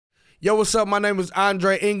Yo, what's up? My name is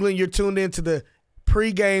Andre England. You're tuned in to the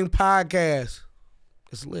PreGame podcast.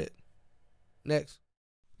 It's lit. Next.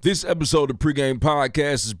 This episode of PreGame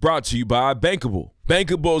Podcast is brought to you by Bankable.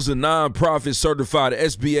 Bankable is a non-profit certified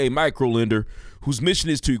SBA microlender whose mission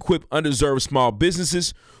is to equip undeserved small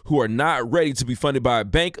businesses who are not ready to be funded by a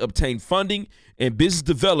bank obtain funding and business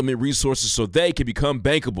development resources so they can become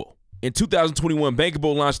bankable. In 2021,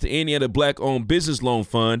 Bankable launched the Indiana Black-Owned Business Loan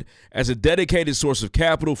Fund as a dedicated source of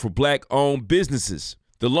capital for Black-owned businesses.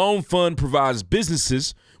 The loan fund provides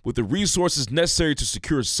businesses with the resources necessary to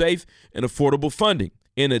secure safe and affordable funding,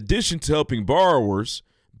 in addition to helping borrowers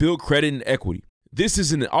build credit and equity. This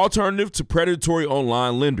is an alternative to predatory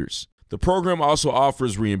online lenders. The program also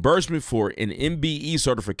offers reimbursement for an MBE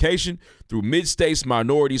certification through Mid-States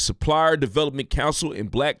Minority Supplier Development Council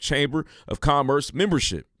and Black Chamber of Commerce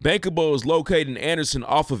membership. Bankable is located in Anderson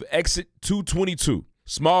off of Exit 222.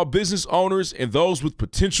 Small business owners and those with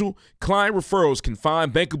potential client referrals can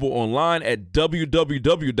find Bankable online at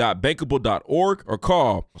www.bankable.org or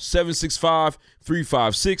call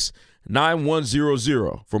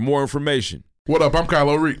 765-356-9100 for more information. What up? I'm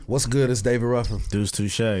Kylo Reed. What's good? It's David Ruffin. Deuce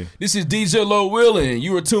Touche. This is DJ Low Willin.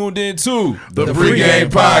 You are tuned in to The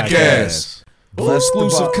PreGame Podcast. For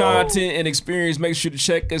exclusive content and experience, make sure to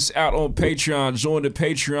check us out on Patreon. Join the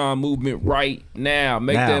Patreon movement right now.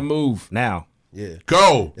 Make that move. Now. Yeah.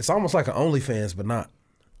 Go. It's almost like an OnlyFans, but not.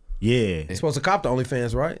 Yeah. You're supposed to cop the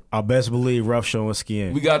OnlyFans, right? I best believe rough showing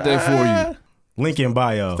skin. We got that for you. Link in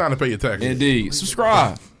bio. It's time to pay your taxes. Indeed.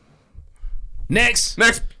 Subscribe. Next.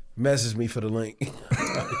 Message me for the link.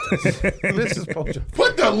 This is Poacher.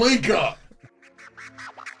 Put the link up.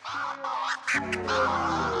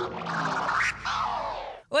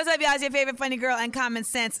 What's up, y'all? It's your favorite funny girl and common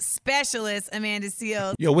sense specialist, Amanda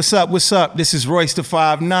Seals. Yo, what's up? What's up? This is Royce the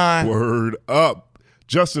 5'9". Word up.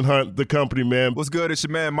 Justin Hunt, the company man. What's good? It's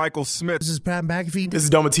your man, Michael Smith. This is Pat McAfee. This is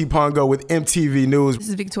Doma T. Pongo with MTV News. This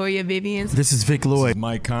is Victoria Vivian. This is Vic Lloyd.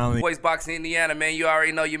 Mike Conley. Voice Box Indiana, man. You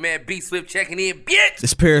already know your man B Swift checking in, bitch.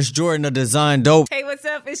 It's Paris Jordan of Design Dope. Hey, what's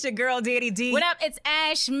up? It's your girl, Daddy D. What up? It's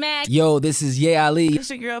Ash Mack. Yo, this is Ye Ali. It's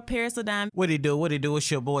your girl, Paris Ladon. What he do?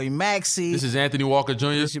 It's your boy, Maxie. This is Anthony Walker Jr.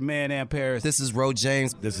 This is your man, Ann Paris. This is Ro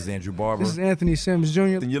James. This is Andrew Barber. This is Anthony Sims Jr.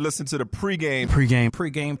 And you listen to the PreGame. PreGame.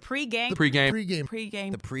 PreGame. PreGame. PreGame.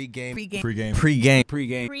 The PreGame.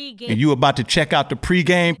 And you about to check out the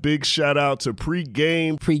PreGame. Big shout out to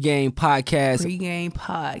PreGame. PreGame Podcast. PreGame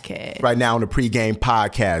Podcast. Right now on the PreGame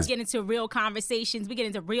Podcast. We get into real conversations. We get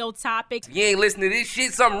into real topics. If you ain't listening to this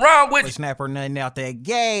shit, something wrong with you. Snapper nothing out there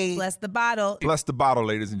gay. Bless the bottle. Bless the bottle,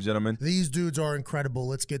 ladies and gentlemen. These dudes are incredible.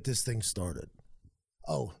 Let's get this thing started.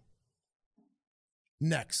 Oh.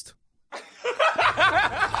 Next.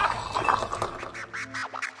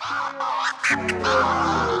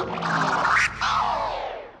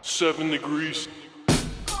 7 degrees.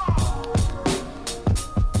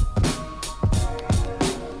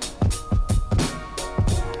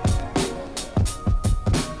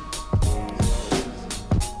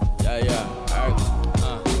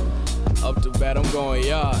 Up to bat, I'm going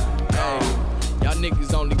yard. Hey, y'all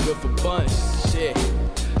niggas only good for bunch. Shit,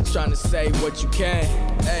 trying to say what you can.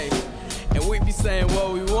 Hey, and we be saying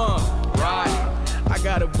what we want, right? I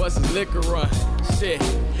gotta bust a liquor run. Shit,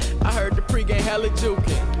 I heard the PreGame hella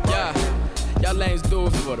jukin'. Yeah, y'all lanes do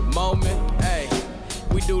it for the moment. Hey,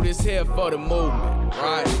 we do this here for the movement,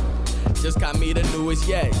 right? Just got me the newest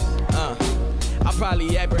yes. I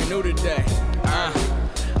probably act brand new today. I'm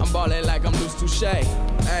ballin' like I'm Deuce Touche.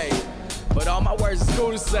 Hey. But all my words is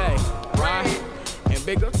cool to say, right? And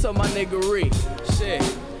big up to my niggery, shit.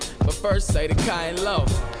 But first say the kind low,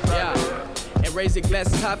 yeah. And raise your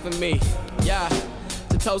glasses high for me, yeah.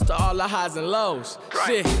 To toast to all the highs and lows,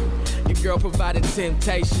 shit. Your girl provided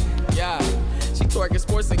temptation, yeah. She twerking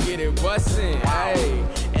sports and get it bustin', hey.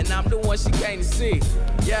 And I'm the one she came to see,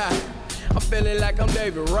 yeah. I'm feeling like I'm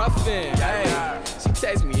David Ruffin, hey. She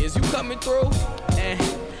text me, is you coming through? And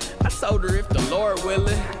I told her if the Lord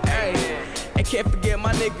willing, hey. And can't forget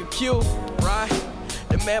my nigga Q, right?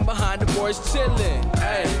 The man behind the boys chillin',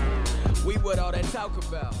 hey. We what all that talk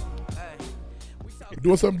about, hey. We're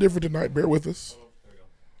doing something different tonight. Bear with us.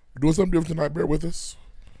 Bear with us.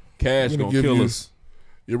 Cash gonna kill us.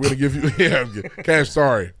 We're gonna give you, Cash.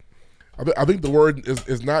 Sorry. I think the word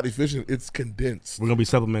is not efficient. It's condensed. We're gonna be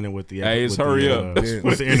supplementing with the. Hey, it's hurry up.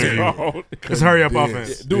 With the interview. It's hurry up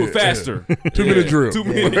offense. Do it faster. 2-minute drill. 2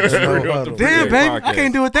 minutes drill. Damn, baby, I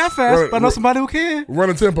can't do it that fast. But I know somebody who can.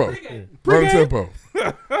 Running tempo. Running tempo.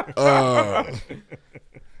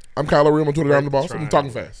 I'm Kylo Reed. I'm Twitter. I'm the boss. I'm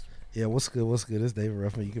talking fast. Yeah, what's good? What's good? It's David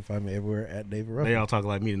Ruffin. You can find me everywhere at David Ruffin. They all talk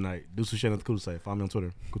like me tonight. Do some shit at the cool site. Follow me on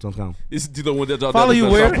Twitter. Cool.com. This is the one that Follow you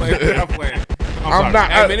where? I'm playing. I'm not.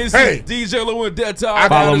 Hey, man, this is DJ Lil and Dead Talk.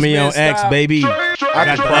 Follow me on X, baby. I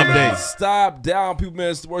got the updates. Stop down, people,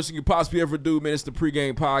 man. It's the worst thing you possibly ever do, man. It's the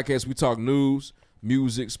pregame podcast. We talk news,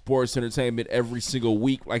 music, sports, entertainment every single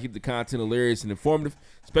week. I keep the content hilarious and informative,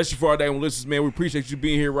 especially for our day one listeners, man. We appreciate you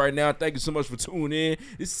being here right now. Thank you so much for tuning in.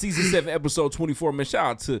 This is season 7, episode 24, man. Shout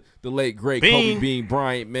out to the late, great Kobe Bean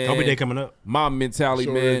Bryant, man. Kobe Day coming up. Mom mentality,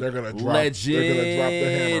 Sure, man. they're gonna drop, Legend. They're gonna drop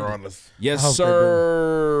the hammer on us. Yes,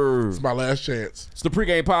 sir. It's my last chance. It's the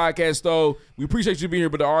pregame podcast, though. We appreciate you being here,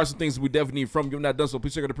 but there are some things that we definitely need from you. If not done so,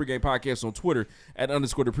 please check out the pregame podcast on Twitter at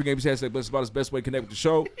 _the pregame. Hashtag blessed about the best way to connect with the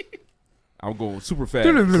show. I'm going super fast.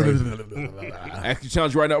 Actually,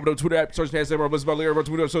 challenge you right now. Open up Twitter app. Search hashtag bar blessed about the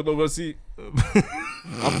Twitter. So let's see.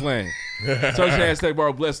 I'm playing. Search hashtag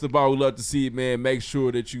bar blessed about. We love to see it, man. Make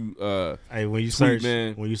sure that you Hey, when you tweet, search,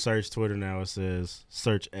 man. when you search Twitter now, it says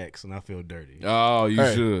search X, and I feel dirty. Oh, you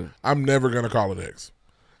should. I'm never gonna call it X.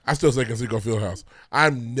 I still say Conseco Fieldhouse.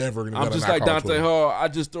 I'm never gonna. I'm just like Dante Hall. I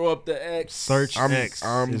just throw up the X. Search X.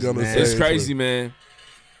 I'm gonna say it's crazy, man.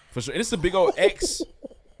 For sure. And it's a big old X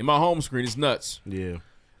in my home screen. It's nuts. Yeah.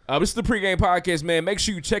 This is the pregame podcast, man. Make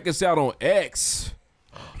sure you check us out on X.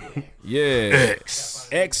 Yeah.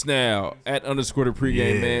 X now at _ the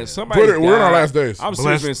pregame, man. Somebody. We're in our last days. I'm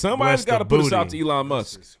serious, man. Somebody's got to put us out to Elon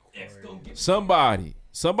Musk. Somebody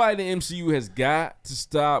in the MCU has got to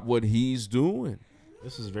stop what he's doing.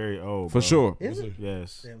 This is very old. For sure. Is it?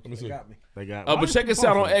 Yes. Damn, they got me. They got But check us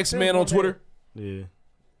out on X, man, on Twitter. Yeah.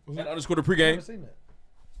 At _ the pregame.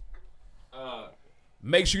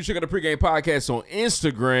 Make sure you check out the pregame podcast on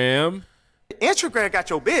Instagram. Instagram got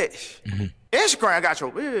your bitch. Instagram got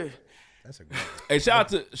your bitch. That's a great. Hey,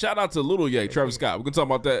 shout out to Little Ye, Travis Scott. We're gonna talk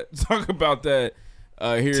about that. Talk about that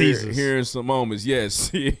here in some moments.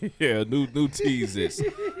 Yes, yeah, new teasers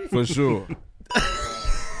for sure.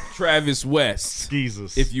 Travis West,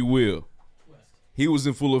 Jesus, if you will. He was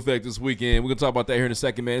in full effect this weekend. We're gonna talk about that here in a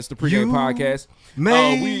second, man. It's the pregame podcast.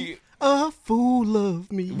 We a fool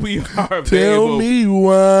of me. We are Tell me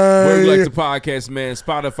why. Wherever you like the podcast, man.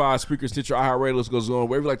 Spotify, Spreaker, Stitcher, iHeartRadio, list goes on.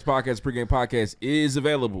 Wherever you like the podcast, pregame podcast is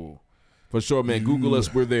available. For sure, man. Google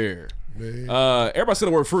us. We're there. Everybody say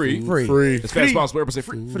the word free. Free. As fast as possible. Everybody say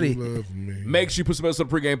free. Free. Make sure you put some else on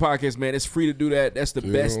the pregame podcast, man. It's free to do that. That's the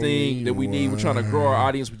best thing that we need. We're trying to grow our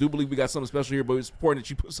audience. We do believe we got something special here, but it's important that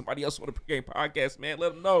you put somebody else on the pregame podcast, man.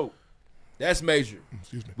 Let them know. That's major.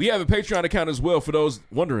 We have a Patreon account as well for those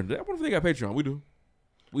wondering. I wonder if they got Patreon. We do.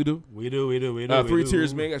 3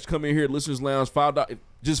 tiers, man. Guys, come in here at Listeners Lounge. $5.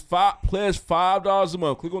 Pledge $5 a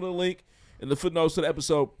month. Click on the link in the footnotes to the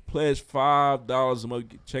episode. Pledge $5 a month.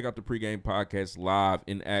 Check out the pregame podcast live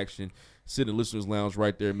in action. Sit in Listeners Lounge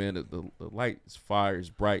right there, man. The light is fire. It's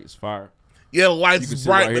bright. It's fire. Yeah, the lights is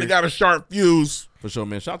bright, but it got a sharp fuse. For sure,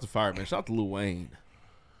 man. Shout out to Fire, man. Shout out to Lil Wayne.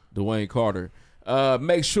 Dwayne Carter.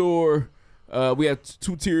 Make sure we have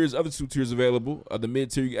other two tiers available. The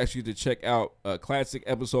mid tier, you actually get to check out classic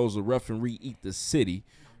episodes of Rough and Read Eat the City.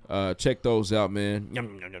 Check those out, man.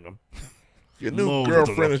 Yum, yum, yum, yum. Your new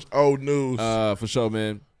girlfriend is old news. For sure,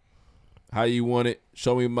 man. How you want it?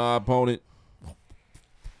 Show me my opponent.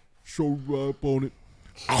 Show me my opponent.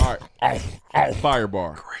 All right.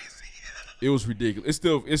 Firebar. Crazy. It was ridiculous.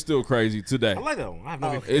 It's still crazy today. I like that one. I have no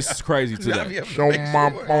idea. It's crazy today. Show my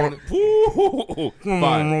opponent.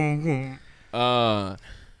 Fire.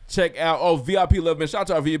 Check out VIP Love, man. Shout out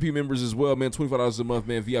to our VIP members as well, man. $25 a month,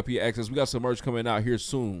 man. VIP access. We got some merch coming out here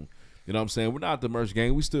soon. You know what I'm saying? We're not the merch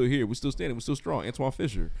gang. We still here. We still standing. We still strong. Antoine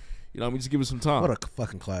Fisher. You know what I mean? Just give us some time. What a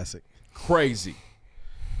fucking classic. Crazy.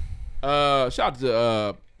 Shout out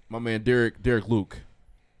to my man Derek Luke.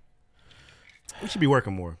 We should be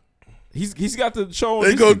working more. He's got the show.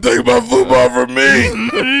 They gonna take my football from me.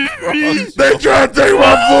 They try to take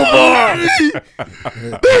my football.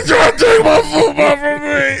 They try to take my football from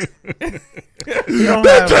me.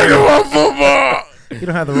 They're taking my football. You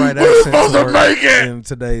don't have the right We're accent supposed to to work make it. in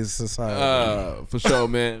today's society. For sure,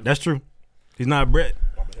 man. That's true. He's not Brit.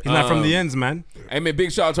 He's not from the ends, man. Hey, man, big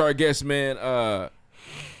shout out to our guest, man.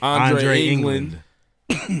 Andre England.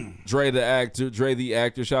 Dre the actor.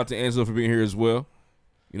 Shout out to Angela for being here as well.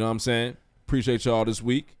 You know what I'm saying? Appreciate y'all this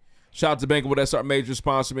week. Shout out to Bankable. That's our major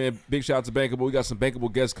sponsor, man. Big shout out to Bankable. We got some Bankable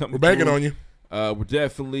guests coming. We're banking on you. We're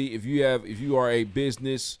definitely, if you are a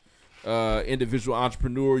business individual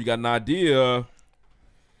entrepreneur, you got an idea,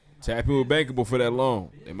 tap in with Bankable for that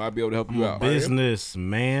loan. They might be able to help you out. Business,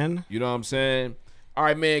 man. You know what I'm saying? All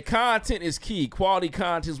right, man. Content is key. Quality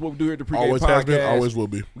content is what we do here at the Pregame Always Podcast. has been, always will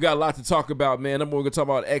be. We got a lot to talk about, man. Number one, we're going to talk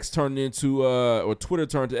about X turning into, or Twitter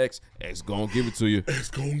turned to X. X going to give it to you. X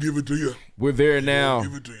going to give it to you. We're there now.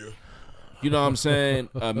 Give it to you. You know what I'm saying?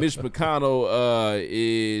 Mitch McConnell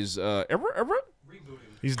is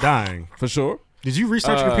He's dying. For sure. Did you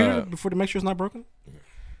restart your computer before to make sure it's not broken?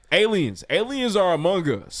 Aliens. Aliens are among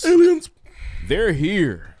us. Aliens. They're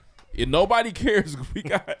here. And nobody cares.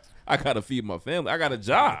 I got to feed my family. I got a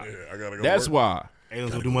job. Yeah, I gotta go That's work. why.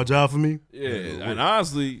 Aliens will do my job for me. Yeah, and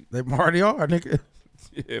honestly, They already are, nigga.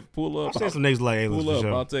 yeah, pull up. I've seen some niggas like aliens Pull for up.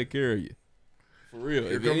 sure. I'll take care of you. For real.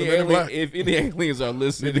 If comes any, the Men in Black. if any aliens are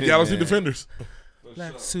listening, The Galaxy man. Defenders.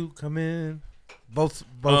 Black suit come in. Both.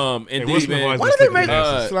 Indeed, Will Smith man. always Why been did they sleeping make?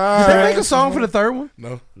 dances. Did they make a song for the third one?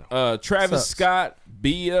 No. Travis Sucks. Scott,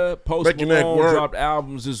 Bia, Post Make your neck Malone work. dropped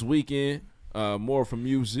albums this weekend. More from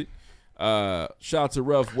music. Shout out to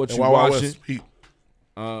Ruff. What And you Wild Wild watching? West Heat.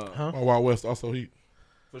 Wild Wild West also Heat.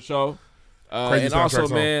 For sure. Crazy And also, soundtrack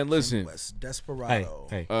song. man, listen. West Desperado.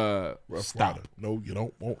 Hey, Rough stop. Rider. No, you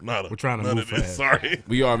don't want nada. We're trying to None move of this. fast. Sorry.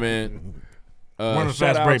 We are, man. Run a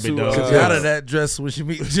Shout fast out break, to big dog. Get out of that dress when she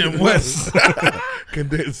meet Jim West.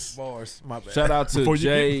 Condense. Bars. My bad. Shout out to Before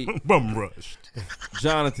Jay you get bum rushed.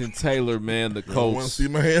 Jonathan Taylor, man, the You don't want to coach. see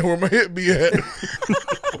my hand where my hip be at.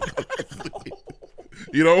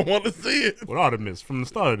 You don't want to see it. With Artemis from the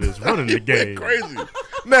start of this, running the game. Crazy.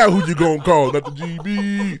 Now who you gonna call? Not the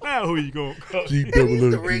GB. Now who you going to call?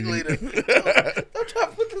 The ringleader.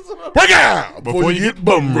 Break out before you get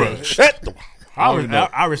bum rushed.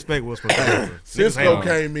 I respect Will Smith. Cisco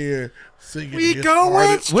came in singing. We his going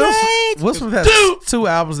hardest. Will Smith has two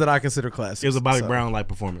albums that I consider classics. It was a Bobby so. Brown-like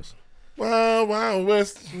performance. Wild Wild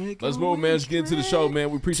West. Let's move, man. Let's get into the show,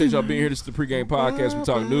 man. We appreciate y'all being here. This is the Pregame Podcast. We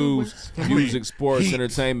talk news, music, sports, Heat.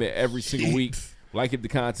 entertainment every single week. Like if the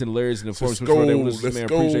content hilarious and informative. Let's Man,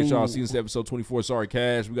 go. appreciate y'all. Season episode 24. Sorry,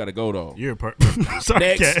 Cash. We got to go, though. You're a perf. Sorry,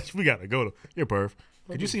 Next. Cash. We got to go. You're a perf.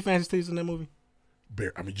 Did you see Fancy Titties in that movie?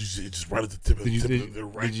 I mean, you see it just right at the tip of the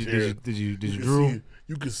right there. Did you can drool? see-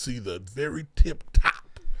 You can see the very tip top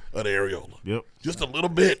of the areola. Yep. Just a little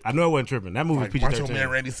bit. I know I wasn't tripping. That movie was Like Macho PG-13. Man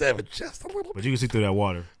Randy Savage. Just a little But you can see through that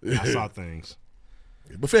water. I saw things.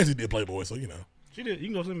 bit. But Fancy did Playboy, so you know. She did. You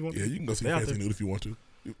can go see me. Yeah, you can go see They out Fancy there. Nude if you want to.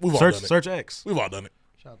 We've all done it. Search X. We've all done it.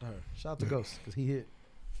 Shout out to her. Shout out to Ghost because he hit.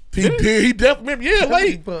 He did. He definitely. Yeah,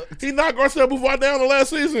 late. But He knocked Garcelle Bouvois down the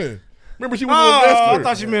last season. Remember, she was an Oh, investor. I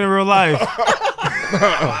thought you meant in real life.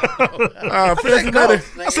 Fancy Nude.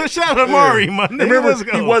 I said, shout out to Mari, my nigga. Remember, Let's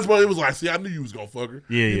go. he was. But it was like, see, I knew you was gonna fuck her.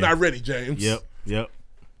 Yeah, You're yeah. not ready, James. Yep. Yeah,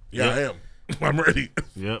 Yep. I am. I'm ready.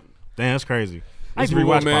 Yep. Damn, that's crazy. I Let's need to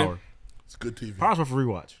move on, rewatch man. Power. It's good TV. Power's for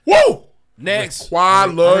rewatch. Whoa! Next. I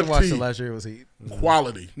didn't watch Quality. it last year. It was Heat.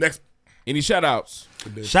 Quality. Next. Any shout outs?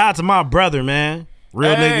 Shout out to my brother, man.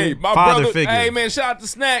 Real Hey, nigga. my Father brother. figure. Hey, man, shout out to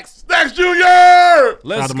Snacks. Snacks Jr. Shout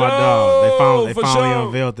Let's out to go. my dog. They for finally sure.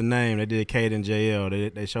 unveiled the name. They did Kate and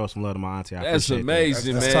JL. They showed some love to my auntie. I That's appreciate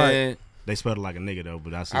amazing, That's man. that. They spelled it like a nigga though,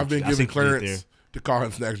 but I see. I've been I given see what you did clearance to call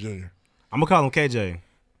him Snacks Jr. I'm gonna call him KJ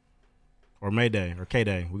or Mayday or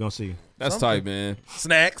K-Day. We're gonna see. That's tight, man.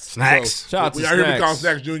 Snacks. Snacks. Shout out to When I heard me call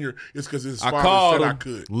Snacks. Snacks Jr., it's because his I father called said him. I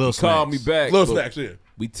could. Lil He called me Snacks. back. Little but Snacks, yeah.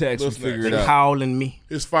 We text, we Lil figured Snacks. it out. Calling me.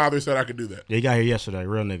 His father said I could do that. Yeah, he got here yesterday.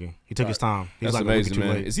 Real nigga. He took his time. He was That's like, amazing, "Look at you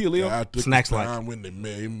man. late." Is he a Leo? I took Snacks his like. time when they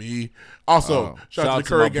made me. Also, shout out to the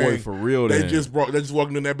to my Curry boy gang. for real. They Then. just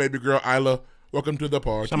welcomed in that baby girl Isla. Welcome to the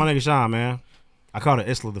party. Shout out my nigga Sean, man. I called her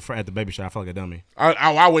Isla at the baby shower. I felt like a dummy.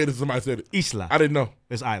 I waited until somebody said it. Isla. I didn't know.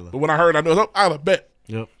 It's Isla. But when I heard, I knew it was Isla. Bet.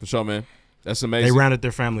 Yep. For sure, man. That's They amazing. rounded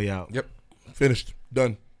their family out. Yep. Finished.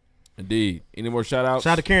 Done. Indeed. Any more shout outs?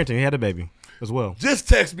 Shout out to Carrington. He had a baby as well. Just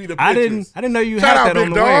text me the I pictures. didn't know you Shout had out, that on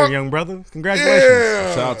big the dog. way, young brother. Congratulations.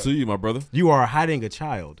 Yeah. Shout out to you, my brother. You are hiding a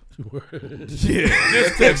child. Yeah.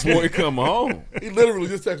 Just text boy, come home. He literally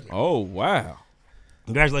just texted me. Oh, wow.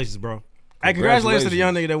 Congratulations, bro. Hey, congratulations to the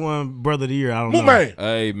young nigga that won Brother of the Year. I don't know. Man.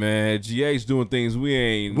 Hey, man. GH doing things we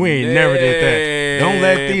ain't never did that. Don't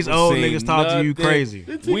let these old seen niggas talk to you nothing. crazy.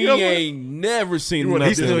 We ain't never seen You nothing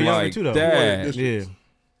He's still younger like too, though. that. Yeah.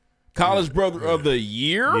 College Brother of the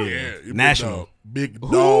Year? Yeah. you National. Big dog.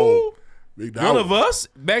 Who? Big dog. One of us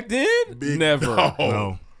back then? Big Never. dog.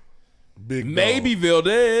 No. Big dog. Maybe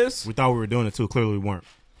Valdez. We thought we were doing it too. Clearly we weren't.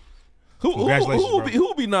 Who Congratulations, would bro. be, who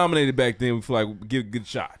would be nominated back then? We feel like give a good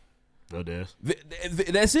shot. Valdez.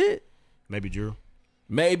 That's it. Maybe Drew.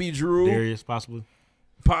 Maybe Drew. Darius, possibly.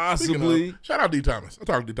 Possibly. Shout out D. Thomas. I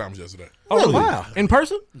talked to D. Thomas yesterday. Oh, wow. In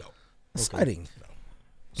person? No. Exciting.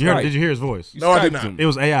 Did you hear his voice? No, I did not. It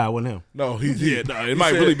was AI, it wasn't him. No, he Yeah, no, it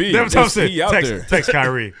might really be. That's what I'm saying. He out there. Text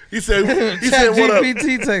Kyrie. He said what up.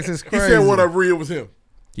 GPT text is He crazy. said what up, real was him.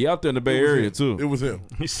 He out there in the Bay Area too. It was him.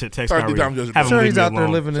 He said text Sorry, Kyrie. D-Time Judge. I'm sure he's out there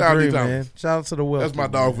alone. living the Shout out dream, D-Time. man. Shout out to the wealthy. That's my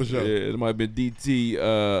dog for sure. Yeah, it might have been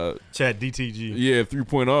DT. Chat DTG. Yeah,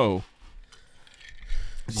 3.0.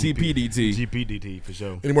 GPDT. GPDT for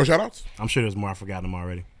sure. Any more shout outs? I'm sure there's more. I forgot them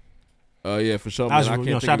already. Yeah, for sure, man. I can't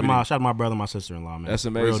think shout of out any. to my brother, and my sister-in-law, man. That's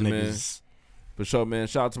Real amazing, man. niggas. For sure, man.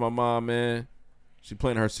 Shout out to my mom, man. She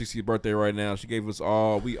planning her 60th birthday right now. She gave us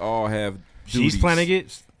all. We all have duties. She's planning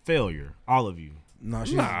it. Failure. All of you. No,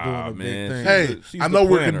 she's Nah, doing a man. big thing. Hey, She's I the know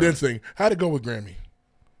we're planner. condensing. How'd it go with Grammy?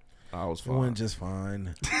 I was It fine. went just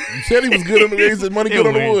fine. You said he was good on the He said money good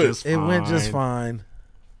on the wood. It went just fine.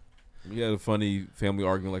 We had a funny family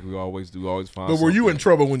argument like we always do. Always find. But were you in something.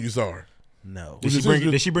 trouble when you saw her? No. Did she bring it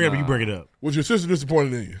up or you bring it up? Was your sister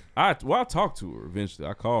disappointed in you? I talked to her eventually.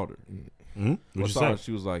 I called her. Mm-hmm. What'd you say?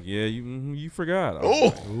 She was like, "Yeah, you forgot." I was Oh,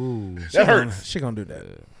 like, Ooh. that hurts. She gonna do that.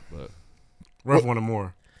 but Rough one or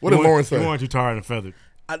more. What did Lauren say? You weren't too tired and feathered.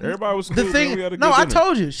 everybody was cool. The man. thing, We had a no, good I dinner.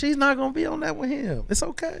 told you she's not gonna be on that with him. It's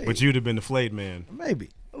okay. But you'd have been the flayed man. Maybe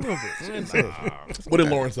a little bit. What did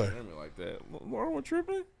Lauren say? Like that. Lauren was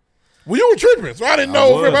tripping. Well, you were tripping, so I didn't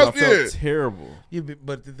know. I Everybody felt did. terrible.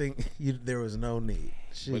 But the thing, there was no need.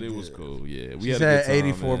 But it was cool. Yeah, we She had had a good time,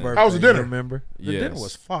 84 man. birthday. How was the dinner? You remember? The dinner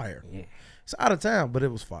was fire. It's out of town, but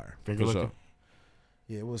it was fire. Finger For looking. sure.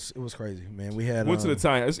 Yeah, it was crazy, man. We had Went to the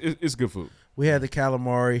time. It's good food. We had the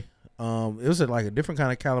calamari. It was like a different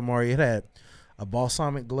kind of calamari. It had a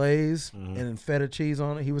balsamic glaze and feta cheese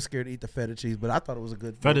on it. He was scared to eat the feta cheese, but I thought it was a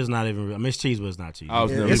good. Feta's not even. I mean, it's cheese, but it's not cheese. I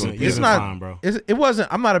was never It's, gonna it's get not, fine, bro. It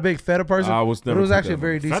wasn't. I'm not a big feta person. I was but never it was put actually a that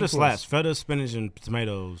very on. decent. Feta twist. slaps. Feta, spinach, and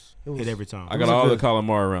tomatoes hit every time. I got all the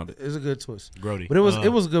calamari around it. It was a good twist. Grody. But it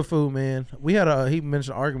was good food, man. We had he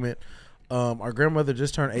mentioned an argument. Our grandmother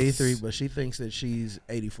just turned 83, but she thinks that she's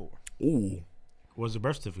 84. Ooh. What's the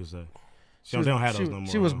birth certificate say? They don't have those no more.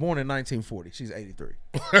 She was born in 1940. She's 83.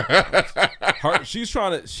 She's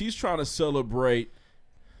trying to celebrate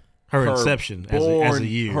her inception as a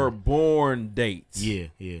year. Her born date. Yeah.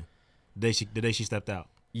 The day she stepped out.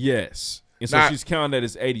 Yes. And so she's counting that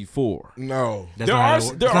as 84. No. That's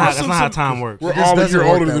not how time works. We're all a year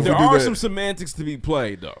older than There we do are that. some semantics to be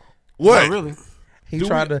played though. What? Not really. He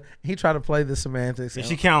tried to play the semantics. Is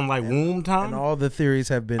she counting like womb time? And all the theories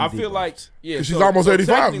have been. I feel debunked. like she's almost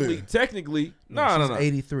 85 Technically, She's no.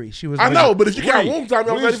 83. She was. I know, but if you count womb time,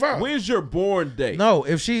 I was When's- 85. When's your born date? No,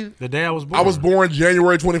 if she. The day I was born. I was born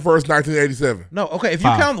January 21st, 1987. No, okay. If you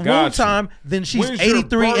count womb Got you. time, then she's When's your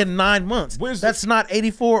 83 birth- in 9 months. That's not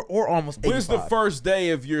 84 or almost 85. When's the first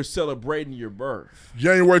day of your celebrating your birth?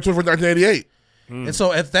 January 21st, 1988. And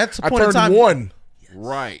so if that's the I point in turned time, 1.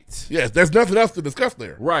 Right. Yes, there's nothing else to discuss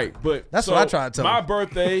there. Right, but That's so what I tried to tell my him.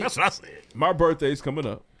 birthday. That's what I said. My birthday's coming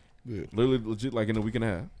up. Yeah. Literally, legit, like in a week and a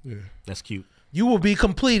half. Yeah. That's cute. you will be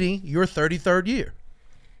completing your 33rd year.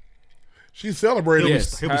 She's celebrating.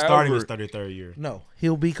 Yes. He'll be starting his 33rd year. No,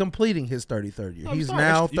 he'll be completing his 33rd year. No, He's sorry.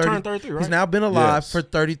 now You turned 30. 33, right? He's now been alive Yes. for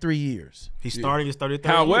 33 years. He's starting his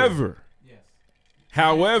 33rd year.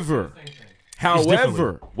 However,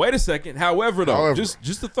 wait a second. However, though,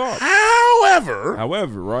 just a thought. However,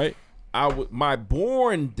 right? My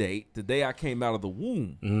born date, the day I came out of the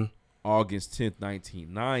womb, August 10th,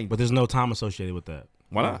 1990. But there's no time associated with that.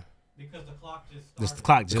 Why not? Because the clock just The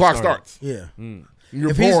clock just clock started. starts. Yeah.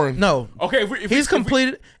 You're If he's- born. No. Okay, He's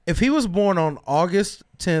completed. If he was born on August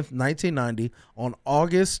 10th, 1990, on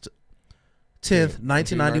August 10th,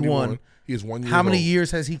 1991, he is 1 year how many old.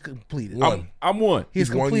 years has he completed? I'm one. He's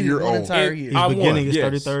He's 1 completed year one old. entire And year. He's I'm beginning one, his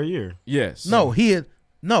yes. 33rd year. Yes. No, he is.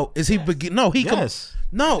 No, is he begin? No, he. Yes.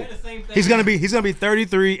 No, He's gonna be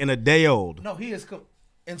 33 and a day old. no, he is.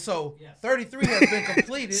 And so 33 has been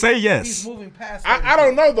completed. Say yes. He's moving past. I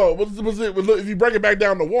don't know though. If you break it back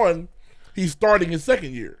down to 1, he's starting his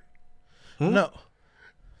second year. No,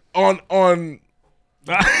 On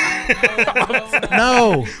no.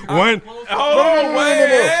 One. Oh,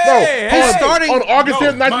 wait. No. He's starting on August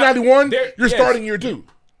 10th, 1991. You're yes. starting year 2.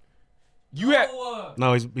 You had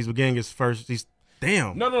No, he's beginning his first. He's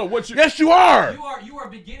damn. no. What you? Yes, you are. You are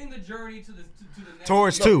beginning the journey to the next.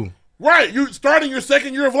 Towards 2. Right. You're starting your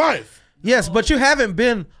second year of life. Yes, but you haven't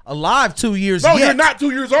been alive 2 years No, yet. you're not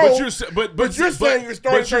 2 years old. But you're saying you're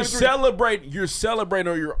starting. But you're 33. celebrating,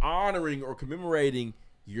 or you're honoring, or commemorating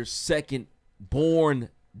your second born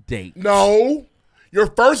date. No. Your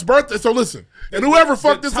first birthday. So listen, and whoever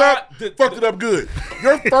fucked this up, fucked it up good.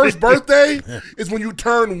 Your first birthday is when you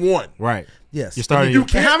turn 1. Right. Yes. You're starting. You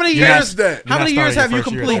can't How many guess years? that. How many You're not years have starting you your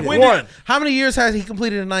first year. completed? One. How many years has he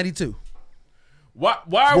completed in 92?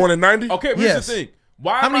 Why? Born in 90? Okay, but here's the thing.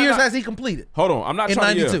 Why? How many years not, has he completed? Hold on, I'm not in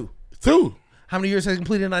trying 92. to 2. How many years has he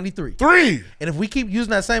completed in 93? 3. And if we keep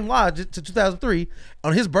using that same logic to 2003,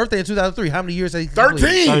 on his birthday in 2003, how many years has he completed?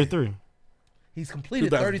 13. 33. He's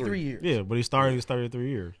completed 33 years. Yeah, but he started his 33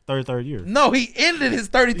 years. 33rd year. No, he ended his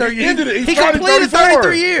 33rd year. ended it. He started completed 34.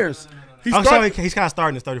 33 years. He's I'm sorry, he's kind of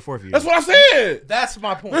starting his 34th year. That's what I said. That's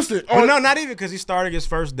my point. Listen, Well, no, not even because he started his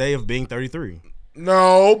first day of being 33.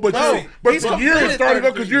 No, but he's the year is starting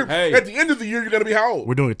up because 33 you're Hey. at the end of the year. You got to be how old?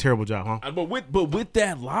 We're doing a terrible job, huh? But with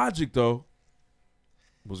that logic though,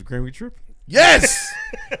 was Grammy tripping? Yes,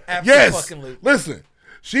 yes. Absolutely. Listen,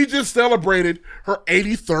 she just celebrated her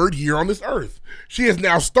 83rd year on this earth. She has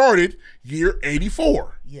now started year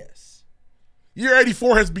 84. Yes. Year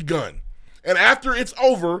 84 has begun, and after it's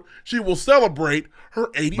over, she will celebrate her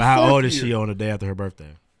 84th. But how old is year. she on the day after her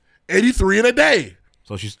birthday? 83 in a day.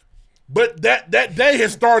 So she's. But that day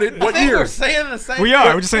has started what I think year? we're saying the same. We are.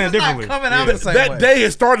 thing. We're just saying it It's not differently. coming out the same That way. day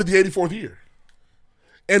has started the 84th year.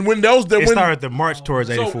 And when those that It when started the march towards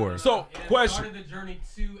 84. So question. Started the journey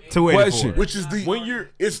to 284. Question. which is the When you're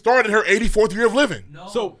it started her 84th year of living.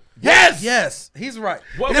 so Yes, Yes, he's right.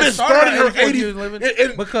 What It has started her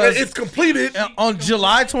 80 because it's completed. on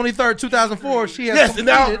July 23rd, 2004, she has Yes, and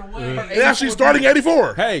now, completed her and now she's 84th starting year.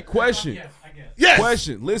 84. hey, question. Yes,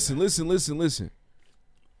 Question. Listen.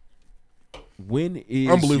 When is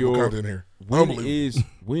unbelievable your content here.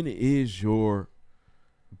 when is your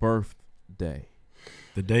birthday?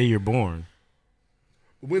 The day you're born.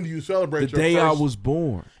 When do you celebrate The your day first? I was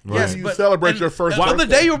born. Yes, When do you but celebrate your first? on the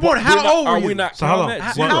birthday? day you were born, how old were Are you? we not So hold counting on.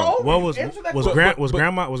 that? How Zero. old What were was you? Answer that was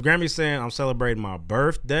question. was Grammy saying I'm celebrating my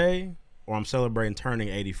birthday or I'm celebrating turning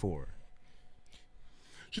 84?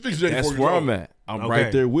 She thinks she's 84 That's years where old. I'm at. I'm Okay.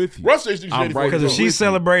 right there with you. Russ says she's I'm 84 right Because years if old. she's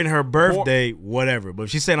celebrating her birthday, whatever. But if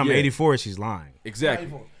she's saying I'm Yeah. 84, she's lying. Exactly.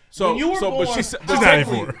 94. So, When you were but born- she's She's not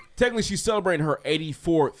 84. technically she's celebrating her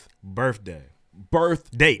 84th Birthday.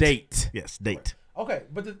 birth Date. Yes, date. Okay,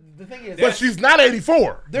 but the thing is, But she's not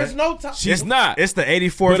 84. there's no time. She's not. It's the But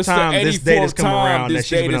 84th it's the time this date has 84th come time around that this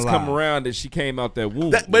she's date been has alive. come around that she came out that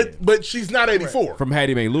womb. But she's not 84. From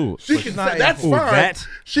Hattie Mae Lewis. She can not say, that's 84. fine.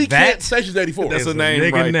 She can't say she's 84. That's It's a name,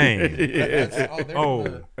 nigga right? name.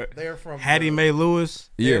 Oh, they're from Hattie Mae Lewis.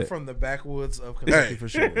 They're Yeah. from the backwoods of Kentucky Hey. for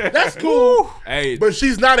sure. That's cool. Hey, But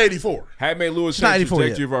she's not 84. Hattie Mae Lewis She's not changed the 84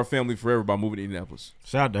 trajectory yet. of our family forever by moving to Indianapolis.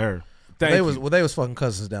 Shout out to her. Thank They you. was fucking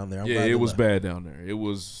cousins down there. I'm Yeah, glad it they was left. bad down there. It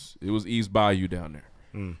was East Bayou down there.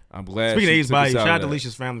 I'm glad. Speaking of she East took us Bayou, out shout of out to that.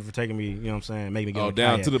 Alicia's family for taking me, you know what I'm saying, making me get on Oh, the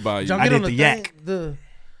down kayak. to the Bayou. Did y'all I get on did the the yak.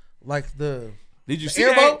 Did you the see?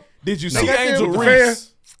 airboat? Did you No. see Got there Angel with the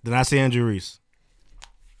Reese? Did not see Andrew Reese.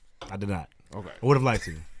 I did not. Okay. I would have liked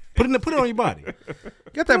to. Put it on your body.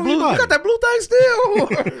 Got that blue. You got that blue thing still.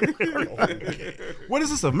 What is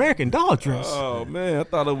this American Doll dress? Oh man, I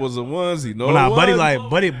thought it was a onesie. No, Well, nah, it buddy,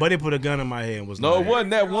 wasn't. buddy put a gun in my head and was No, like, it wasn't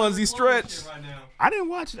that onesie stretch. I didn't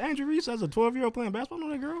watch Andrew Reese as a 12-year-old playing basketball.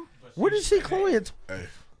 Know that girl? Where did you see Chloe at?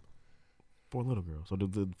 Poor little girl. So the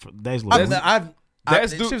days That's That's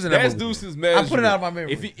that's Deuce's measure. I put it out of my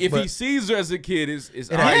memory. If he but sees her as a kid, it's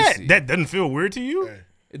Yeah, icy. that doesn't feel weird to you?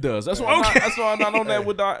 It does. That's why. That's why I'm not on that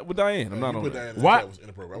with Diane. I'm not on that. Why?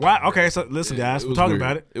 Why? Okay, so listen, guys, we're talking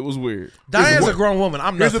about it. It was weird. Diane's a grown woman.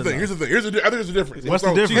 I'm Here's the nothing. thing. Here's the thing. I think there's a difference. What's the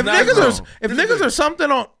So, difference? If niggas are something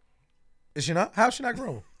on, is she not? How's she not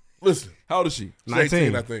grown? Listen, How old is she? she's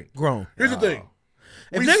 18, 19. I think. Grown. Here's the thing.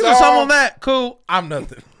 If We niggas saw- are something on that, cool. I'm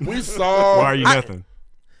nothing. We saw. Why are you nothing?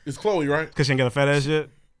 It's Chloe, right? Because she ain't got a fat ass yet?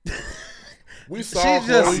 We saw She's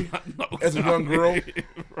just- Chloe as a young girl,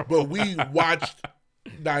 but we watched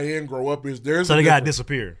Diane grow up. There's So a they got to difference.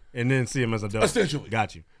 disappear and then see him as adult. Essentially.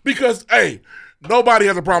 Got you. Because, hey, nobody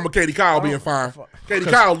has a problem with Katie Kyle being fine. Katie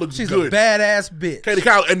Kyle looks She's good. a badass bitch. Katie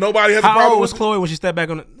Kyle, and nobody has a How problem old with was Chloe when she stepped back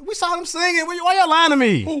on the... We saw them singing. Why y'all lying to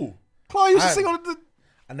me? Who? Chloe used to I- sing on the...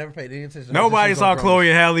 I never paid any attention. Nobody saw Chloe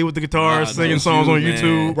and Halle with the guitars Nah, singing just songs you, on man.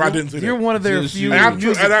 YouTube. Bro, I didn't see that. You're one of their Just few you. And I'm true,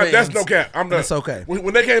 music and fans. that's no cap. I'm done. That's okay.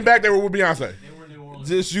 When they came back, they were with Beyonce.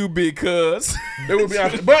 Just you because. They were with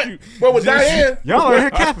Beyonce. But with Diane, Y'all are here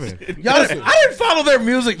capping. Y'all, I didn't follow their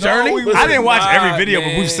music journey. we- I didn't watch Nah, every video, but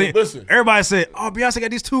man. we've seen. Listen. Everybody said, "Oh, Beyonce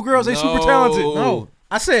got these two girls. They super No. talented." No,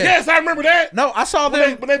 I said yes, I remember that. no. I saw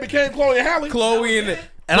them, When they became Chloe and Halle. Chloe and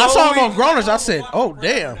and I saw them on Growners. I said, "Oh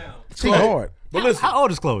damn, she Chloe. hard." But listen, How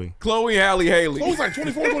old is Chloe? Chloe and Halle Haley. Chloe's like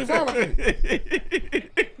 24, 25, I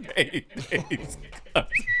think.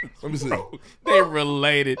 Let me see. They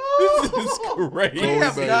related. This is crazy. We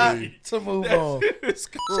have baby. got to move on. It's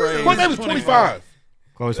crazy. My name is 25.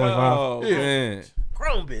 Chloe's 25. Oh Yeah. man.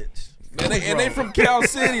 Grown bitch. And they from Cal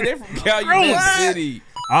City. They from Calumet City.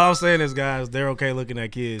 All I'm saying is, guys, they're okay looking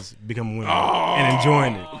at kids becoming women and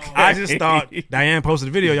enjoying it. I just thought Diane posted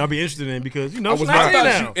a video y'all be interested in because, you know, she's 19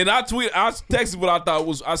 now. And I texted what I thought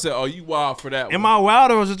was, I said, oh, you wild for that one. Am I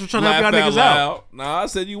wild or was I just trying to help y'all niggas out? Nah, I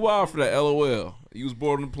said you wild for that, LOL. You was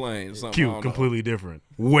bored on the plane or something. Cute, completely different.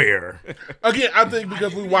 Where? Again, I think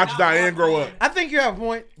because we watched Diane grow up. I think you have a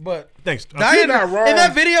point, but thanks. Diane, not wrong. in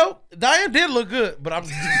that video, Diane did look good, but I'm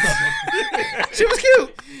she was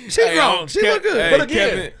cute. She grown. She looked good. Hey, but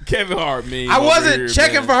again, Kevin Hart, me. I wasn't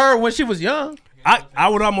checking for her when she was young. I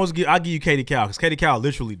would almost give you Katie Cow because Katie Cow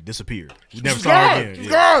literally disappeared. We never She's saw her gone. again.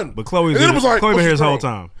 She's gone. But Chloe's And then it was like, Chloe been oh, here she's this whole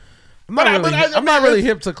grown. time. I'm not really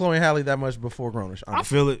hip to Chloe and Halle that much before Grownish. I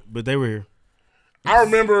feel it, but they were here. I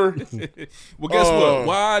remember. Well, guess what?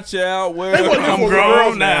 Watch out. Where They wasn't I'm for the grown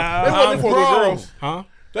girls now. They wasn't I'm for the grown. girls. Huh?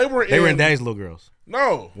 They were in Daddy's Little Girls.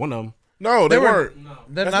 No. One of them. No, they weren't.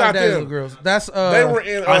 They're That's not Daddy's them. Little Girls. That's They were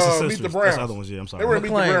in That's the Meet the sisters. Browns. That's the other ones, yeah, I'm sorry. They were in Meet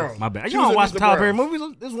the McClane. Browns. My bad. She You was don't in watch Meet the Tyler Perry Browns.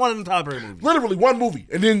 movies? There's one of the Tyler Perry movies. Literally one movie,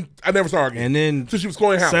 and then I never saw her again. And then so she was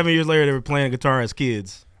Chloe Halle. 7 years later, they were playing guitar as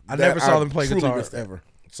kids. I never saw them play truly guitar missed that. ever.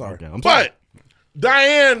 Sorry. Okay, I'm sorry. But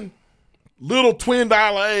Diane, little twin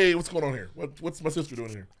dollar. Hey, what's going on here? What's my sister doing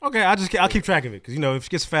here? Okay, I'll keep track of it because, you know, if she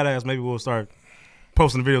gets a fat ass, maybe we'll start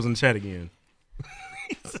posting the videos in the chat again.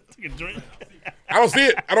 I don't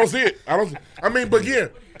see it. I mean, but again,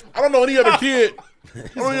 I don't know any other kid. I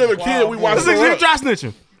don't know any other kid we watched This grow nigga up. dry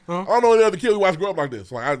snitching. I don't know any other kid we watched grow up like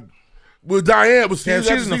this. Like with Diane, was Yeah,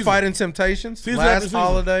 season she's after in the Fighting Temptations, Season after Last season.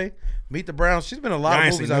 Holiday, Meet the Browns. She's been in a lot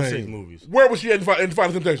of movies I've seen. Where was she at in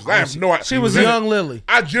Fighting Temptations? I have no idea. She was young Lily.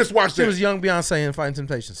 I just watched She that. was young Beyonce in Fighting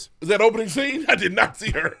Temptations. Is that opening scene? I did not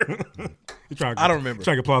see her. I don't remember.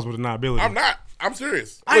 Trying to get plausible deniability. I'm not. I'm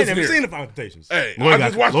serious. I ain't Listen never here. seen the Fighting Temptations. Hey, Lloyd I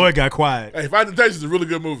just watched Lloyd got quiet. Hey, Fighting Temptations is a really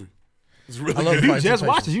good movie. It's really I love good. the You Fighting just Temptations.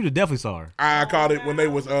 watched it. You'd have definitely saw her. I caught it when they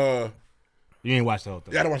was You ain't watched the whole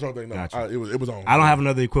thing. Yeah, I didn't watch the whole thing. No, Gotcha. it was on. I don't have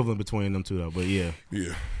another equivalent between them two though, but yeah.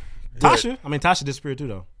 Yeah. Tasha disappeared too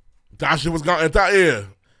though. Tasha was gone. Yeah.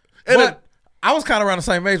 And But I was kind of around the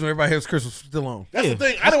same age when everybody hates Chris was still on. that's the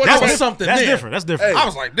thing. I didn't watch That everybody- was something. That's then. different. That's different. I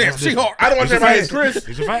was like, damn, she hard. I didn't watch These are everybody facts. Chris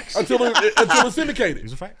These are facts. until it syndicated.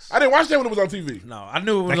 These are facts. I didn't watch that when it was on TV. No, I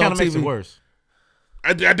knew it was That on kind of makes TV. it worse.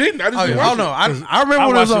 I didn't. I just Oh, didn't yeah. watch Oh no, it. I remember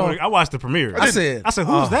when it was on. I watched the premiere. I said,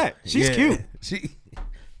 who's that? She's yeah. cute.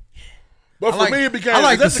 But I for like- me, it became. I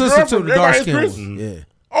like is the that sister girl too, from the dark Everybody Hates skin Chris? one. Yeah.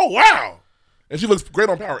 Oh wow! And she looks great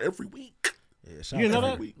on Power every week. Yeah, You didn't know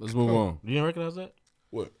that? Let's move on. You didn't recognize that?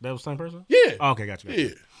 What? That was the same person? Yeah. Oh, okay, gotcha. Yeah.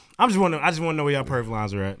 I just want to know where y'all perv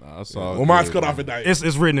lines are at. I saw. Well, mine's cut off at night. It's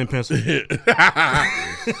written in pencil. Mine's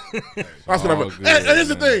cut off. And here's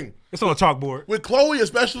the thing. It's on a chalkboard. With Chloe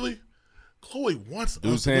especially, Chloe wants us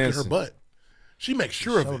Dude's to look at her handsome. butt. She makes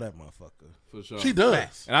sure of Show it. that motherfucker. For sure. She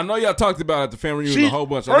does. And I know y'all talked about it at the family reunion She- a whole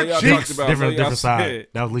bunch. I her know y'all cheeks- talked about Different I know y'all side. said-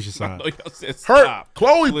 That was Alicia's I side. know y'all said Her stop.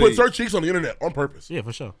 Chloe Please. puts her cheeks on the internet on purpose. Yeah,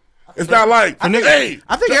 for sure. It's not like, hey,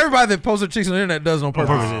 I think everybody that posts their cheeks on the internet does it on On purpose.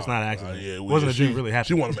 purpose, it's not an accident. yeah, Wasn't a dream really happened.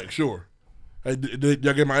 She want to make sure. Hey, did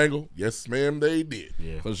y'all get my angle? Yes, ma'am, they did.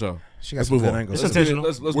 Yeah. For sure. She got Let's some move good on. angles. It's intentional.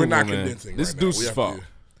 Let's We're move not on, man. condensing This right is now. We Deuce's have fault. to-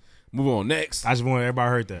 Move on. Next. I just want everybody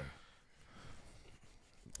heard that.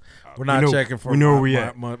 We're not We know- checking for we know where we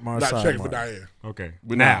at. Not checking for Diane. Okay.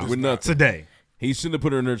 We're now, not. We're not. today. He shouldn't have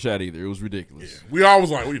put her in her chat either. It was ridiculous. We always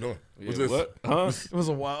like, what you doing? Yeah, What's this? what? Huh? It was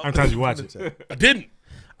a while. How many times you watch it? I didn't.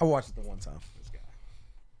 I watched it the one time.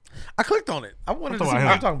 I clicked on it. I wanted to I'm see talking what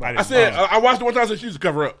about I'm talking about. I said, I watched it one time. I said she used to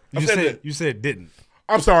cover up. I You said said that. you said didn't.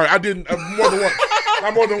 I'm sorry. I didn't. More than once.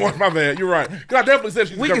 Not more than once. My bad. You're right. Because I definitely said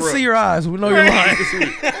she used We to can cover up. see your eyes. We know you're lying. She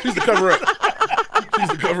used to cover up. She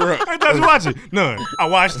used to cover up. How many times you watch it? None. I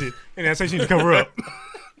watched it, and I said she need to cover up.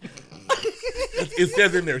 It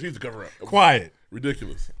says in there she used to cover up. Quiet.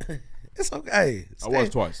 Ridiculous. It's okay. I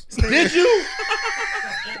watched twice. Did you?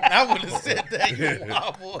 I would have said that, you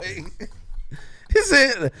wild boy. He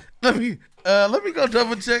said, "Let me go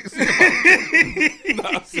double check." No,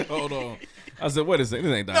 I said, hold on. I said, wait a second.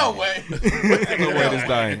 This ain't dying. No way. Ain't no way this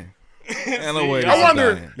dying. Ain't no way this I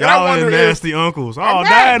wonder. dying. And I Y'all wonder are if nasty uncles. Oh, I'm not.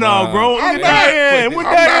 Diane, Nah. bro. I'm Look not. at Diane. When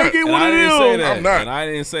I'm Diane not. get And one I of didn't say them? that. I'm not. And I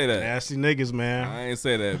didn't say that. Nasty niggas, man. I ain't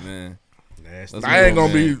say that, man. Nasty. Let's I move ain't on,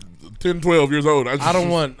 gonna be man. 10, 12 years old. I don't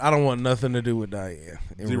want nothing to do with Diane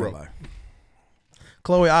in Zero. real life.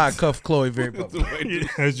 Chloe, I cuff Chloe very publicly.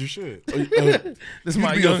 As you should. This is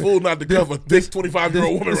my You'd be a young. fool not to cover this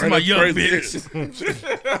 25-year-old woman. This is right my That's young crazy.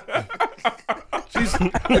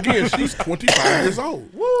 She's 25 years old.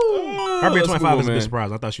 Her being Let's 25 move on, is a man. big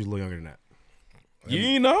surprise. I thought she was a little younger than that. You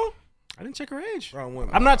ain't know? I didn't check her age. Wrong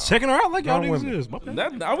women. I'm not checking her out like y'all Wrong niggas women. is. My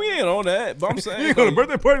bad. That, we ain't on that. But I'm You saying didn't go to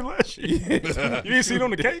birthday party last year. You didn't see it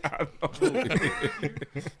on the cake.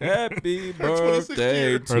 Happy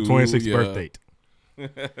birthday to Her 26th ya. birthday.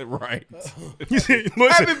 Right.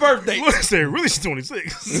 Happy birthday. Look, said really she's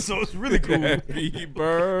 26, so it's really cool. Happy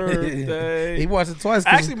birthday. He watched it twice.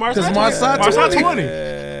 Actually, Marcel 20.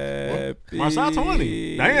 Marcel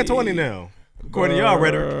 20. Diane 20 now. According to y'all,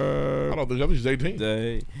 rhetoric. I don't think she's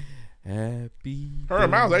 18. Happy. Her and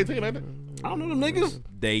Miles 18, ain't it? I don't know them niggas.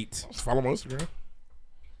 Date. Just follow him on Instagram.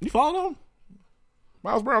 You follow them?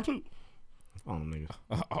 Miles Brown too. Follow them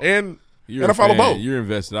niggas. And You're I a follow fan. both. You're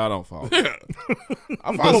invested. I don't follow. Yeah.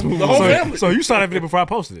 I follow the whole family. So you saw that video before I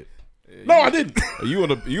posted it? No, I didn't. You on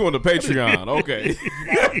the Patreon? Okay.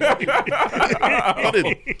 I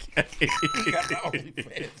didn't.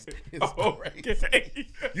 Okay.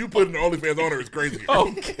 You putting the OnlyFans on her is crazy.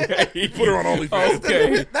 Okay. You put her on OnlyFans.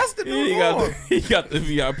 Okay. That's the new He got the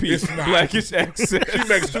VIP It's not. blackish access. She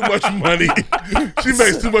makes too much money. She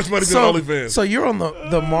makes too much money being on OnlyFans. So you're on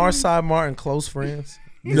the Marsai Martin close friends?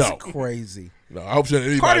 No. It's crazy. No, I hope she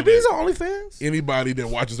anybody. Cardi B's on OnlyFans? Anybody that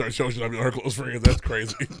watches her show should not be on her close friends. That's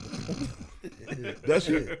crazy. That's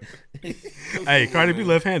it. Hey, Cardi B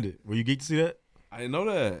left-handed. Were you geek to see that? I didn't know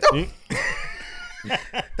that.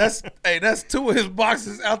 That's two of his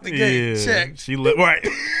boxes out the gate. Yeah. Check. She right.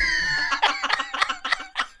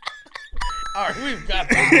 All right, we've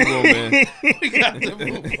got Move on, man. We got to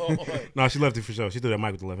move on. No, she left it for sure. She threw that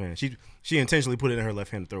mic with the left hand. She intentionally put it in her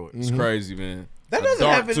left hand to throw it. It's crazy, man. That doesn't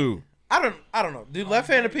dark happen. too. I don't know. Do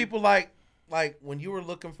left-handed people like when you were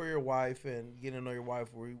looking for your wife and getting to know your wife?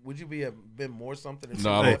 Would you been more something? Than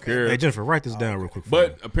No, I don't care. Hey Jennifer, write this down real quick.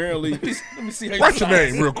 But apparently, let me see. How Write your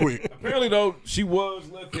name real quick. Apparently, though, she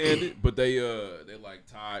was left-handed, but they like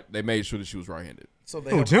tied. They made sure that she was right-handed. So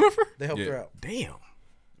they Oh, Jennifer? They helped her Yeah. out. Damn.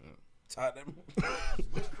 Tied them.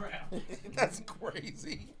 That's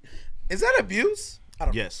crazy. Is that abuse? I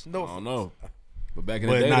don't Yes. know. I don't know. But back in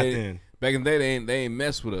But the day, not they, then. back in the day, they ain't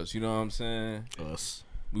mess with us. You know what I'm saying? Us.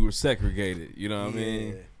 We were segregated. You know what I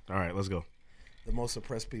mean? All right, let's go. The most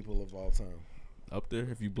oppressed people of all time. Up there,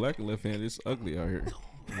 if you black and left-handed, it's ugly out here.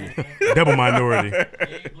 Double minority.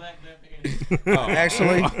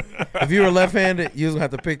 Actually, if you were left-handed, you was gonna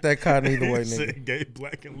have to pick that cotton either way, nigga. Said gay,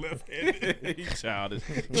 black, and left-handed. He childish.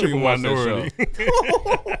 Triple minority.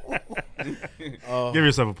 Give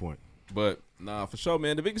yourself a point. But nah, for sure,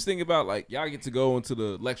 man. The biggest thing about like y'all get to go into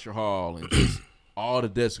the lecture hall and just all the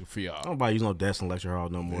desks are for y'all. Nobody use no desk in lecture hall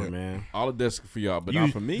no more, man. All the desks are for y'all, but You- not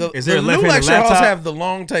for me. Is there a new left-handed lecture laptop? halls have the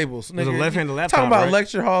long tables. There's a nigga. left-handed laptop, Talking about right?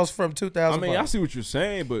 lecture halls from I 2005. mean, I see what you're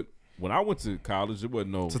saying, but when I went to college, it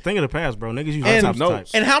wasn't no. It's a thing of the past, bro. Niggas use And- laptops to type.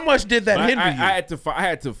 And how much did that I, hinder I, you? I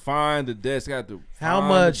had to find the desk. I had to How find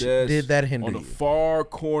much the desk did that hinder on the you? far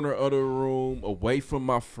corner of the room, away from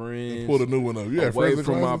my friends. Pull the new one up. You had away friends in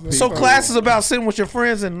from my classes? people. So class is about sitting with your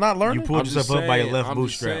friends and not learning? You pulled I'm yourself just up by your saying- left I'm just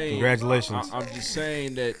bootstrap. saying- Congratulations. I'm just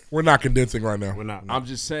saying that We're not condensing right now. We're not. I'm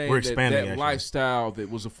just saying We're that expanding, that actually. lifestyle that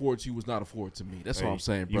was afforded to you was not afforded to me. That's all I'm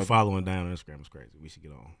saying, You brother. following down on Instagram is crazy. We should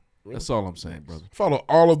get on. That's all I'm saying, brother. Follow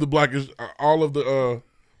all of the blackish,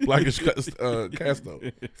 blackish cast though.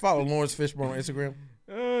 Follow Lawrence Fishburne on Instagram.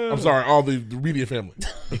 I'm sorry, all the media family.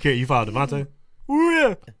 You follow Devontae? Ooh,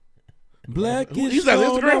 yeah. Black is He's on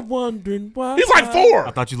Instagram? wondering why. He's like 4.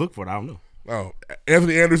 I thought you looked for it. I don't know. Oh,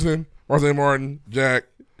 Anthony Anderson, Marseille Martin, Jack,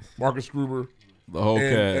 Marcus Gruber, The whole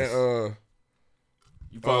cast. and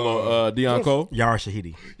You follow Deion Cole? Yara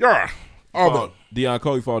Shahidi. Yara. All of them. Deion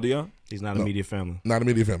Cole, you follow Deion? He's not a media family. Not a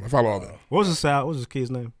media family. I follow all them. What was his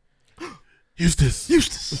kid's name? Eustace.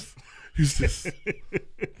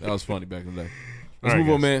 That was funny back in the day. Let's All right, move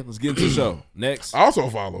on, guys. man. Let's get into the show. Next. I also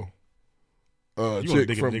follow wanna chick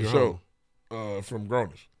dig a from the bigger show, from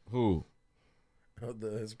Grownish. Who?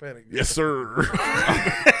 The Hispanic. Yes, sir.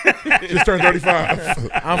 Just turned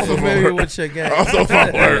 35. I'm familiar with your game. Also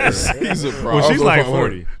follow her. He's a pro. Well, she's Also like follow her.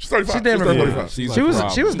 40. She's 35. She damn She's near 35. She's She like was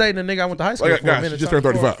problem. dating a nigga I went to high school Like, for a guys, minute. she just turned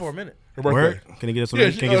 35. For a minute. Her Where? birthday. Can you get us Yeah,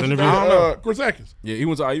 an interview? Chris Atkins. Yeah, he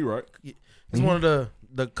went to IU, right? He's one of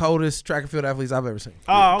the coldest track and field athletes I've ever seen.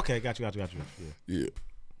 Oh, okay. Got you. Yeah.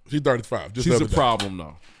 She's 35. Just She's the a other day. problem,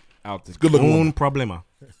 though. Out the Good looking Un woman. problema.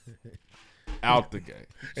 Out the game.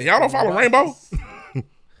 And y'all don't follow Rainbow?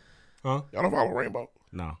 Huh? Y'all don't follow Rainbow?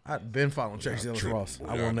 No. I've been following Tracy Ellis Ross.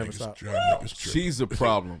 I will never stop. She's a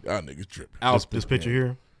problem. Y'all niggas tripping. Out This the picture game.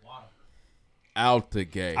 here. Out the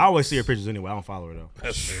game. I always see her pictures anyway. I don't follow her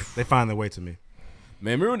though. They find their way to me.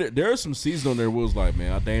 Man, remember there are some seasons on there where it was like,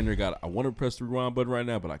 man, I want to press the rewind button right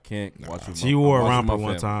now, but I can't. Watch it. She wore a romper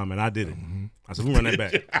one time, and I did it. I said, "Let me run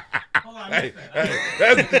that back."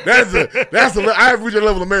 that's a. I haven't reached a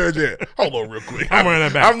level of marriage yet. Hold on, real quick. I'm running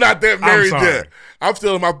that back. I'm not that married sorry. yet. I'm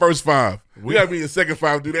still in my first 5. We gotta be in the second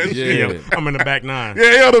 5 to do that shit. I'm in the back 9.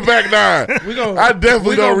 Yeah, on the back 9. I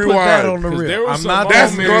definitely don't rewind. Put that on the real. That's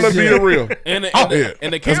gonna be the real. And the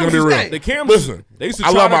That's cameras, gonna be real. the cameras. Listen, They used to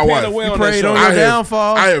I try love to my pan wife. away You on prayed that on show. your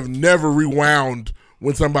downfall. I have never rewound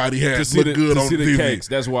when somebody has looked good on see TV. the cakes.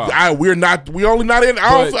 That's why. We only not in.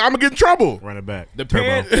 I'm gonna get in trouble. Run it back. The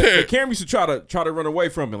camera used to try to run away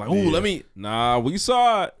from it. Like, ooh, let me. Nah, we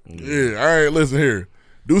saw it. Yeah, all right. Listen here,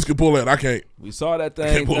 Deuce can pull that. I can't. We saw that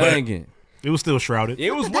thing banging. It was still shrouded. It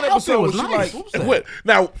was one episode was nice. Like, what?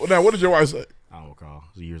 Now, what did your wife say? I don't recall.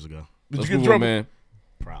 It was years ago. Did you get in trouble, man?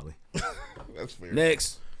 Probably. That's fair.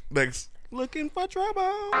 Next. Looking for trouble.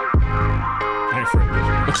 But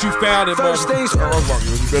you found it. First things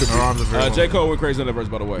first. J. Cole went crazy on that verse,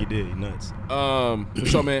 by the way. He did. He nuts.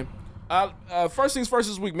 So, man. First things first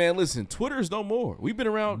this week, man. Listen, Twitter is no more. We've been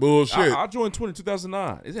around. Bullshit. I joined Twitter in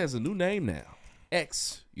 2009. It has a new name now.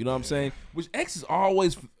 X. You know what I'm saying? Which X is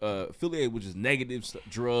always affiliated with just negative stuff,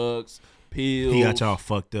 drugs, pills. He got y'all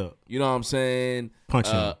fucked up. You know what I'm saying?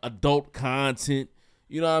 Punching. Adult content.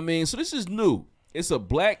 You know what I mean? So this is new. It's a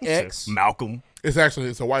black X. Malcolm. It's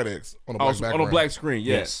a white X on a black background. On a black screen.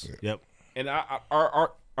 Yes. Yep. And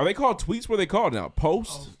are they called tweets? What are they called now?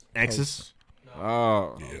 Posts? X's.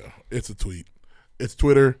 Oh. Yeah. It's a tweet. It's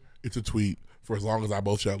Twitter. It's a tweet for as long as I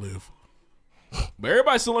both shall live. But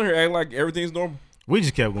everybody's still on here acting like everything's normal. We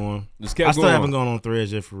just kept going. I still going. haven't gone on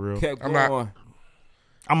Threads yet for real. Kept I'm going.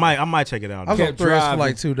 not. I might check it out. I was on Threads for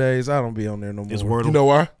like 2 days. I don't be on there no more. It's Wordle. You know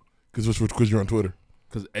why? Because you're on Twitter.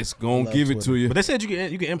 Because it's going to give it to you. But they said you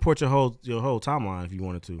can import your whole timeline if you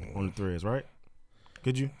wanted to on the Threads, right?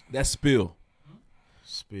 Could you? That's Spill.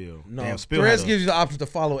 Spill. No, Damn, Spill Threads had gives you the option to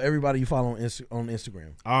follow everybody you follow on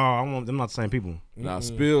Instagram. Oh, they're not the same people. Nah,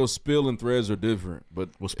 Spill and Threads are different. But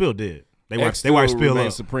Well, Spill did. They X wiped still Spill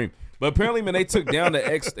remains up. supreme. But apparently, man, they took down the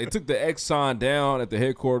X. They took the X sign down at the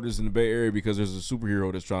headquarters in the Bay Area because there's a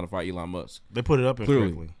superhero that's trying to fight Elon Musk. They put it up Clearly.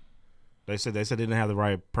 incorrectly. They said they didn't have the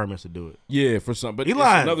right permits to do it. Yeah, for some. But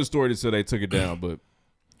Elon. it's another story that said they took it down. But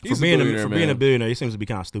For being a billionaire, he seems to be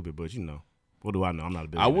kind of stupid. But what do I know? I'm not a I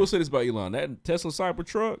billionaire. will say this about Elon: that Tesla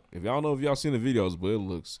Cybertruck. If y'all know if y'all seen the videos, but it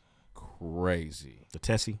looks crazy. The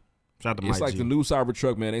Tessie. Shout out to It's Mike like G. the new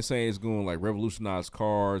Cybertruck, man. They saying it's going to like revolutionize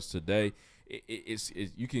cars today. It's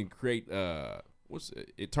you can create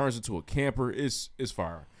it turns into a camper. It's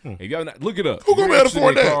fire. If y'all not look it up. Who gonna be able to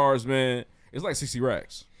afford that? Cars, man. It's like 60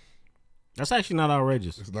 racks. That's actually not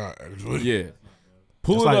outrageous. It's not actually. Yeah.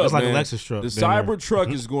 Pull It's it like- up, it's like a man. Lexus truck The down there.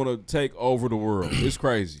 Cybertruck is going to take over the world. It's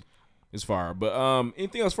crazy. It's fire. But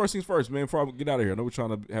anything else? First things first, man. Before I get out of here, I know we're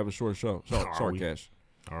trying to have a short show. Sorry, Cash.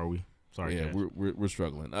 Are we? Sorry, Yeah, Cash. we're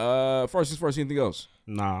struggling. First things first. Anything else?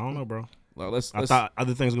 Nah, I don't know, bro. Well, let's. I thought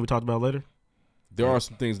other things gonna be talked about later. There are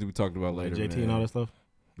some things that we talked about later. JT man. and all that stuff.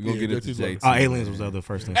 We're gonna get into JT's JT. Oh, aliens was the other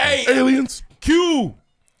first thing. Hey, aliens. Q.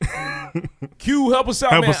 Q, help us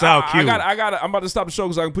out, Help man. us out, Q. I'm about to stop the show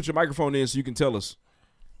because I can put your microphone in so you can tell us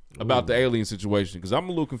about the alien situation because I'm a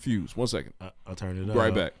little confused. 1 second. I'll turn it Be up.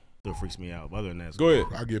 right back. Still freaks me out. But other than that, it's Go ahead.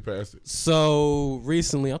 I'll get past it. So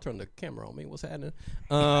recently, I'll turn the camera on me. What's happening?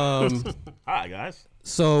 Hi, guys.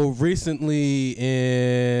 So recently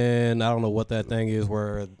in, I don't know what that thing is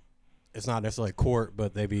where it's not necessarily court,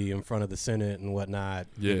 but they be in front of the Senate and whatnot.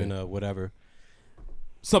 Yeah. Even, whatever.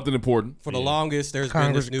 Something important. For the longest, there's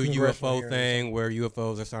Congress- been this new congressional UFO hearings. thing where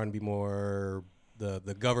UFOs are starting to be more,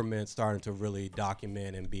 the government starting to really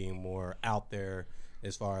document and being more out there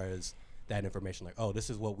as far as that information. Like, oh,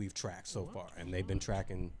 this is what we've tracked so far. And they've been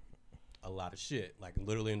tracking a lot of shit. Like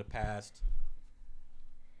literally in the past,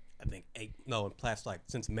 I think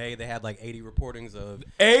since May, they had like 80 reportings of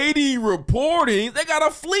 80 reporting. They got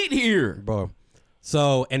a fleet here, bro.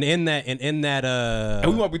 So and in that and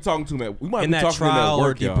we might be talking to him. We might in be that talking to him at trial or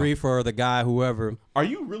work, y'all. debrief or the guy whoever. Are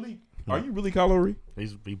you really Kylo Ren?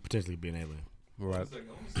 He's potentially being alien. Right.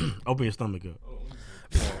 Open your stomach up.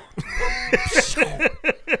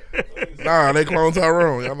 Nah, they clone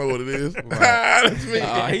Tyrone. Y'all know what it is. That's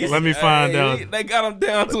me. Let me find out. They got him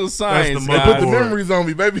down to a science. They put the memories on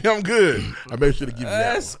me, baby. I'm good. I made sure to give you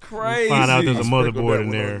that. That's crazy. Find out there's a I sprinkled motherboard that in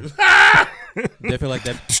one there. on They feel like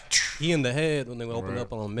that he in the head when they open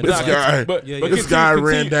up on This guy, this guy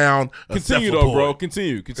ran down. a Continue though, bro. cephalopoid.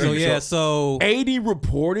 Continue. So yeah, so 80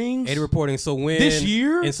 reportings. 80 reporting. So when This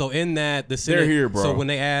year? and so in that the They're Senate, here, bro. So when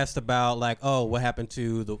they asked about like, oh, what happened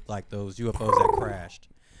to those UFOs that crashed,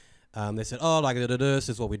 they said, oh, like this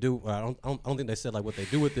is what we do. Well, I don't think they said like what they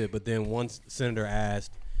do with it. But then one senator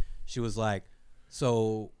asked, she was like,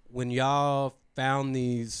 so when y'all found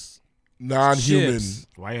these Non-human. ships,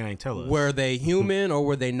 Why you ain't tell us? were they human or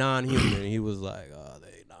were they non-human? He was like, oh,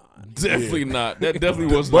 they non. Definitely not. That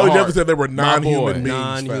definitely wasn't. Well, he the definitely heart. said they were My non-human boy. beings.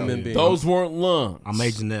 Non-human found. beings. Those weren't lungs. I'm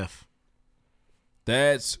Agent F.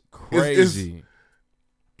 That's crazy.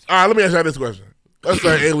 All right, let me ask you this question. Let's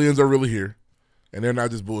say aliens are really here, and they're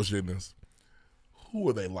not just bullshitting us. Who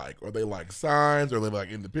are they like? Are they like Signs? Are they like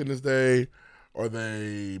Independence Day? Are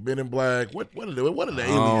they Men in Black? What are they? What are the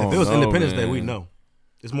aliens? If it was no, Independence Day, man. we know.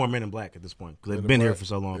 It's more Men in Black at this point because Men they've in been here Black. for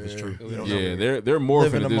so long. If it's true. Yeah, they're morphing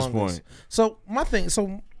Living at this among us. point. So my thing.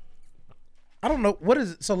 So I don't know what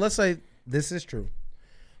is it. So let's say this is true.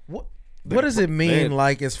 What does it mean?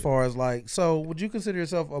 Like as far as like. So would you consider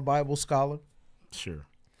yourself a Bible scholar? Sure.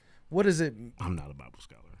 What is it? I'm not a Bible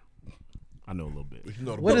scholar. I know a little bit. You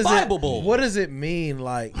know the What is Bible it? Bowl. What does it mean?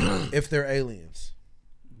 Like if they're aliens?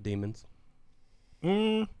 Demons,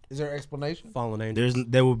 Is there an explanation? fallen angels.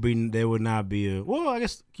 There would not be a. Well, I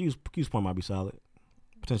guess Q's point might be solid.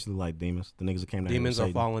 Potentially like demons. The niggas that came down. Demons here are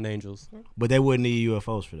with Satan. fallen angels. But they wouldn't need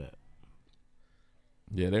UFOs for that.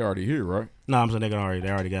 Yeah, they already here, right? No, I'm saying they already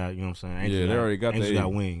got. You know what I'm saying? Angels they already got Angels the-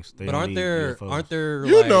 got wings. They But don't aren't need there UFOs.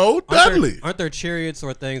 You know, Dudley. Aren't there chariots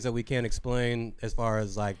or things that we can't explain as far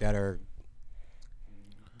as like that are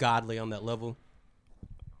godly on that level?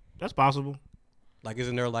 That's possible. Like,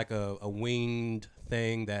 isn't there like a winged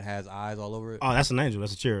thing that has eyes all over it? Oh, that's an angel.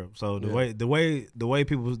 That's a cherub. So the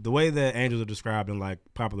way that angels are described in like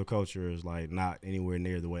popular culture is like not anywhere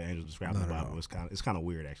near the way angels described in the Bible. It's kind of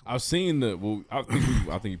weird actually. I've seen the. Well, I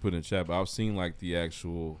think you put it in chat, but I've seen like the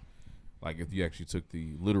actual, like if you actually took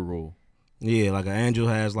the literal. Yeah, like an angel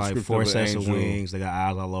has like Script four of an sets of angel. wings. They got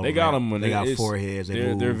eyes all over. They got them when they got it's- foreheads.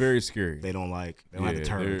 They're They very scary. They don't have to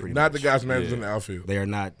turn. Pretty Not much. the guys managers in the outfield. They are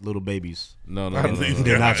not little babies. No. Not these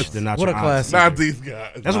They're not. guys. They're not. What your a aunt. classic. Not these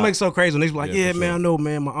guys. That's what makes it so crazy when they be like, Yeah, "Yeah, for man, sure. I know,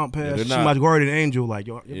 man. My aunt passed. they're She not- my guardian angel." Like,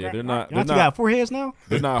 yo, They're not. You got foreheads now?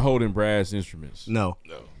 They're not holding brass instruments. No.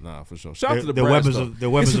 Nah, for sure. Shout out to the They're brass. weapons though. of- they're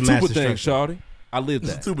weapons it's of a mass tuba thing, destruction. shawty. I lived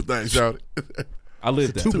It's a that. tuba thing, shout it. I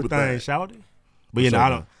lived that. Tuba thing, shout it. But For no,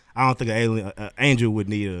 sure. I don't think an angel would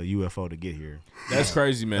need a UFO to get here. That's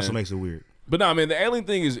crazy, man. That's what makes it weird. But nah, man, the alien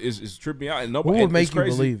thing is tripping me out, and nobody. What would and make it's you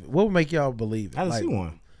crazy. believe it? What would make y'all believe it? I didn't Like, see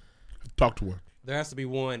one. Talk to her. There has to be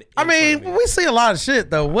one. I mean, we see a lot of shit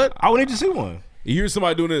though. What? I would need to see one. You hear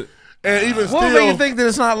somebody doing it, And even What would make you still, think that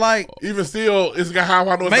it's not like even still, it's got how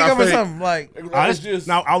I know it's make not up or fake. something? Like It's just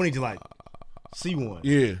now. I would need to like see one.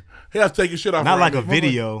 yeah. He has to take his shit off. Not right like a now.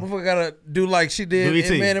 video. motherfucker gotta do like she did Do ET.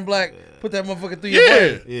 in Man in Black. Put that motherfucker through your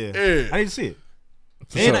Yeah, brain. Yeah. I need to see it.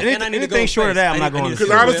 sure. And I need to go Anything short of face. that, I'm I not need- I going need to to see.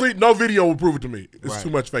 Because see honestly, no video will prove it to me. It's Right. too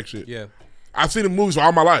much fake shit. Yeah. I've seen the movies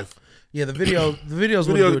all my life. Yeah, the videos Video-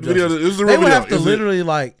 wouldn't do it video- justice. this is a They real would video. have to Is it- literally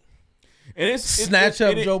like and it's snatch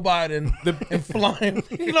up and Joe Biden and fly him.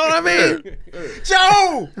 You know what I mean?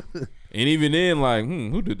 Joe. And even then, like,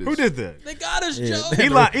 who did this? Who did that? They got us, Yeah.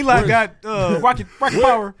 Joe. Eli got rocket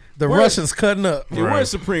power. The Russians cutting up. Yeah, where's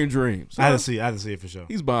Supreme Dreams? I didn't see it for sure.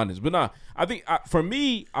 He's bondage, but nah. I think for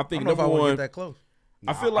me, I I think don't know if I number want to one. get that close.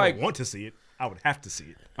 I feel like I want to see it. I would have to see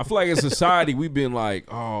it. I feel like as a society we've been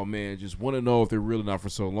like, oh man, just want to know if they're real or not for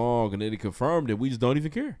so long, and then it confirmed it. We just don't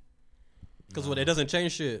even care. Because it doesn't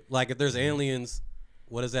change shit. Like if there's aliens,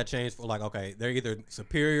 what does that change for? Like okay, they're either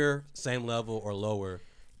superior, same level, or lower.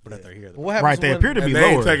 But if they're here, What happens Right, they when- appear to be and they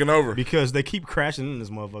ain't lower taking over. because they keep crashing in this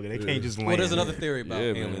motherfucker. They can't just land. well, there's another theory about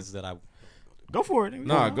Yeah, man. aliens that I. Go for it.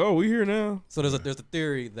 Nah, go. We here now. So there's a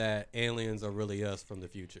theory that aliens are really us from the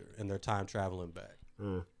future and they're time traveling back.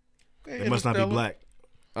 They must not be black.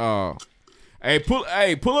 Oh, hey, pull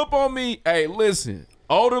up on me. Hey, listen,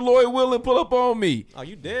 older Lloyd Willing, pull up on me. Oh,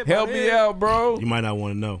 you dead? Help me out, bro. You might not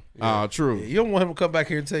want to know. True. You don't want him to come back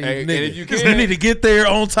here and tell you, Hey, and nigga, if you you can- need to get there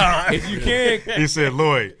on time. If you can, He said,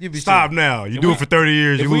 "Lloyd, You be stop now. You do it for 30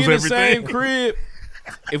 years. if You we lose in the everything." same crib,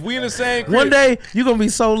 if we in the same crib, One day you're gonna be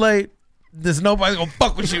so late, there's nobody gonna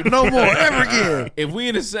fuck with you no more ever again. if we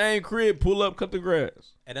in the same crib, pull up, cut the grass.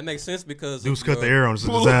 And that makes sense because Deuce of cut the your- air on. It's a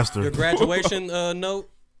disaster. Your graduation note,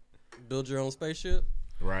 build your own spaceship.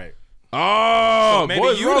 Right. Oh, So maybe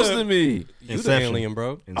boys you roasting the- me. You the Inception. alien,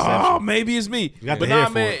 bro. Oh, maybe it's me. got But the head nah,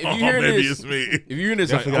 for man, it. if you hear maybe this, it's me. if you hear this,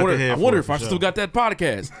 Definitely I got the wonder, head I for wonder it, if for I sure. still got that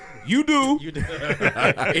podcast. You do. You did.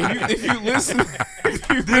 if you listen, Did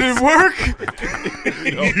it work?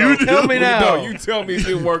 you tell me now. No, you tell me if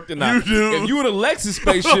it worked or not. You do. If you in a Lexus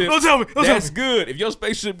spaceship, Don't tell me. Don't tell that's me. good. If your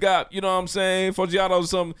spaceship got, you know what I'm saying, Foggiato or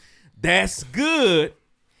something, that's good.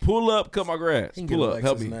 Pull up, cut my grass. He can Pull get up, a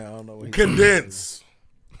help Lexus me. now. I don't know what he- Condense.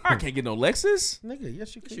 I can't get no Lexus. Nigga,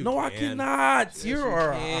 yes you can. No, I cannot. You're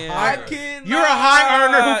a I high, cannot. you're a high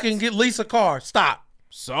earner who can get lease a car. Stop.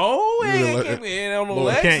 So You it look- came in on the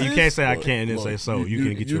look, Lexus. You can't say I can't and then say so. You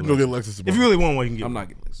can get you your can go get Lexus. Lexus If tomorrow. you really want one, you can get I'm one. not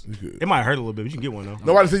getting Lexus. It might hurt a little bit, but you can get one though.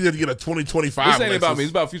 Nobody said you had to get a 2025. This ain't about Lexus. me.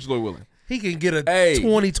 It's about future Lloyd Willing. He can get a Hey.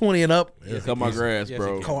 2020 and up. Yeah, Cut my easy. grass,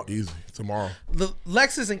 bro. Car. Easy tomorrow. The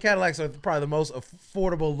Lexus and Cadillacs are probably the most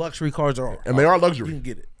affordable luxury cars there are. And they are luxury. You can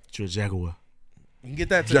get it. It's your Jaguar. You can get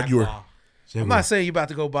that too. Jaguar. I'm not saying you're about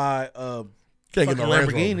to go buy Can't get no Range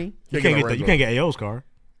Rover. Lamborghini. You can't get AO's car.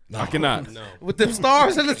 I cannot. With them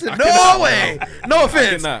stars in it. No way. No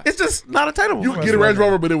offense. cannot. It's just not attainable. You for can us get a right Range now.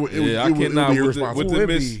 Rover, but it would Yeah, I be cannot with irresponsible. the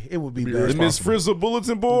Miss. It would be The Miss Frizzle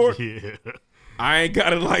bulletin board. Yeah. I ain't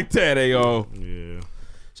got it like that, AO. Yeah.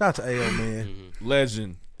 Shout out to AO, man.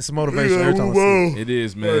 Legend. It's a motivation every time I see it. It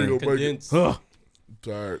is, There you man. go, break it. Huh.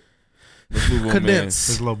 Tired. Let's move on, Condense.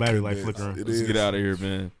 This low battery light flickering. It man. Let's is. get out of here,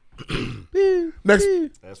 man. Next.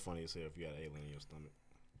 That's funny as hell if you got an alien in your stomach.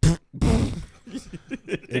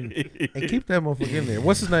 And keep that motherfucker in there.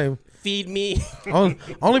 What's his name? Feed me.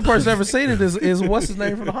 Only person ever seen it is what's his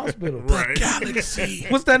name from the hospital. Right. Galaxy.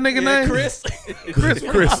 What's that nigga name? Chris. Chris. From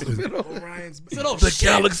the Chris. hospital. The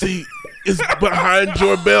galaxy is behind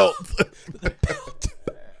your belt.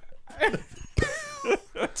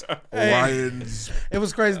 Lions. It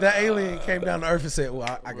was crazy. That alien came down to Earth and said,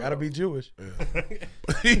 "Well, I gotta be Jewish."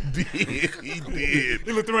 He did. He did.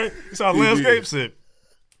 He looked around. He saw a landscape. Said,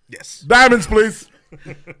 "Yes." Diamonds, please.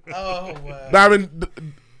 Oh wow.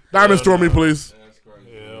 Diamond store me, please.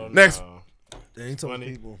 Next. There ain't so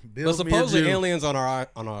many people. But Build me a supposedly Jew. aliens on our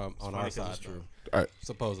side. true. All right.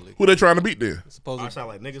 Supposedly. Who they trying to beat then? Supposedly. Our side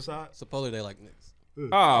like nigga side. Supposedly they like niggas.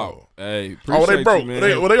 Oh, hey. Oh, they appreciate broke. you, man.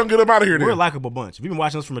 They gonna get them out of here We're a then. likable bunch. If you've been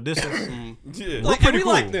watching us from a distance, Yeah. Like, pretty we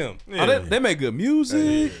cool. like them. Oh, they make good music.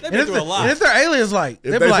 They've And been if, through a lot. and if they're aliens, like If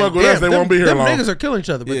they they be like, fuck with us, damn, they them, won't be here them long. niggas are killing each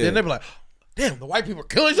other, but Yeah. then they be like, damn, the white people are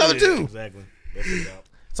killing each other too. exactly. That's it out.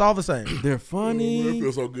 It's all the same. They're I funny.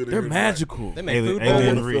 feel so good. in They're here magical. They make Alien- food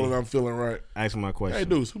alien bowls. Reed. I'm feeling right. Ask me my question. Hey,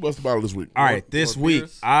 dudes, who bust the bottle this week? All right, this Lord week,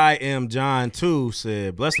 Pierce. I am John 2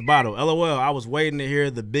 said, bless the bottle. LOL, I was waiting to hear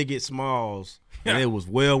the biggest smalls, and it was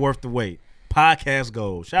well worth the wait. Podcast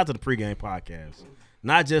gold. Shout out to the pregame podcast.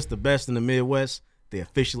 Not just the best in the Midwest, the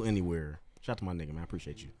official anywhere. Shout out to my nigga, man. I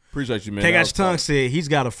appreciate you. Appreciate you, man. K That Got was Your Tongue tight. said, he's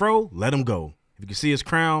got a fro, let him go. If you can see his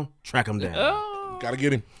crown, track him down. Gotta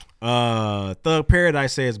get him. Thug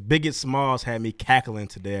Paradise says, biggest smalls had me cackling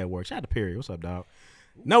today at work. Shout out to Perry. What's up, dog?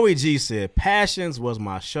 Noe G said, Passions was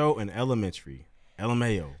my show in elementary.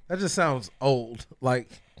 LMAO. That just sounds old, like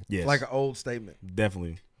Yes. like an old statement.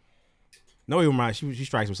 Definitely. No, he reminds she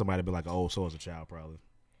strikes with somebody that be like an old soul as a child, probably.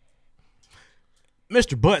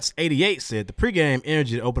 Mr. Butts88 said the pregame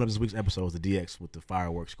energy to open up this week's episode was the DX with the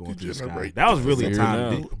fireworks going through the sky. Degenerate. That was really a Here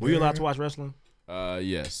time. now. Were you allowed to watch wrestling?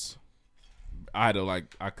 Yes. I had to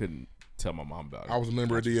I couldn't tell my mom about it. I was a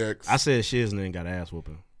member of DX. I said shiz and then got ass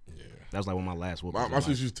whooping. Yeah. That was like one of my last whoopings. My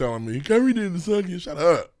sister was telling me, Kerry didn't suck you. Shut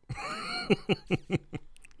up.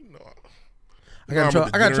 I got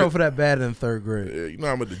in trouble for that bad in third grade. Yeah, you know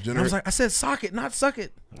I'm a degenerate. I was like, I said sock it, not suck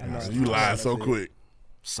it. You lied so quick.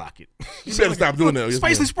 Socket. You better stop doing that.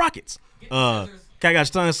 Spacely Sprockets. Cat Got Your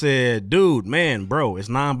Tongue said, dude, man, bro, it's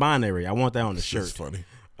non-binary. I want that on the shirt. That's funny.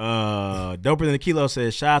 Doper Than a Kilo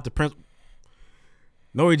said, shout out to Prince.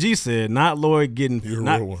 Noe G said, not Lloyd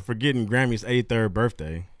forgetting Grammy's 83rd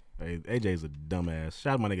birthday. Hey, AJ's a dumbass.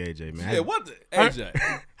 Shout out to my nigga AJ, man. Yeah, what the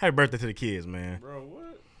AJ? Happy birthday to the kids, man. Bro, what?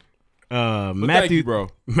 Matthew, thank you, bro.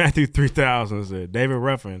 Matthew 3000 said, David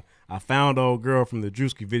Ruffin, I found old girl from the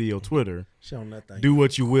Drewski video Twitter. She on that thing. Do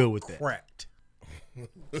what you will with that. Cracked.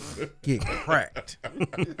 Get cracked.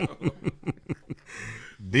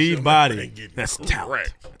 D Body. That's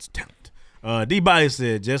talent. That's talent. D Body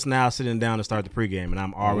said, just now sitting down to start the pregame, and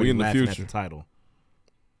I'm already in the laughing future. at the title.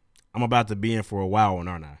 I'm about to be in for a while,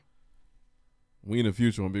 aren't I? We in the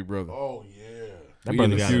future on Big Brother. Oh, yeah. That We brother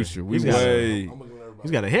in the got future. We he's got way. He's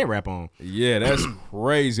got a head wrap on. Yeah, that's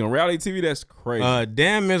crazy. On reality TV, that's crazy.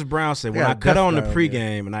 Damn, Miss Brown said, when Yeah, I cut on the death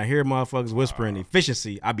pregame and I hear motherfuckers whispering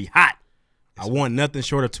efficiency, I be hot. I want nothing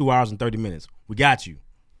short of 2 hours and 30 minutes. We got you.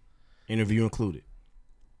 Interview included.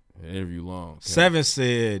 Interview long. Okay. 7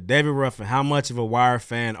 said, David Ruffin, how much of a Wire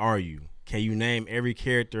fan are you? Can you name every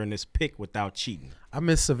character in this pick without cheating? I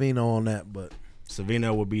miss Savino on that, but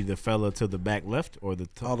Savino would be the fella to the back left or the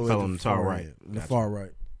all the way fella to on the the far far right? right. The Gotcha. far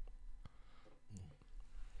right.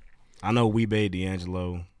 I know Weebay,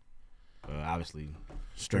 D'Angelo, obviously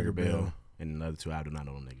Stringer Bell, Bell. and the other two. I do not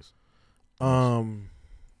know them niggas.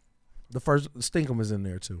 The first Stinkum is in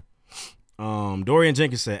there too. Dorian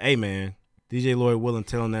Jenkins said, hey man, DJ Lloyd Willing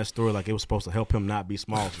telling that story like it was supposed to help him not be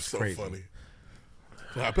small was So crazy. funny.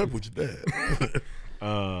 I pep with your dad.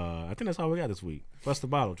 I think that's all we got this week. Bless the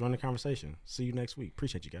bottle. Join the conversation. See you next week.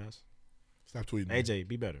 Appreciate you guys. Stop tweeting. AJ,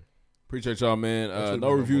 be better. Appreciate y'all, man.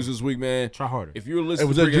 No reviews this week, man. Try harder. If you're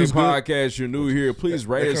listening to the Pregame Podcast, you're new here, please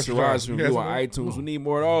rate us, rise, and review on iTunes. We need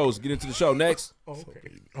more of those. Get into the show. Next.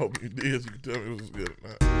 Okay. Hope you did. You can tell me it was good or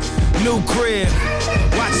not. New crib,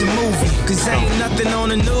 watch a movie, cause ain't nothing on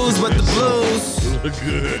the news but the blues. Look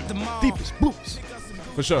good. Deepest boots.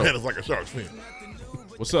 For sure. Head is like a shark's fin.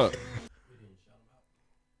 What's up?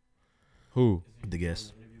 Who? The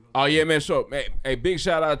guest. Oh, yeah, man. Sure. Man, hey, big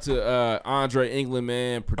shout out to Andre England,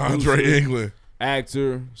 man. Producer, Andre England.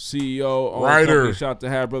 Actor, CEO, writer. Shout out to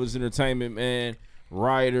Have Brothers Entertainment, man.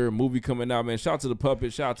 Writer, movie coming out, man. Shout out to the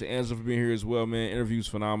Puppet. Shout out to Angela for being here as well, man. Interview's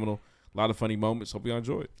phenomenal. A lot of funny moments. Hope y'all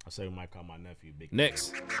enjoy it. I say we might call my nephew Big.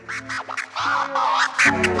 Next. All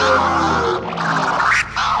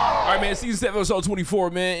right, man. Season 7, episode 24,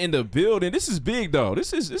 man. In the building. This is big, though.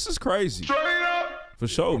 This is crazy. For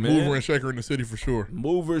sure, man. Mover and shaker in the city for sure.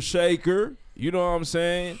 Mover, shaker. You know what I'm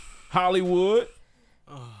saying? Hollywood.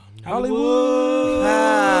 Hollywood.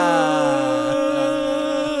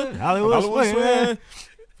 Hollywood swing.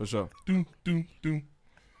 For sure. Doom, doom, doom.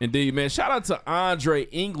 Indeed, man. Shout out to Andre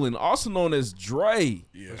England, also known as Dre,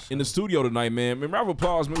 in the studio tonight, man. Man, round of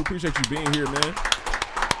applause, man. We appreciate you being here, man.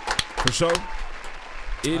 For sure.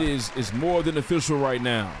 It's more than official right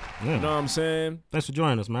now. Yeah. You know what I'm saying? Thanks for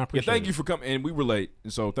joining us, man. I appreciate thank it. you for coming. And we relate.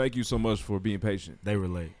 And so thank you so much for being patient. They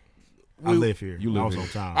relate. I live here. You live I was here. on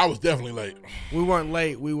time. I was definitely late. We weren't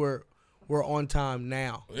late. We're on time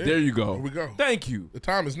now. Yeah. There you go. Here we go. Thank you. The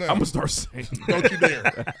time is now. I'm going to start saying Don't you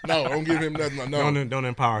dare. No, don't give him nothing. No. Don't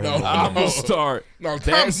empower him. No. I'm going to start. No, that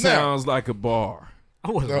time is now. sounds like a bar.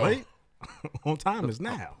 I wasn't late. On time is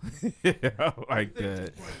now. Yeah, I like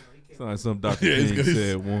that. Sounds like some Dr. Yeah, King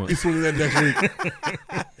said once. He's swinging that next week.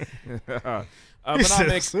 He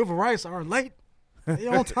said civil rights are late. They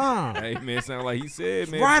on time. Hey, man, sound like he said,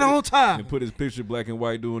 man. Right on time. And put his picture black and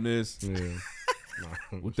white doing this. Yeah.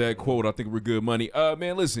 With that quote, I think we're good money.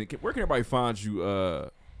 Man, listen, where can everybody find you?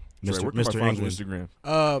 Mr. England.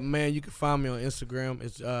 Instagram. Man, you can find me on Instagram.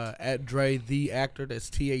 It's at Dre the Actor. That's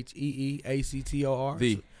TheEACTOR.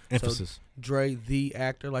 The emphasis. Dre the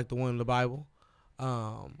Actor, like the one in the Bible.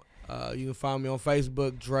 You can find me on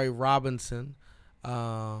Facebook, Dre Robinson.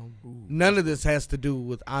 None of this has to do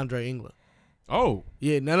with Andre England. Oh,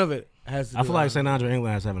 yeah, none of it has to do I feel with like saying Andre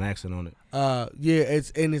England has to have an accent on it. Yeah,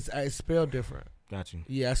 it's spelled different. Got you.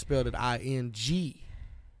 Yeah, I spelled it INGLAND.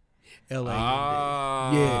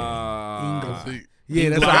 Ah. England. Yeah,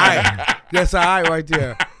 that's all right. That's all right right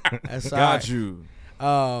there. That's all right. Got you.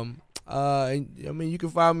 I mean, you can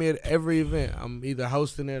find me at every event. I'm either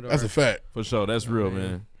hosting it or That's a fact. For sure. That's real,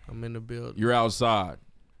 man. I'm in the building. You're outside.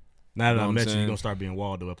 Now that know I what met I'm you, saying? you're going to start being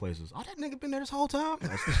Waldo at places. Oh, that nigga been there this whole time?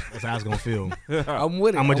 That's how it's going to feel. I'm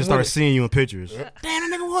with it. I'm going to just start seeing you in pictures. Damn,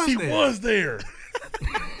 that nigga was there. He was there.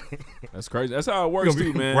 That's crazy. That's how it works,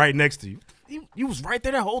 too, man. Right next to you. You was right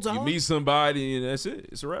there that whole time. You meet somebody, and that's it.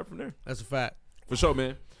 It's a wrap from there. That's a fact. For sure,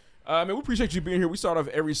 man. Man, we appreciate you being here. We start off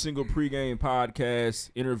every single pregame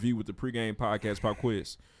podcast interview with the pregame podcast pop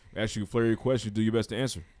quiz. We ask you a flurry of questions. Do your best to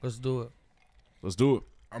answer. Let's do it. Let's do it.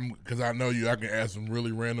 Because I know you. I can ask some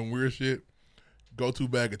really random weird shit. Go-to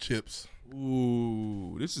bag of chips.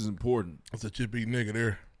 Ooh, this is important. That's a chip-eating nigga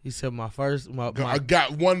there. He said my first. I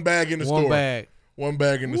got one bag in the store. One bag. One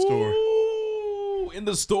bag in the store. Ooh, in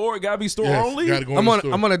the store? It got to be store Yes, only? gotta go I'm in the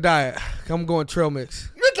store. on a diet. I'm going trail mix.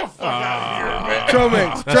 Get the fuck out of here, man. Trail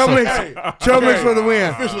mix. Trail mix for the win.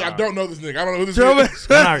 Officially, I don't know this nigga. I don't know who this Trail nigga mix. is.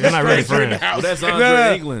 You're not ready for him. Well, that's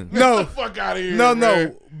Andre England. Get the fuck out of here, No.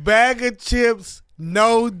 man. Bag of chips,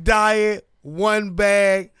 no diet, one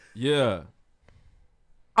bag. Yeah.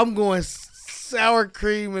 I'm going sour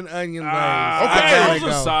cream and onion rings. Okay, those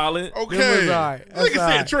are solid. Okay. Them was all right. That's Nigga all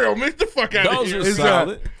said right. trail mix. The fuck out Those of are here.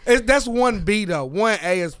 solid. That's 1B though.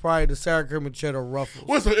 1A is probably the sour cream and cheddar ruffles.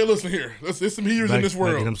 Listen here. There's some heaters in this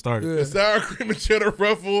world. Get him started. The sour cream and cheddar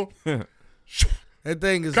ruffle. That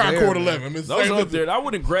thing is Concord there, 11. It's Those same up there. I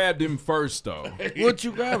wouldn't grab them first, though. What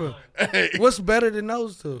you grabbing? What's better than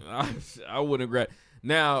those two? I wouldn't grab.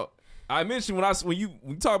 Now, I mentioned when you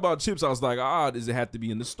talk about chips, I was like, does it have to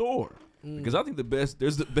be in the store? Because I think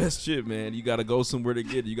there's the best chip, man. You got to go somewhere to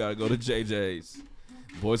get it. You got to go to JJ's.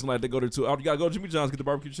 Boys don't like to go to you got to go to Jimmy John's get the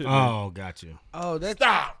barbecue chip. Man. Oh, got you. Oh, that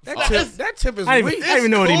Stop. tip is I weak. didn't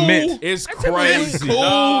even know what he meant. It's That tip crazy. is cool.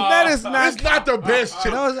 That is not. That's not the best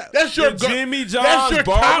chip. No, That's your Jimmy That's John's your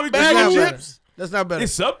barbecue top bag of chip? chips. That's not better.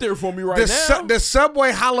 It's up there for me right now. The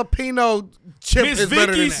Subway jalapeno chip Miss is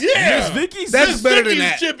better than Vicky's, that. yeah. Miss Vicky's. That's Miss better Vicky's than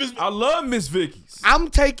that. chip is. I love Miss Vicky's. I'm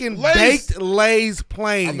taking Lay's. baked Lay's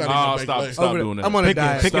plain. I'm not Oh, eating stop baked stop Over doing that. I'm on a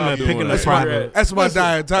diet. picking Stop a- doing picking that. a private. That's my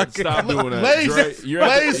diet. Talking. Stop doing that. Dre, you're at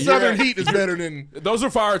Lay's the- Southern you're at- Heat is better than. Those are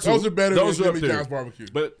fire too. Those are better Those than are up Jimmy there. John's barbecue.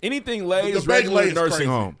 But anything Lay's, The baked regular Lay's nursing crazy.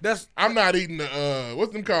 home. I'm not eating the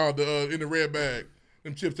what's them called in the red bag.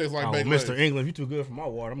 Them chips taste like Oh, baked Mr. Lay's. England, you too good for my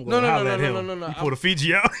water. I'm No, going to no, holler no, at no, him. no, no. You pull the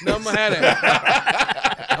Fiji out. No, I'm gonna have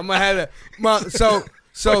that. I'm gonna have that. So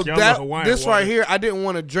Fuck you, I'm a that Hawaiian this water. right here, I didn't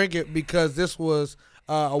want to drink it because this was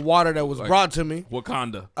a water that was Like brought to me.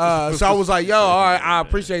 Wakanda. So I was like, yo, all right, I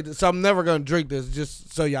appreciate this. So I'm never gonna drink this,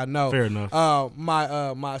 just so y'all know. Fair enough.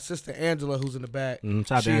 My sister Angela, who's in the back.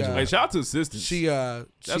 Shout out to Angela. Hey, shout out to assistants.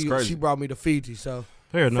 That's crazy. She brought me to Fiji, so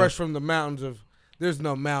Fair enough. fresh from the mountains of. There's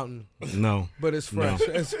no mountain, No. but it's No. fresh.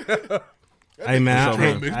 It's- Hey man, That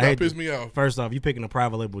I hate that to- pissed me off. First off, you picking a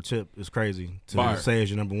private label chip is crazy to Fire. say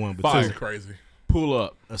as your number one. But Fire. two, It's crazy. Pull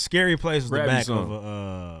up. a scary place is the Grab you back some.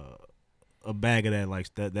 of a bag of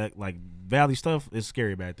that that like Valley stuff. It's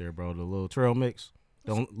scary back there, bro. The little trail mix.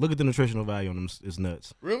 Don't look at the nutritional value on them. It's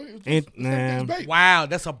nuts. Really? wow,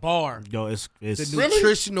 that's a bar. Yo, it's The Really?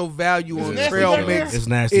 nutritional value It's on nasty trail back mix there? It's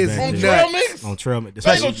nasty is back On there. trail nuts. mix? On trail mix,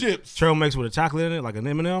 Bagel especially chips. trail mix with a chocolate in it, like an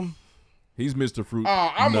M&M. He's Mr. Fruit.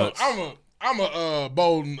 I'm Nuts. a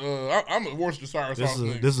Bolden. I'm a Worcestershire sauce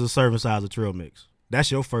nigga. This is a serving size of trail mix. That's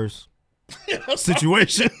your first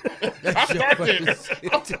situation. I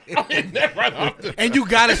started that right off the- And you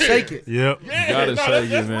gotta shake it. Yep. Yeah, You gotta no, shake it,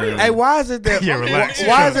 that's man. real. Hey, why is it that Yeah, relax.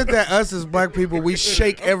 why is it that us as black people we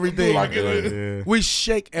shake everything? Like it- Yeah. We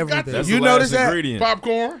shake everything. That's You the notice last that? ingredient.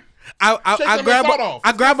 Popcorn. I Shake some I of that grab salt off.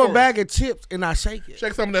 I grab It's a good bag of chips and I shake it.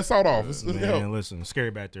 Shake some of that salt off. It's help. Man, listen,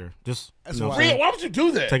 scary back there. Just That's you know, why. Real, why would you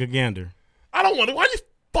do that? take a gander. I don't want it. Why you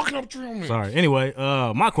fucking up trail mix? Sorry. Anyway,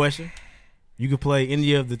 my question: you could play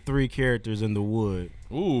any of the three characters in The Wood.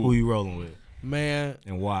 Ooh. Who you rolling with Man,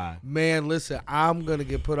 and why? listen, I'm gonna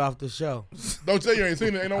get put off the show. Don't say you ain't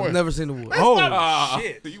seen it. Ain't no way. I've never seen the wood.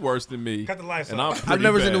 Shit. You worse than me. Cut the lights and off. I'm pretty I've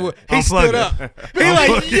never bad. seen the wood. He Unplug stood it. up. He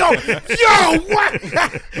like, yo, what?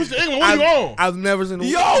 Mr. England, what you on? I've never seen the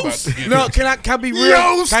wood. Yost! No, can I be real?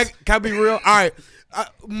 Yost! Can I be real? All right.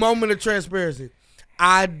 Moment of transparency.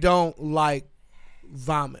 I don't like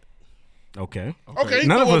vomit. Okay. Okay,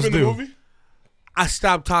 None of throw up us in the do. movie. I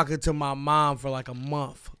stopped talking to my mom for like a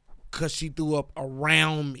month because she threw up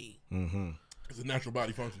around me. It's a natural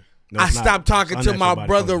body function. No, I it's not. stopped talking It's to unnatural my body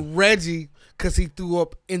brother function. Reggie because he threw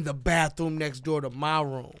up in the bathroom next door to my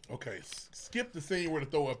room. Okay, skip the scene where the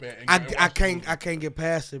throw up at. And I watch the can't movie. I can't get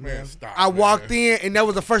past it, man. Man, stop, I walked man. in and that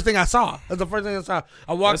was the first thing I saw. That's the first thing I saw.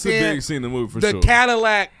 I walked That's a in. big scene in the movie for the sure.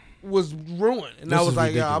 Cadillac was ruined, and This I was is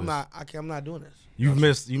like, "Yo, ridiculous. I'm not doing this."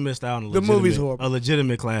 You missed out on The movie's a horrible.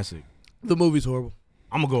 legitimate classic. The movie's horrible.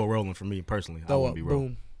 I'm gonna go with Rolling for me personally. I Throw want up, to be Ro.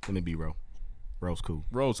 boom. Let me be Ro. Ro's cool.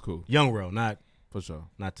 Ro's cool. Young Ro, not For sure.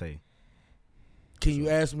 not Tay. Can you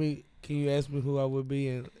ask me? Can you ask me who I would be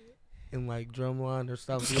in like drumline or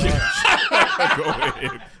something? Go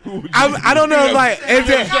ahead. Who would you I don't know. Like, is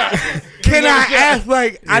it, can I ask?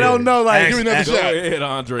 Like, I don't know. Like, Give me another Go shot. ahead,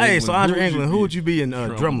 Andre. Hey, England. so Andre England, who be? would you be in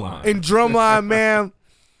Drumline? in drumline, man,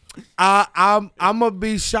 I'm gonna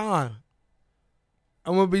be Sean.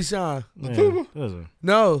 I'm gonna be Sean. Man, listen.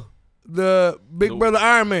 No, the Big The- Brother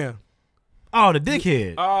Iron Man. Oh, the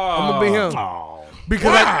dickhead. I'm gonna be him Oh.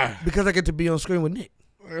 because I get to be on screen with Nick.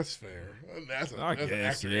 That's fair. That's I that's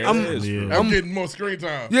guess. accurate. Yeah, I'm- it is Yeah. true. I'm getting more screen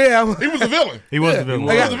time. Yeah, He was a villain. He was Yeah. the villain. He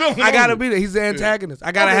I, was. the villain. I gotta be there. He's the antagonist.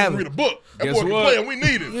 I gotta I'm have read a him. book. That Guess boy can what? play and we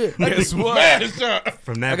need him. Yeah. That Guess nigga what? mad as shit.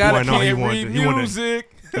 From that I gotta point on, he Can't wanted read he wanted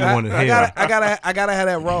music. he wanted I hell. gotta have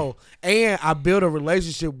that role, and I built a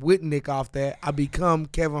relationship with Nick off that. I become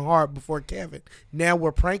Kevin Hart before Kevin. Now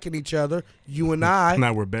we're pranking each other. You and I.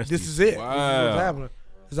 Now we're besties. This is it. This is Wow. what's happening.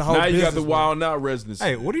 It's a whole Now you got the business, man. Wild Out residency.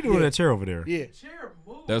 Hey, what are you doing in that chair over there? Yeah.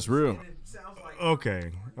 That's real. Okay,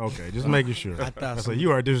 just making sure. thought So so.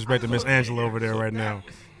 you are disrespecting Miss Angela over there right now.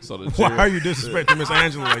 So the Why chair- are you disrespecting Miss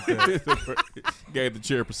Angela like that? Gave the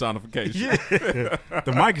chair personification. Yeah,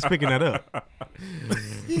 the mic is picking that up.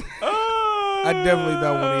 I definitely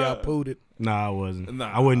thought one of y'all pooed it. Nah, I wasn't.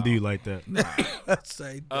 Nah. I wouldn't do you like that. Let's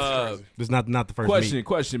say This is not the first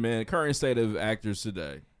Question, man. Current state of actors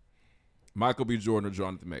today: Michael B. Jordan or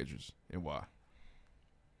Jonathan Majors, and why?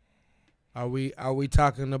 Are we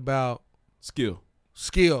talking about Skill.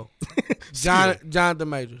 Jonathan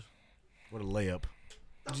Majors. What a layup.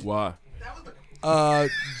 Why?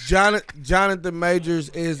 Jonathan Majors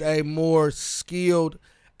is a more skilled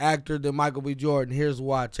actor than Michael B. Jordan. Here's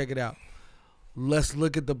why. Check it out. Let's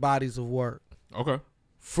look at the bodies of work. Okay.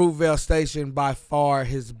 Fruitvale Station, by far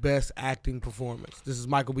his best acting performance. This is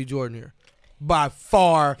Michael B. Jordan here. By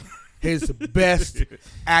far his best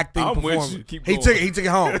acting I'm with performance. you. Keep He going. took it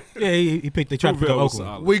home. Yeah, he picked. They tried to pick up Fruitvale was Oakland.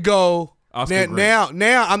 solid. We go Oscar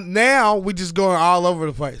now we just going all over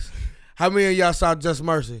the place. How many of y'all saw Just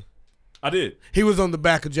Mercy? I did. He was on the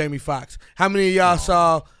back of Jamie Foxx. How many of y'all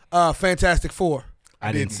saw Fantastic Four?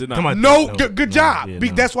 I didn't. Did not. Come on, No, good job. yeah, no.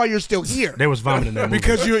 That's why you're still here. They was vomiting that movie.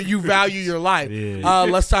 Because you value your life. Yeah.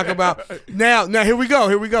 Let's talk about now. Here we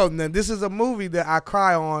go. Now this is a movie that I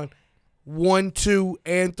cry on 1, 2,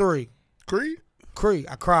 and 3. Creed.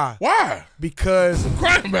 I cry. Why? Because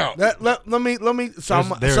Crying about. let me. So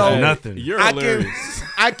There's so nothing. You're I hilarious.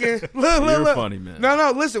 can look. You're funny, man.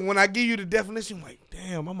 No. Listen, when I give you the definition, I'm like,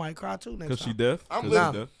 damn, I might cry too next Because time. she deaf? I'm 'Cause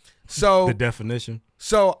listening. she deaf? So The definition.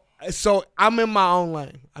 So I'm in my own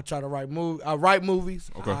lane. I try to write write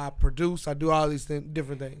movies. Okay. I produce. I do all these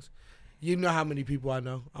different things. You know how many people I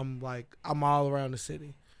know. I'm all around the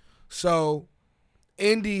city. So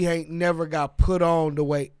Indy ain't never got put on the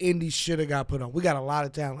way Indy should have got put on. We got a lot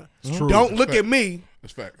of talent. True. Don't look at me.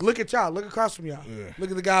 That's fact. Look at y'all. Look across from y'all. Yeah. Look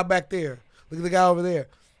at the guy back there. Look at the guy over there.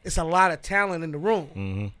 It's a lot of talent in the room.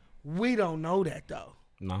 Mm-hmm. We don't know that though.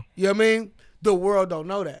 No. You know what I mean? The world don't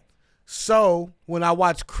know that. So when I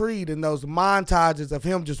watch Creed and those montages of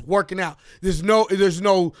him just working out, there's no,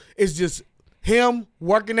 it's just him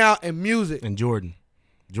working out and music, And Jordan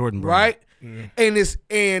Brown. right? And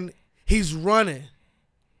he's running,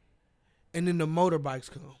 and then the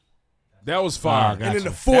motorbikes come, That was fire. and then the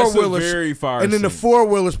That's four a wheelers, very fire and then the scene. four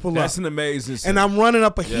wheelers pull That's up, an amazing scene. and I'm running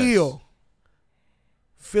up a Yes. hill.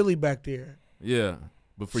 Philly back there. Yeah.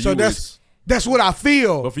 But for So you, that's what I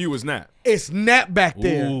feel. but for you, it's not. It's Nat back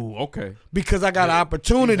there. Ooh, okay. Because I got an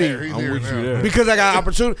opportunity. He's I'm there with now. you there. Because I got an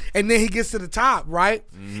opportunity, and then he gets to the top, right?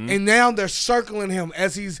 Mm-hmm. And now they're circling him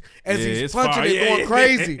as he's it's punching fire. and Yeah, going yeah.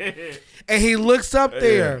 crazy. And he looks up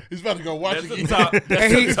there, He's about to go watch That's again. the top.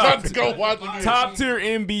 and He's about to go watch again. Top tier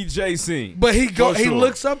MBJ scene. but he For sure.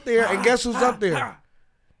 looks up there, and guess who's up there?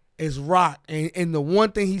 It's Rock. And the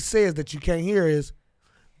one thing he says that you can't hear is,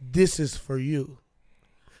 "This is for you."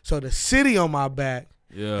 So the city on my back,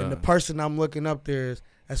 Yeah. and the person I'm looking up there is,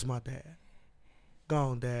 that's my dad. Go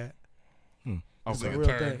on, Dad. That's a Okay. real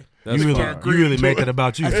Turn. thing. That's You fire. really made that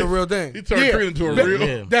about you. That's a real thing. He turned Creed into a But real.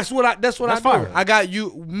 Yeah. That's what I That's do. fire. I got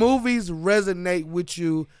you. Movies resonate with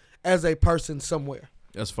you as a person somewhere.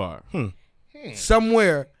 That's fire.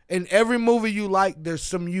 Somewhere. In every movie you like, there's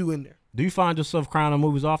some you in there. Do you find yourself crying on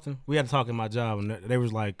movies often? We had to talk in my job, and they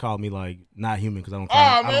was like, call me like not human because I don't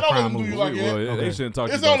cry. Oh, man, I don't cry don't on listen to you movies. like that. Well, yeah, they Okay. shouldn't talk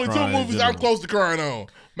It's about only two crying in movies I'm general. close to crying on.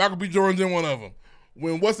 Michael B. Jordan's in one of them.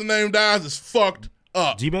 When What's the Name dies, it's fucked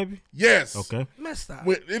up. G-Baby? Yes. Okay. Messed up.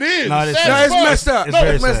 It is. No, it's sad sad. as It's fuck. messed up. It's No,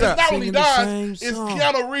 very it's sad. not when he Singing the dies. same It's song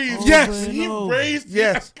Keanu Reeves. Yes. He raised.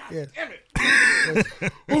 Yes. God Yes. damn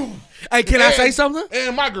it. Hey, can I say something?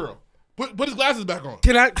 And my girl. Put his glasses back on.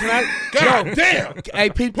 Can I? God Yo, damn. Hey,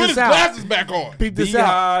 peep Put this his out. glasses back on. Peep this out.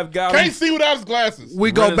 Beehive got Can't him. see without his glasses.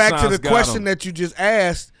 We go back to the Renaissance got question him. that you just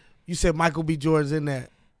asked. You said Michael B. Jordan's in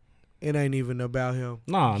that. It ain't even about him.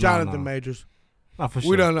 No, Jonathan Majors. Not for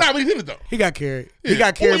sure. We don't know. Nah, but he did it though. He got carried. Yeah. He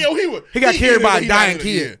got carried. Oh, yeah, he got he carried did by it, a he dying not in it,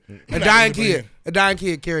 kid. yeah. A He not dying in it, kid. A dying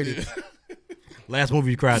kid carried it. Last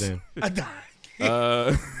movie you cried in. A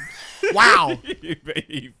dying. Wow.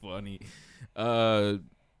 Very funny.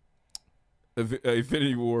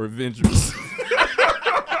 Infinity War Avengers.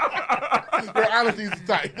 Your honesty is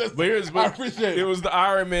tight. But I appreciate it. It was the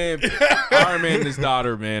Iron Man and his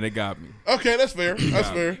daughter, man. It got me. Okay, that's fair. That's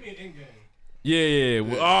fair. Yeah.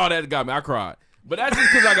 Well, oh, that got me. I cried. But that's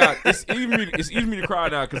just because I got. It's easy for me to cry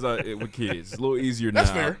now because with kids. It's a little easier now.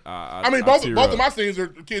 That's fair. I mean, both of my scenes are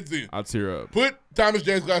kids in. I tear up. Put Thomas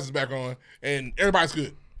James glasses back on, and everybody's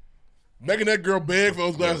good. Making that girl beg for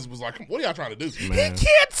those glasses was like, what are y'all trying to do? He can't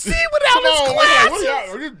see without Come his on, glasses. what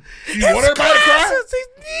are y'all? You want everybody to cry? Glasses.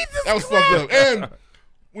 He needs his That was fucked up. And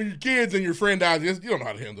when your kids and your friend dies, you don't know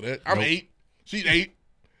how to handle that. I'm 8. She's 8.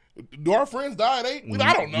 Do our friends die at 8?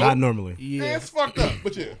 I don't know. Not normally. Yeah, it's fucked up.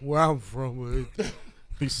 But yeah. Where I'm from,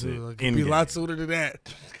 He said, it could be a lot sooner than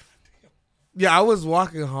that. Yeah, I was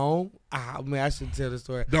walking home. I shouldn't tell this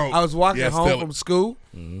story. Don't. I was walking Yes, home tell from it. school,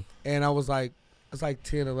 and I was like, it's like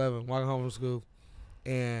 10, 11, walking home from school,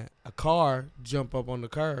 and a car jumped up on the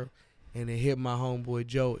curb, and it hit my homeboy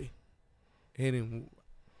Joey. Hit him.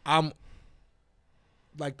 I'm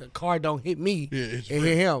like, the car don't hit me. Yeah, it's it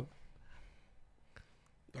hit him.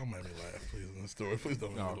 Don't make me laugh, please, in the story. Please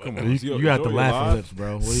don't make me laugh. Come on. You got the laughing lips,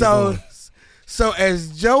 bro. What are you So, doing? so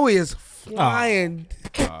as Joey is flying,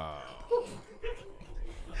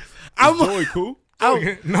 Joey cool?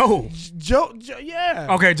 No. Joe, yeah.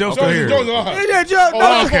 Okay, Joe's still here. Yeah, Joe.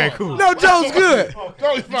 No, okay, cool. No, Joe's good.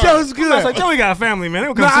 Joe's good. I was like, Joey got a family, man. They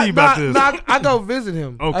will come see you about this. No, I go visit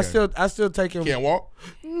him. Okay. I still take him. Can't walk?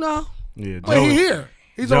 No. Yeah, But he here.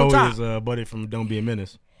 He's on top. Joey is buddy from Don't Be a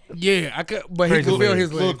Menace. Yeah, I could, but Crazy he could feel legs.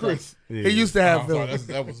 his Little legs. Chris. Yeah. He used to have Oh, feeling.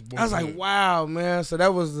 that was I was like, wow, man. So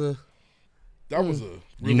that was the. That was a. You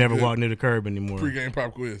really never good walk near the curb anymore. Pre-game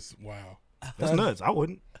pop quiz. Wow. That's nuts. I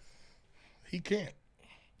wouldn't. He can't.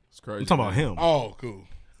 It's crazy. I'm talking about him. Oh, cool.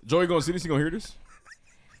 Joey gonna see this? He gonna hear this?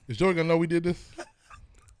 Is Joey gonna know we did this?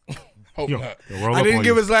 Hope Yo, not. roll I up didn't on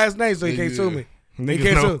give you. his last name, so he can't sue me. He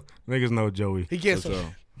can't sue. Niggas know Joey. He can't For sue.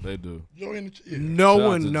 sure. They do. Joey in the yeah. No Shout out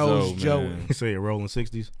one to knows Joe, Joey. man. He say rolling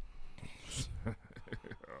 60s.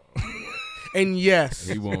 And yes,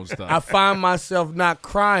 He won't stop. I find myself not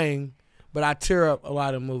crying, but I tear up a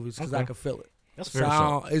lot of movies because I Okay. can feel it. That's So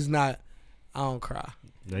fair. it's not. I don't cry.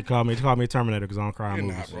 They call me Terminator because I don't cry in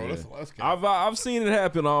You're movies. not, bro. That's good. I've seen it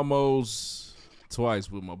happen almost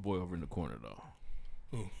twice with my boy over in the corner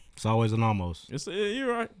though. It's always an almost.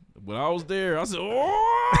 You're right. When I was there, I said,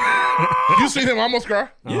 "Oh, You seen him almost cry?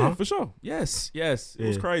 yeah, for sure. Yes. It was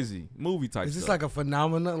Yeah. crazy. Movie type. Is this stuff. like a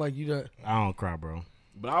phenomenon? Like you don't. I don't cry, bro.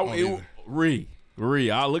 But I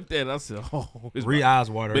looked at it. I said, "Oh, it's Ree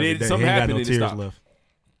eyes water But every it- day. He something ain't got happened no and it tears stopped. left.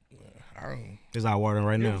 I don't. His eye watering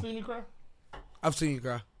right You now. ever seen me cry? I've seen you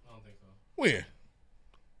cry. When?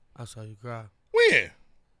 I saw you cry. When?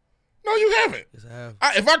 No, you haven't. Yes, I have.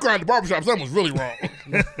 If I cried at the barbershop, something was really wrong.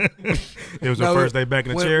 It was your first day back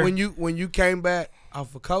in the chair. When you came back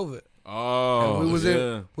off of COVID. Oh, and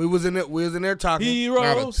we was in there talking.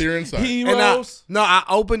 Not a tear inside. And I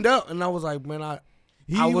opened up and I was like, man, I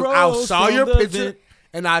saw from your the picture vent.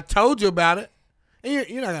 and I told you about it. And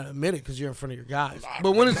you're not gonna admit it because you're in front of your guys.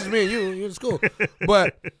 But when it's just me and you're in school.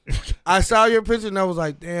 But I saw your picture and I was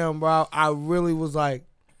like, damn, bro, I really was like,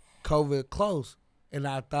 COVID close. And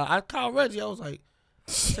I called Reggie. I was like,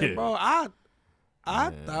 bro, I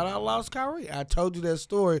thought I lost Kyrie. I told you that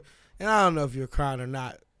story, and I don't know if you're crying or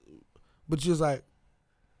not, but you was like,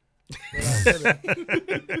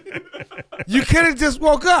 you could have just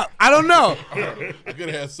woke up. I don't know. I could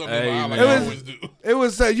have had something Hey, in my eye like man. I always do. It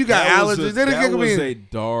was you got That was allergies. That was a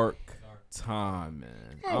dark time, man.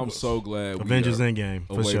 I'm so glad we Avengers are Endgame,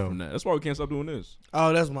 for away sure. from that. That's why we can't stop doing this.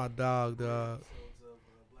 Oh, that's my dog.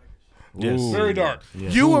 Yes. Ooh. Very dark. Yeah.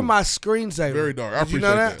 You were my screensaver. Very dark. I Did you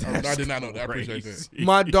appreciate know that. I did not know that. I appreciate that.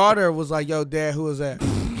 My daughter was like, "Yo, Dad, who is that?"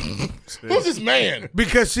 Who's this man?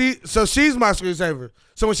 Because she's my screensaver.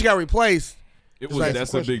 So when she got replaced,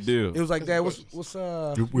 That's a big deal. It was like, Dad, what's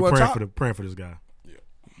We praying for this guy.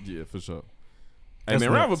 Yeah, for sure. Hey, That's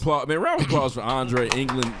man, round of nuts. applause. Man, round of applause for Andre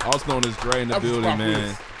England, also known as Gray in the That was building, pop man.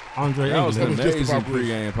 quiz. Andre That was an England. That was just a amazing pop quiz.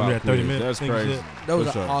 pregame We pop had 30 quiz. minutes. That's Thank you, crazy. Zip. that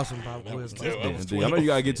was For an sure. awesome pop quiz. That was Indeed. I know you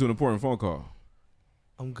gotta get to an important phone call.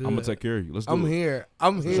 I'm good. I'm gonna take care of you. Let's do I'm it. here.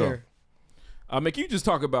 I'm Sure. here. Man, can you just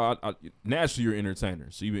talk about naturally you're an entertainer,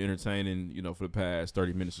 so you've been entertaining, for the past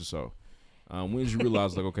 30 minutes or so. When did you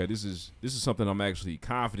realize like, okay, this is something I'm actually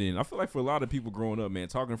confident in? I feel like for a lot of people growing up, man,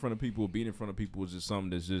 talking in front of people, being in front of people is just something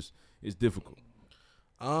that's it's difficult.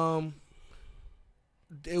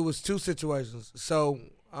 It was two situations. So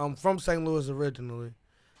I'm from St. Louis originally.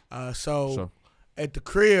 So at the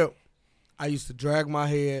crib, I used to drag my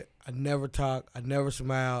head. I never talk. I never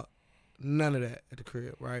smiled. None of that at the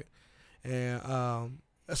crib, right? And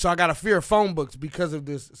so I got a fear of phone books because of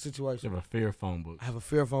this situation. You have a fear of phone books. I have a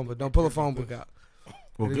fear of phone books. Don't pull a phone book out.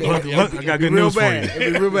 Well, It'd look, be- I it'd got be good real news for bad. you.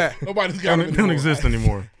 It'd be real bad. Nobody's got it Don't exist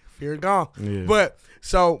anymore. Fear gone. Yeah. But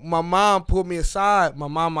so my mom pulled me aside. My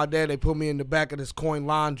mom, my dad, they put me in the back of this coin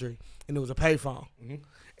laundry, and it was a payphone. Mm-hmm.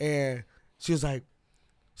 And she's like,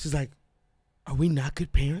 "Are we not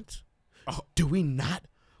good parents? Do we not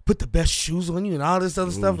put the best shoes on you and all this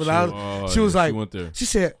other stuff?" And she was like, went there. she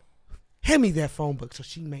said, "Hand me that phone book." So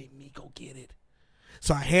she made me go get it.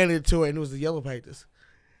 So I handed it to her, and it was the yellow pages.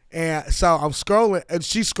 And so I'm scrolling, and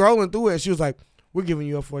she's scrolling through it, and she was like, "We're giving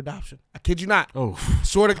you up for adoption." I kid you not. Oh,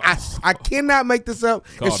 Sort of. I cannot make this up.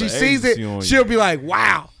 Call If she the sees agency on it, you. she'll be like,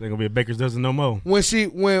 "Wow." They're gonna be a Baker's dozen no more. When she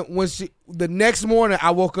the next morning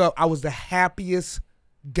I woke up, I was the happiest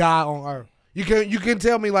guy on earth. You can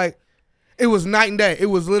tell me like it was night and day. It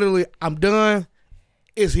was literally, I'm done.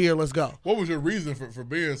 It's here. Let's go. What was your reason for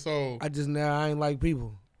being so? I ain't like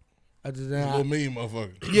people. I just little mean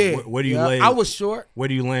motherfucker. Yeah. Where do you yeah. lay? I was short. Where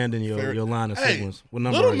do you land in your line of Hey, siblings? What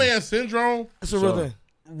number? little are you? man syndrome It's a real thing.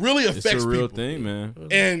 really affects It's a real people. thing, man.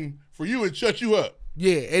 And for you, it shut you up.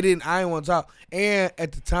 Yeah, it didn't. I didn't want to talk. And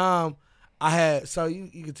at the time, I had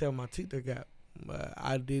you can tell my teeth are got, but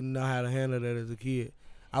I didn't know how to handle that as a kid.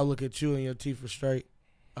 I look at you and your teeth were straight.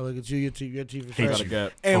 I look at you, your teeth is Hate fresh. you.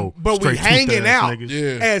 Gap. And but we straight hanging tooth ass out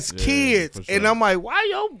niggas. as kids, for sure. and I'm like,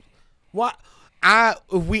 why?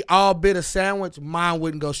 If we all bit a sandwich, mine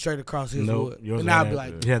wouldn't go straight across his wood, yours and had I'd be that-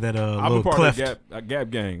 like, you had that I'm little a part cleft. of the Gap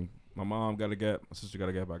gang. My mom got a Gap. My sister got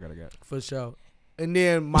a Gap. I got a Gap. for sure. And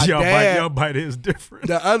then my Y'all dad, bite is different.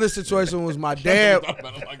 the other situation was my dad.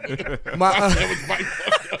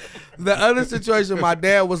 The other situation, my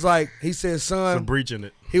dad was like, he said, son, Some breach in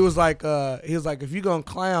it. He was like, if you gonna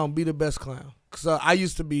clown, be the best clown. So I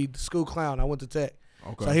used to be the school clown. I went to Tech.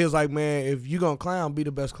 Okay. So he was like, man, if you gonna clown, be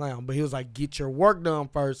the best clown. But he was like, get your work done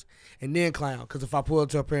first and then clown. Because if I pull up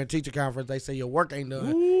to a parent-teacher conference, they say your work ain't done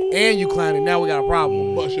and you clowning, now we got a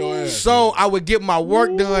problem. Bust your ass. So I would get my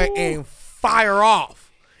work done and fire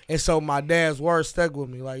off. And so my dad's words stuck with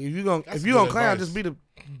me. Like, if you gonna clown, advice. just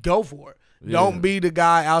go for it. Yeah. Don't be the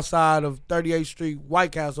guy outside of 38th Street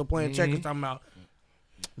White Castle playing checkers talking about,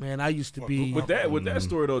 man, I used to be. With that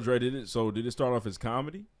story though, Dre, did it start off as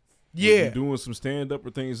comedy? Yeah. Was you doing some stand up or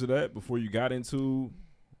things of that before you got into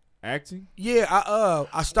acting? Yeah,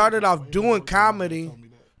 I started off doing comedy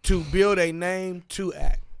to build a name to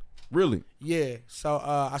act. Really? Yeah. So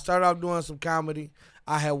I started off doing some comedy.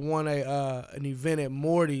 I had won an event at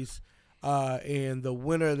Morty's, and the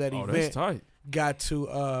winner of that event that's tight. got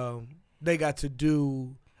to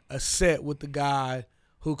do a set with the guy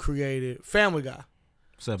who created Family Guy.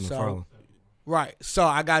 Seth MacFarlane. Right. So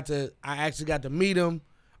I actually got to meet him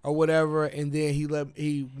or whatever, and then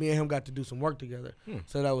me and him got to do some work together.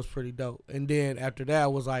 So that was pretty dope. And then after that, I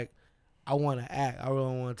was like, I want to act. I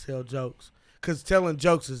really want to tell jokes. Because telling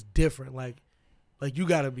jokes is different. Like you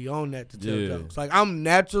got to be on that to tell jokes. Like, I'm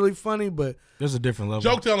naturally funny, but There's a different level.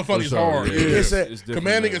 Joke telling funny is sure, hard. yeah. Yeah. It's different,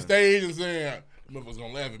 Commanding man. a stage and saying, motherfuckers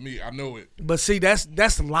gonna laugh at me. I know it. But see, that's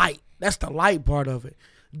light. That's the light part of it.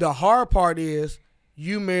 The hard part is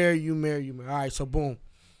you marry. All right, so boom.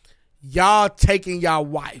 Y'all taking y'all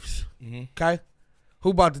wives. Okay?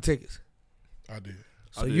 Who bought the tickets? I did.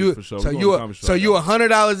 So I did, you for sure. so We you going to comedy show, so I you got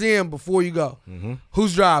 $100 in before you go.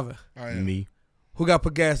 Who's driving? I am. Me. Who got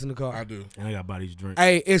put gas in the car? I do. And I got bought these drinks.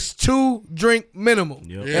 Hey, it's 2 drink minimum.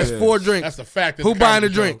 Yep. That's Yeah. 4 drinks. That's the fact. It's Who a buying the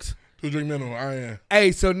comedy show. drinks? 2 drink minimum. I am.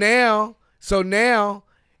 Hey, so now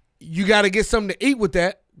you got to get something to eat with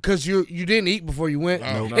that because you didn't eat before you went.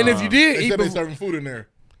 No. And if you did They eat said they before, serving food in there.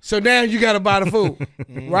 so now you got to buy the food,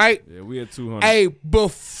 right? Yeah, we had 200. Hey,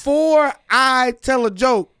 before I tell a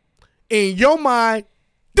joke, in your mind,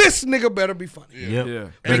 this nigga better be funny. Yep. Yeah.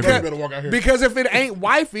 And you Because, better walk out here. because if it ain't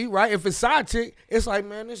wifey, right? If it's side chick, it's like,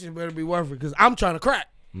 man, this shit better be worth it because I'm trying to crack.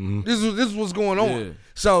 This is what's going on. Yeah.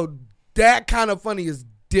 So that kind of funny is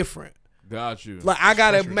different. Got you. Like, I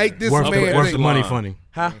gotta make this Worth man the think. money funny.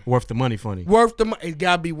 Huh? Worth the money funny. Worth the money. It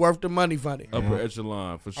gotta be worth the money funny. Upper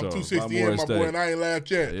echelon for sure. I'm A lot 260 more in, at my stake. boy, and I ain't laughed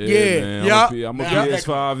yet. Yeah, man. yeah. I'm a Now-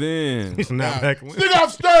 PS5 in. He's not back. Stick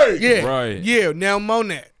off stage. Yeah. Right. Yeah. Now I'm on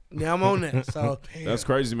that. So That's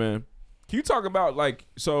crazy, man. Can you talk about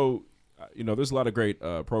there's a lot of great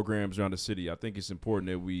programs around the city. I think it's important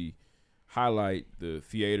that we highlight the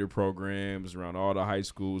theater programs around all the high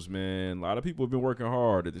schools, man. A lot of people have been working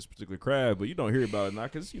hard at this particular craft, but you don't hear about it now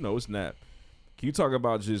because, it's NAP. Can you talk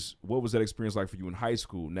about just what was that experience like for you in high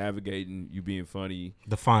school, navigating you being funny?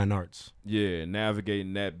 The fine arts. Yeah,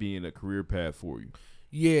 navigating that being a career path for you.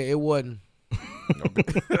 yeah, it wasn't.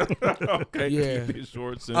 Okay, Yeah. keep it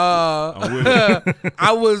short, simple. I'm with it.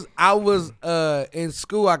 I was in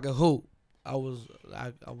school. I could hoop. I was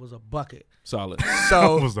a bucket. Solid.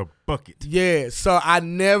 So was a bucket. Yeah. So I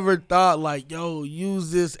never thought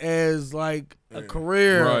use this as like a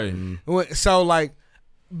career. Right. So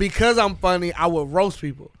because I'm funny, I would roast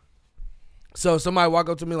people. So somebody walk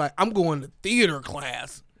up to me like, I'm going to theater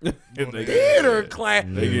class. Theater class.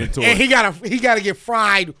 They get into And it. he gotta get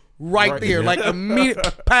fried right there. Like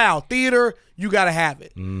immediate pow. Theater, you gotta have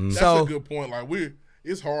it. That's So a good point.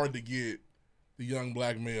 It's hard to get the young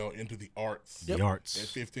black male into the arts. The arts. At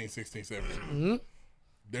 15, 16, 17.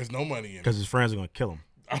 There's no money in it. Because his friends are going to kill him.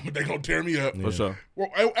 They're going to tear me up. For sure. Well,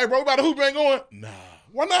 hey, bro, about the hoop ain't going? Nah.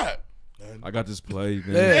 Why not? I got this play,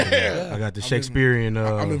 man. Yeah. I got the Shakespearean.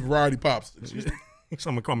 I'm in variety pops.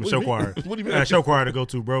 Someone call me What show do you mean? choir. What do you mean? I got show choir to go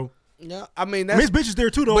to, bro. yeah, I mean Miss that's Bitch is there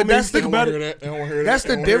too, though. But man. that's Think the- about Hear it. that. They don't hear That's that.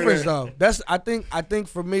 the They don't hear difference, that. though. I think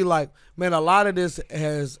for me, man, a lot of this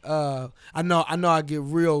has. I know I get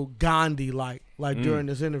real Gandhi like during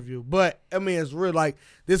this interview, but I mean it's real.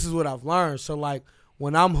 This is what I've learned. So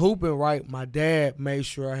when I'm hooping, right, my dad made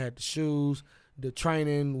sure I had the shoes, the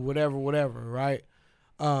training, whatever, right.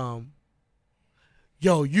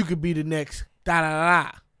 Yo, you could be the next da da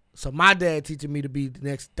da. So my dad teaching me to be the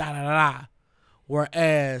next da da da.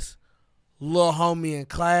 Whereas little homie in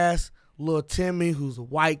class, little Timmy, who's a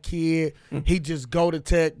white kid. He just go to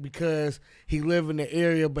tech because he live in the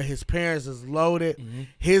area, but his parents is loaded.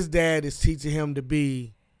 His dad is teaching him to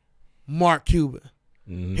be Mark Cuban.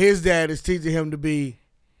 His dad is teaching him to be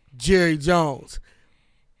Jerry Jones.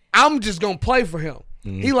 I'm just going to play for him.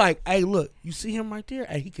 He like, hey, look, you see him right there?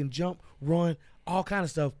 Hey, he can jump, run, all kind of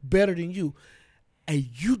stuff better than you. Hey,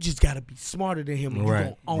 you just got to be smarter than him. And you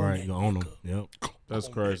gonna own that. You gonna own him. Yep. That's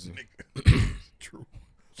crazy. True.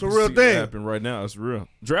 It's a real See thing. It happen right now. It's real.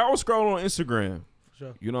 Dre, I was scrolling on Instagram. For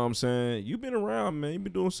sure. You know what I'm saying? You've been around, man. You've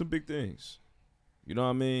been doing some big things. You know what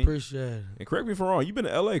I mean? Appreciate it. And correct me if I'm wrong. You've been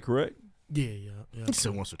to LA, correct? Yeah. He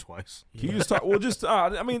said once or twice. Can you just talk? Well, just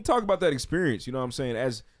talk about that experience. You know what I'm saying?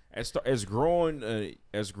 As growing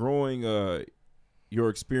your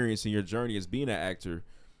experience and your journey as being an actor.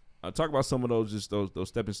 Talk about some of those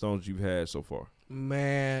stepping stones you've had so far.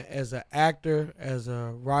 Man, as an actor, as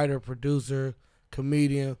a writer, producer,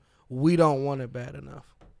 comedian, we don't want it bad enough.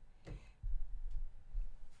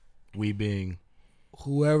 We being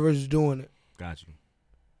whoever's doing it. Got you.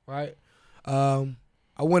 Right?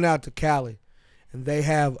 I went out to Cali, and they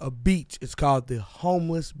have a beach. It's called the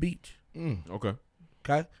Homeless Beach. Okay.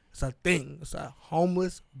 Okay? It's a thing. It's a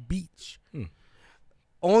homeless beach.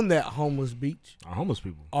 On that homeless beach are homeless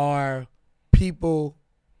people. Are people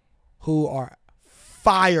who are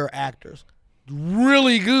fire actors.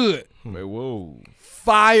 Really good. Wait, whoa.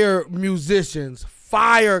 Fire musicians,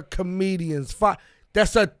 fire comedians.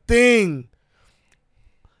 That's a thing.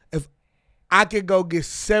 If I could go get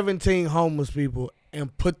 17 homeless people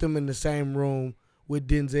and put them in the same room with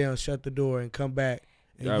Denzel and shut the door and come back,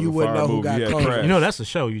 and you wouldn't know who got close. You know that's a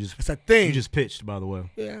show. It's a thing. You just pitched, by the way.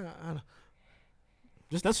 Yeah, I know.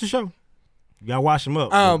 That's the show. You gotta wash them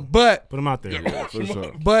up. But put them out there.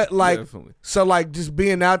 But like, Definitely. so like, just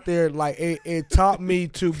being out there, like it taught me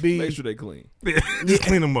to be. Make sure they clean. Just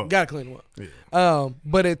clean them up. Gotta clean them up. Yeah.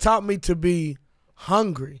 But it taught me to be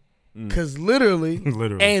hungry, cause literally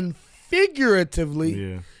and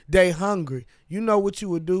figuratively, they hungry. You know what you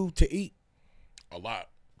would do to eat? A lot.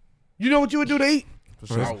 You know what you would do to eat? For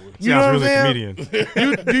sure. You know what I'm saying?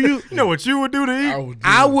 You know what you would do to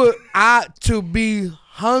eat? To be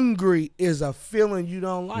hungry is a feeling you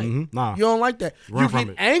don't like. Nah. You don't like that. Run you from get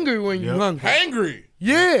it. angry when you're hungry. Hangry.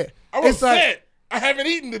 Yeah. I was It's like- upset. I haven't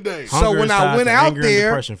eaten today. So when I went out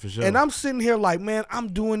there, for sure. and I'm sitting here like, man,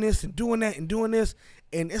 I'm doing this and doing that and doing this,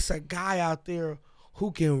 and it's a guy out there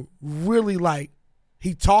who can really like,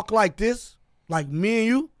 he talk like this, like me and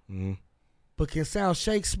you, but can sound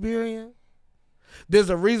Shakespearean. There's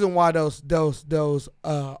a reason why those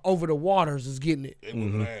over the waters is getting it.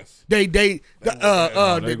 The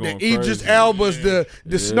Idris Elba's,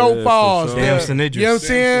 the Snowfalls, sure. you Damn know Sinidris. what I'm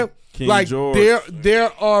saying? King like George.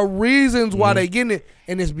 there are reasons why they getting it,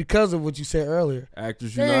 and it's because of what you said earlier.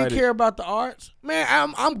 Actors They United. ain't care about the arts, man.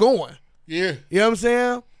 I'm going. Yeah. You know what I'm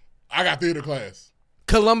saying? I got theater class.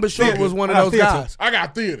 Columbus Short was one of those guys. I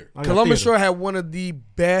got theater. Columbus Short had one of the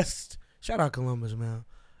best. Shout out Columbus, man.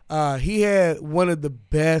 He had one of the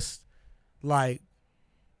best, like,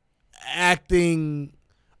 acting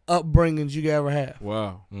upbringings you could ever have.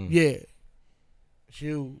 Wow. Yeah.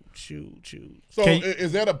 Shoot. So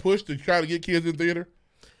is that a push to try to get kids in theater?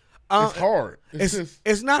 It's hard.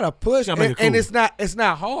 It's not a push, and it's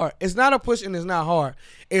not hard. It's not a push, and it's not hard.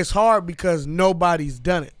 It's hard because nobody's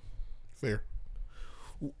done it. Fair.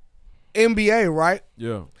 NBA, right?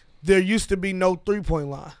 Yeah. There used to be no 3-point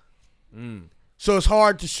line. So it's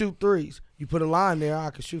hard to shoot threes. You put a line there,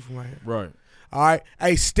 I can shoot from right here. Right. All right.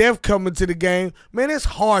 Hey, Steph coming to the game. Man, it's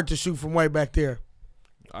hard to shoot from way back there.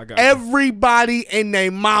 I got Everybody and their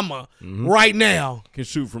mama right now can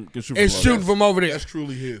shoot from shooting from over there. That's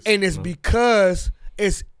truly his. And it's because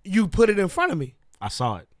it's you put it in front of me. I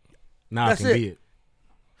saw it. Now That's I can it. be it.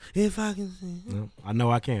 If I can see. Yep. I know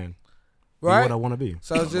I can. Right? Be what I want to be.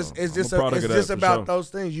 So it's just I'm a product of that, for about sure. those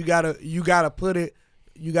things. You gotta put it.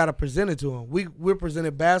 You gotta present it to them. We're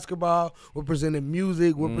presenting basketball. We're presenting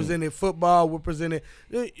music. We're presenting football. We're presenting.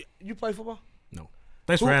 You play football? No.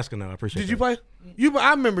 Thanks for asking. Though I appreciate. Did you play? I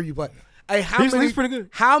remember you played. Hey, He's pretty good.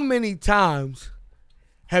 How many times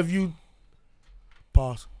have you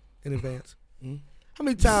pause in advance? How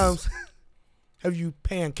many times have you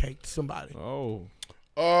pancaked somebody? Oh.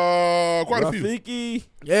 Quite a few. Rafiki.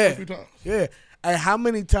 Yeah. A few times. Yeah. Hey, how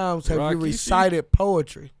many times have Rocky you recited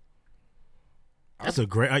poetry? That's a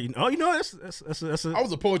great. That's a. I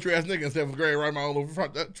was a poetry ass nigga in 7th grade, right? My own little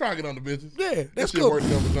front. Try to get on the business. Yeah, that's that shit cool. worked a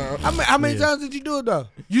couple times. How many times did you do it though?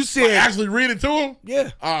 You said actually read it to him?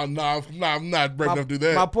 Yeah. No, I'm not brave enough to do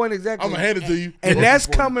that. My point exactly. I'm gonna hand it to you. And that's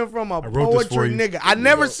coming from a wrote this for poetry you. nigga. I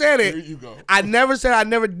never said There it. you go. I never said I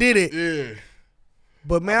never did it. Yeah.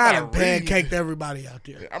 But man, I done pancaked everybody out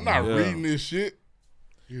there. I'm not reading this shit.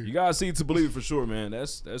 You gotta see it to believe it for sure, man.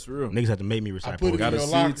 That's real. Niggas have to make me recite. put it Gotta in your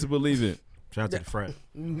see locker. it to believe it. Shout out to the frat.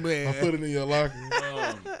 Man, I put it in your locker.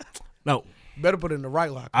 No, better put it in the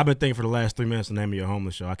right locker. I've been thinking for the last 3 minutes the name of your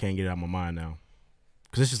homeless show. I can't get it out of my mind now.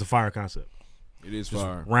 Because it's just a fire concept. It is Just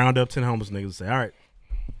fire. round up 10 homeless niggas and say, all right,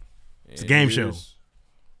 it's a game It show. is.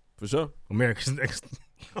 For sure. America's Next.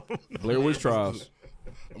 Blair Witch Trials.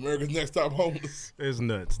 America's Next Top Homeless. It's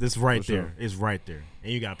nuts. This right For there. sure. It's right there.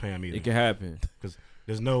 And you got to pay them either. It can happen. Because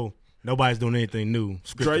there's nobody's doing anything new.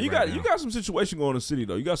 Dre, you right got now. some situation going in the city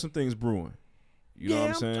though. You got some things brewing. You know what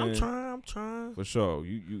I'm saying? I'm trying. For sure.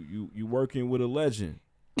 You working with a legend,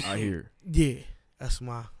 I hear. Yeah, that's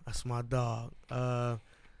my dog.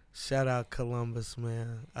 Shout out Columbus,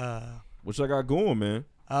 man. What y'all got going, man?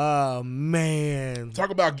 Man.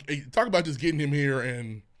 Talk about just getting him here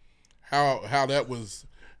and how that was,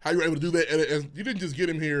 how you were able to do that. And you didn't just get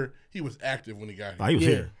him here; he was active when he got here. Oh, he was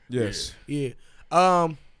here. Yes. Yeah.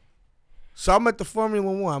 So I'm at the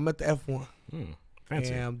Formula One. I'm at the F1.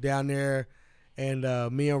 Fancy. And I'm down there, and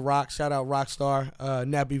me and Rock, shout out Rockstar,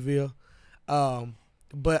 Nappyville.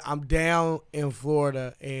 But I'm down in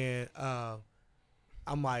Florida, and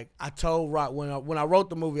I'm like, I told Rock when I wrote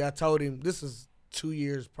the movie, I told him this is 2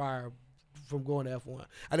 years prior from going to F1.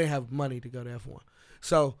 I didn't have money to go to F1,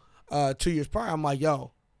 so 2 years prior, I'm like,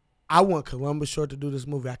 yo, I want Columbus Short to do this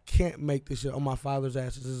movie. I can't make this shit on my father's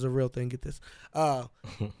ashes. This is a real thing. Get this.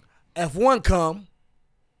 F1 come,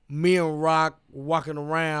 me and Rock walking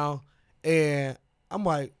around, and I'm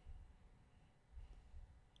like,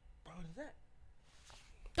 bro, is that?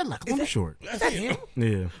 That's like Columbus Short. Is that him?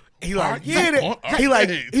 Yeah. He like, yeah,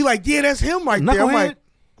 yeah, that's him right there. I'm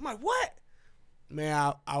like, what?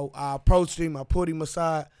 Man, I approached him. I put him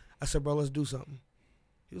aside. I said, bro, let's do something.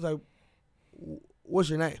 He was like, what's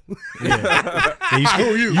your name? Yeah.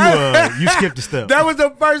 You skipped a step. That was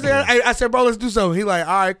the first thing. I said, bro, let's do something. He like,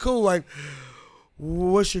 all right, cool. Like,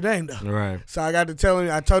 what's your name though? Right. So I got to tell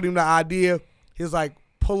him. I told him the idea. He was like,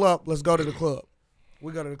 pull up. Let's go to the club.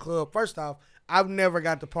 We go to the club. First off, I've never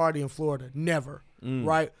got to party in Florida. Never.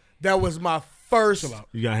 Right. That was my first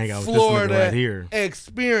You gotta hang out with this Florida nigga right here.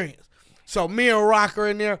 experience. So me and Rock are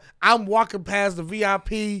in there. I'm walking past the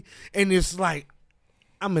VIP, and it's like,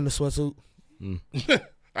 I'm in the sweatsuit.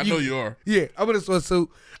 I know you are. Yeah, I'm in a sweatsuit.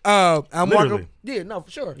 I'm Literally. walking. Yeah, no,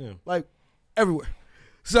 for sure. Yeah. Like everywhere.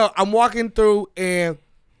 So I'm walking through, and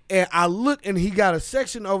I look, and he got a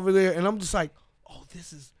section over there, and I'm just like, oh,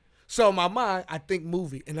 this is. So in my mind, I think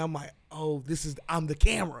movie, and I'm like, oh, I'm the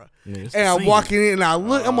camera. Yeah, it's and the I'm scene. walking in, and I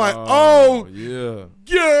look, I'm like, oh, Yeah.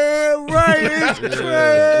 right, it's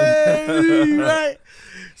crazy, right?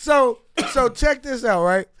 So check this out,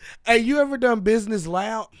 right? Hey, you ever done business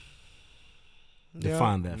loud?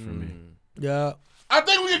 Define that for me. Yeah. I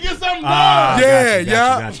think we can get something done.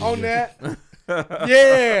 Got you. On that.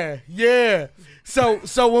 yeah.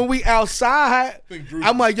 So when we outside,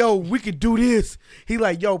 I'm like, yo, we could do this. He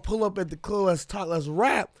like, yo, pull up at the club, let's talk, let's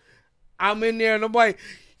rap. I'm in there and I'm like,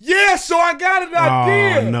 yeah, so I got an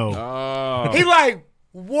idea. Oh, no. He like,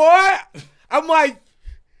 what? I'm like,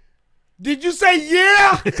 did you say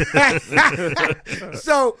yeah?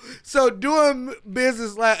 So doing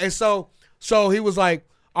business and so he was like,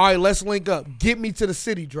 all right, let's link up. Get me to the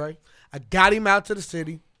city, Dre. I got him out to the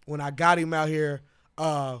city. When I got him out here,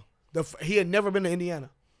 he had never been to Indiana.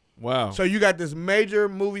 Wow. So you got this major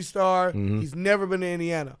movie star. He's never been to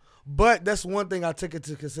Indiana. But that's one thing I took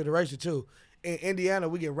into consideration, too. In Indiana,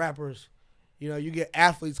 we get rappers. You know, you get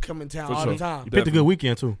athletes come in town all the time. You picked a good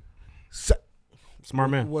weekend, too.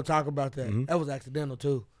 Smart man. We'll talk about that. That was accidental,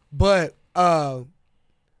 too. But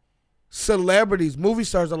celebrities, movie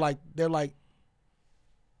stars they're like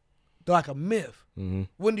a myth.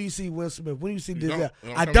 When do you see Will Smith? When do you see this?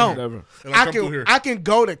 I don't. I can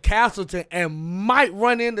go to Castleton and might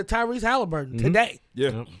run into Tyrese Halliburton today.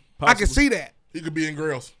 Yeah. I can see that. He could be in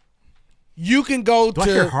Grails. You can go Do I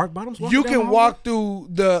hear Hard Bottoms walking you down can the walk through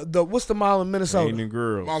the what's the mall in Minnesota? Ain't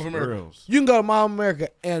girls. Mall of America. Girls. You can go to Mall of America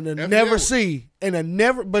and you'll see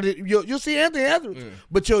Anthony Edwards,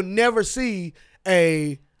 but you'll never see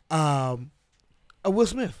a Will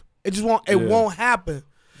Smith. It just won't happen.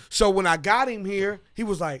 So when I got him here, he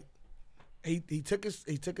was like, he took his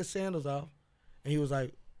sandals off, and he was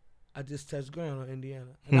like, I just touched ground on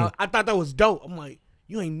Indiana. And I thought that was dope. I'm like,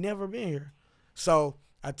 you ain't never been here. So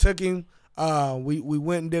I took him. We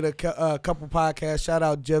went and did a couple podcasts. Shout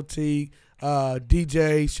out Jeff Teague,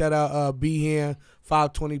 DJ. Shout out B-Hen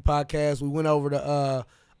 520 podcast. We went over to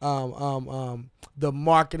the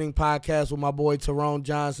marketing podcast with my boy Tyrone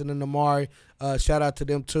Johnson and Amari. Shout out to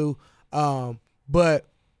them too. But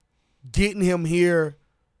getting him here,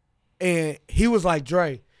 and he was like,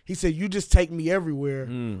 Dre, he said, you just take me everywhere,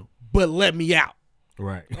 but let me out.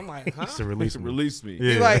 Right. I'm like, huh? To release me.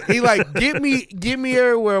 Yeah. He like get me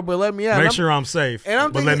everywhere, but let me out. Make sure I'm safe,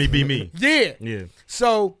 but let me be me. Yeah. Yeah.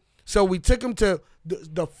 So we took him to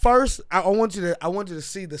the first. I want you to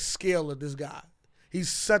see the scale of this guy. He's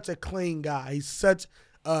such a clean guy. He's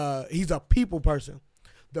a people person.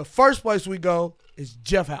 The first place we go is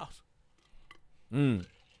Jeff House.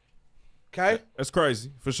 Okay? That's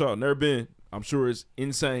crazy, for sure. Never been. I'm sure it's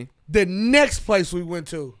insane. The next place we went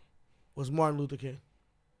to was Martin Luther King.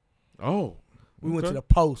 Oh. We went to the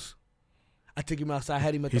Post. I took him outside,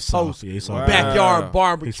 had him at the Post. He saw backyard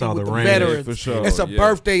barbecue with the veterans. For sure. It's a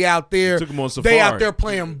birthday out there. Took him on safari. They out there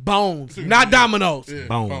playing bones, not dominoes. Yeah,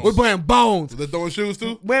 Bones. We're playing bones. They throwing shoes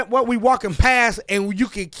too? What we walking past and you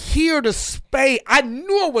could hear the spade. I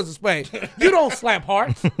knew it was a spade. You don't slap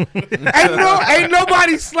hearts. ain't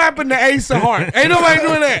nobody slapping the ace of heart. Ain't nobody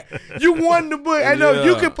doing that. You won the book. I know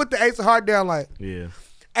you can put the ace of heart down like,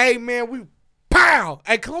 hey man, we pow.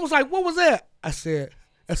 And Columbus was like, what was that? I said,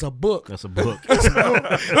 that's a book. That's a book.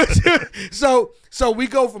 So we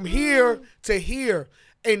go from here to here,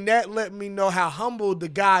 and that let me know how humble the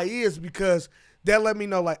guy is, because that let me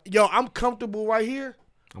know, like, yo, I'm comfortable right here.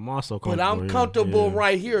 I'm also comfortable. But I'm comfortable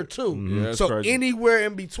right here too. Yeah, that's so crazy. Anywhere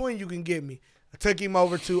in between you can get me. I took him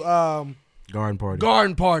over to Garden Party.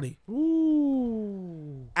 Garden Party.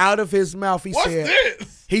 Ooh. Out of his mouth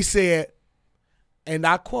he said, and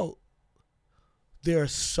I quote, there are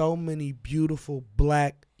so many beautiful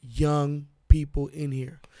black young people in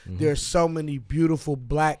here. There are so many beautiful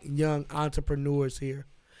black young entrepreneurs here.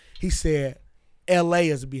 He said, LA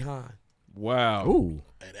is behind. Wow. Ooh.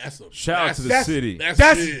 Hey, shout out to the city. That's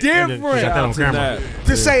different. Shout out to that.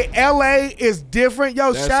 To say LA is different.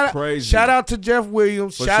 Yo, That's crazy. shout out to Jeff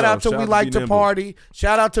Williams. For shout sure. out to Shout We out to Like Be to Nimble. Party.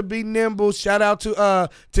 Shout out to Be Nimble. Shout out to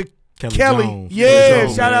Kelly Kelly. Jones. Yeah,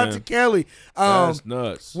 Jones, shout out man. to Kelly. That's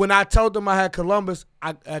nuts. When I told them I had Columbus,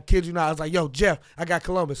 I kid you not, I was like, yo, Jeff, I got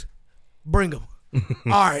Columbus. Bring him.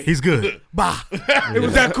 All right. He's good. Bye. It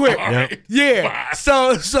was that quick. Yep. Yeah.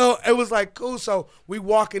 So it was like cool. So we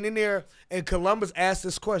walking in there, and Columbus asked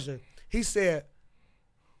this question. He said,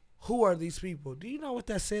 who are these people? Do you know what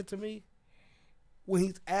that said to me? When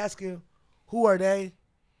he's asking, who are they?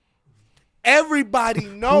 Everybody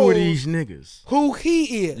knows Who are these niggas? who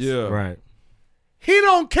he is. Yeah. Right. He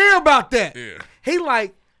don't care about that. Yeah. He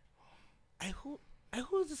like, hey, who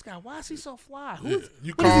is this guy? Why is he so fly? Yeah. what You does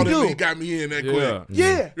he called him do? and he got me in that Yeah. quick.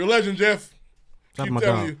 Yeah. You're a legend, Jeff. Top Keep of my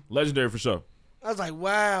telling dog. you. Legendary for sure. I was like,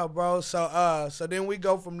 wow, bro. So then we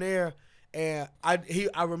go from there, and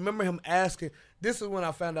I remember him asking. This is when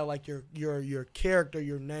I found out like your character,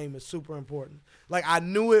 your name is super important. Like I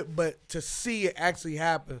knew it, but to see it actually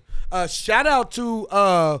happen. Shout out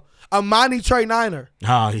to Amani Trey Niner.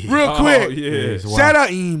 Oh, yeah. Real quick. yeah. Shout out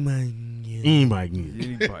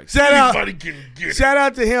Shout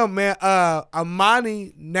out to him, man.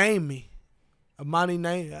 Amani named me.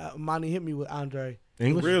 Amani hit me with Andre.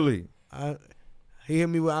 English? Really? He hit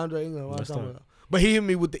me with Andre England. What I'm talking about. But he hit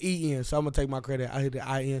me with the EN, so I'm gonna take my credit. I hit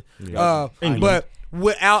the IN. But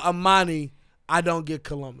without Amani, I don't get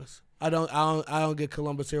Columbus. I don't get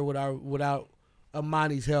Columbus here without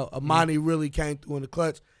Amani's help. Amani really came through in the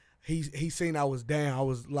clutch. He seen I was down. I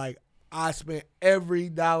was like, I spent every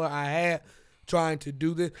dollar I had trying to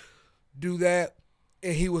do that,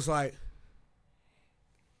 and he was like,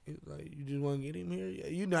 you just want to get him here?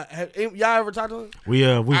 You not y'all ever talked to him?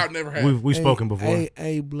 I've never had. We've spoken before.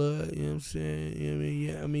 Hey, blood. You know what I'm saying? You know what I mean?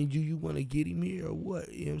 Yeah. I mean, you want to get him here or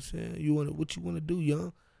what? You know what I'm saying? What you want to do,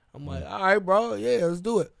 young? I'm like, all right, bro. Yeah, let's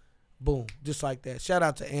do it. Boom, just like that. Shout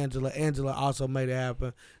out to Angela. Angela also made it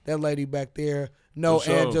happen. That lady back there, no For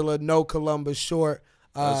sure. Angela, no Columbus Short.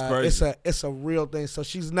 That's crazy. It's a real thing. So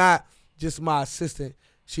she's not just my assistant.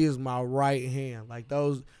 She is my right hand. Like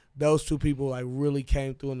those two people like really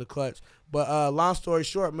came through in the clutch. But long story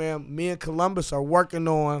short, man, me and Columbus are working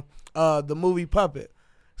on the movie Puppet.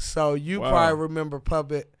 So you probably remember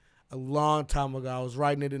Puppet a long time ago. I was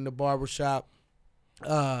writing it in the barbershop.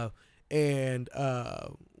 And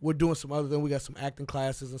we're doing some other things. We got some acting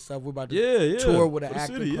classes and stuff. We're about to tour with an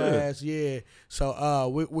acting class. Yeah. So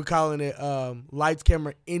we're calling it Lights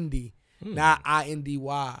Camera Indie, not INDY,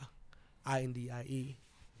 INDIE.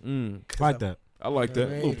 Like that. I like that.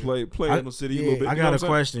 A little play in the city a little bit. I You know got what a I'm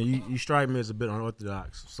question. You strike me as a bit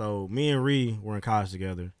unorthodox. So me and Ree were in college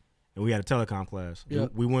together, and we had a telecom class.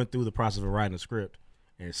 Yep. We went through the process of writing a script,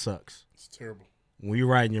 and it sucks. It's terrible. when you're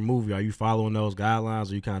writing your movie, are you following those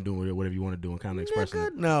guidelines, or you kind of doing whatever you want to do and kind of expressing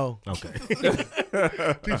it? No. Okay.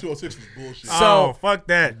 P206 is bullshit. So fuck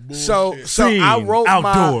that. So Scene I wrote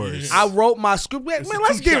outdoors. my script. Man,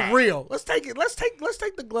 let's get two-shot. real. Let's take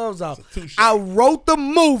the gloves off. I wrote the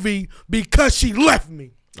movie because she left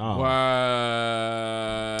me. Oh.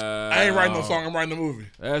 Wow. I ain't writing no song. I'm writing the movie.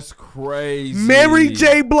 That's crazy. Mary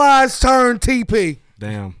J. Blige turned TP.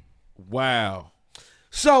 Damn. Wow.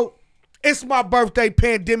 So it's my birthday.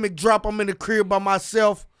 Pandemic drop. I'm in the crib by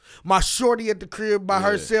myself. My shorty at the crib by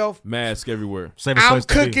herself. Mask everywhere. I'm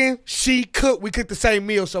cooking. She cooked. We cooked the same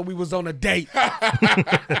meal, so we was on a date.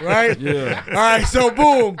 Right? Yeah. All right. So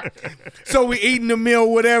boom. So we eating the meal,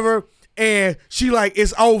 whatever, and she like,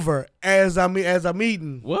 it's over as I'm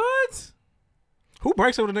eating. What? Who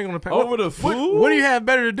breaks over the nigga on the pan? Over the food? What do you have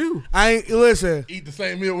better to do? I ain't listen. Eat the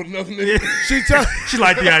same meal with another nigga. She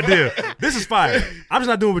liked the idea. This is fire. I'm just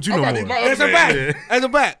not doing what you I'm no about to more. eat my As a other back. man. As a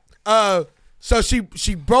back. So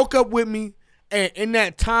she broke up with me, and in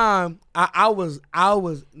that time, I was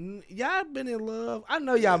y'all been in love. I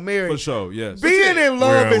know y'all married. For sure, yes. Being in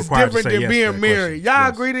love We're is required to different say than yes to being that married. question. Y'all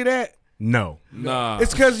Yes. agree to that? No. Nah.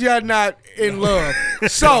 It's because y'all not in love.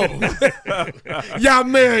 So y'all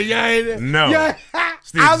married. Y'all ain't. No. Y'all,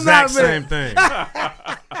 It's the I'm exact not married. same thing.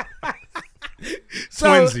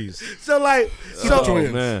 Twinsies.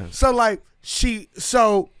 Man.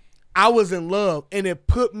 So I was in love, and it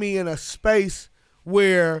put me in a space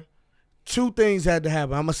where two things had to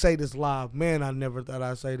happen. I'm gonna say this live. Man, I never thought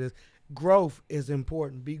I'd say this. Growth is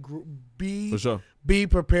important. For sure. Be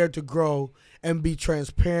prepared to grow and be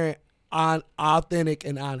transparent, authentic,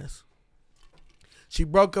 and honest. She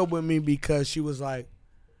broke up with me because she was like,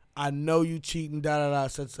 I know you cheating,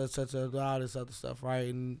 such, all this other stuff,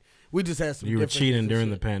 right? And we just had some. You were cheating differences and during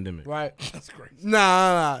the shit. pandemic. Right? That's crazy.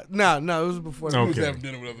 No. It was before. You was Okay. having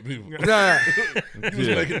dinner with other people. Nah. You was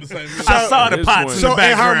making the same meal. I saw the pots in So the in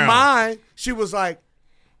background. her mind, she was like,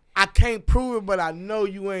 I can't prove it, but I know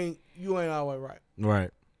you ain't all the way right.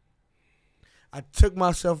 Right. I took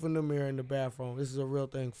myself in the mirror in the bathroom. This is a real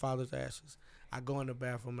thing, father's ashes. I go in the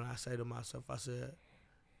bathroom and I say to myself, I said,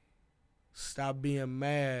 stop being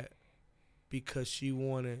mad because she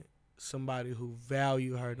wanted somebody who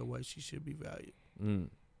valued her the way she should be valued.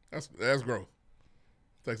 That's growth.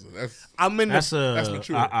 That's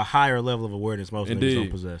mature. A higher level of awareness most niggas don't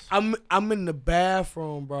possess. I'm in the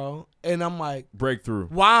bathroom, bro, and I'm like, breakthrough.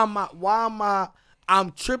 Why am I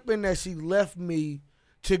I'm tripping that she left me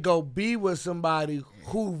to go be with somebody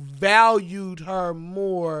who valued her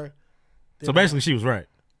more. So basically, she was right.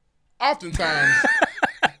 Oftentimes,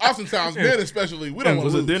 men especially, we don't want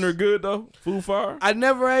Was to the dinner good though? Food fire? I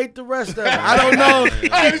never ate the rest of it. I don't know.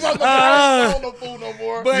 I don't know food no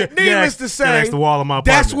more. But needless to say, that's the wall of my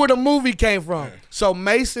that's apartment. where the movie came from. So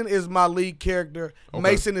Mason is my lead character. Okay.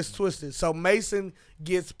 Mason is twisted. So Mason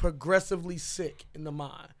gets progressively sick in the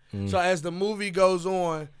mind. So as the movie goes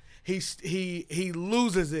on, he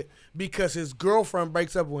loses it because his girlfriend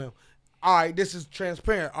breaks up with him. All right, this is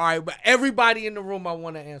transparent. All right, but everybody in the room, I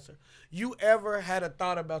want to answer. You ever had a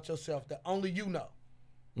thought about yourself that only you know?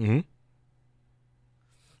 Mm-hmm.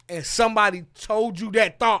 And somebody told you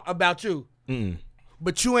that thought about you,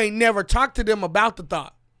 but you ain't never talked to them about the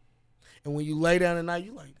thought. And when you lay down at night,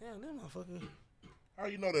 you like, damn, that motherfucker. How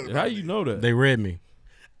you know that? How you know that? They read me.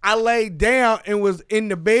 I laid down and was in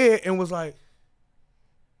the bed and was like,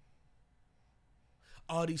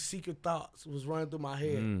 all these secret thoughts was running through my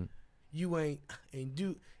head. You ain't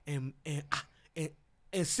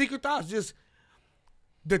and secret thoughts. Just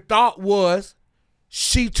the thought was,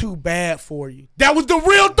 she too bad for you. That was the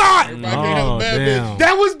real thought. Damn.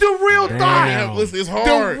 That was the real thought. It's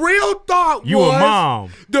hard. The real thought You was a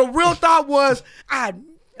mom. The real thought was, I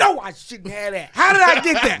know I shouldn't have that. How did I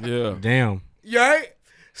get that? Yeah. Damn. Right?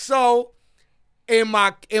 So in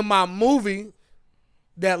my movie,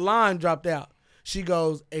 that line dropped out. She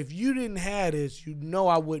goes, if you didn't have this, you know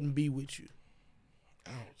I wouldn't be with you.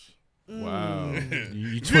 Wow.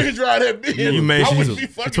 You didn't try that bitch. You made I sure wouldn't you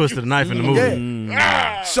be fucking twisted a knife in the movie.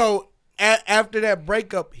 Yeah. So after that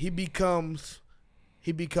breakup, he becomes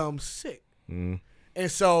sick. And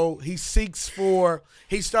so he starts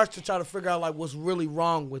to try to figure out like what's really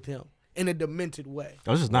wrong with him in a demented way.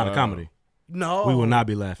 Oh, this is not a comedy. No. We will not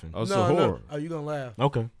be laughing. Oh, it's a horror. Oh, you gonna laugh.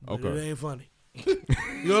 Okay. But it ain't funny.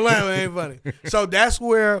 You gonna laugh, it ain't funny. So that's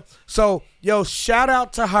where shout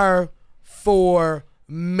out to her for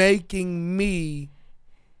making me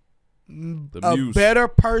a muse. better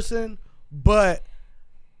person, but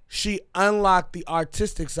she unlocked the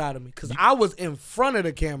artistic side of me because I was in front of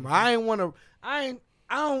the camera. I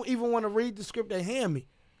don't even want to read the script they hand me.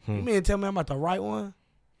 You mean to tell me I'm about to write one?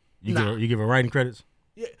 You give her writing credits?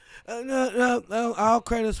 Yeah, no, all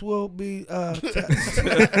credits will be Andre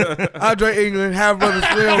England, Half Brothers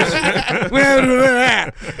Films. We haven't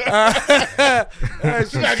done that.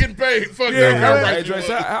 She's not getting paid. Fuck Hey, that. Dre,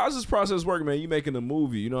 so how's this process working, man? You making a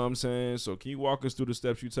movie, you know what I'm saying? So can you walk us through the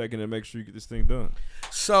steps you taking to make sure you get this thing done?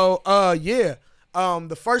 So,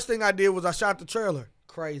 the first thing I did was I shot the trailer.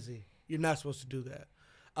 Crazy. You're not supposed to do that.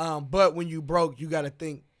 But when you broke, you got to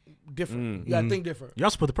think different. You got to think different. You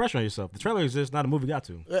also put the pressure on yourself. The trailer exists, not a movie got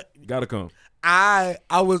to. Gotta come. I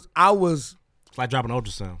was It's like dropping an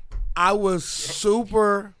ultrasound. I was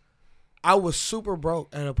super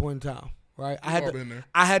broke at a point in time, right?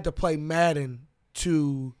 I had to play Madden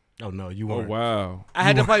to. Oh no, you weren't. Oh wow. I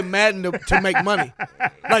had to play Madden to make money.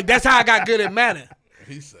 Like that's how I got good at Madden.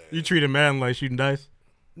 He said. You treated Madden like shooting dice.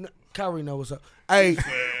 No, Kyrie know what's up. Hey,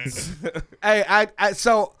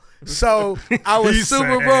 so I was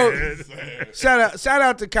super broke. Shout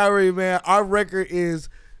out to Kyrie, man. Our record is.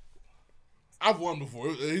 I've won before.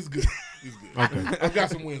 He's good. He's good. Okay. I've got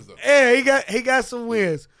some wins though. Yeah, he got some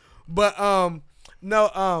wins, but I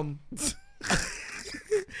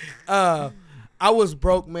was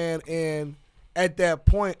broke, man, and at that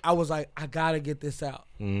point I was like, I gotta get this out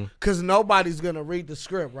because nobody's gonna read the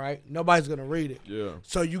script, right? Nobody's gonna read it. Yeah.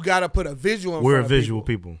 So you gotta put a visual. In We're front of visual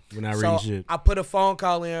people. We're not reading shit. I put a phone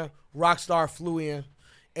call in. Rockstar flew in,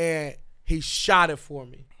 and he shot it for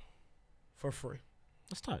me for free.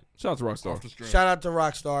 That's tight. Shout out to Rockstar. Shout out to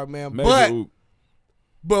Rockstar, man. Major but oop.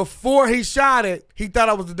 before he shot it, he thought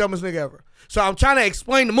I was the dumbest nigga ever. So I'm trying to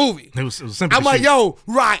explain the movie. It was simple. I'm like, yo,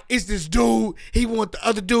 right, it's this dude. He want the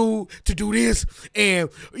other dude to do this, and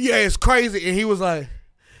yeah, it's crazy. And he was like,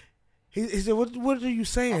 he said, what are you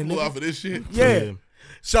saying? I'm off of this shit. Yeah.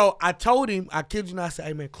 So I told him, I kid you not, I said,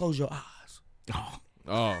 hey man, close your eyes.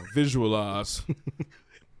 Oh, visualize.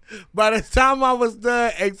 By the time I was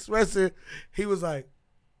done expressing, he was like,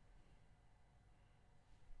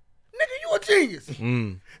 nigga, you a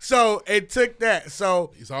genius. So it took that.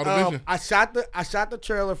 So He saw the vision. I shot the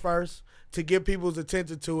trailer first to get people's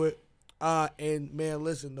attention to it. And man,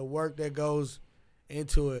 listen, the work that goes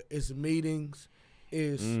into it is meetings.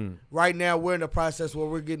 Right now we're in the process where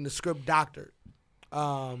we're getting the script doctored.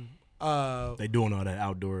 They doing all that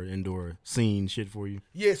outdoor, indoor scene shit for you.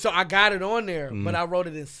 Yeah, so I got it on there, but I wrote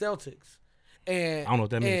it in Celtics. And I don't know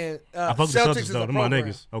what that means. I fuck with Celtics Celtics is though. a Them my program.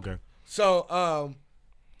 niggas. Okay. So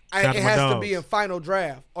Shout out it to my has to dogs. be in final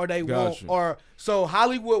draft, or they won't, or so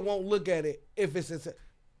Hollywood won't look at it if it's.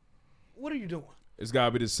 What are you doing? It's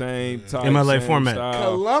gotta be the same type. MLA same format.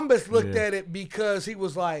 style. Columbus looked at it because he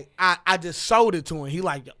was like, I just sold it to him. He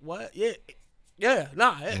like, what? Yeah,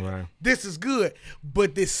 Right. This is good,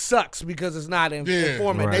 but this sucks because it's not in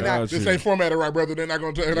format. Right. They not. This ain't formatted right, brother. They're not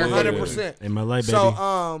gonna tell you. 100%. MLA,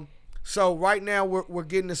 baby. So right now we're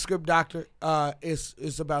getting the script doctor.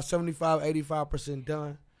 It's about 75-85%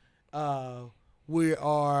 done. We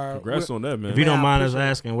are. Congrats on that, man. If you don't mind us appreciate it.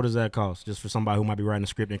 asking, what does that cost? Just for somebody who might be writing the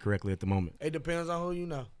script incorrectly at the moment. It depends on who you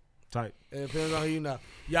know. Tight. It depends on who you know.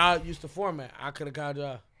 Y'all used to format. I could have called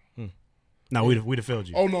y'all. No, we'd have failed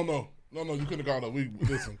you. Oh no, you couldn't have called up. We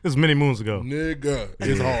listen. This was many moons ago. Nigga,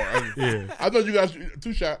 it's hard. Yeah. I thought you guys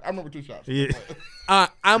 2 shots. I remember 2 shots. Yeah.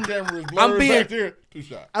 I'm Camera is blurred back there. 2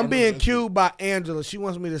 shots. I'm being cued by Angela. She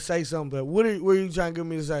wants me to say something. What are you trying to get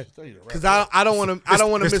me to say? Because I don't want to. I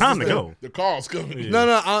don't want to It's miss time this to thing. go. The call's coming. Yeah.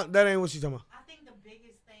 No, that ain't what she's talking about. I think the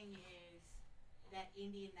biggest thing is that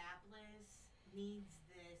Indianapolis needs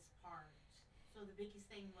this part. So the biggest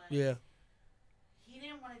thing was he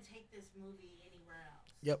didn't want to take this movie anywhere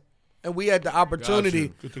else. Yep. And we had the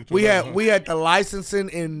opportunity. Gotcha. We had the licensing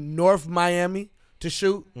in North Miami to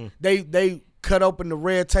shoot. They cut open the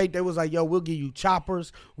red tape. They was like, "Yo, we'll give you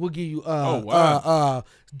choppers. We'll give you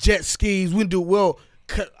jet skis. We'll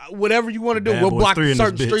cut whatever you want to do. Bad We'll Boys block 3 in this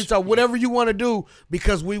certain bitch." streets up. Whatever you want to do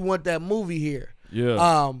because we want that movie here."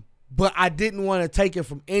 Yeah. But I didn't want to take it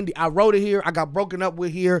from Indy. I wrote it here. I got broken up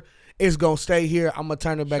with here. It's gonna stay here. I'm gonna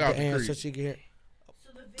turn it back Shout out to to Ann Creed. so she can hear. So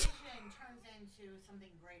the vision turns into something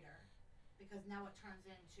greater because now it turns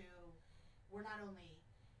into we're not only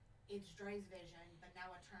it's Dre's vision, but now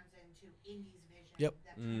it turns into Indy's vision. Yep.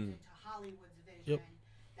 That turns into Hollywood's vision. Yep.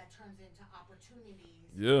 That turns into opportunities.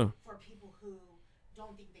 Yeah. For people who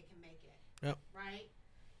don't think they can make it. Yep. Right.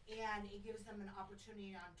 And it gives them an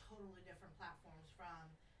opportunity on totally different platforms, from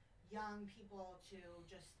young people to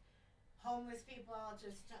just homeless people,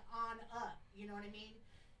 just to on up. You know what I mean?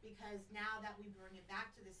 Because now that we bring it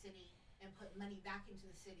back to the city and put money back into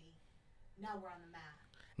the city, now we're on the map.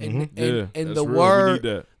 And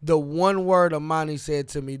the one word Amani said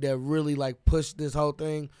to me that really like pushed this whole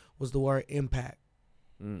thing was the word impact.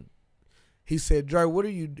 He said, Dre, what are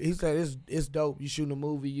you? He said, it's dope. You shooting a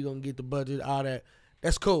movie. You gonna get the budget, all that.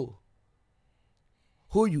 That's cool.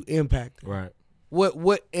 Who are you impacting? Right.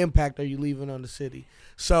 What impact are you leaving on the city?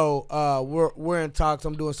 So we're in talks.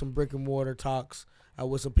 I'm doing some brick and mortar talks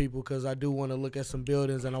with some people because I do want to look at some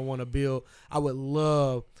buildings and I want to build. I would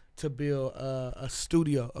love to build a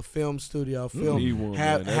studio, a film studio, Need one,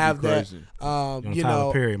 man. That'd have be that. crazy. You Tyler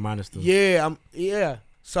know, Perry minus the yeah.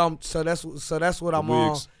 So that's what I'm on,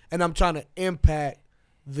 wigs. and I'm trying to impact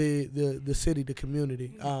the city, the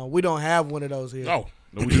community. We don't have one of those here. No,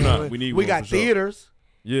 we do not. We need. We one got for sure. theaters.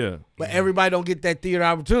 Yeah, but everybody don't get that theater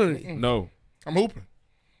opportunity. No, I'm hooping.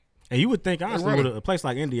 And you would think, honestly, running. with a place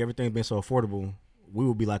like Indy, everything's been so affordable, we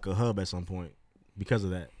would be like a hub at some point because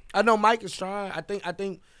of that. I know Mike is trying. I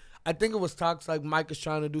think it was talks like Mike is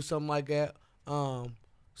trying to do something like that.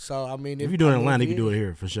 So I mean, If you do it in Atlanta, you can do it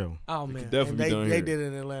here for sure. Oh man, definitely be done they here. did it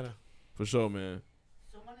in Atlanta for sure, man.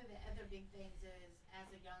 So one of the other big things is, as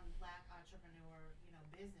a young black entrepreneur,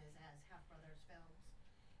 business as Half Brothers Films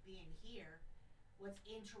being here, what's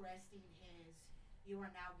interesting is you are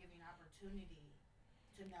now giving opportunity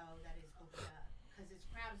to know that it's opened up because it's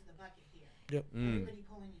crabs in the bucket here. Yep. Everybody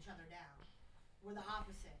pulling each other down. We're the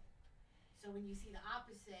opposite. So when you see the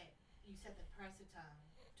opposite, you set the precedent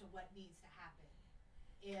to what needs to happen.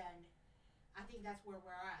 And I think that's where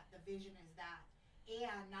we're at. The vision is that.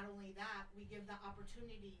 And not only that, we give the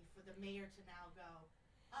opportunity for the mayor to now go,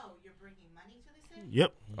 oh, you're bringing money to the city?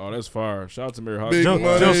 Yep. Oh, that's fire. Shout out to Mayor Big Hodgson.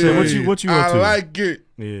 money. Joseph, what you up I to? like it.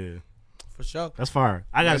 Yeah. for sure. That's fire.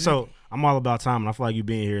 So I'm all about time, and I feel like you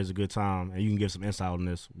being here is a good time, and you can give some insight on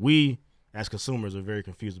this. We, as consumers, are very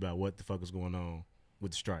confused about what the fuck is going on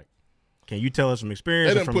with the strike. Can you tell us from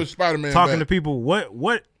experience? They done from pushed Spider-Man talking back. to people, what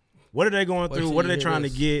are they going Wait through? till What are you they hear trying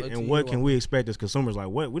this. to get, Wait and till what you can walk we expect as consumers? Like,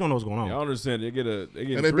 what we don't know what's going on. I understand. They get And they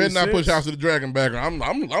 3 better not push cents. House of the Dragon back. I'm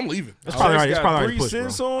leaving. That's probably already, it's got probably already 3 pushed,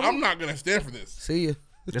 cents bro. on. I'm not gonna stand for this. See ya.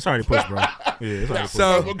 It's already pushed, bro. Yeah, it's already pushed.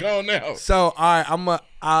 So- We're going now. So all right,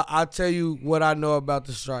 I'll tell you what I know about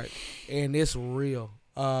the strike, and it's real.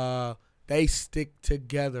 They stick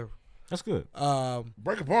together. That's good.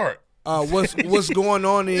 Break apart. What's going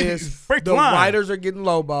on is Break the the line. writers are getting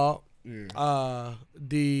lowballed. Yeah.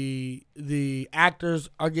 The actors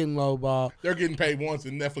are getting lowballed They're getting paid once,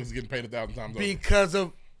 and Netflix is getting paid 1,000 times over. because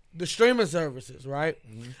of the streaming services, right?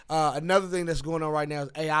 Another thing that's going on right now is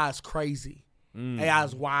AI is crazy. AI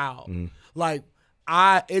is wild. Like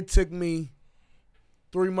it took me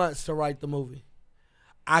 3 months to write the movie.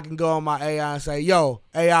 I can go on my AI and say, yo,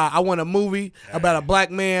 AI, I want a movie about a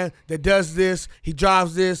black man that does this, he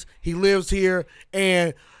drives this, he lives here,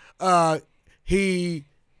 and his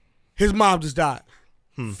mom just died.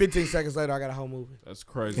 15 seconds later, I got a whole movie. That's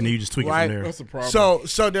crazy. And then you just tweak it Right? from there. That's the problem.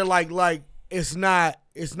 So they're like it's not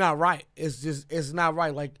right. It's not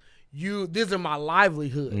right. Like these are my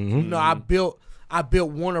livelihood. You know, I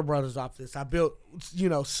built Warner Brothers off this. I built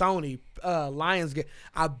Sony, Lionsgate.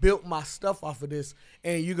 I built my stuff off of this,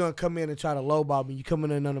 and you're gonna come in and try to lowball me. You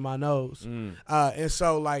coming in under my nose, and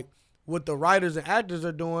so like what the writers and actors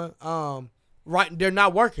are doing, right? They're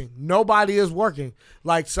not working. Nobody is working.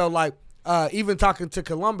 Even talking to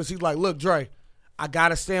Columbus, he's like, "Look, Dre, I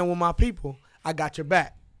gotta stand with my people. I got your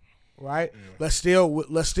back, right? Let's still."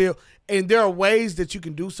 And there are ways that you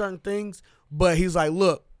can do certain things, but he's like,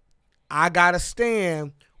 "Look, I gotta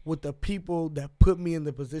stand with the people that put me in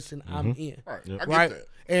the position I'm in." Right. I get Right? that.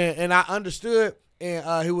 And I understood,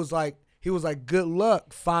 and he was like, "Good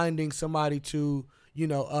luck finding somebody to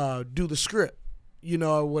do the script,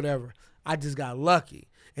 or whatever." I just got lucky,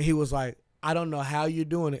 and he was like, I don't know how you're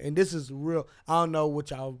doing it. And this is real. I don't know what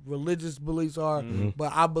y'all religious beliefs are,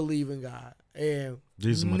 but I believe in God. And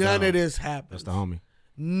Jesus, my none dog. of this happens. That's the homie.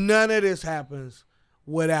 None of this happens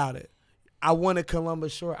without it. I wanted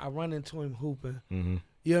Columbus short. I run into him hooping.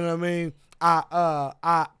 You know what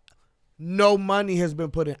I mean? No money has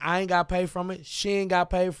been put in. I ain't got paid from it. She ain't got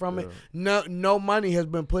paid from it. No money has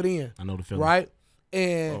been put in. I know the feeling. Right?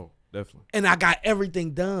 And definitely. And I got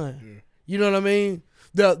everything done. You know what I mean?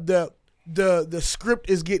 The script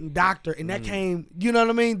is getting doctored, and that came. You know what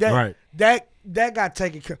I mean? That got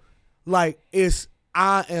taken care. Like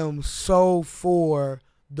I am so for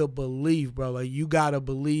the belief, bro. Like you gotta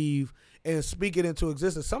believe and speak it into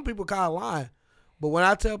existence. Some people call it lying, but when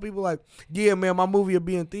I tell people like, yeah, man, my movie will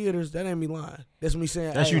be in theaters, that ain't me lying. That's me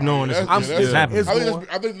saying, That's hey, you knowing it's happening.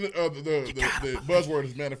 I think the buzzword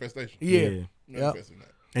is manifestation. Yeah. Manifesting that.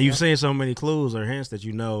 And you've seen so many clues or hints that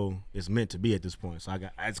it's meant to be at this point. So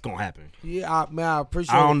it's gonna happen. Yeah, I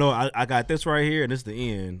appreciate. I don't it. know. I got this right here, and this is the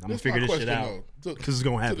end. I'm gonna This figure my this shit question, out though, because it's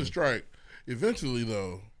gonna happen. To the strike, eventually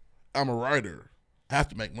though, I'm a writer. I have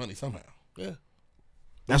to make money somehow. Yeah.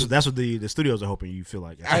 That's what the studios are hoping you feel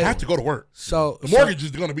like. I have to go to work. So the mortgage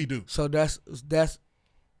is going to be due. So that's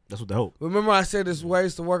what they hope. Remember I said there's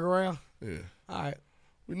ways to work around? Yeah. All right.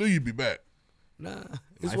 We knew you'd be back. Nah.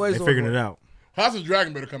 It's They ways to figuring work it around. out. House of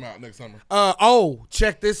Dragon better come out next summer.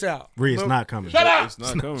 Check this out. Ree, it's not coming. Shut up. It's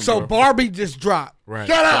not coming, So bro. Barbie just dropped. Right.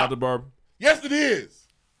 Shut Shout up. out to Barbie. Yes, it is.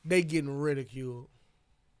 They getting ridiculed.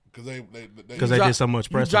 Because they did so much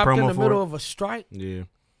press You and dropped in promo the for middle it. of a strike. Yeah.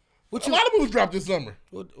 What a lot of movies dropped this summer.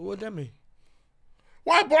 What that mean?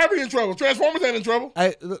 Why Barbie in trouble? Transformers ain't in trouble.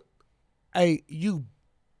 Hey, look, you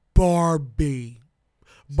Barbie.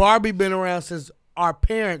 Barbie been around since our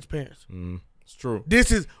parents' parents. It's true.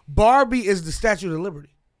 Barbie is the Statue of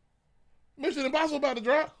Liberty. Mission Impossible about to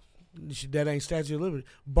drop. That ain't Statue of Liberty.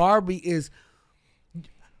 Barbie is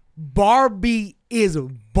Barbie. She's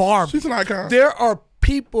an icon. There are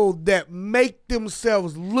people that make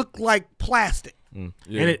themselves look like plastic.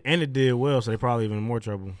 Yeah. And it did well, so they probably even in more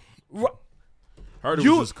trouble. Heard it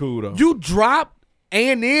was just cool though. You dropped,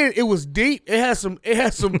 and then it was deep. It had some.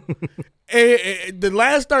 The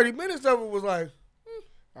last 30 minutes of it was like.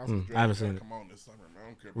 I haven't seen it. Come on this summer, man. I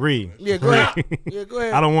don't care. Ree. Yeah, go ahead. Yeah, go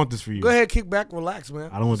ahead. I don't want this for you. Go ahead, kick back, relax, man.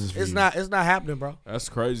 I don't want this for you. It's not happening, bro. That's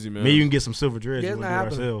crazy, man. Me, you can get some silver dreads. Yeah, Yeah, it's we'll not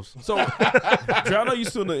do it happening. ourselves. So, Dre, I know you're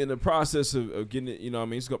still in the process of getting it. You know, what I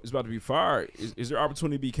mean, it's about to be fired. Is there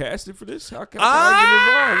opportunity to be casted for this? How can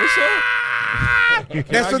I get involved? What's up?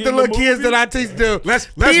 That's what the little kids that I teach do. Let's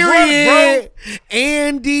Period. work, bro.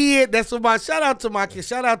 And did. That's what my shout out to my kids.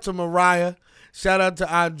 Shout out to Mariah. Shout out to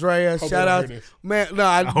Andrea. Hope Shout they don't out, hear this. man. No,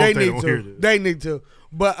 hope they they need don't hear to. this. They need to.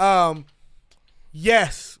 But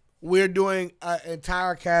yes, we're doing an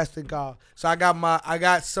entire casting call. So I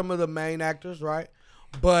got some of the main actors, right?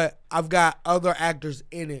 But I've got other actors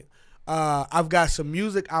in it. I've got some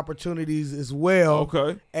music opportunities as well.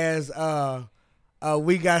 Okay. As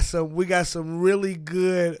we got some really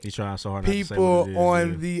good He's trying so hard not to say people what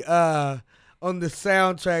it is, on the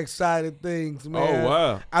soundtrack side of things, man. Oh,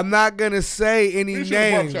 wow. I'm not gonna say any Pretty sure the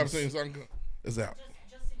names. barbershop saying something is out.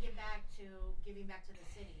 Just to get back to giving back to the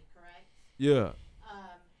city, correct? Yeah.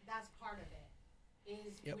 That's part of it.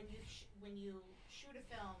 Is Yep. when you shoot a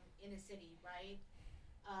film in a city, right?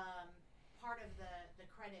 Part of the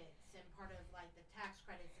credits and part of like the tax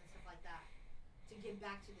credits and stuff like that to give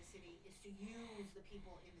back to the city is to use the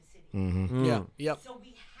people in the city. Mm-hmm. Yeah. Yep. So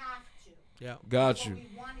we have to. Yeah. Got you. What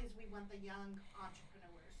we want is we want the young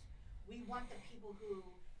entrepreneurs. We want the people who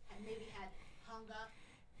have maybe had hung up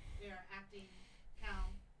their acting count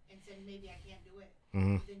and said maybe I can't do it.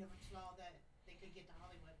 Mhm. They never saw that they could get to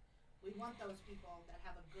Hollywood. We want those people that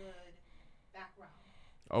have a good background.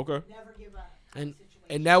 Okay. Never give up.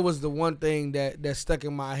 And that was the one thing that stuck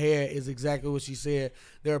in my head is exactly what she said.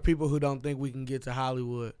 There are people who don't think we can get to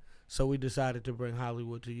Hollywood, so we decided to bring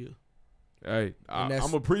Hollywood to you. Hey,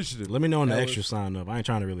 I'm appreciative. Let me know when the That extra sign up. I ain't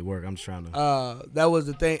trying to really work. I'm just trying to. That was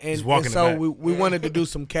the thing, and, Just walk and in the so back. we wanted to do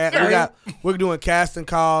some we're doing casting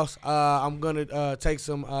calls. I'm gonna take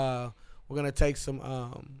some. We're gonna take some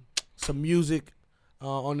music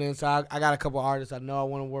on the inside. I got a couple artists I know I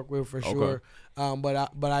want to work with for sure. But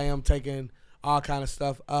I am taking all kind of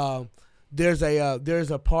stuff. There's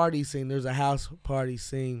a party scene. There's a house party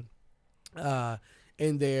scene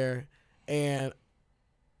in there, and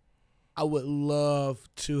I would love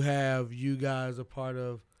to have you guys a part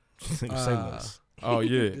of. Oh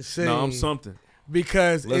yeah, the scene. no, I'm something.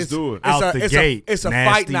 Because Let's do it. It's a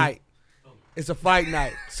fight night. It's a fight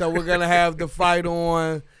night. So we're gonna have the fight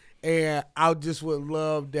on, and I just would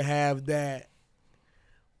love to have that.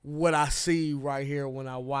 What I see right here when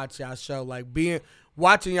I watch y'all show, like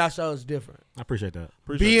watching y'all show is different. I appreciate that.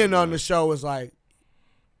 Being on the show is like,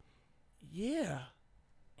 yeah,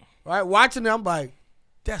 right. Watching it, I'm like,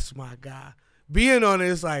 that's my guy. Being on it,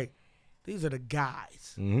 it's like, these are the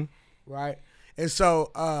guys, right? And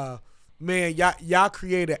so, man, y'all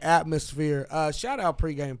create an atmosphere. Shout out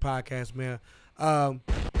PreGame Podcast, man.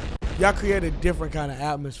 Y'all create a different kind of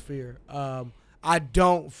atmosphere. I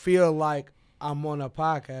don't feel like I'm on a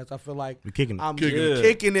podcast. I feel like I'm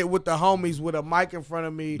kicking it with the homies with a mic in front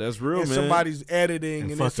of me. That's real, and man. Somebody's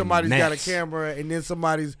editing, and then somebody's got a camera, and then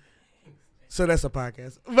somebody's. So that's a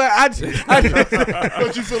podcast. But I just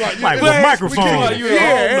But you feel like with a microphone.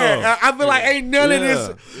 I feel like ain't none of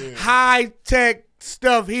this high tech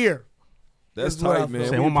stuff here. That's what I tight, man. feel.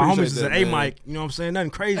 Saying We one of my homies appreciate is that, an A man. mic. You know what I'm saying? Nothing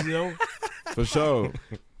crazy though. For sure.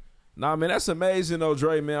 Nah, man, that's amazing, though,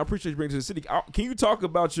 Dre, man. I appreciate you bringing to the city. Can you talk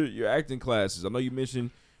about your acting classes? I know you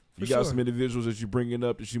mentioned you got some individuals that you're bringing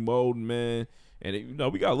up that you molding, man. And, you know,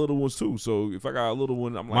 we got little ones, too. So if I got a little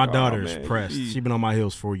one, I'm like, My daughter is man, pressed. She's been on my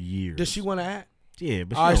heels for years. Does she want to act? Yeah,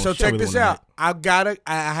 but all right. So she don't check really this wanna out. I got it.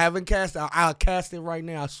 I haven't cast it. I'll cast it right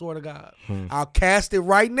now. I swear to God. Hmm. I'll cast it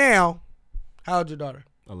right now. How old's your daughter?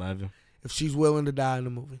 11. If she's willing to die in the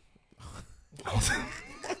movie.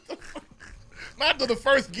 Not to the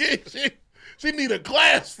first gig. She need a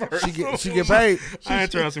class first. She get paid. I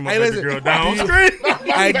ain't trying to see my Hey, baby listen, girl down on do you- screen.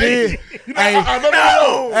 I did. You know, Hey,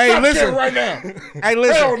 no. Hey, Stop listen. caring right now. Hey,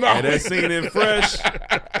 listen. Hell no. Hey, that scene in Fresh.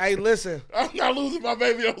 Hey, listen. I'm not losing my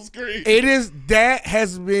baby on screen. It is that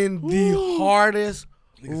has been the hardest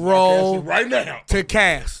role right now to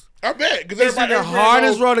cast. I bet because It's the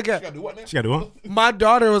hardest role to cast. She gotta do what now? She got to do what? My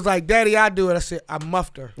daughter was like, "Daddy, I do it." I said, "I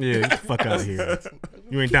muffed her." Yeah, get the fuck out of here.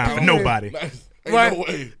 You ain't down for nobody. Ain't Right? no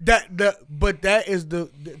way. But that is the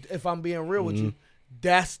if I'm being real with you,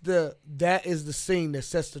 that is the scene that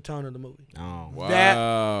sets the tone of the movie. Oh,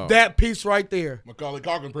 Wow. That piece right there. Macaulay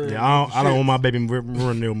Culkin period. Yeah, I don't want my baby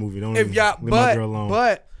ruin their movie. Don't If even y'all, leave my girl alone.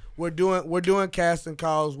 but we're doing casting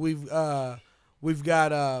calls. We've got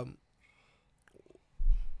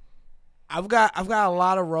I've got a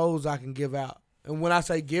lot of roles I can give out, and when I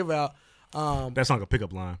say give out, That's like a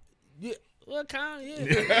pickup line. yeah. Well, kind of,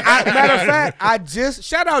 yeah. Matter of fact, I just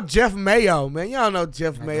shout out Jeff Mayo, man. Y'all know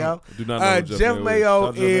Jeff Mayo. Do not know who Jeff Mayo Shout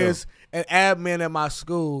out Jeff Mayo. is an admin at my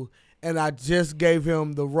school, and I just gave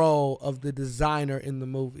him the role of the designer in the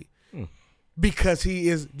movie because he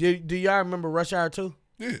is. Do y'all remember Rush Hour 2?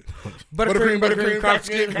 Yeah. Buttercream, crop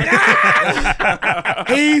skin.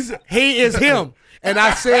 He is him. And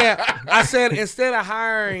I said instead of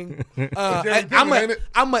hiring,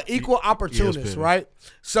 I'm an equal opportunist, right?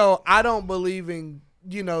 So I don't believe in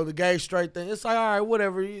the gay straight thing. It's like, all right,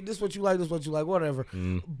 whatever. This is what you like. This is what you like. Whatever.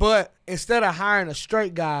 But instead of hiring a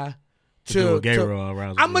straight guy do a gay role,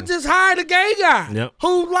 I'm gonna just hire the gay guy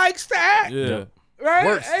who likes to act. Yeah. Right?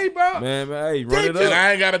 Works. Hey, bro. Man, hey, run it And up.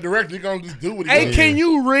 I ain't got a director. You gonna just do what he Hey, does. can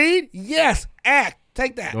you read? Yes. Act.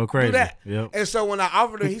 Take that. Go crazy. Do that. Yep. And so when I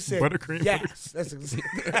offered him, he said, Buttercream. yes. That's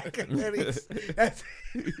exactly that is. That's,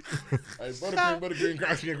 Hey, buttercream,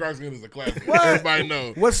 crop skin is a classic. What? Everybody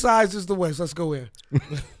knows. What size is the waist? Let's go in.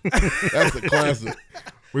 That's a classic.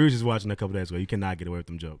 We were just watching a couple days ago. You cannot get away with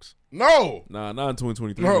them jokes. No. Nah, not in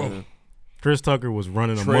 2023. No. Man. Chris Tucker was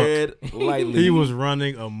running Tread amok. lightly. He was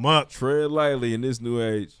running amok. Tread lightly in this new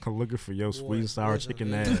age. I'm looking for your sweet and sour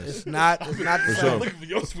chicken ass. It's not the For same. sure. Looking for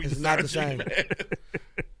your sweet It's and not sour the same. chicken, man.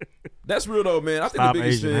 That's real though, man. I think Stop the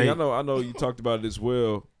biggest Asian thing. hate. I know you talked about it as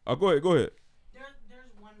well. Go ahead. There's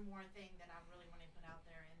one more thing that I really want to put out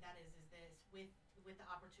there, and that is this: with the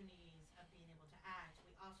opportunities of being able to act,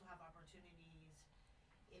 we also have opportunities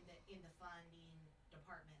in the funding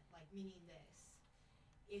department. Like meaning this: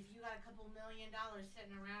 if you got a couple $1 million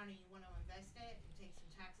sitting around and you want to invest it and take some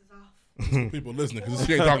taxes off. People listening because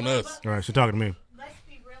she ain't talking to us. All right, she's talking to me. Let's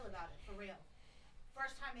be real about it, for real.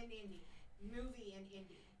 First time in Indy, movie in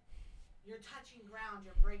Indy. You're touching ground,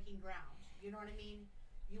 you're breaking ground. You know what I mean?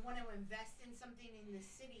 You want to invest in something in the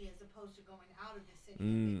city as opposed to going out of the city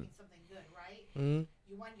and making something good, right?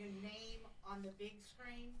 You want your name on the big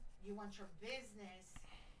screen. You want your business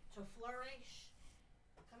to flourish.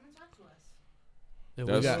 Come and talk to us. Yeah,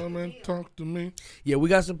 That's- Man, talk to me. Yeah, we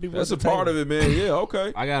got some people. That's a part of it, man. Yeah,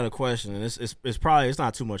 okay. I got a question, and it's probably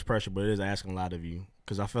not too much pressure, but it is asking a lot of you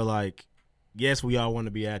because I feel like, yes, we all want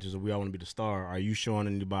to be actors or we all want to be the star. Are you showing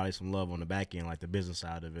anybody some love on the back end, like the business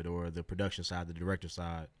side of it or the production side, the director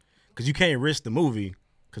side? Because you can't risk the movie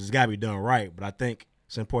because it's got to be done right. But I think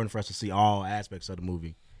it's important for us to see all aspects of the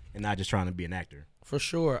movie and not just trying to be an actor. For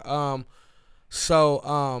sure.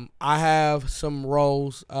 So I have some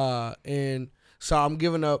roles so I'm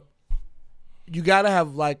giving up. You gotta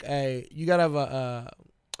have a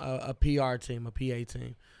PR team, a PA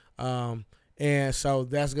team, and so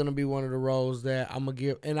that's gonna be one of the roles that I'm gonna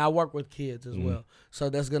give. And I work with kids as well, so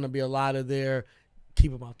that's gonna be a lot of their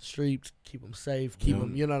keep them off the streets, keep them safe, keep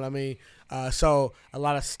them. You know what I mean? So a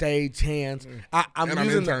lot of stage hands. I'm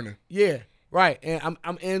interning. Yeah. Right, and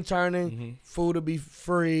I'm interning. Food will be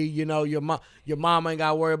free. You know, your mom ain't got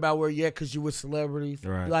to worry about where you're at because you with celebrities.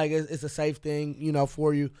 Right. Like it's a safe thing,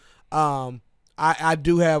 for you. I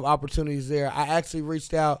do have opportunities there. I actually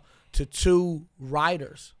reached out to 2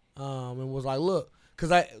 writers and was like, look,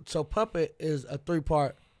 so Puppet is a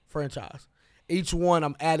 3-part franchise. Each one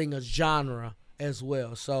I'm adding a genre as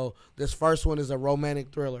well. So this first one is a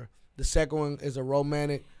romantic thriller. The second one is a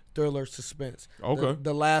romantic thriller suspense. Okay.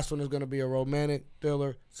 The last one is going to be a romantic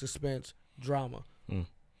thriller suspense drama.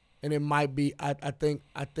 And it might be I think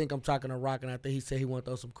I'm talking to Rock, and I think he said he want to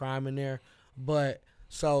throw some crime in there. But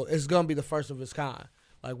so it's going to be the first of its kind.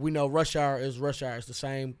 Like we know Rush Hour is Rush Hour. It's the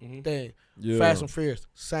same thing. Yeah. Fast and Furious,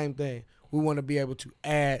 same thing. We want to be able to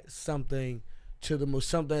add something to the movie,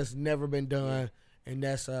 something that's never been done and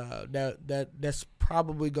that's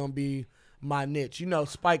probably gonna be my niche. You know,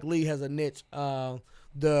 Spike Lee has a niche. The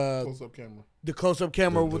Close-up camera. The close-up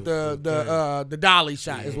camera with the dolly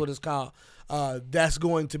shot is what it's called. That's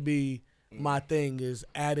going to be my thing, is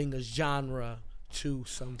adding a genre to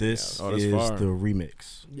something This else. is the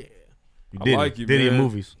remix. Yeah. You did like it. you, Did it in man.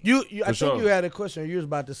 movies. I think you had a question. You was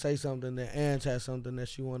about to say something that Ange had something that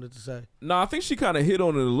she wanted to say. No, I think she kind of hit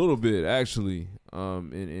on it a little bit actually,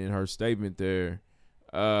 in her statement there.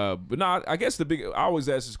 But no, I guess I always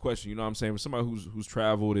ask this question. You know what I'm saying? For somebody who's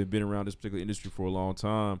traveled and been around this particular industry for a long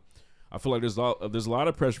time, I feel like there's a lot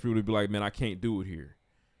of pressure for people to be like, man, I can't do it here.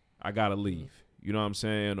 I gotta leave. You know what I'm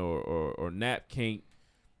saying? Or Nap can't.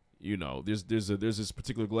 You know, there's this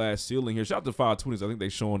particular glass ceiling here. Shout out to 520s. I think they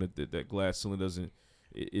showing that glass ceiling doesn't.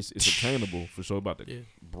 It's attainable for sure. About to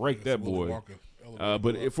break that boy.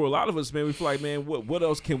 But for a lot of us, man, we feel like, man, what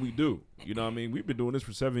else can we do? You know what I mean? We've been doing this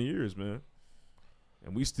for 7 years, man.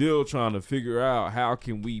 And we still trying to figure out how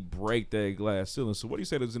can we break that glass ceiling. So what do you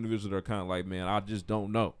say to those individuals that are kind of like, man, I just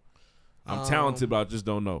don't know. I'm talented, but I just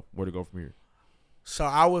don't know where to go from here. So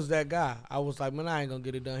I was that guy. I was like, man, I ain't gonna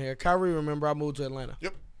get it done here. Kyrie, remember I moved to Atlanta.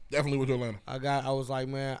 Yep, definitely went to Atlanta. I was like,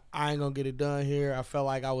 man, I ain't gonna get it done here. I felt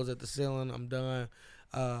like I was at the ceiling. I'm done.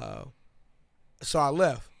 So I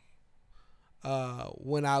left.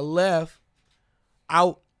 When I left,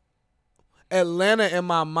 Atlanta in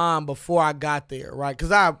my mind before I got there, right?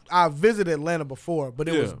 Because I visited Atlanta before, but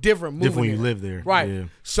it was different moving Different when you there. live there. Right. Yeah.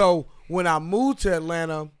 So when I moved to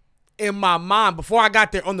Atlanta, in my mind, before I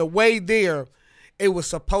got there, on the way there, it was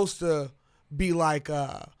supposed to be like,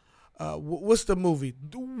 what's the movie?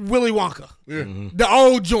 Willy Wonka. Yeah. The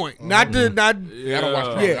old joint. Not I don't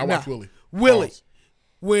watch I watch Willy. Willy. Pause.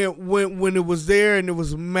 When it was there and it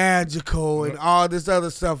was magical and all this other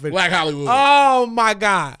stuff. And, Black Hollywood. Oh my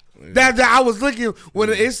God. That I was looking when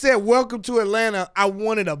it said "Welcome to Atlanta." I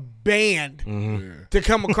wanted a band to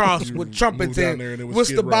come across with trumpets down and there and it was what's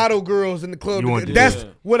Skid the Row. bottle girls in the club. You wanted That's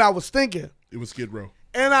to- what I was thinking. It was Skid Row.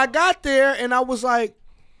 And I got there and I was like,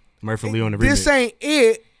 Murphy Lee on the remix. "This ain't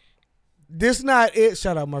it. This not it."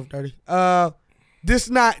 Shout out Murphy Dirty.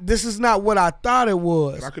 This is not what I thought it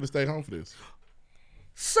was. And I could have stayed home for this.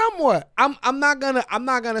 Somewhat. I'm not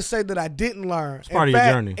gonna say that I didn't learn. It's part of your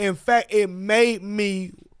journey. In fact, it made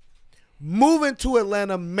me moving to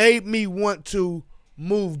Atlanta made me want to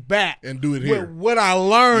move back and do it here. With what I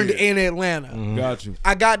learned in Atlanta. Got you.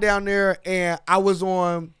 I got down there and I was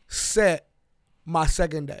on set my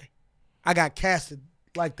second day. I got casted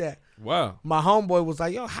like that. Wow. My homeboy was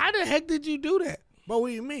like, "Yo, how the heck did you do that?" But what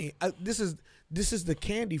do you mean? This is the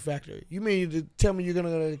candy factory. You mean to tell me you're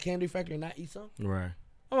gonna go to the candy factory and not eat something? Right.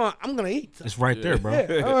 I'm gonna eat something. It's right there, bro.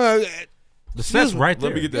 Yeah. The set's right there.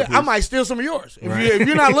 Let me get that. Yeah, I might steal some of yours. If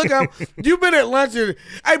you're not looking, you've been at lunch and,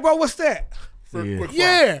 hey, bro, what's that? Quick fry.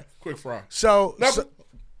 Yeah. Quick fry. So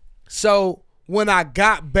when I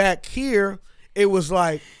got back here, it was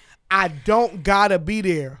like, I don't gotta be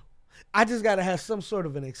there. I just gotta have some sort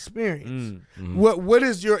of an experience. What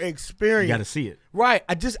is your experience? You gotta see it. Right.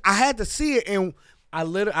 I had to see it, and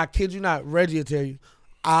I kid you not, Reggie will tell you,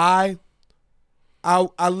 I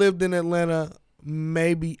lived in Atlanta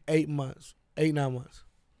maybe 8 months. 8-9 months.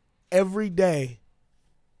 Every day,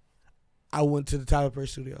 I went to the Tyler Perry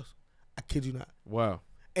Studios. I kid you not. Wow.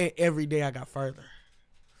 And every day I got further.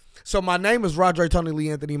 So my name is Rodre Tony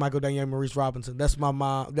Lee Anthony Michael Daniel Maurice Robinson. That's my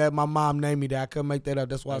mom. My mom named me that. I couldn't make that up.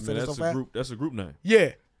 That's why I said it so fast. That's a group name.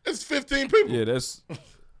 Yeah. It's 15 people. Yeah, that's.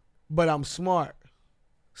 But I'm smart.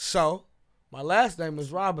 So my last name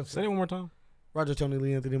is Robinson. Say it one more time. Rodre Tony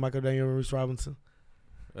Lee Anthony Michael Daniel Maurice Robinson.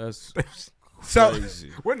 That's so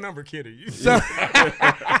crazy. What number kid are you? So,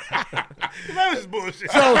 that was bullshit.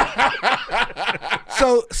 I'm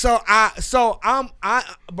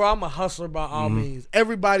a hustler by all means.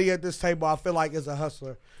 Everybody at this table, I feel like, is a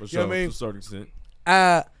hustler. For You sure, know what I mean? to a certain extent.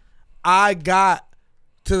 I got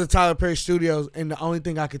to the Tyler Perry Studios, and the only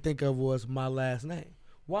thing I could think of was my last name.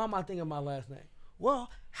 Why am I thinking of my last name?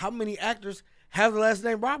 Well, how many actors have the last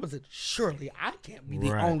name Robinson? Surely I can't be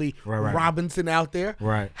the only Robinson out there.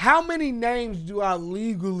 Right. How many names do I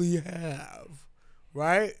legally have?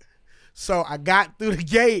 Right? So I got through the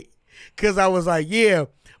gate because I was like, yeah,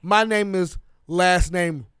 my name is last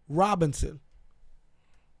name Robinson.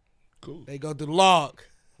 Cool. They go through the log.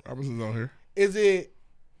 Robinson's on here. Is it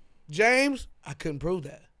James? I couldn't prove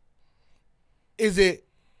that. Is it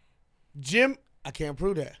Jim? I can't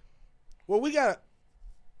prove that. Well, we got.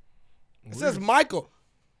 It says Michael.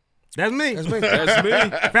 That's me. That's me. That's me.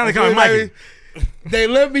 Family calling Mikey. They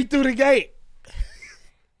let me through the gate.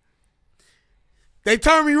 They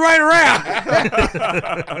turned me right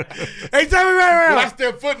around. They turned me right around. When I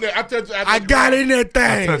stepped foot in there, I got in that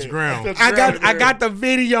thing. I touched ground. I got the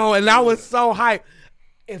video, and I was so hyped.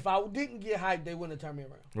 If I didn't get hyped, they wouldn't have turned me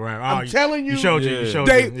around. Right. I'm telling you. You showed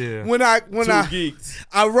they, you. When I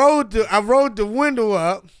rolled the window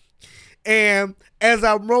up, and as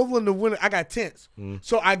I'm rolling the window, I got tense.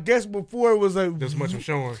 So I guess before it was like this much I'm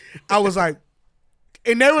showing. I was like,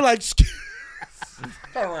 and they were like,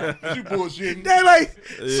 All right, you bullshitting. they like,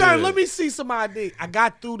 sir, let me see some ID. I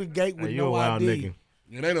got through the gate with You a no wild ID. nigga.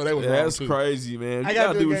 Yeah, they know they was wrong That's too. crazy, man. You I gotta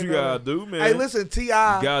gotta do do what the you game gotta do, man. Hey, listen,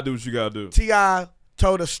 T.I. You gotta do what you gotta do. T.I.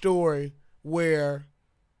 told a story where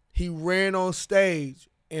he ran on stage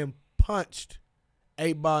and punched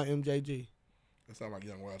 8-Ball MJG. That sound like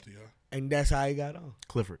Young Wild T.I. And that's how he got on.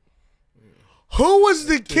 Clifford. Who was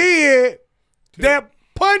the kid that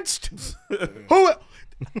punched? Who?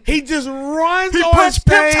 He just runs on punched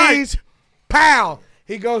Pimp stage. Pow!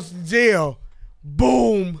 He goes to jail.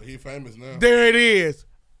 Boom! He famous now. There it is.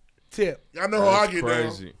 Tip. Y'all know how I get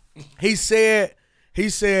crazy. down. He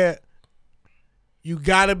said, you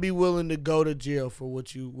gotta be willing to go to jail for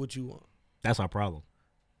what you want. That's our problem.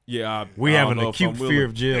 Yeah, We I have don't an know if acute I'm fear willing.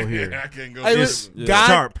 of jail here. I can't go. Hey, this. listen, God,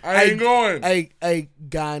 Sharp. I ain't going. Hey,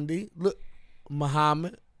 Gandhi. Look,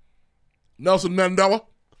 Muhammad. Nelson Mandela.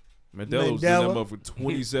 Mandela was in that mother for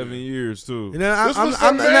 27 years too. You know, This was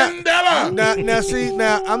some Mandela.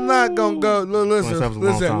 Now, I'm not gonna go. Listen. 27 is a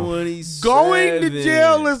long time. Going to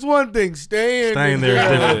jail is one thing. Staying there is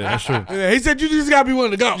different. That's true. Yeah, he said you just gotta be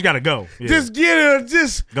willing to go. You gotta go. Yeah. Just get it.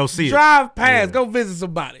 Just go see drive it. past. Yeah. Go visit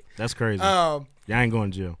somebody. That's crazy. Yeah, I ain't going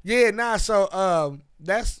to jail. Yeah, nah. So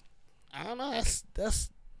that's I don't know. That's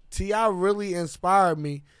T.I. really inspired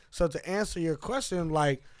me. So to answer your question,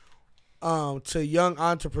 like. To young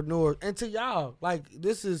entrepreneurs and to y'all, like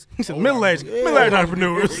this is middle-aged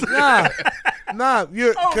entrepreneurs. Nah,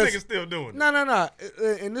 you're old niggas still doing it. No.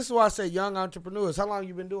 And this is why I say young entrepreneurs. How long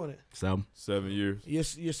you been doing it? 7 years. You're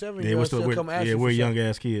 7 Yeah, years. we're Still come ask you. we're a for young something.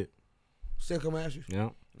 ass kid. Still come ask you. Yeah.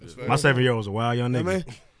 My 7-year-old was a wild young I nigga. mean,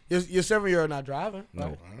 your 7-year-old not driving. No,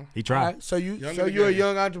 Right? he tried. All right, so Young you're in the a game.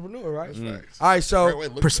 young entrepreneur, right? Facts. All right, so Great way to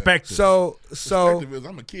look at Perspective. so Perspective is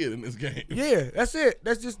I'm a kid in this game. yeah, that's it.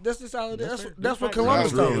 That's just how it is. That's what facts.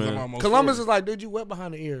 Columbus That's real, does. man. I'm almost Columbus 40. is like, dude, you wet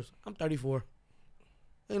behind the ears. I'm 34.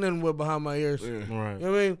 Ain't nothing wet behind my ears. Yeah. Right. You know what I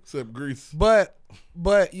mean? Except grease. But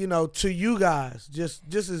you know, to you guys, this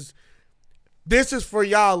is for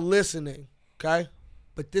y'all listening, okay?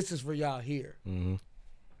 But this is for y'all here. Mm-hmm.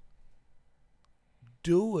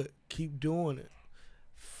 Do it. Keep doing it.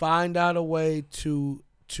 Find out a way to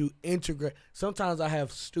integrate. Sometimes I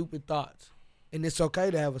have stupid thoughts, and it's okay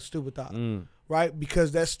to have a stupid thought, right?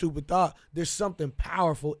 Because that stupid thought, there's something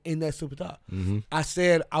powerful in that stupid thought. Mm-hmm.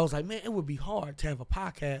 I was like, man, it would be hard to have a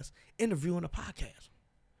podcast, interviewing a podcast.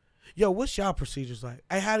 Yo, what's y'all procedures like?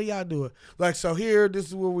 Hey, how do y'all do it? Like, so here, this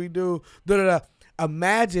is what we do.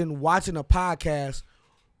 Imagine watching a podcast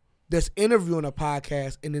that's interviewing a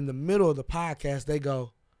podcast, and in the middle of the podcast, they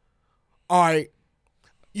go, all right,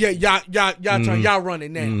 yeah, y'all turn, y'all run it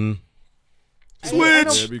now. Mm-hmm. Switch.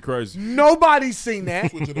 That'd be crazy. Nobody's seen that.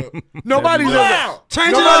 Switch it up. Nobody's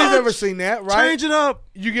Change ever seen that, right? Change it up.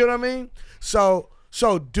 You get what I mean? So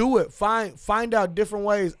do it. Find out different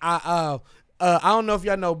ways. I don't know if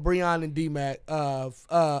y'all know Breon and D-Mac. Bellies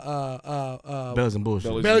and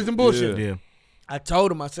bullshit. Bellies and bullshit. Yeah. I told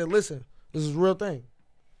him, I said, listen, this is a real thing.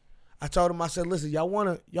 I told him, I said, listen, y'all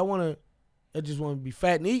wanna just wanna be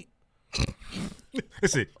fat and eat?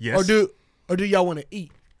 That's it. Yes. Or do y'all wanna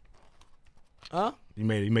eat? Huh? You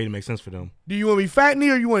made it make sense for them. Do you want to be fat and eat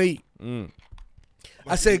or you want to eat?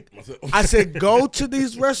 I said, go to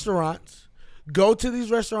these restaurants. Go to these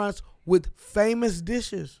restaurants with famous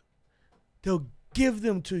dishes. They'll give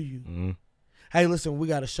them to you. Mm-hmm. Hey, listen, we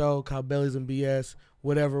got a show called Bellies and BS.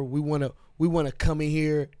 Whatever. We wanna come in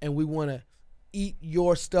here and we wanna eat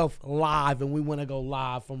your stuff live, and we wanna go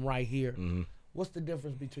live from right here. Mm-hmm. What's the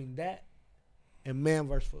difference between that and man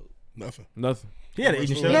versus food? Nothing. He had an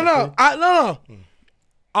eating show. No.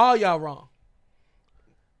 All y'all wrong.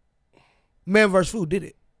 Man versus food did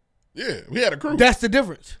it. Yeah, we had a crew. That's the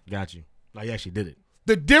difference. Got you. Like, he actually did it.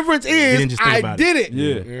 The difference He didn't is just think I about did it.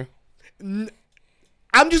 it. Yeah.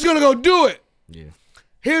 I'm just gonna go do it. Yeah.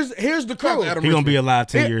 Here's the crew. He gonna be alive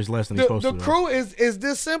 10 years less than he's supposed The to. crew is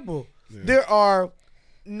this simple. There are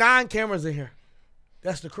 9 cameras in here.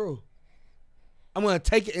 That's the crew. I'm gonna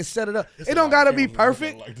take it and set it up. It don't gotta be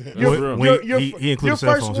perfect. He included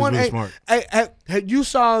cell phones. He's really smart. Hey, you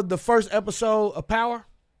saw the first episode of Power?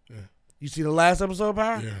 Yeah. You see the last episode of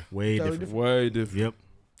Power? Yeah. Way Totally different. Way different. Yep.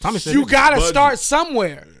 Tommy said You it. gotta Budget. start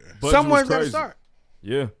somewhere. Budget Somewhere's was gotta crazy. start.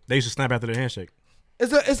 Yeah. They used to snap after their handshake.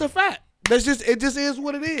 It's a fact. It just is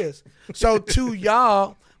what it is. So to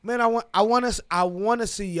y'all, man, I want to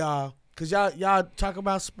see y'all, cause y'all talk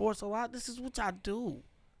about sports a lot. This is what y'all do,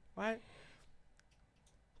 right?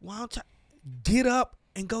 Why don't y'all get up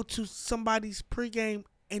and go to somebody's pregame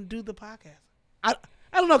and do the podcast? I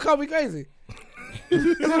don't know. Call me crazy.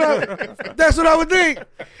 That's what I would think.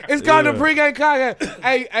 It's called the pregame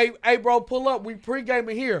podcast. Hey, bro, pull up. We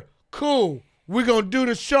pregaming here. Cool. We're gonna do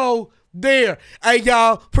the show there. Hey,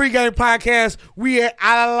 y'all, pregame podcast. We at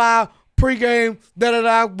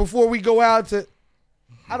pregame before we go out to.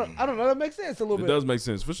 I don't know. That makes sense a little bit. It does make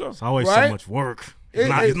sense for sure. It's always Right? so much work.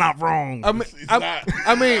 It's not wrong. I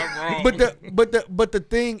mean, but the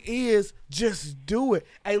thing is, just do it.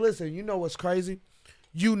 Hey, listen, you know what's crazy?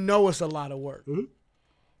 You know it's a lot of work.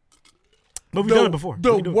 But we've done it before.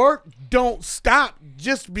 The work don't stop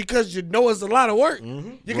just because you know it's a lot of work.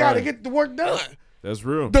 You got to get the work done. That's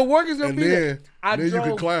real. The work is gonna be there. Then you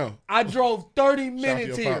can clown. I drove 30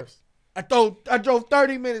 minutes here. Pops. I drove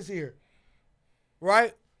 30 minutes here.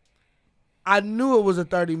 Right? I knew it was a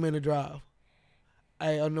 30-minute drive.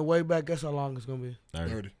 Hey, on the way back, guess how long it's gonna be?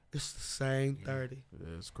 30. It's the same 30. Yeah,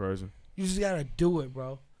 it's crazy. You just gotta do it,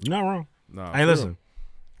 bro. You're not wrong. Nah, hey, listen.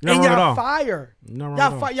 And You're not wrong at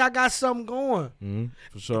y'all all. fire. Y'all got something going.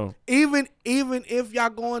 For sure. Even if y'all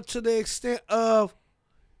going to the extent of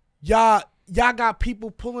y'all got people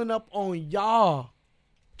pulling up on y'all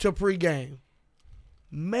to pregame.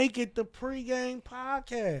 Make it the pregame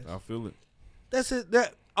podcast. I feel it. That's it.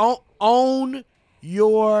 That own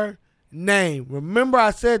your name. Remember I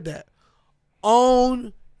said that.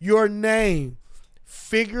 Own your name.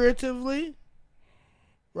 Figuratively,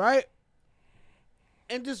 right?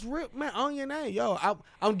 And just rip, man, own your name. Yo,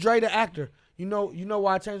 I'm Dre the actor. You know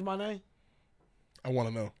why I changed my name? I want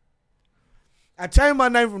to know. I changed my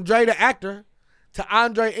name from Dre the actor to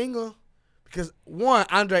Andre England because one,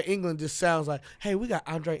 Andre England just sounds like, hey, we got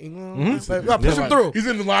Andre England. Like, push him through. He's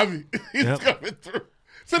in the lobby. He's coming through.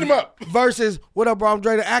 Send him up. Versus, what up, bro? I'm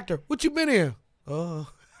Dre the actor. What you been in? Right.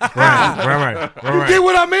 You get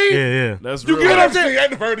what I mean? Yeah. That's You real. get what I'm saying? I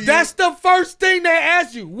ain't heard of you. That's the first thing they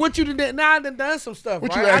ask you. What you done? Now I done some stuff.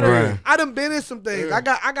 What right? you asked I done been in some things.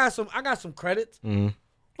 Yeah. I got some credits.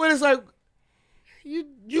 But it's like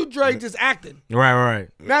you Dre just acting. Right.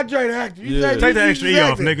 Not Dre the actor. You Yeah. Dre, Take the you extra just E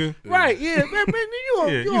off, acting. nigga. Right? Yeah, man. You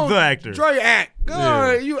you the actor. Dre act. Go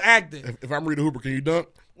on, you acting. If I'm Rita Hooper, can you dunk?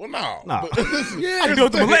 Well, no. Nah. But listen, Yeah. I can do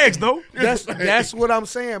it with my legs, though. That's what I'm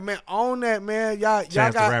saying, man. On that, man. Y'all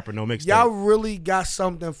Chance got the Rapper, no mixtape. y'all really got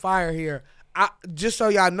something fire here. Just so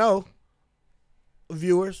y'all know,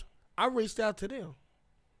 viewers, I reached out to them.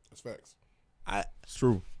 That's facts. It's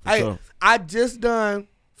true. For sure. I just done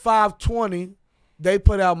 520. They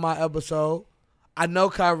put out my episode. I know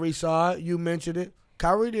Kyrie saw it. You mentioned it.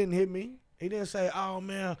 Kyrie didn't hit me. He didn't say, "Oh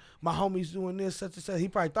man, my homie's doing this, such and such." He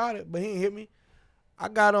probably thought it, but he didn't hit me. I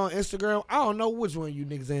got on Instagram. I don't know which one you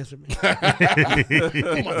niggas answered me. We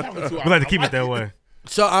like to keep it that way.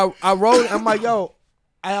 So I wrote. I'm like, yo,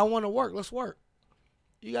 I want to work. Let's work.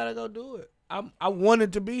 You gotta go do it. I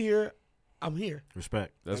wanted to be here. I'm here.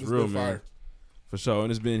 Respect. That's That is real, good man. fire. For sure.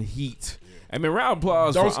 And it's been heat. I mean, round of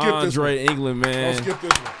applause Don't for skip this Andre England, man. Don't skip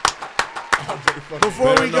this one. Before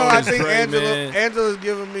Better we go, known I as think Dre, man. Angela's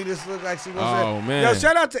giving me this look like she wants to. Oh, man. Yo,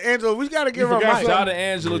 shout out to Angela. We gotta give her a mic. Shout out to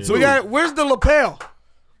Angela, too. We got. Where's the lapel?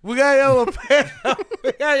 We got your lapel.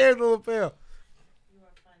 We got your lapel. You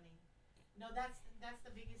are funny. No, that's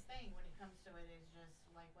the biggest thing when it comes to it is just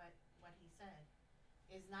like what he said.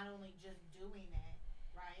 Is not only just doing it,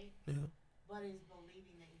 right? Yeah. But is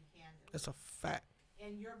believing that you can do it. That's a fact.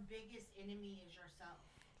 And your biggest enemy is yourself.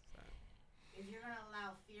 If you're gonna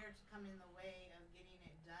allow fear to come in the way of getting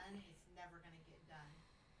it done, it's never gonna get done.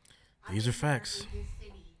 These are facts. I've been in this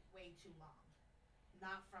city way too long.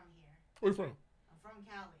 Not from here. Where you from? I'm from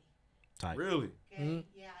Cali. Tight. Really? Okay.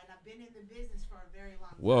 Yeah, and I've been in the business for a very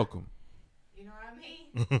long time. Welcome. You know what I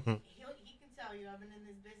mean? he can tell you I've been in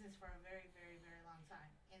this business for a very, very, very long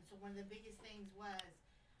time. And so one of the biggest things was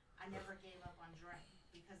I never gave up on Dre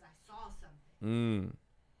because I saw something. You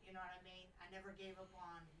know what I mean? I never gave up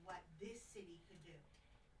on what this city could do.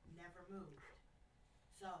 Never moved.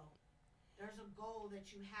 So there's a goal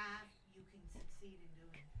that you have, you can succeed in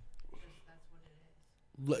doing. That's what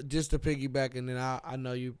it is. Just to piggyback, and then I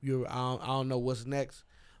know you. I don't know what's next,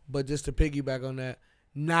 but just to piggyback on that,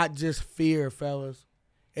 not just fear, fellas.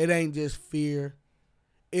 It ain't just fear.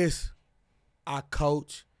 It's I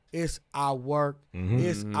coach. It's I work.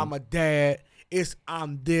 It's I'm a dad. It's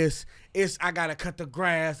I'm this. It's I gotta cut the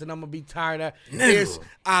grass and I'm gonna be tired of. It's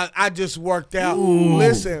I just worked out. Ooh.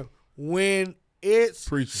 Listen, when it's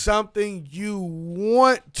Preaching. something you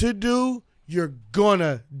want to do, you're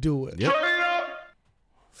gonna do it. Yep.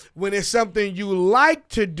 When it's something you like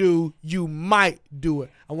to do, you might do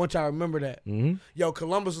it. I want y'all to remember that. Mm-hmm. Yo,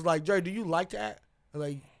 Columbus was like, Dre, do you like to act? I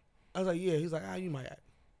was like, yeah. He's like, you might act.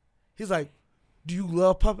 He's like, do you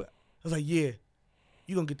love puppet? I was like, yeah.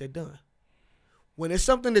 You gonna get that done. When it's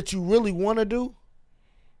something that you really want to do,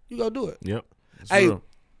 you go do it. Yep. Hey,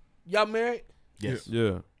 y'all married? Yes.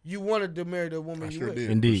 Yeah. You wanted to marry the woman I you sure with. did.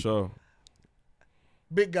 Indeed. For sure.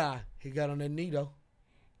 Big guy. He got on that knee though.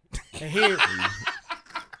 And he ain't been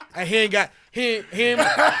that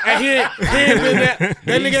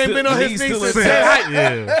nigga ain't been on his knee since set height.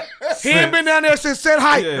 Yeah. He ain't been down there since set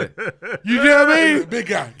height. Yeah. You know what I mean? Big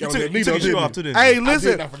guy. You took your shoe off too, didn't you? Hey, I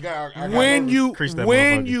listen. did. I forgot. I got When nervous. you Crease that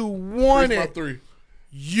when motherfucker. you want Crease my it, 3.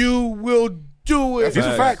 you will do it. These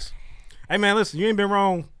are Facts. facts. Hey man, listen, you ain't been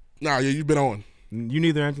wrong. Nah, yeah, you've been on. You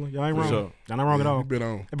neither, Angela. Y'all ain't For wrong. sure. Y'all not wrong at all. You've been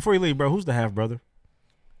on. Hey, before you leave, bro, who's the half brother?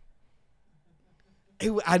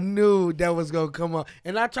 I knew that was gonna come up,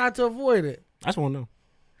 and I tried to avoid it. I just want to know.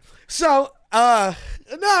 So,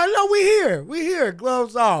 no, we here,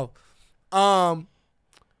 gloves off.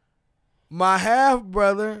 My half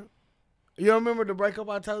brother, you remember the breakup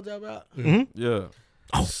I told you about? Mm-hmm. Yeah.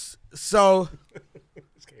 So,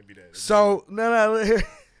 This can't be that. no,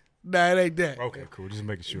 nah, it ain't that. Okay, cool. Just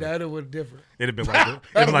making sure. That was different. It'd have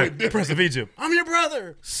been like, Prince of Egypt. I'm your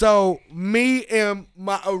brother. So, me and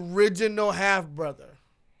my original half brother,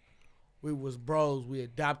 we was bros. We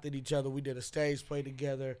adopted each other. We did a stage play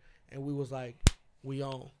together, and we was like, we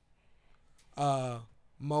on.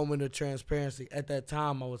 Moment of transparency. At that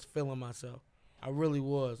time, I was feeling myself. I really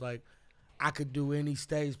was. Like, I could do any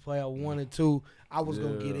stage play I wanted to. I was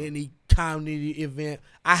going to get any comedy event.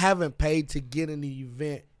 I haven't paid to get in the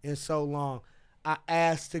event in so long. I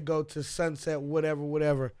asked to go to Sunset,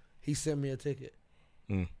 whatever. He sent me a ticket.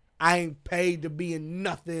 I ain't paid to be in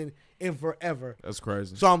nothing in forever. That's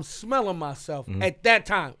crazy. So I'm smelling myself at that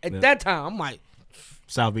time. At that time, I'm like,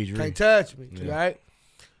 South Beach. can't touch me, right?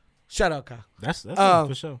 Shout out, Kyle. That's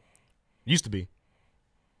for sure. Used to be.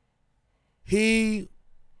 He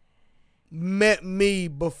met me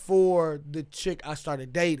before the chick I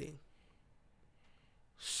started dating.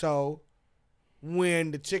 So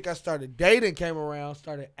when the chick I started dating came around,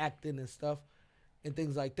 started acting and stuff and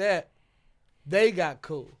things like that, they got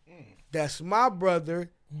cool. That's my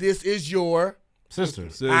brother. This is your Sister.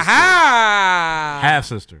 aha Half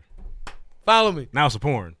sister. Follow me. Now it's a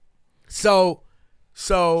porn. So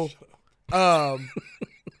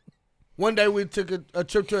one day we took a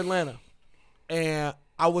trip to Atlanta, and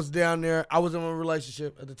I was down there. I was in a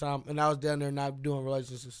relationship at the time, and I was down there not doing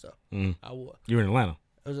relationship stuff. I was. You were in Atlanta.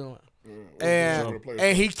 I was in Atlanta.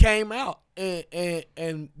 And he came out,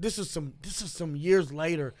 and this is some years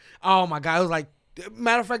later. Oh my God! It was like,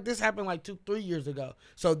 matter of fact, this happened like 2-3 years ago.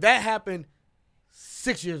 So that happened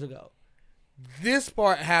 6 years ago. This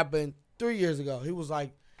part happened 3 years ago. He was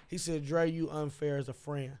like, he said, Dre, you unfair as a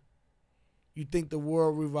friend. You think the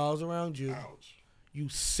world revolves around you. Ouch. You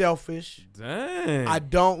selfish. Dang. I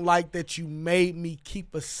don't like that you made me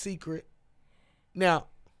keep a secret. Now,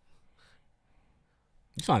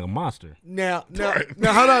 You sound like a monster. now,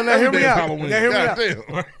 hold on. Now, hear me out. Halloween. Now, hear me out.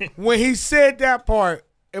 Goddamn. When he said that part,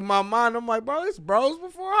 in my mind, I'm like, bro, it's bros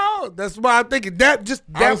before hoes. That's why I'm thinking that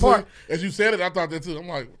Honestly, part. as you said it, I thought that too. I'm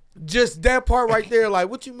like, Just that part right there. Like,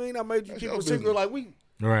 what you mean I made you That's keep your a secret? business. Like, we,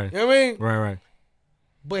 Right. you know what I mean? Right.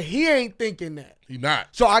 But he ain't thinking that. he not.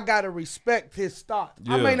 So I got to respect his thoughts.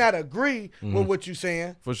 I Yeah. may not agree with what you're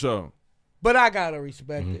saying, For sure. but I got to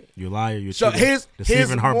respect it. You liar. You So his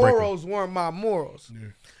deceiving heartbreaker. morals weren't my morals. Yeah.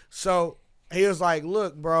 So he was like,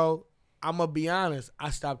 look, bro, I'm going to be honest.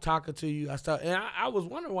 I stopped talking to you. And I was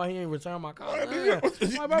wondering why he ain't returned my call. You Man.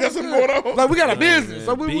 got Like, something going on? Like, we got a business.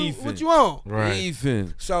 Man, So what you on? Right.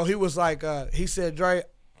 Beefing. So he was like, he said, Dre,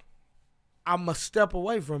 I'm a step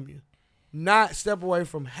away from you. Not step away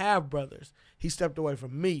from half brothers. He stepped away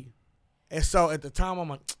from me. And so at the time, I'm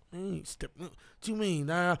like, what you mean?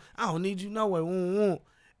 Nah, I don't need you no way.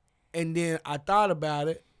 And then I thought about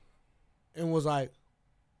it and was like,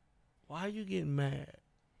 why are you getting mad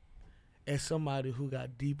at somebody who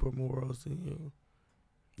got deeper morals than you?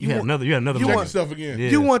 You had another. you Check want- yourself again. Yeah.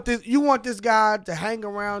 You want this guy to hang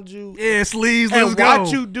around you Yeah, sleeves. and Let's go.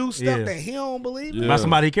 watch you do stuff Yeah. that he don't believe in? Yeah. By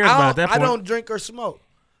somebody he cares about at that I point. don't drink or smoke.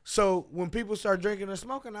 So when people start drinking and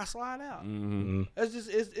smoking, I slide out.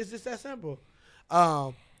 It's just that simple.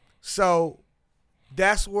 So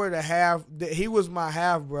that's where he was my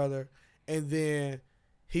half brother, and then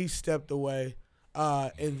he stepped away,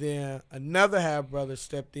 and then another half brother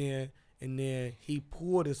stepped in, and then he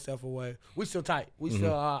pulled himself away. We still tight. We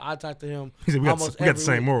still I talk to him. He said, we got almost the every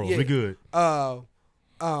same week. morals. Yeah. We good.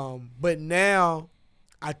 But now,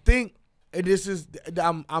 I think and this is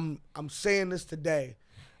I'm saying this today,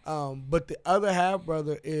 but the other half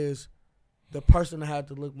brother is the person I had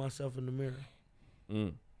to look myself in the mirror.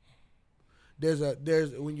 Mm.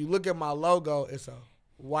 There's when you look at my logo, it's a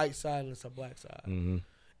white side and it's a black side. Mm-hmm.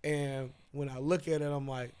 And when I look at it, I'm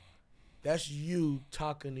like, that's you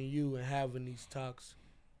talking to you and having these talks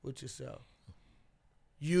with yourself.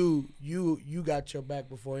 You got your back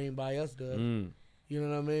before anybody else does. Mm. You know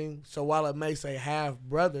what I mean? So while it may say half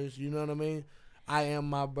brothers, you know what I mean? I am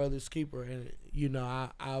my brother's keeper, and you know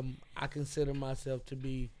I consider myself to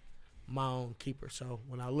be my own keeper. So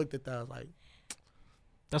when I looked at that, I was like,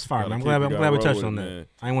 that's fine. I'm glad we touched on that.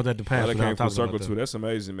 I didn't want that to pass. That came full circle too. That's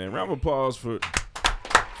amazing, man. Round of applause for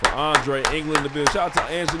Andre, England, the bill. Shout out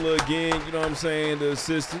to Angela again. You know what I'm saying? The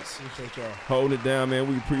assistants. Appreciate y'all. Holding it down, man.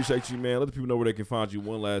 We appreciate you, man. Let the people know where they can find you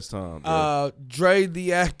one last time. Dre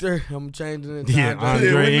the actor. I'm changing it. Yeah,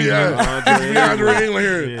 Andre England. Andre England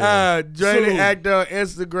here. Yeah. Dre the actor on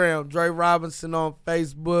Instagram. Dre Robinson on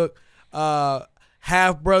Facebook.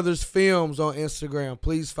 Half Brothers Films on Instagram.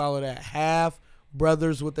 Please follow that. Half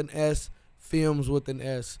Brothers with an S, Films with an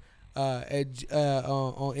S on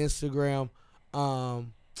Instagram.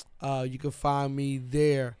 You can find me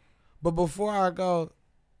there. But before I go,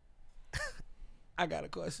 I got a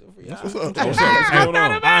question for y'all. What's going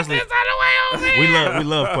on? Honestly, we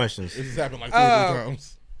love questions. This has happened like 2 or 3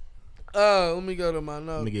 times. Let me go to my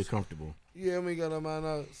notes. Let me get comfortable. Yeah, let me go to my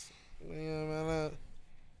notes.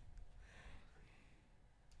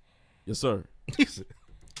 Yes, sir.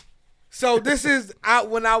 So this is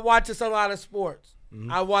when I watch a lot of sports.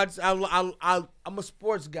 Mm-hmm. I'm a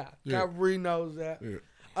sports guy. Yeah. Kyrie knows that. Yeah.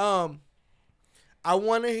 I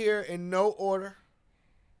want to hear in no order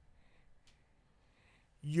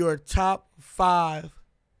your top 5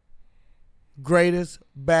 greatest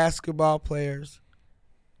basketball players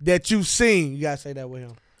that you've seen. You gotta say that with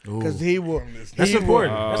him. Because he will. That's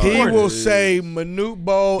important. He will say Manute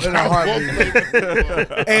Bol in a heartbeat,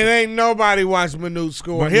 and ain't nobody watched Manute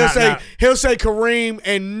score. He'll say Kareem,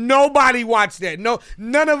 and nobody watched that. No,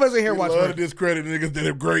 none of us in here watched. Love to discredit niggas that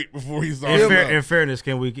are great before he's on. In fairness,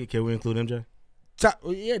 can we include MJ?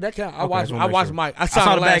 Yeah, that count. I watched Mike. I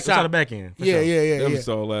saw the back end. Yeah. Never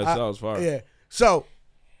saw last shot. Was fire. Yeah. So,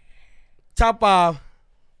 top 5,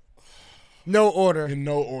 no order. In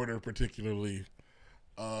no order, particularly.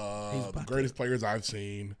 The greatest players I've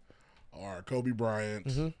seen are Kobe Bryant,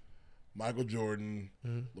 mm-hmm. Michael Jordan,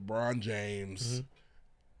 mm-hmm. LeBron James. Mm-hmm.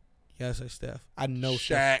 Yeah, I say Steph. I know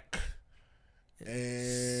Shaq.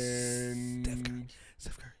 And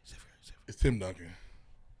Steph Curry. It's Tim Duncan.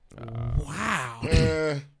 Wow.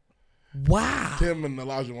 Wow. Tim and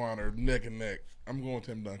Olajuwon are neck and neck. I'm going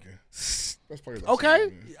Tim Duncan. Best players I've seen.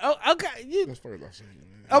 Okay. Best players I've seen.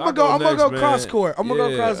 I'm gonna go cross court. I'm gonna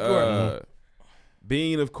go cross court.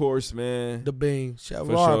 Bean, of course, man. The Bean. For sure.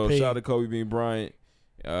 Shout out to Kobe Bean Bryant.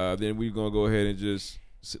 Then we're going to go ahead and just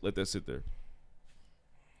let that sit there.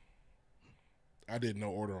 I did no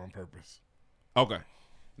order on purpose. Okay.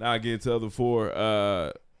 Now I get to the other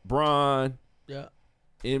 4. Bron. Yeah.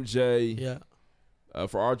 MJ. Yeah.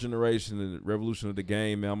 For our generation and the revolution of the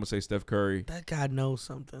game, man, I'm going to say Steph Curry. That guy knows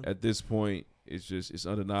something. At this point, it's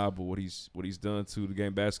undeniable what he's done to the game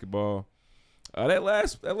of basketball. That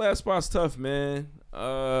last spot's tough, man.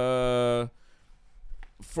 For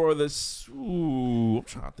this, I'm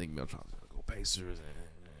trying to think. I'm trying to go Pacers.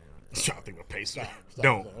 I'm trying to think of Pacers.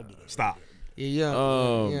 Don't stop. Yeah,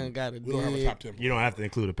 you ain't got to do it. Top 10. You don't have to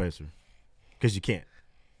include a Pacer because you can't.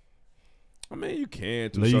 I mean, you can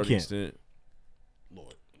to a certain extent.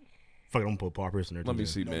 Lord. Fuck it, I'm gonna put Paul Pierce in there. Let me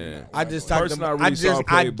see, man. I just talked about respecting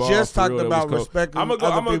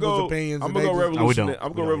other people's opinions. I'm gonna go revolution. I'm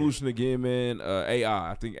gonna go revolution again, man.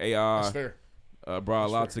 AI. I think AI. That's fair. Brought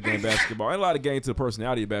a lot to game basketball and a lot of game to the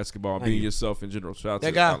personality of basketball and being yourself in general. Shout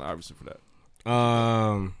out to Allen Iverson for that.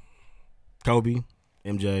 Kobe,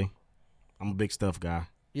 MJ. I'm a big Steph guy.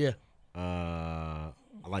 Yeah. I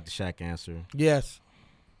like the Shaq answer. Yes.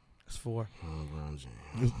 That's 4. LeBron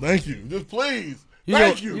James. Thank you. Just please.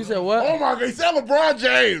 Thank you. You said what? Oh my God! He said LeBron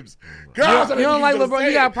James. God, you don't like LeBron?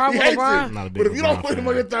 You got a problem with LeBron? But if you don't put him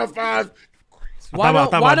on your top 5,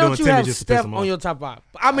 why don't you have Steph on your top 5?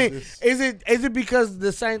 I mean, is it because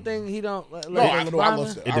the same thing he don't? No, I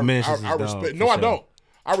love Steph. It diminishes I respect. No, I don't.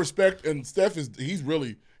 I respect, and Steph he's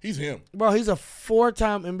him. Bro, he's a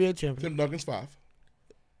 4-time NBA champion. Tim Duncan's 5.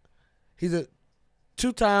 He's a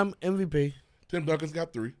 2-time MVP. Tim Duncan's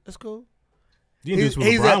got 3. That's cool. You can do this with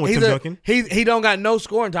LeBron with Tim Duncan. He don't got no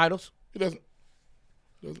scoring titles. He doesn't.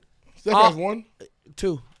 Steph has 1.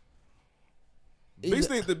 2.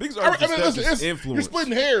 The biggest I argument mean, is listen, just you're influence.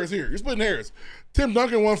 splitting hairs here. You're splitting hairs. Tim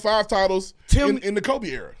Duncan won 5 titles in the Kobe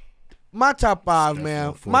era. My top 5,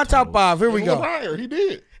 man. My top 5. Here we go. LeBron, he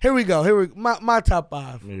did. Here we go. My top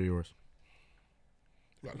 5. Maybe yours.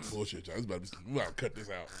 Bullshit, y'all. We gotta cut this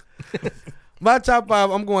out. My top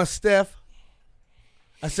 5. I'm going Steph.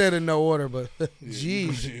 I said in no order, but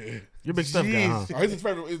jeez. You're a big Steph guy, huh? Oh, he's his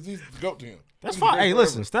favorite. He's the GOAT to him. That's fine. Hey,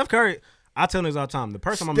 listen, Steph Curry. I tell niggas all the time. The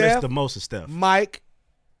person I'm gonna miss the most is Steph. Mike,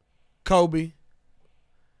 Kobe.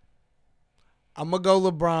 I'm gonna go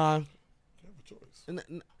LeBron.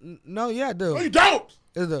 No, yeah, I do. No, you don't.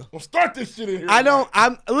 We'll start this shit in here.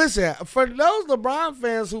 Listen, for those LeBron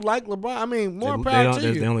fans who like LeBron, I mean, more They power don't- to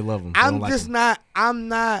they- you. they only love him. They I'm don't like just him. not.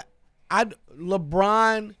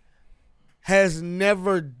 LeBron has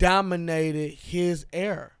never dominated his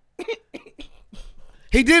era.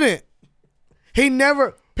 He didn't. He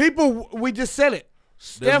never. People, we just said it.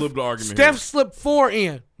 There's a little bit of argument Steph here. slipped 4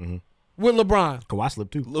 in with LeBron. Kawhi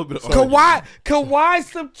slipped 2. A little bit of Kawhi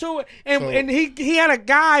slipped 2, and he had a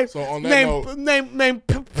guy on that named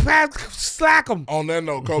Pat Slackham. On that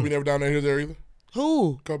note, Kobe never dominated his era either.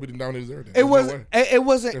 Who? Kobe didn't dominate his era. It wasn't. It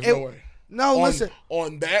wasn't. There's no way. No, listen.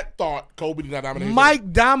 On that thought, Kobe did not dominate his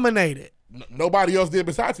Mike dominated. era. Nobody else did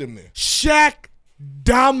besides him then. Shaq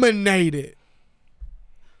dominated.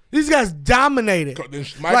 These guys dominated.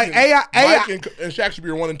 Mike and Shaq should be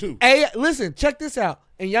your 1 and 2. Listen, check this out.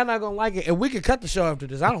 And y'all not going to like it. And we can cut the show after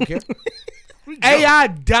this. I don't care. AI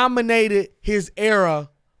dominated his era,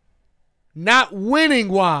 not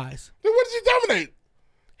winning-wise. Then what did he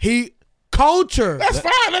dominate? Culture. That's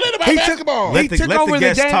fine. That ain't about basketball. He took over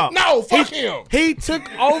the game. No, fuck him. He took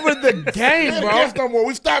over the game, bro. Guests no more.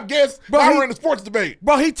 We stopped guests. Now we're in the sports debate.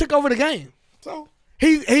 Bro, he took over the game. So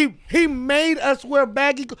he made us wear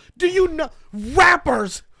baggy. Do you know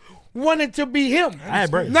rappers wanted to be him? I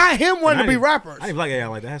had braids. Not him wanting to be rappers. I didn't like AI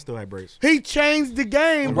like that. I still had braids. He changed the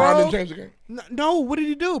game, LeBron bro. didn't change the game. No, what did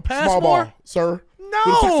he do? Pass Small more? ball, sir. No.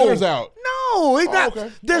 He took centers out. No, he's not.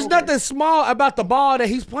 Okay. There's nothing small about the ball that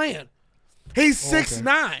he's playing. He's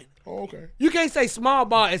 6'9". Oh, okay. You can't say small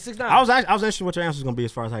ball at 6'9". I was interested what your answer was gonna be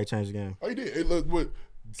as far as how he changed the game. Oh, he did. It looked with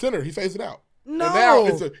center. He phased it out. No. And now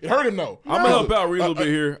it hurt him though. I'm gonna help out Reed a little bit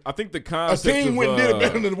here. I think the A concept team of, went and did it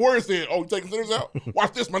better than the Warriors said. Oh, you taking centers out?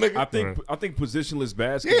 Watch this, my nigga. I think positionless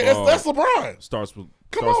basketball. Yeah, that's LeBron. Starts with.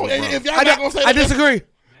 Come starts on, with and LeBron. if y'all not gonna say I that, disagree.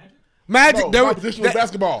 Magic, no, not positionless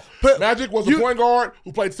basketball. Magic was a point guard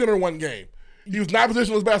who played center in one game. He was not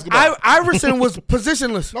positionless basketball. Iverson was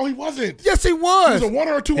positionless. No, he wasn't. Yes, he was. He was a 1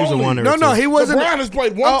 or 2 He was a only. 1 or No, 2. no, he wasn't. LeBron has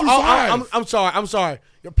played 1 through 5. I'm sorry.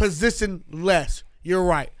 You're positionless. You're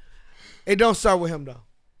right. It don't start with him though.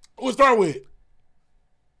 We'll start with.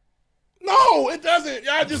 No, it doesn't.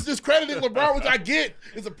 Y'all just discrediting LeBron, which I get.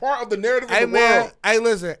 It's a part of the narrative of the world. Hey,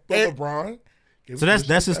 listen. But LeBron. So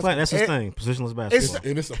that's his thing. That's his thing. Positionless basketball.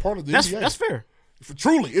 And it's a part of the That's NBA. that's fair.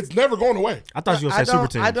 Truly, it's never going away. I thought you were gonna say super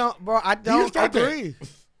team. I don't start that. agree.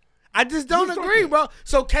 I just don't agree, bro.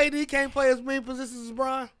 So KD can't play as many positions as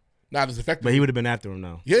Bron? Not as effective. But he would have been after him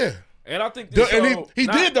though. Yeah. And I think And he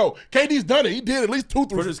did though. KD's done it. He did at least 2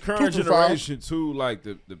 through for this current 2 through 5. generation too. Like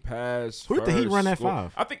the past. Who did he run at score-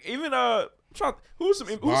 5? I think even who's some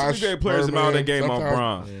NBA players that out that game off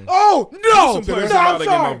Bron? Oh no! Who's some players No, that out I'm that game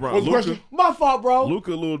sorry. off Bron? What's the Luka. question? My fault, bro.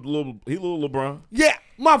 Luka, little LeBron. Yeah,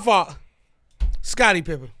 my fault. Scottie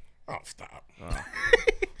Pippen. Oh, stop.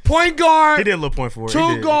 Point guard. He did a little point for it.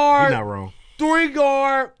 2 guard. He's not wrong. 3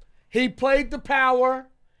 guard. He played the power.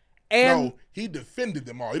 And No, he defended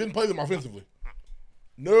them all. He didn't play them offensively.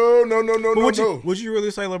 No. Would you really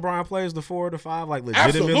say LeBron plays the 4 or the 5 like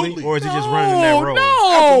legitimately, Absolutely. or is he just running in that role?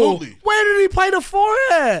 No. Absolutely. Where did he play the 4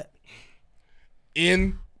 at?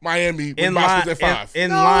 In Miami, In when Bosh line, was at 5. in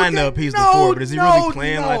No, lineup, he's the no, 4. But is he really no,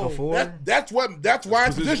 playing no. like a 4? That's why it's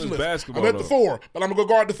Positionless positionless. basketball, I'm at the though. 4, but I'm gonna go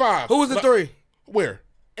guard the 5. Who was the 3 Where?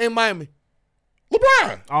 in Miami?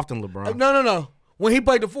 LeBron. Often LeBron. No. When he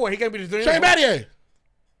played the 4, he can't be the 3. Shane Battier.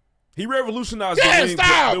 He revolutionized Yeah, the wing.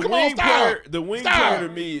 stop. The Come wing on, stop. player, the wing Stop. player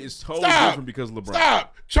to me is totally Stop. different because of LeBron.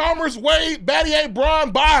 Stop. Chalmers, Wade, Battier,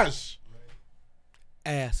 Bron, Bosh.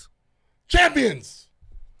 Ass. Champions.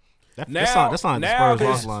 That's not the Spurs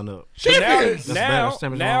lost lineup. Champions.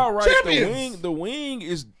 Now, right? Champions. The wing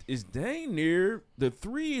is dang near. The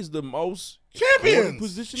 3 is the most Champions.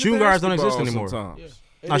 position. Shooting guards don't exist anymore. Sometimes.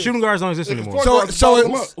 No, shooting guards don't exist anymore.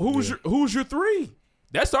 Who's your 3?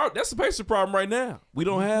 That's the Pacers problem right now. We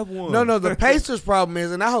don't have one. No, the Pacers problem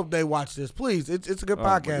is, and I hope they watch this. Please, it's a good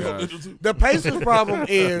podcast. The Pacers problem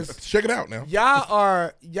is, check it out now.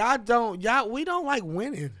 We don't like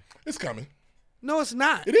winning. It's coming. No, it's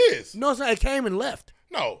not. It is. No, it's not. It came and left.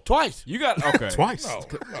 No. Twice. You got okay. Twice. No.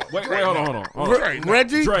 Wait, hold on.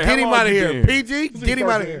 Reggie, Dre, get how him long out of you here. been PG, get him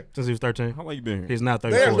out of here. Since he was 13. How long you been here? He's now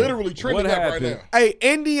They're 34. literally trending What up right happened? now. Hey,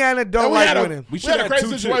 Indiana don't And we like had a- winning. We We should had a have crazy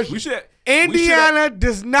 2 chips. situation. We should. Indiana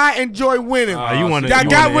does not enjoy winning. you wanna- Y'all you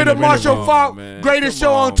got wanna rid of end up Marshall winning. Faulk, man. greatest Come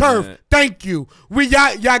show on on, turf. man. Thank you.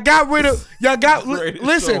 Y'all got rid of Greatest show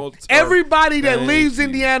listen. on turf. Everybody that Thank leaves you.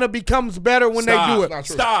 Indiana becomes better when they do it.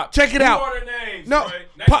 Stop. Check it Who out. are their names, No, Dre?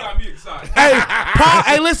 Now you got me excited.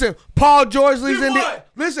 Hey, listen. Paul George leaves Did Indiana. what?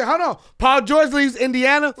 Listen, hold on. Paul George leaves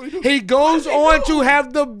Indiana. He goes on to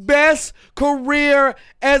have the best career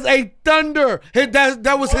as a Thunder.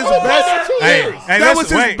 That was his best. That was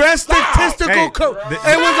his best statistical.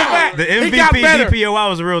 It was a fact. The He got MVP better. DPOI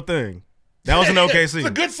was a real thing. That was an OKC. It's a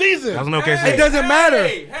good season. That was an OKC. It doesn't matter.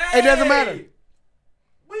 It doesn't matter.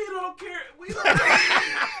 We don't care. We don't care.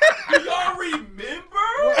 Do y'all remember?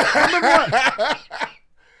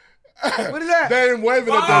 What is that? They ain't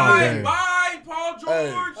waving at them. Bye, Paul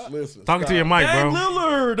George. Hey, listen. Talking to your mic, Dame bro.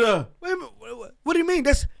 Lillard. Wait a minute, what do you mean?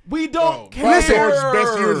 That's We don't care. listen. George's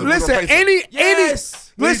best years is Listen, replacement. any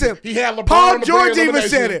Yes. listen. He had LeBron Paul on the George bring even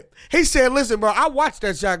said elimination. it. He said, "Listen, bro, I watched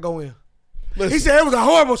that shot go in." Listen, He said it was a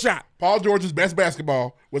horrible shot. Paul George's best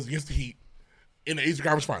basketball was against the Heat in the Eastern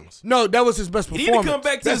Conference Finals. No, that was his best He need performance. to come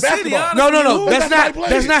back to That's the city. basketball. honestly. No. That's That's why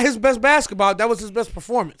he not played. his best basketball. That was his best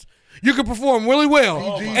performance. You can perform really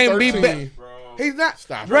well and be 13. better. He's not.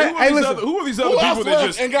 Stop. Dre, Who are hey, these listen. other- Who are these Who other else people that left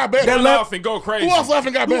just and got better? run left- off and go crazy? Who else left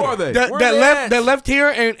and got Who better? are they? That Where they left at? that left here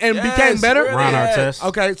and Yes, became better. where Ron they at? Artest.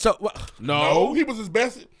 Okay, so No, he was his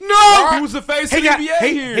best. no, He was the face he of the got NBA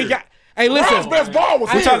he, here. he got. Hey, Ron's listen. best ball was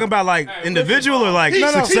We're here. talking about like individual or like He-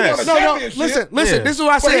 no, no, success. he No, won a no. championship. Listen. Yeah. This is what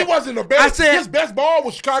I But said. he wasn't the best. I said. His best ball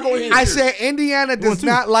was Chicago and I said Indiana does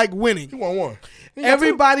not like winning. He won one.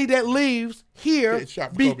 Everybody that leaves here Hit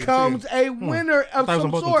shot for Kobe becomes a winner of I thought it was some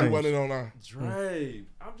on both sort. teams. Won it on nine. Dre,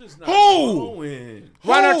 I'm just not Who? going.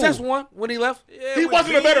 Ron Who? Artest won when he left. Yeah, He with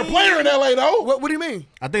wasn't a better Bean. player in LA though. What do you mean?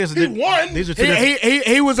 I think it's a He won. These are two different.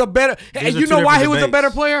 He was a better. These are You two know why he different was a better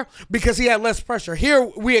debates. player? Because he had less pressure. Here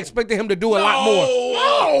we expected him to do a lot more.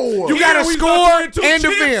 No. You got to Here we score about to win two and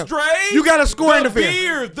chips, defend. Dre. You got to score and The defend.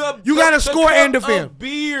 beer, You gotta the score cup and of defend.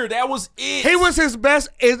 beer. That was it. He was his best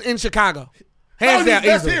in Chicago. Hands No, down, he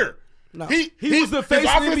was best easily. here. No. He was the his face of the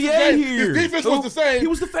offensive NBA game- here. His defense was the same. He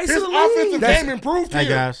was the face his of the league. offensive That's- game improved Hey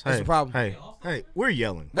here. guys, That's hey, a problem. Hey, we're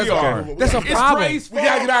yelling. That's We a are. problem. That's a It's problem. Dre's We gotta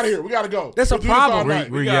fault. get out of here. We gotta go. That's a We'll do this problem. all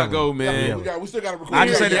night. We're We gotta yelling. go, man. We still gotta record. I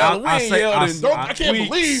just say that. yelling. I We say. ain't I, yelling. I can't Weeks.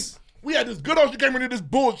 believe we had this good old shit came into this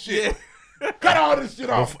bullshit. Cut all this shit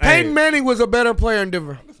off. Hey. Peyton Manning was a better player in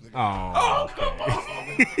Denver. Oh. Come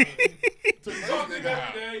on.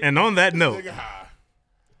 And on that note,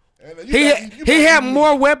 He had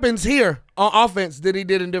more weapons here on offense than he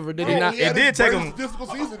did in Denver. Did he not? it did take him.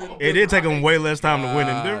 It did take him way less time to win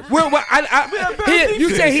in Denver. Well,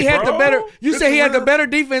 you say he had the better. You say he had the better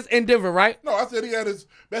defense in Denver, right? No, I said he had his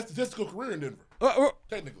best statistical career in Denver.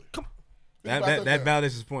 Technically. That validates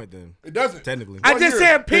his point then. It doesn't. Technically. I just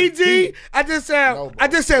said PG. I just said Man, I'm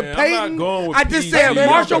not Peyton. going with I just PG. said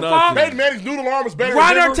Marshall Nothing. Faulk. Peyton Manning's noodle arm is better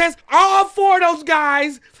Ron than Denver. Artest. All four of those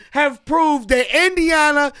guys have proved that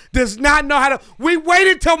Indiana does not know how to. We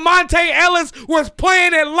waited till Monte Ellis was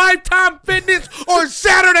playing at Lifetime Fitness on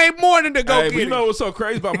Saturday morning to go Hey, get but you him. know what's so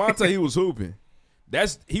crazy about Monte? He was hooping.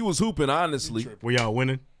 He was hooping honestly. Were y'all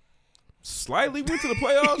winning? Slightly went to the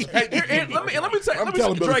playoffs. Let me telling say,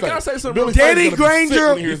 Billy Drake, can I Face. say something? Billy real Face Danny is gonna be sick when he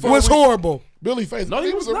Granger hears was that. horrible. Billy Face. No,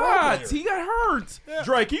 he was a role not. player. He got hurt.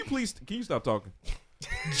 Drake, can you stop talking?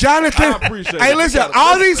 Jonathan. I appreciate Hey, it. listen, You gotta-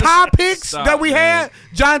 all these high picks Stop, that we man. had,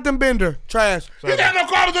 Jonathan Bender, trash. He got no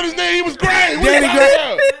collars on his knee. He was great. Danny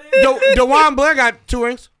Granger. DeJuan Blair got 2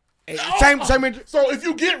 rings. Same injury. So if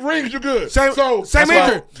you get rings, you're good. Same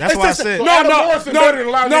injury. That's why I said. No, Adam Morrison better than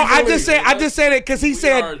a lot of niggas in the league. I just said it because he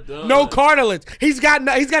said no cartilage. He's got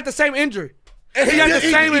the same injury. And He got the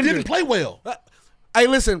same he injury. didn't play well. Hey,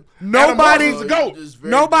 listen, Adam Morrison's a goat.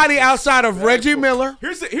 nobody outside of Reggie Miller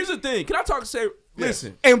Here's the thing. Can I talk? Say,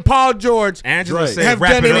 listen. and Paul George Angela said, have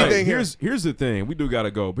wrap done it up. anything here. Here's the thing. We do gotta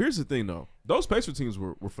go. But here's the thing though. Those Pacer teams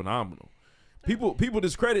were phenomenal. People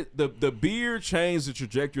discredit the beer changed the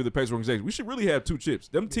trajectory of the Pacer organization. We should really have 2 chips.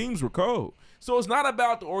 Them teams were cold. So it's not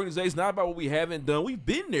about the organization, not about what we haven't done. We've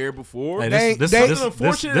been there before. Hey, this is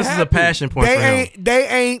a passion point for him. They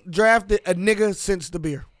ain't drafted a nigga since the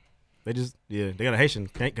beer. They got a Haitian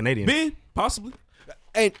Canadian. Ben, possibly.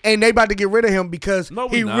 And they about to get rid of him because No,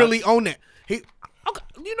 we he not. really owned it. Okay,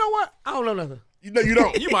 you know what? I don't know nothing. You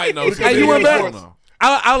don't. You might know. Hey, you want better? better?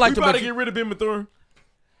 I would like We to about bet to you. get rid of Ben Mathur.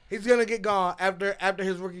 He's gonna get gone after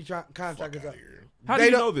his rookie contract is up. How do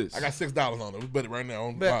you know this? I got $6 on it. We bet it right now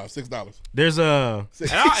on $6. There's a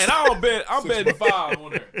And I don't bet. I'm betting 5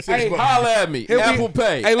 on there. Hey, holla at me. Apple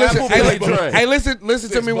Pay. Hey, listen. Apple Pay Dre. Hey, listen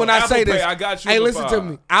to me when I Apple say Pay, this. I got you Hey, for listen to 5.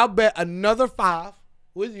 me. I'll bet another 5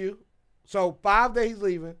 with you. So 5 that he's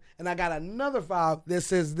leaving, and I got another 5 that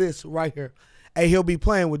says this right here. Hey, he'll be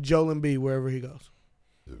playing with Joel Embiid wherever he goes.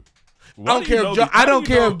 Why I don't do you care. know If these- I don't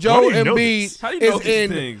care if Joel this? How do you know Embiid is these in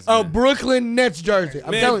things, a man? Brooklyn Nets jersey.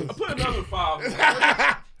 I'm Man, telling you. put another 5.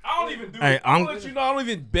 I don't even do Hey, it. I'm gonna let you know I don't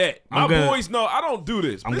even bet. My I'm gonna- boys know I don't do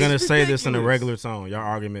this. I'm This gonna is say this in a ridiculous. regular tone. Your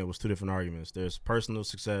argument was 2 different arguments. There's personal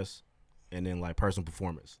success and then like personal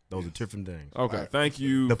performance. Those are different things. Okay, thank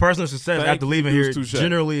you. The personal success Thank after you, leaving here Touche.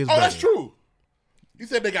 generally is Oh, better. that's true. You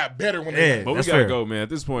said they got better when they Yeah, left. But we that's gotta fair. go, man. At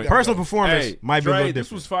this point, Personal performance Hey, might be a Dre, little this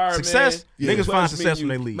different. was fire, Success, man. niggas Pleasure find meeting success when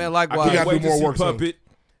you. they leave. Man, I likewise. can't gotta wait do more to see work soon.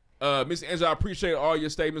 Puppet. Miss Angela, I appreciate all your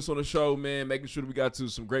statements on the show, man. Making sure that we got to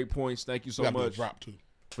some great points. Thank you so We gotta do much. the drop too.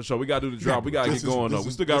 For sure, we gotta do the drop. We gotta This get is- going this though. We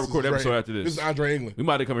is- still gotta this is record an Dre- episode after this. This is Andre England. We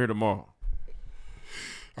might have come here tomorrow.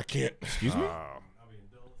 I can't. Excuse me?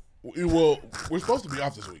 Well, we're supposed to be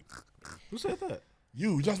off this week. Who said that?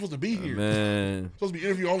 You're not supposed to be here. Man, Supposed to be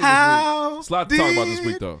interview only it's a lot to talk about this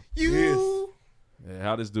week though. this week. Yes. Yeah,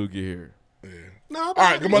 how this dude get here? All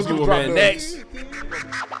right, come on, let's get the Cool, drop man. done. Next.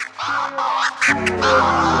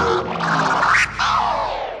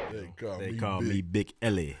 They call me Big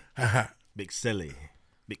Ellie. Big Selly.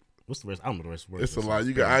 Big. What's the rest? I don't know the rest of the words. It's a lot.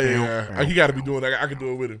 You got. He got to be doing that. I can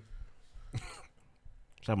do it with him.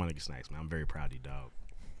 Shout out my nigga Snacks, man. I'm very proud of you, dog.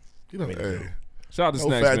 You know, hey. Shout out to No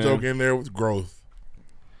Snacks, fat man. joke in there with growth.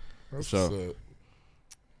 That's Sure. what's up.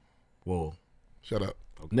 Whoa. Shut up.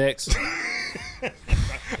 Next.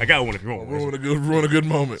 I got one if you want. Ruin a good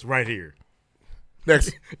moment. It's right here.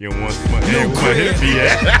 Next. You want my head be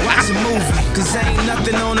at. Watch a movie, cause ain't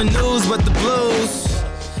nothing on the news but the blues.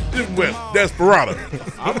 Well, Desperado.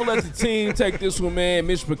 I'm gonna let the team take this one, man.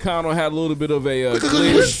 Mitch McConnell had a little bit of a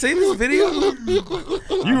glitch. See this video?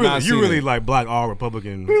 You really like block all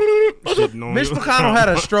Republican shit on Mitch you. McConnell had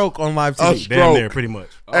a stroke on live A TV. Damn near, stroke. pretty much.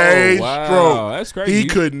 A wow. stroke. That's crazy. He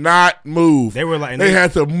could not move. They were like, and they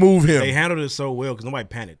had to move him. They handled it so well because nobody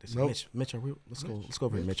panicked. They said, Nope. Mitch, let's go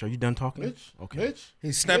over here. Mitch, are you done talking? Mitch? Okay. Mitch?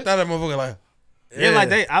 He snapped out of that motherfucker like, Yeah,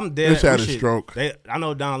 like I'm dead. Mitch had we a should- stroke. I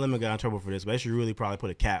know Don Lemon got in trouble for this, but they should really probably put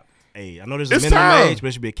a cap. Hey, I know there's a It's minimum time. age, but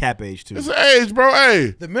it should be a cap age too. It's an age, bro.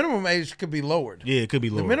 Hey. the minimum age could be lowered. Yeah, it could be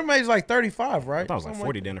The lower. minimum age is like 35, right? I thought it was like Something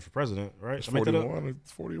 40 then for president, right? It's I made that up? 41.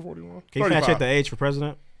 It's 40 or 41. Can you fact check the age for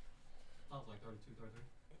president?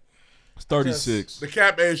 It's 36. The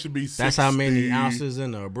cap age should be 60. That's how many ounces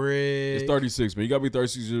in a brick. It's 36, man. You gotta be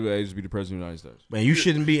 36 years of age to be the president of the United States. Man, you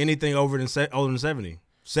shouldn't be anything older than 70.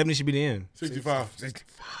 70 should be the end. 65.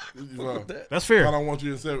 That's fair. I don't want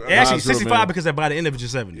you to say. Yeah, actually, Nah, it's real, 65 man. because by the end of it, you're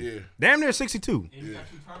 70. Yeah. Damn near 62.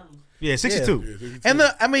 Yeah, 62. And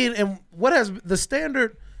and what has the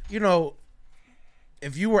standard,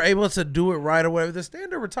 if you were able to do it right or whatever, the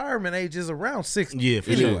standard retirement age is around 60. Yeah,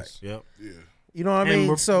 for anyway. sure. Yep. Yeah. You know what I And mean?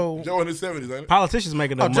 we're- So Joe in his 70s, ain't it? Politicians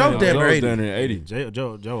making enough Joe money. damn near Joe's 80. down there 80.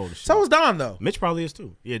 Joe old as shit. so is Don though. Mitch probably is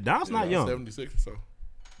too. Yeah, Don's not young. 76 or so.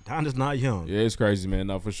 Don is not young. Yeah, it's crazy, man.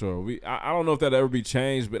 No, for sure. I don't know if that'll ever be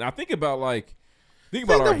changed, but I think about Think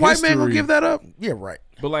about our the white history. man gonna give that up? Yeah, right.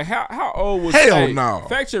 But like, how old was? Hell hey, no.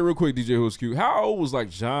 Fact check real quick, DJ Who's Cute. How old was like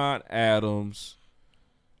John Adams?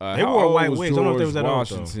 They how wore old white was wigs. I don't know if they George was that old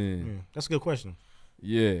though. Washington? Yeah, that's a good question.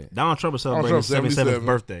 Yeah, Donald Trump is celebrating his Trump, 77th 77.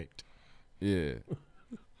 birthday. yeah.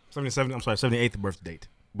 77. I'm sorry, 78th birth date.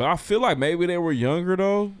 But I feel like maybe they were younger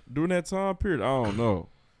though during that time period. I don't know.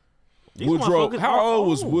 These Woodrow. motherfuckers How are old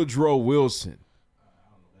was old. Woodrow Wilson?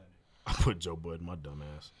 I put Joe Budden, my dumb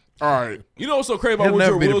ass. All right. You know what's so crazy about He'll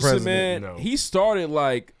never Woodrow be the Wilson, president. man? No. He started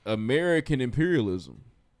like American imperialism.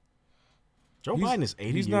 Joe Biden is 80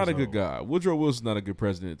 He's years not a good old. guy. Woodrow Wilson's not a good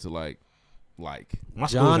president to like. My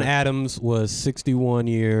school's John in- Adams was 61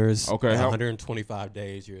 years, Okay, how- 125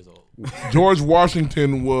 years old. George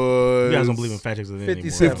Washington was. You guys don't believe in fact checks anymore.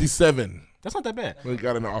 57. That's not that bad. When he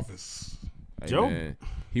got in the office. Hey, Joe? man,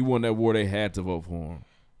 he won that war. They had to vote for him.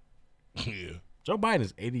 Yeah. Joe Biden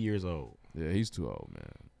is 80 years old. Yeah, he's too old,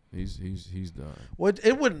 man. He's done. Well,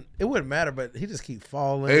 it wouldn't matter, but he just keep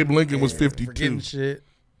falling. Abe Lincoln was and 52. Forgetting shit.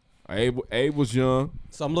 Abe was young.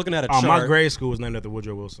 So I'm looking at a Oh, chart. my grade school was named after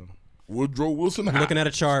Woodrow Wilson. Woodrow Wilson. I'm looking at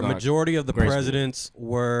a chart. It's not Majority of the grade school. presidents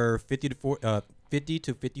were 50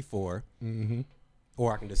 to 54,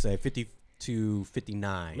 or I can just say 50 to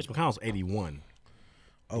 59. Mitch McConnell's 81.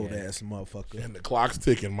 Old ass motherfucker. And the clock's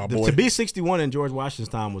ticking, my boy. To be 61 in George Washington's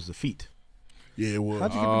time was a feat. Yeah, it was.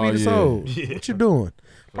 How'd you get Oh, to be this yeah. old? Yeah. What you doing?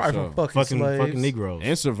 Probably sure. from fucking slaves. Fucking Negroes.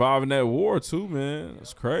 And surviving that war too, man.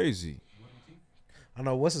 That's crazy. I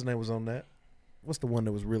know what's his name was on that. What's the one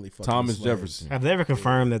that was really fucking Thomas slaves? Jefferson. Have they ever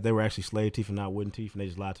confirmed that they were actually slave teeth and not wooden teeth, and they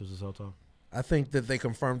just lied to us this whole time? I think that they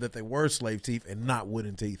confirmed that they were slave teeth and not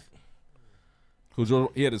wooden teeth.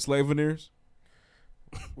 He had the slave veneers?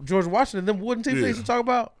 George Washington, them wooden teeth they used to talk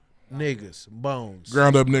about? Niggas, bones.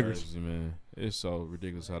 Ground up niggers. Crazy, man. It's so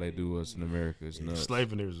ridiculous how they do us in America. It's nuts. Slave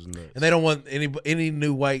veneers is nuts. And they don't want any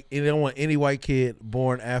they don't want any white kid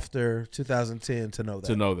born after 2010 to know that.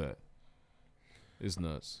 To know that. It's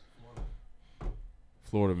nuts.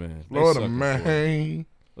 Florida, man. They Florida, suck in man. Florida.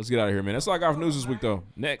 Let's get out of here, man. That's all I got for news this week, though.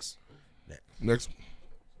 Next.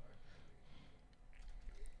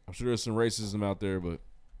 I'm sure there's some racism out there, but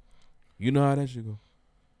you know how that should go.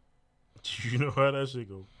 You know how that shit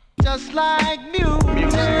go. Just like music.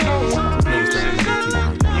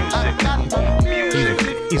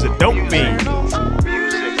 He's a dope fiend.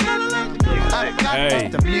 Hey,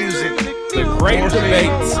 the music. The great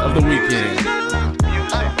debates of the weekend.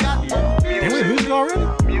 Damn, we have music already?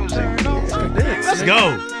 Let's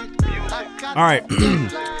go. All right.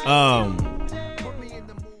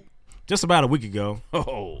 Just about a week ago,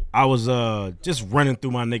 I was just running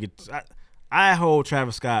through my niggas. I hold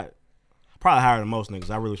Travis Scott probably higher than most niggas.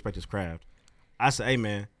 I really respect his craft. I said, hey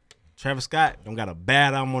man, Travis Scott don't got a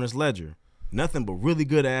bad album on his ledger. Nothing but really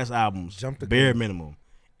good ass albums. Bare minimum.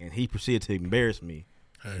 And he proceeded to embarrass me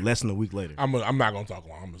less than a week later. I'm not gonna talk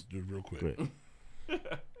long. I'm gonna do it real quick.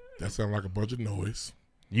 That sounds like a bunch of noise.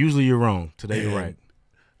 Usually you're wrong. Today you're right.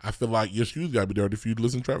 I feel like your shoes gotta be dirty if you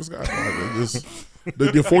listen to Travis Scott.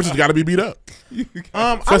 The forces gotta be beat up.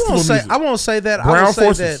 I won't say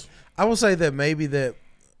that. I will say that maybe that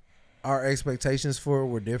our expectations for it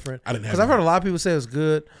were different. Because I've heard a lot of people say it was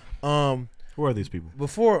good. Who are these people?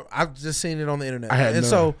 Before I've just seen it on the internet, I had and none.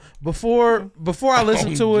 so before I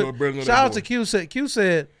listened to Joe Burrow, it, that shout out boy. to Q.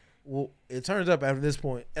 Said, well, it turns up after this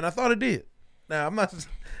point, and I thought it did. Now I'm not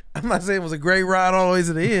saying it was a great ride all the way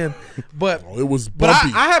to the end, but it was But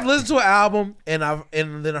bumpy. I have listened to an album and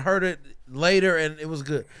then I heard it later and it was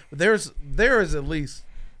good. But there is at least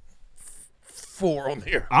 4 on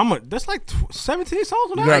there. That's like 17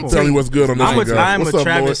 songs on You that gotta album. tell me what's good on this one, guys. I'm What's a up,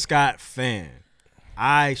 Travis Lloyd? Scott fan.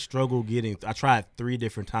 I struggle getting. I tried 3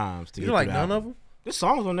 different times to You get like through the none album. of them? There's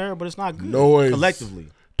songs on there, but it's not good. Noise. Collectively.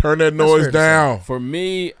 Turn that noise down. For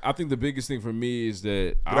me, I think the biggest thing for me is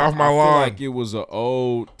that Get I off my feel lawn. like it was an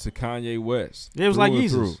ode to Kanye West. Yeah, it was through like and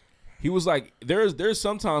Jesus. through. He was like, there's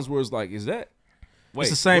sometimes where it's like, is that? Wait,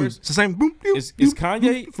 It's the same. where's- It's the same. Boom, boom, Is boom,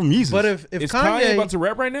 Kanye boom from Jesus? But if is Kanye, Kanye about to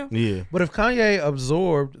rap right now? Yeah. But if Kanye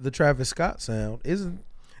absorbed the Travis Scott sound, I think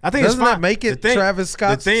it's doesn't fine. that make it The thing- Travis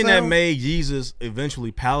Scott? The thing that made Jesus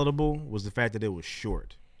eventually palatable was the fact that it was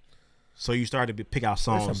short. So you started to pick out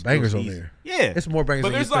songs. There's some bangers that was on easy. there. Yeah, It's more bangers But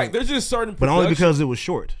than there's you like think. there's just certain but only production- because it was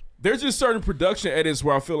short. there's just certain production edits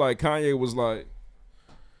where I feel like Kanye was like,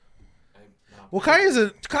 Well,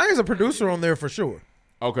 Kanye's a producer on there for sure.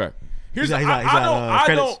 okay, here's He's the- got- he's got,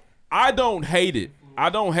 credits. I don't hate it. I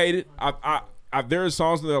don't hate it. I there are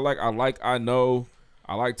songs that I like. I know.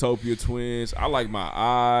 I like Topia Twins. I like My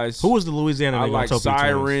Eyes. Who was the Louisiana I nigga on like Topia Twins?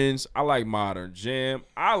 Sirens. I like Modern Jam.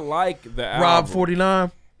 I like the Rob album.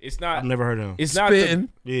 49. It's not. I've never heard of him. It's not. Spittin'.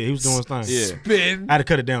 Yeah, he was doing his thing. Yeah. Spittin'. I had to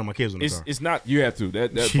cut it down. My kids in the car. It's not. You have to.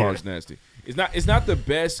 That Yeah. part's nasty. It's not the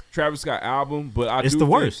best Travis Scott album, but It's the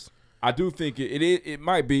worst. I do think it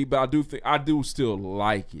might be, but I do still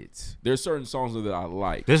like it. There's certain songs that I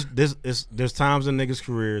like. There's times in niggas'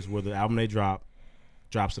 careers where the album they drops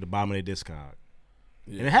to the bottom of their discog,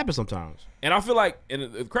 and it happens sometimes. And I feel like,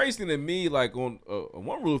 and the crazy thing to me, like on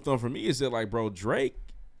one rule of thumb for me is that, like, bro,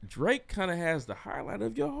 Drake kind of has the highlight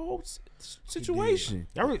of your whole situation,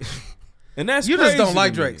 and that's You crazy just don't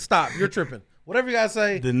like to me. Drake. Stop. You're tripping. Whatever you gotta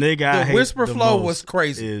say. The nigga I the hate whisper the flow most was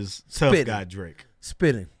crazy. is Tough Spitting. Guy Drake.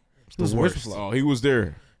 Spitting. It was worst. whisper flow. Oh, he was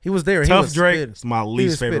there. He was there. He Tough was Drake spitting. is my He least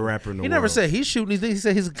was favorite spitting. rapper in the He world. never said he's shooting these niggas. He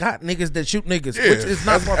said he's got niggas that shoot niggas, Yeah, which is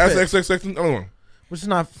not far that's fetched. XXX. Which is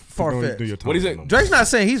not far Don't fetched. do your What is tongue it? no more. Drake's not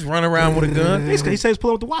saying he's running around with a gun. He says he's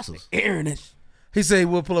pulling with the Wassers. He said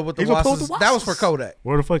we'll pull up with the He's gonna pull Wassers. the That was for Wassers. Kodak.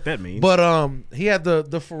 What the fuck that means? But he had the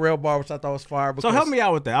Pharrell bar, which I thought was fire. So Because help me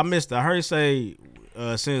out with that. I missed it. I heard you say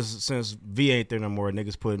since V ain't there no more,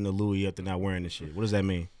 niggas putting the Louis up, they're not wearing this shit. What does that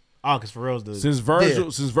mean? Oh, because Pharrell's the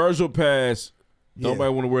Since Virgil passed,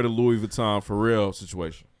 nobody want to wear the Louis Vuitton for real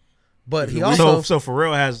situation. But he also so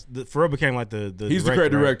Pharrell became like the He's the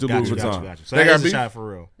creative director of Got Louis you, got Vuitton. you, got you. So They that got is a beef? shot for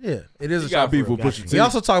Pharrell. yeah, it is He a got shot beef for with Pharrell. Pusha He T.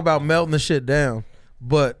 also talked about melting the shit down,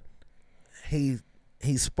 but he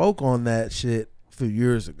spoke on that shit a few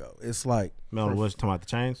years ago. It's like Melon was talking about the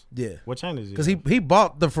chains. yeah, What chain is he? because he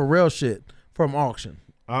bought the Pharrell shit from auction.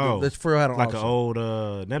 oh that Pharrell had on like auction. an old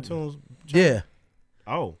Neptune's. Yeah,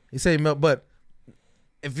 Oh, he said he melt, but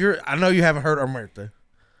I know you haven't heard Omerta.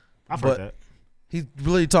 I've heard that. He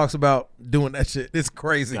really talks about doing that shit. It's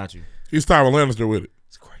crazy. Got you. He's Tywin Lannister with it.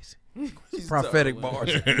 It's crazy. Prophetic bars.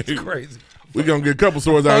 It's crazy. We're gonna get a couple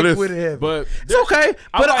swords out of this. With it But it's okay.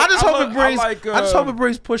 But I just hope it brings. I just hope it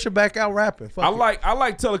brings Pusha back out rapping. Fuck I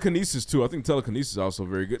like Telekinesis too. I think Telekinesis is also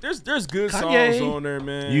very good. There's good Kanye. songs on there,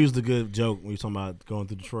 man. You used a good joke when you were talking about going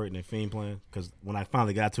through Detroit and that Fiend playing. Because when I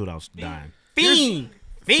finally got to it, I was dying.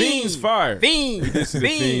 Fiend's fire. Fiend.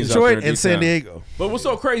 Detroit and San Diego. But what's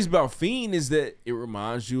so crazy about Fiend is that it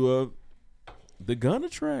reminds you of the Gunna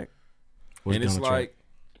track. What's and it's Gunna track? like,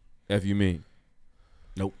 F you mean?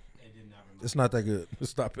 Nope. It's not that good.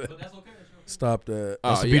 Stop it. Stop that.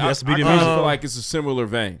 That's the I beauty of kinda music. feel like it's a similar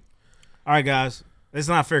vein. All right, guys. It's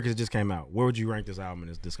not fair because it just came out. Where would you rank this album in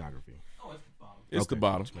its discography? Oh, it's the bottom. It's the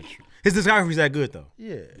bottom. Just make sure. His discography's that good though.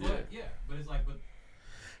 Yeah. But it's like,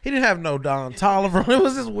 He didn't have no Don Toliver. It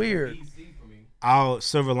was just weird. I'll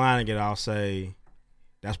silver lining it. I'll say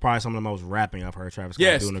that's probably some of the most rapping I've heard Travis Scott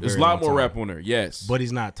Yes, do in a there's very a lot long more time. rap on there. Yes, but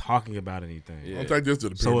he's not talking about anything. Yeah. I'll take this to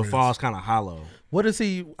the So it pyramids. falls kind of hollow. What is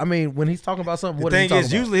he? I mean, when he's talking about something, The what is he thing talking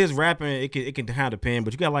is, about? usually his rapping it can kind of depend,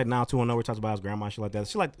 but you got like Now 210 where he talks about his grandma and shit like that.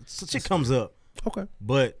 Shit comes up. Okay.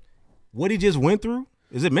 But what he just went through,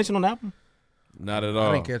 is it mentioned on the album? Not at I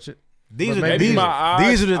all. didn't catch it. These But are maybe these, my eyes-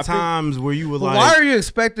 these are the I think- times where you were Well, like, why are you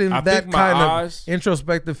expecting I that think my kind eyes- of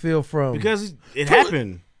introspective feel from? because it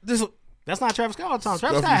happened. That's not Travis Scott all the time.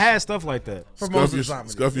 Travis Scott has stuff like that. For most of the time,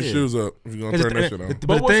 Scuff your Yeah. shoes up if you're gonna turn that shit on. But the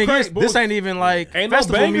what's thing crazy- is, this ain't even like ain't no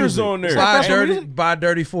festival bangers music. on there. It's not festival music. Buy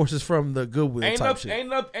Dirty Forces from the Goodwill type shit.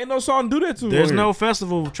 Ain't no song do that to. There's on no here.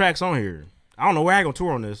 festival tracks on here. I don't know where I gonna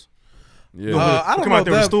tour on this. Yeah. I don't Come know. out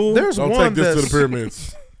there with a stool. There's Don't one take this to that's the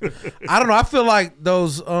pyramids. I don't know. I feel like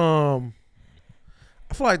those.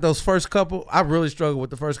 I feel like those first couple. I really struggled with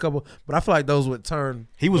the first couple, but I feel like those would turn.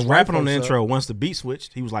 He was the white rapping on the folks intro. up. Once the beat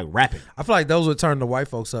switched, he was like rapping. I feel like those would turn the white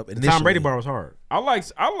folks up. The Tom Brady initially. bar was hard. I like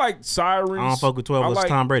Sirens. I don't fuck with 12. I Let's like,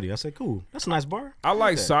 Tom Brady. I said, cool. That's a nice bar. I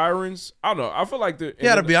like Sirens. I don't know. I feel like the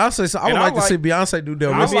Yeah, the Beyonce. So I would and like to see Beyonce do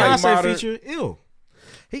Del I The Rey. like Beyonce modern- feature, ill.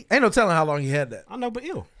 He ain't no telling how long he had that. I know, but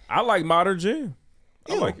ill. I like Modern Jam.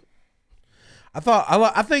 I like it.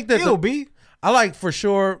 I think that Ill, B. I like for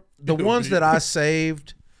sure the ones that I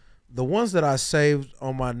saved. The ones that I saved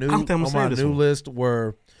on my new don't think I'm gonna save this one. list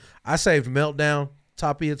were I saved Meltdown,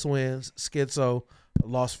 Tapia Twins, Schizo,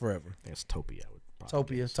 Lost Forever. That's Topia. I would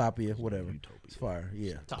probably Tapia, whatever. It's fire.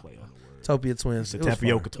 Yeah. play on the word. Topia Twins. The It was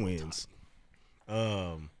Tapioca fire. Twins.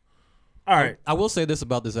 All right. I will say this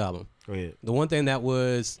about this album. Go ahead. The one thing that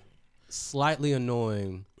was slightly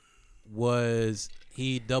annoying was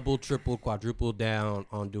he double, triple, quadrupled down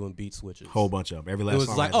on doing beat switches. Whole bunch of them. Every last It was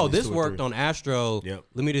song like, has at oh, least this 2 or worked 3. on Astro. Yep.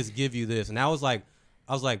 Let me just give you this. And I was like,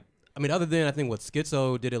 I mean, other than I think what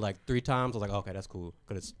Schizo did it like 3 times, I was like, okay, that's cool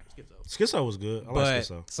because it's Schizo. Schizo was good. I like But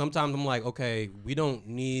Schizo. sometimes I'm like, okay, we don't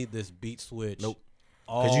need this beat switch. Nope.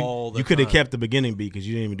 All the you could have time. kept the beginning beat because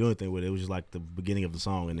you didn't even do anything with it. It was just like the beginning of the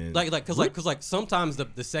song and then Cause sometimes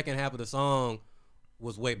the second half of the song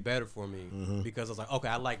was way better for me because I was like, okay,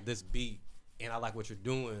 I like this beat and I like what you're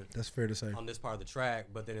doing. That's fair to say. On this part of the track,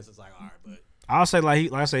 but then it's just like, all right, but I'll say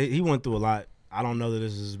like I say he went through a lot. I don't know that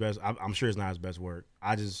this is his best. I'm sure it's not his best work.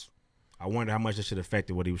 I wonder how much this shit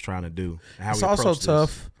affected what he was trying to do. And how It's he also approached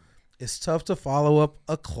tough. It's tough to follow up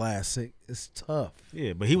a classic. It's tough. This.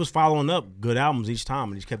 Yeah, but he was following up good albums each time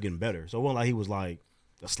and he just kept getting better. So it wasn't like he was like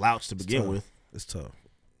a slouch to begin tough. with. It's tough.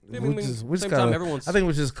 I mean, We same just time, gotta, everyone's- I think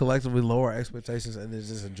we just collectively lower our expectations and then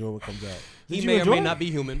just enjoy what comes out. he may or may not be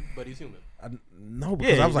human, but he's human. No,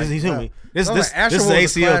 because Yeah, I was like, he's wow. human. This I was like, Asher is was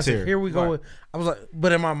a ACL classic. tier. Here we go. Right. I was like,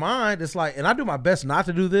 but in my mind, it's like, and I do my best not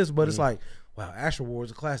to do this, but it's like, wow, Asher War is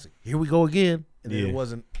a classic. Here we go again, and then it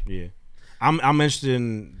wasn't. Yeah, I'm interested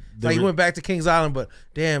in. Like you went back to Kings Island, but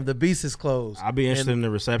damn, the beast is closed. I'll be interested in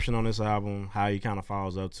the reception on this album, how he kind of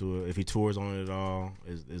follows up to it, if he tours on it at all.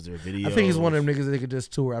 Is there video? I think he's one of them niggas that could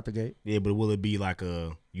just tour out the gate. Yeah, but will it be like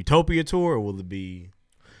a Utopia tour or will it be?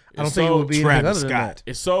 I don't think it would be anything Travis other than Scott. that.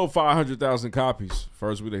 It sold 500,000 copies.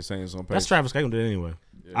 First week they saying it's on page. That's Travis Scott gonna do it anyway.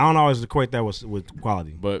 I don't always equate that with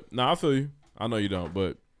quality. But no, I feel you. I know you don't,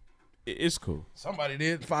 but it's cool. Somebody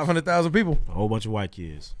did 500,000 people. A whole bunch of white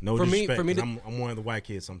kids. No For me- disrespect. for me 'cause to- I'm one of the white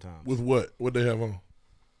kids sometimes. With what? What they have on?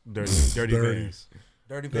 Dirty Dirty. Vans.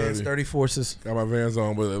 Dirty Vans, Dirty Forces. Got my Vans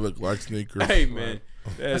on, but they look like sneakers. Hey man,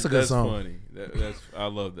 That's a good song. Funny. I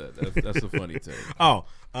love that. That's a funny take. Oh,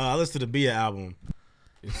 I listened to the Bia album.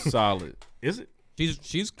 It's solid. Is it?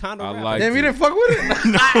 She's kind of I rapping. like Damn, you it. didn't fuck with it?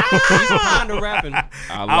 She's kind of rapping.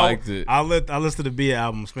 I liked it. I listened to the Bia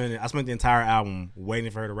album. I spent the entire album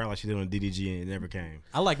waiting for her to rap like she did on DDG, and it never came.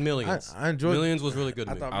 I like Millions. I enjoyed Millions was really good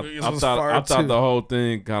to me. I thought the whole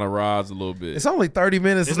thing kind of rides a little bit. It's only 30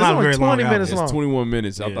 minutes. It's not only very 20 long minutes album. long. It's 21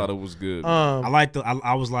 minutes. I thought it was good. I liked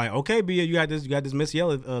I was like, okay, Bia, you got this Missy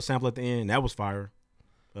Elliott sample at the end. That was fire.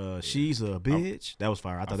 She's a bitch. That was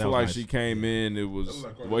fire. I thought that feel was like nice. she came in. It was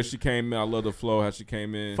the way she came in. I love the flow. How she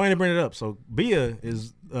came in. Funny to bring it up. So Bia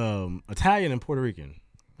is Italian and Puerto Rican.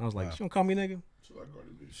 I was like, she don't call me nigga.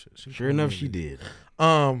 Sure enough, she did.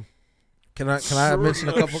 Can I mention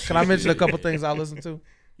a couple? Can I mention a couple things I listened to?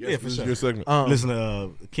 Yes, Yeah, for this is sure. your segment. Listen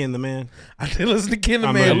to Ken the Man. I did listen to Ken the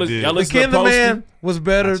I Man. know you did. Y'all The listen to Ken the Posty? Man was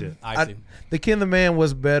better. Gotcha. The Ken the Man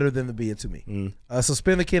was better than the Bia to me. So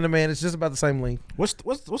spin the Ken the Man. It's just about the same length. What's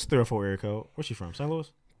 304 area code? Where's she from? St.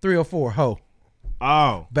 Louis? 304 Ho.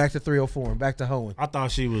 Oh, Back to 304 and back to hoeing. I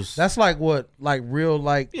thought she was. That's like what real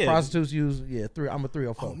Yeah. prostitutes use. Yeah, I'm a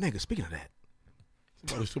 304. Oh, nigga. Speaking of that,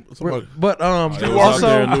 But You was out also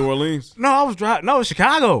there in New Orleans. no, I was driving. No,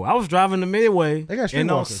 Chicago. I was driving to Midway. They got and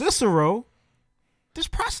on streetwalkers. Cicero, there's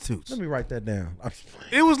prostitutes. let me write that down.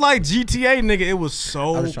 It was like GTA, nigga. It was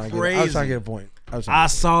so I was trying crazy. to get a point. I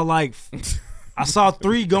saw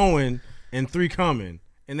 3 going and 3 coming,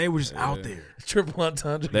 and they were just out there. Triple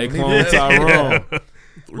entendre. They cloned Tyrone.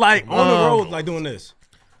 Like on the road, like doing this.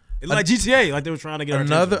 It's like GTA, like they were trying to get our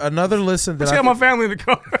attention. another listen that I got my family in the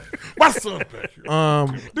car. My son back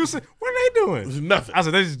here. Dude said, what are they doing? There's nothing. I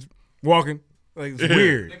said, they just walking. Like,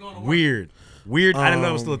 it's weird. Weird. I didn't know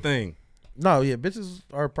it was still a thing. No, yeah, bitches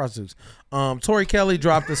are prostitutes. Tori Kelly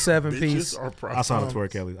dropped a 7-piece. I saw the Tori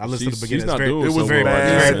Kelly. I listened to the She's beginning. not doing It was so very well. bad.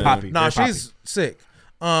 Yeah. Very poppy. No, very she's sick.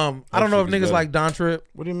 I don't know if she's niggas better. like Don Trip.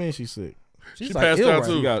 What do you mean she's sick? She's She like passed ill out right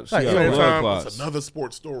too. She got Like, blood ill. Time, clots. it's another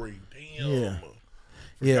sports story. Damn. Yeah.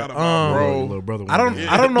 Forgot about bro. Little brother. I don't know if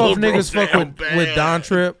Little bro niggas fuck sound with Don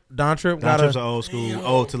Trip. Don Trip Don got Trip's an old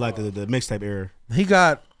school, to like the mixtape era. he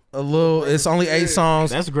got a little. It's only 8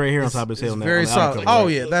 songs. That's gray hair on top of his head. It's on that- very on the solid. album Oh cover.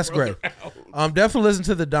 yeah, that's great. Definitely listen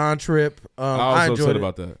to the Don Trip. I I was enjoyed upset it.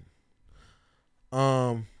 about that.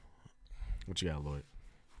 What you got, Lloyd?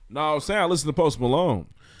 No, I was saying I listened to Post Malone.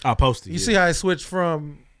 I posted. You see how I switched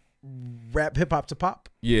from rap hip hop to pop?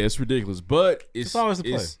 Yeah, it's ridiculous, but it's always a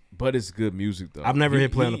play. But it's good music though. I've never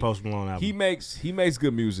hit play on the Post Malone album. He makes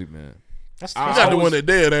good music, man. He's not the one that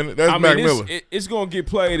did, and that's I Mac mean, Miller. it's gonna get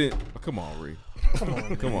played. In, come on, Ree.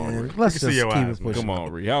 Come on, Ree. Let's see just your keep eyes, it man. pushing. Come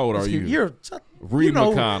on, Ree. How old are you? You're Ree you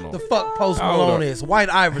know McConnell. the fuck Post How old Malone are- is. White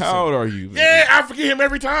Iverson. How old are you? Man? Yeah, I forget him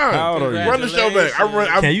every time. How old are you? Run the show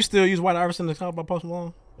back. Can you still use White Iverson to talk about Post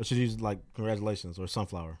Malone? Or should you use like Congratulations or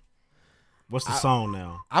Sunflower? What's the song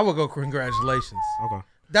now? I would go congratulations. Okay.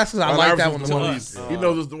 That's because I like that one the White most. Iverson's he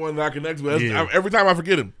knows it's the one that I connect with. Yeah. Every time I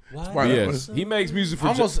forget him. It's White Yes, Iverson. he makes music for.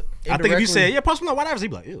 Almost I think if you said, indirectly- yeah, Post Malone, White Iverson, he'd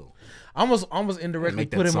be like, ew. almost indirectly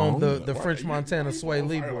Make that put him on song. the French Montana Sway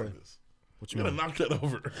Lee boy. What You gotta knock that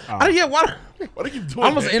over. Yeah, why? Why do you keep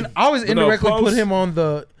doing that? I always But no, indirectly put Post- him on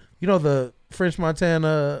the the French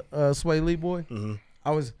Montana Sway Lee boy. Mm-hmm. I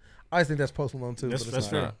always think that's Post Malone too. That's but it's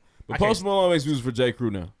fair. not. But Post Malone makes music for J. Crew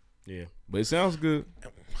now. Yeah. But it sounds good.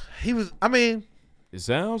 He was. I mean, It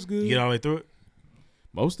sounds good. You get all the way through it?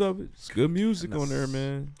 Most of it. It's good music on there,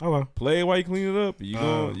 man. Okay. Play it while you clean it up. You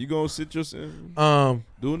gonna sit yourself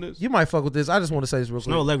doing this? you might fuck with this. I just want to say this real There's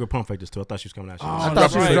quick. no Allegra pump fake this too. I thought she was coming out. I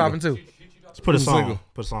thought she was right. dropping too. Let's put a It was song. single.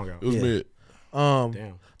 Put a song out. It was Yeah. mid.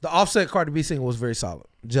 Damn. The Offset Cardi B single was very solid.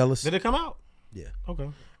 Jealous. Did it come out? Yeah. Okay.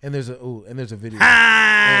 And there's a video.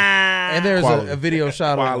 Ah! And there's Quality. a video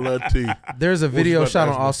shot on. Quality. There's a video What's shot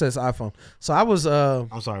on that Offset's iPhone. So I was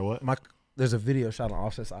I'm sorry, what? there's a video shot on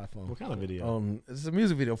Offset's iPhone. What kind of video? It's a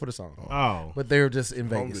music video for the song. Oh. But they were just in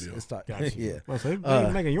Home Vegas. video. It's tight. Gotcha. Yeah. Well, so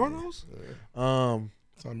making your nose?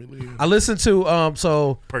 Tommy Lee. I listened to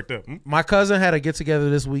so Perked up. my cousin had a get together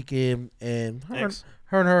this weekend, and her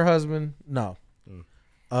and her husband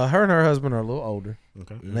her and her husband are a little older.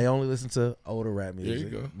 Okay. And they only listen to older rap There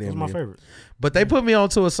music. you go. That's my favorite. But they put me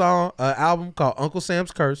onto a song, album called Uncle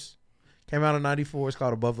Sam's Curse. Came out in '94. It's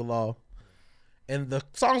called Above the Law. And the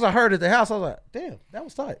songs I heard at the house, I was like, damn, that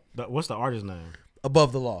was tight. What's the artist name?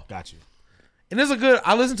 Above the Law. Got you. And it's a good,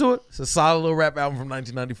 I listened to it. It's a solid little rap album from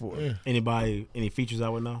 1994. Anybody, any features I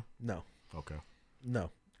would know? No. Okay. No.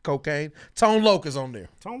 Cocaine. Tone Loc is on there.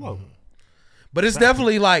 Tone Loc. But it's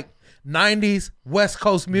definitely like 90s West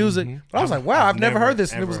Coast music. But I was like, wow, I've never heard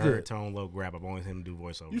this and it was heard good. Tone Loc rap. I've only seen him do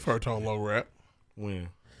voiceovers. You've heard Tone Loc rap. When?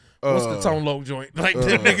 What's the Tone Loc joint? Like,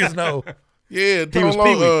 them niggas know. Yeah, He was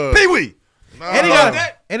Tone Loc, Pee-wee. Nah,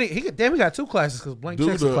 And he got, he got 2 classes because Blank dude,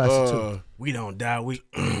 Check's a class too. We don't die. We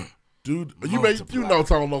Dude, you know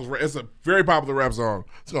Tone Loc's rap. It's a very popular rap song.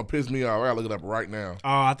 It's gonna piss me off. I gotta look it up right now.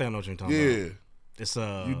 Oh, I think I know what you're talking about. Yeah. It's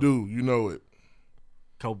You do. You know it.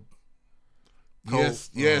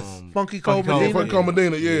 Yes. Funky Cole Medina. Funky Cole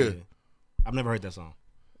Medina, yeah. I've never heard that song.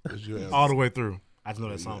 You All the way through. I just know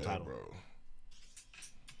that song title. Bro.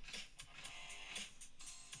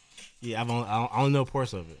 Yeah, I only know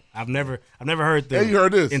parts of it. I've never heard the Hey, you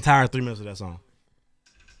heard this? entire 3 minutes of that song.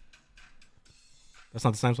 That's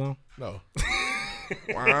not the same song? No.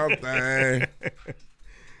 Wild thing.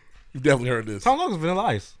 You've definitely heard this. Tone Loc's Vanilla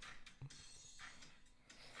Ice.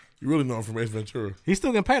 You really know him from Ace Ventura. He's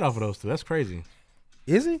still getting paid off of those two. That's crazy.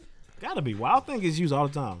 Is he? Gotta be. Wild Thing is used all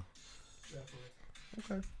the time.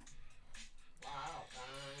 Okay.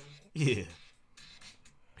 Yeah.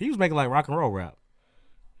 He was making like rock and roll rap.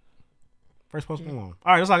 First post on. All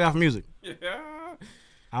right, that's all I got for music. Yeah. I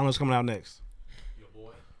don't know what's coming out next. Your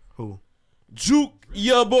boy. Who? Juke,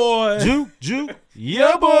 your boy. Juke,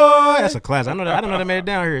 your boy. That's a classic. I didn't know they made it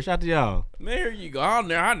down here. Shout out to y'all. There you go. I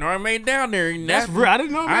know I made it down there. That's real. I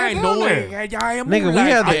didn't know I ain't know it. Nigga, we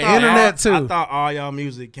had the internet too. I thought all y'all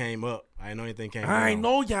music came up. I didn't know anything came up. I ain't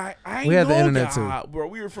know y'all. We had the internet too. Bro,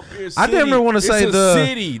 we were from here. I damn near want to say the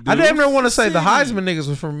city, dude. I damn near want to say the Heisman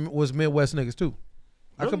niggas was Midwest niggas too.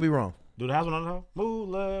 I could be wrong. Do the Heisman on the hoe? Move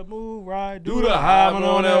left, move right. Do the Heisman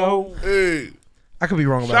on the hoe. Hey. I could be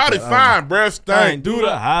wrong about Shotty that. fine, breath stank. Do the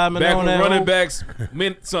Heisman Back on when the running hoe. backs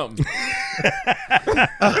meant something.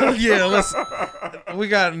 Yeah, we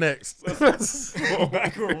got it next. They gonna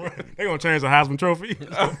change the Heisman Trophy.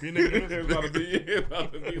 It's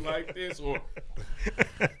about to be like this or.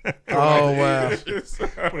 Oh wow! Put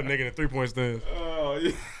a nigga in a 3-point stance. Oh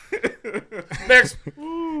yeah. Next.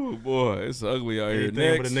 Ooh, boy, it's ugly out here. Anything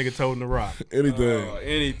Next. but a nigga toting the rock.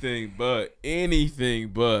 Anything but.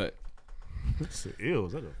 Ew,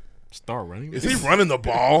 is that a star running? Is he running the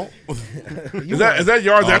ball? is that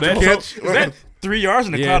yards after catch? Is that 3 yards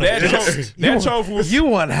in the cloud? That trophy was. You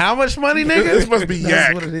want how much money, nigga? This must be That's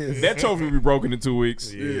yak. what it is. That trophy will be broken in 2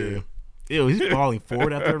 weeks. Yeah. Ew, he's falling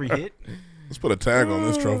forward after every hit. Let's put a tag on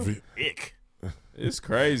this trophy. Ick. It's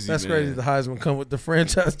crazy. That's man. crazy. The Heisman come with the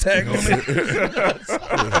franchise tag on it.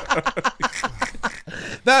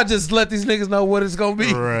 Now just let these niggas know what it's gonna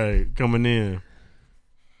be. Right, coming in.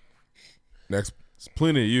 Next. It's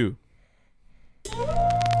plenty of you.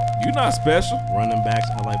 You not special. Running backs,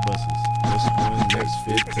 I like buses. This one, next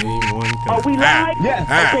 15, one. Are we live? Yes.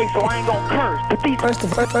 Okay, so I ain't gonna curse. But these first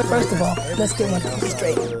of all, let's get one thing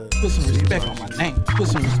straight. Put some respect on my name. Put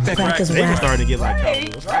some respect. Rack is They rack. starting to get like Rack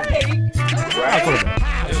is whack.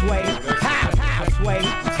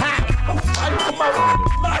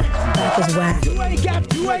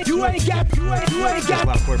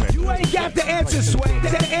 You ain't got the answer, Sway.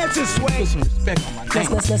 The answer, Sway. Put some respect on my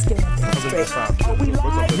name. Let's get one thing straight. Are we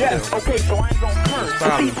live? Yes. Okay, so I ain't gonna curse.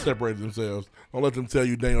 Stop them separate themselves. Don't let them tell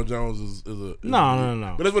you Daniel Jones is a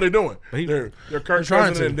No. But that's what they're doing. They're Kirk trying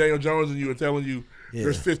Cousins to. and Daniel Jones and you are telling you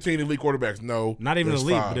there's 15 elite quarterbacks. No, Not even there's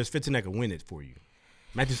elite, 5. but there's 15 that can win it for you.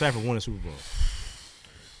 Matthew Stafford won a Super Bowl.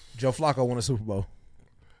 Joe Flacco won a Super Bowl.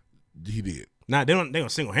 He did. Nah, they don't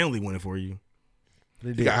single handedly win it for you. They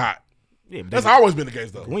He did. got hot. Yeah, but That's always been the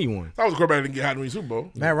case though. when you won. If I was a quarterback that didn't get hot in the Super Bowl.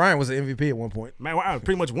 Matt Ryan was an MVP at one point. Man, I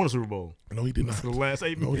pretty much won a Super Bowl. No, he did not. For the last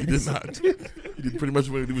 8 No, he minutes. did not. He did pretty much.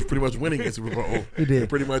 He was pretty much winning a Super Bowl. He did.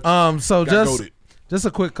 Pretty much. So got goated. just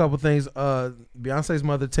a quick couple things. Beyonce's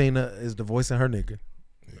mother Tina is divorcing her nigga.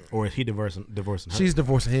 Or is he divorcing her? She's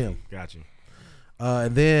divorcing him. Got you.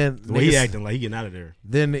 And then The way he acting like he getting out of there.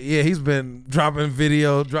 Then he's been dropping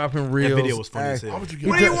video, dropping reels. That video was funny as hell. How would you He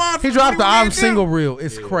get dro- out of that? He dropped the I'm single reel.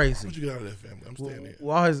 It's crazy. How would you get out of that family? I'm staying here.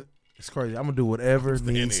 Well, it's crazy. I'm gonna do whatever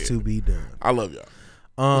needs here. to be done. I love y'all.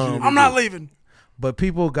 I'm not leaving. But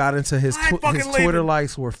people got into his I ain't fucking his Twitter leaving.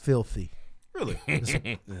 likes were filthy. Really?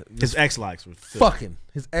 His ex likes were Fucking.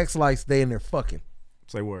 His ex likes, they in there fucking.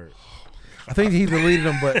 Say word. I think he deleted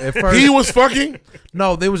them, but at first He was fucking?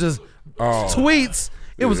 No, they was just Oh. tweets.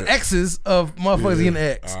 It was Yeah. X's of motherfuckers Yeah. getting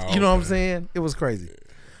X. Oh, You know what I'm okay. saying? It was crazy.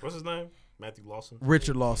 What's his name? Matthew Lawson?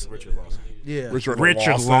 Richard Lawson. Yeah. Richard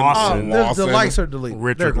Lawson. The likes are deleted. They're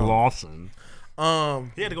Richard gone. Lawson.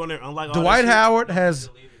 He had to go in there unlike all Dwight that shit. Howard has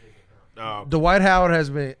Dwight Howard has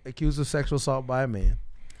been accused of sexual assault by a man.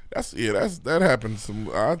 That happened. Come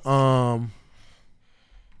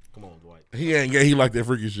on, Dwight. He ain't gay. He like that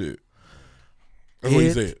freaky shit. That's what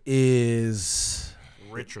he said. It is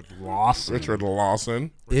Richard Lawson. Richard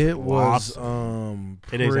Lawson. It was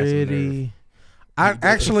pretty.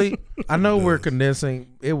 I know we're condensing.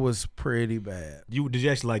 It was pretty bad. Did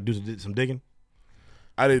you actually like do some digging?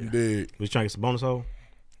 I didn't dig. Was you trying to get some bonus hole?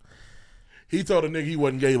 He told a nigga he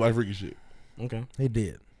wasn't gay like freaky shit. Okay. He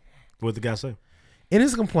did. What'd the guy say? In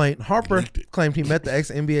his complaint, Harper claimed he met the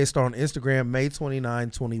ex-NBA star on Instagram May 29,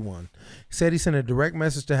 21. He said he sent a direct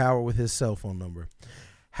message to Howard with his cell phone number.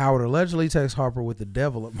 Howard allegedly texted Harper with the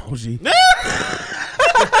devil emoji.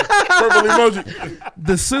 Purple emoji.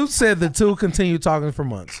 The suit said the two continued talking for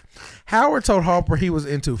months. Howard told Harper he was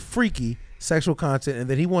into freaky sexual content and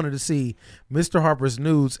that he wanted to see Mr. Harper's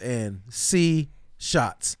nudes and see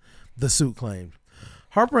shots, the suit claimed.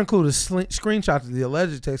 Harper included screenshots of the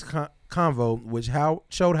alleged text convo, which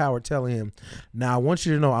showed Howard telling him, "Now I want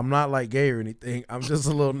you to know I'm not like gay or anything. I'm just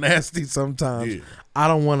a little nasty sometimes. Yeah. I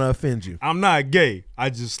don't want to offend you. I'm not gay. I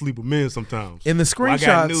just sleep with men sometimes." In the Well, I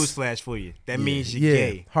got screenshots- news flash for you. That means you're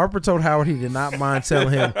gay. Harper told Howard he did not mind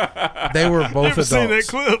telling him they were both Never adults. seen that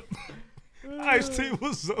clip. Ice-T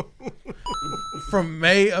was so. From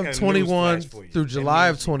May Got of a 21 newsflash for you. through That July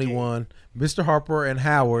of means you're gay. 21, Mr. Harper and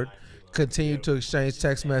Howard continued to exchange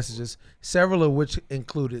text messages, several of which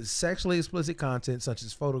included sexually explicit content such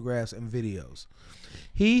as photographs and videos.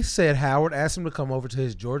 He said Howard asked him to come over to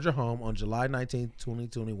his Georgia home on July 19,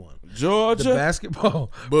 2021. Georgia? The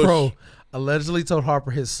basketball Bush. pro allegedly told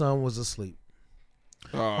Harper his son was asleep.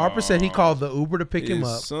 Harper said he called the Uber to pick him His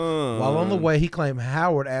up. son. While on the way, he claimed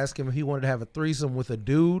Howard asked him if he wanted to have a threesome with a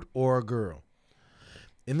dude or a girl.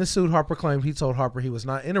 In the suit, Harper claimed he told Harper he was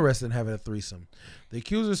not interested in having a threesome. The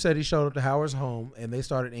accuser said he showed up to Howard's home and they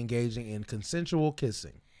started engaging in consensual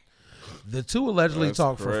kissing. The two allegedly That's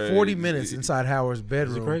talked for 40 crazy. minutes inside Howard's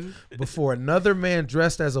bedroom crazy? before another man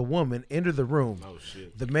dressed as a woman entered the room. Oh,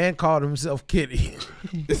 shit. The man called himself Kitty.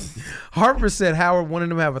 Harper said Howard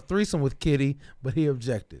wanted him to have a threesome with Kitty, but he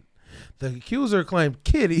objected. The accuser claimed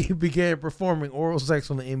Kitty began performing oral sex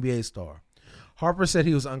on the NBA star. Harper said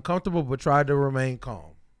he was uncomfortable but tried to remain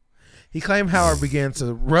calm. He claimed Howard began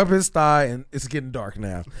to rub his thigh, and it's getting dark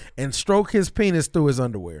now, and stroke his penis through his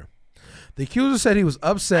underwear. The accuser said he was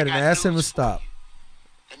upset and asked him to stop.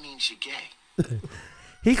 That means you're gay.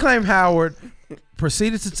 He claimed Howard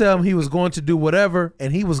proceeded to tell him he was going to do whatever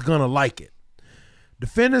and he was going to like it.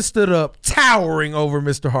 Defendant stood up, towering over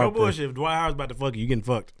Mr. No Harper. bullshit. If Dwight Howard's about to fuck you, you getting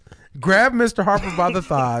fucked. Grabbed Mr. Harper by the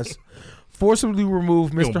thighs, forcibly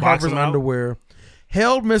removed You gonna Mr. box Harper's him out? underwear,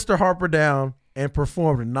 held Mr. Harper down, and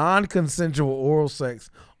performed non-consensual oral sex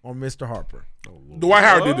on Mr. Harper. Dwight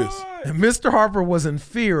Howard did this. And Mr. Harper was in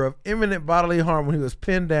fear of imminent bodily harm when he was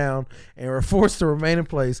pinned down and were forced to remain in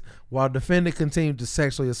place while defendant continued to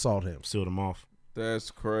sexually assault him. Sealed him off. That's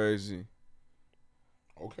crazy.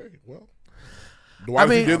 Okay, well. Dwight,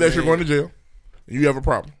 if you did that, you're going to jail. You have a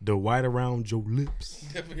problem. The white around your lips.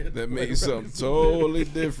 That means something totally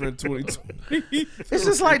different. 2020. It's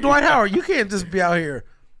just like Dwight Howard. You can't just be out here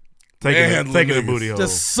Taking the booty hole.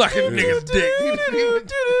 just sucking niggas' dick.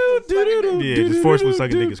 Yeah, just forcefully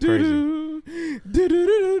sucking dick is crazy.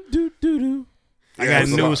 I got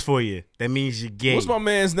news for you. That means you're gay. What's my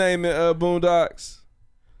man's name in Boondocks?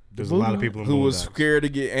 There's a lot of people in who was Boondocks. scared to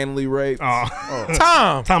get anally raped.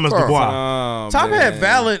 Tom. Thomas Dubois. Tom had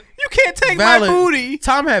valid. You can't take valid, my booty.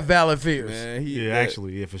 Tom had valid fears. Man, Yeah,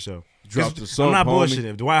 actually, yeah, for sure. dropped the I'm soap, not homie. bullshitting.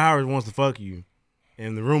 If Dwight Howard wants to fuck you,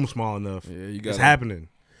 and the room's small enough, you it's gotta- happening.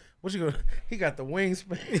 What you gonna? He got the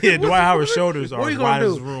wingspan. Yeah, Dwight Howard's shoulders are What as you gonna wide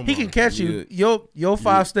as do? the room. He can catch you. Your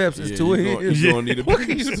 5 steps is Yeah, 2 you gonna- his. you gonna need a What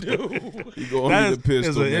can you pistol. do? You gonna That need a pistol,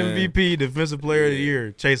 is an man. MVP Defensive Player of the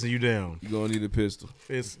Year chasing you down. You gonna need a pistol.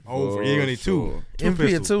 It's For over. You're gonna need sure. two MVP of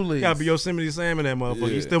pistols. 2 You leagues. gotta be Yosemite Sam in that motherfucker.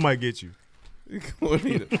 He Yeah. still might get you. You gonna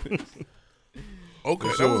need a pistol. Okay,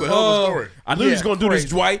 that was a hell of a story. I knew he was gonna do this,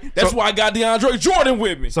 Dwight. That's why I got DeAndre Jordan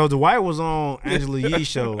with me. So Dwight was on Angela Yee's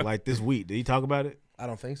show like this week. Did he talk about it? I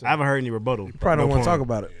don't think so. I haven't heard any rebuttal. Probably don't No want to point. talk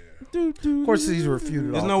about it. Of course, he's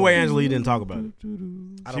refuted. There's all no way claims. Angela Yee didn't talk about it.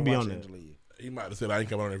 I She don't be watch on that. Angela Yee. He might have said, I ain't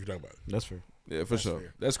coming on there if you talk about it. That's fair. Yeah, for sure.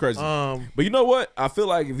 That's crazy. Um, But you know what? I feel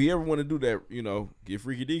like if you ever want to do that, get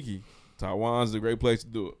freaky deaky. Taiwan's a great place to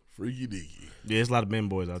do it. Freaky deaky. Yeah, there's a lot of men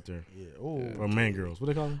boys out there. Yeah. Ooh. Or man girls. What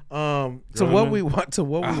they call them? To Girl what men? we want. To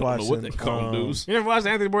what I we don't know watching. what they call them dudes. You never watched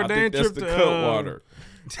Anthony I Bourdain think that's trip the to Cutwater.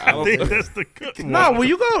 I think that's the Cutwater. No, when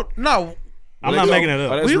you go, no. I'm not making it Oh, up.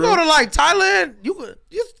 that's When you real? go to like Thailand, you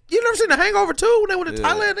never seen The Hangover 2? When they went to Yeah.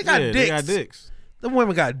 Thailand, they got Yeah, dicks. they got dicks. Them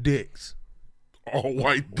women got dicks. All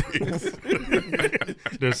white dicks.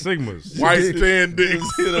 They're Sigmas. White stand dicks.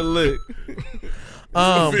 Hit a lick.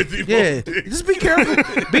 50 Yeah, dicks. just be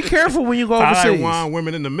careful. Be careful when you go overseas. Taiwan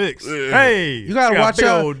women in the mix. Hey, You gotta she got watch big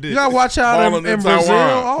out. old You dicks. gotta watch out Balling in in Brazil.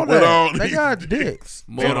 Taiwan All with all that. They these got dicks.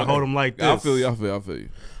 They gotta hold them like this. I feel you. I feel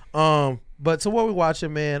you. But to what we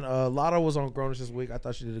watching, man, Lotto was on Grownish this week. I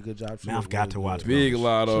thought she did a good job. She Man, was I've got really to good. watch Big She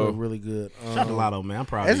Lotto. was really good. Shout out to Lotto, man. I'm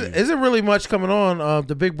proud of you. Isn't really much coming on.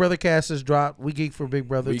 The Big Brother cast has dropped. We geek for Big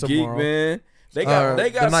Brother We tomorrow. geek, man. They got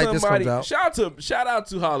the night this somebody. comes Shout out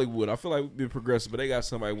to Hollywood. I feel like we've been progressive, but they got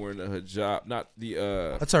somebody wearing a hijab, not the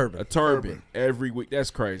a turban. A turban every week.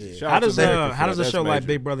 That's crazy. Yeah. Shout How out to does America how for does that. a show That's like major.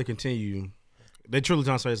 Big Brother continue? They truly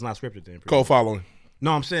trying to say it's not scripted. Then Co-following.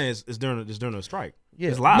 No, I'm saying it's during a strike. Yeah.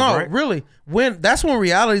 It's live, no, right? really. That's when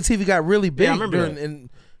reality TV got really big. Yeah, I remember that. And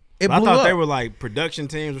it But I blew thought up. they were like production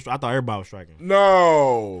teams. I thought everybody was striking.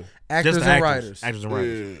 No. Actors Just the and writers. Actors and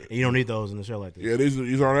writers. Yeah. And you don't need those in a show like this. Yeah,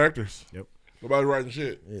 these aren't actors. Yep. Nobody's writing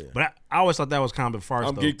shit. Yeah. But I always thought that was kind of a farce.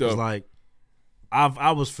 I'm though, geeked 'cause, up. like,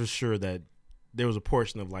 I was for sure that there was a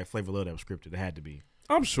portion of like Flavor Love that was scripted. It had to be.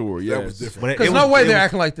 I'm sure. That Yeah, was different. But it- 'Cause it no was- way it they're was-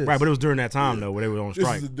 acting like this. Right, but it was during that time though where they were on This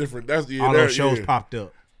strike. is a different. That's All those shows yeah. popped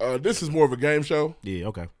up. This is more of a game show. Yeah.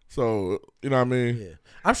 Okay. So you know what I mean. Yeah.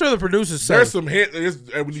 I'm sure the producers say. There's some hint.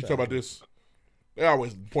 When you talk about this, they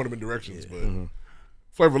always point them in directions. But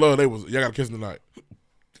Flavor Love, y'all got kissing tonight.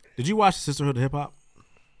 Did you watch the Sisterhood of Hip Hop?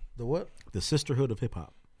 The what? The Sisterhood of Hip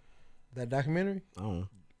Hop. That documentary? I don't know.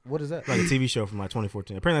 What is that? It's like a TV show from like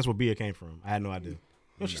 2014. Apparently that's where Bia came from. I had no idea. You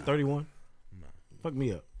know she's 31. Fuck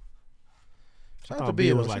me up. Shout I out to thought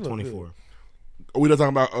Bia, Bia was though. She like look 24. good. Are we not talking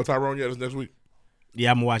about Tyrone yet? This next week.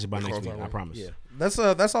 Yeah, I'm gonna watch it by We'll next call week. I Tyrone. promise. Yeah.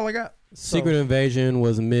 That's all I got. So- Secret Invasion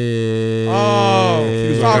was mid.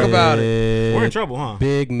 Oh, talk about it. We're in trouble, huh?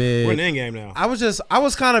 Big mid. We're in the end game now. I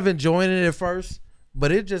was kind of enjoying it at first,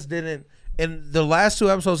 but it just didn't. And the last two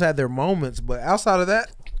episodes had their moments, but outside of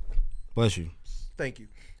that, Bless you. thank you.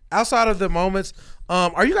 Outside of the moments,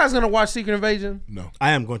 are you guys gonna watch Secret Invasion? No.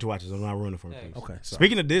 I am going to watch this. I'm not ruining it for me. Please. Okay. Sorry.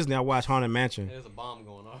 Speaking of Disney, I watched Haunted Mansion. There's a bomb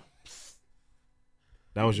going off.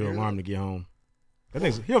 That was your alarm to get home. That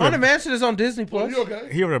thing's he over Haunted there, Mansion is on Disney Plus. You okay?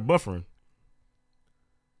 he over there buffering.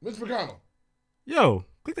 Mr. McConnell. Yo,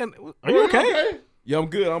 click that. Are you okay? Yeah, I'm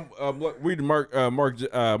good. I'm reading Mark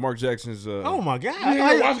Jackson's. Oh my god! You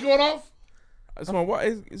hear watch going off? It's my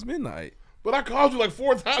wife. It's midnight. But I called you like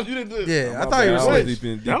 4 times. You didn't do it. Yeah, I thought you were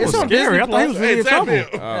asleep. That It's was on scary. Disney I thought he was Plus. really in Hey, tap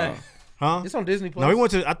trouble. in. Huh? It's on Disney Plus. No, we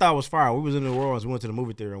went to. I thought it was fire. We was in New Orleans. We went to the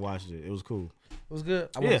movie theater and watched it. It was cool. It was good.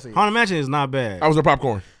 I want Yeah, to see it. Haunted Mansion is not bad. I was at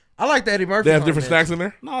popcorn. I like the Eddie Murphy. They have Haunted different Mansion. snacks in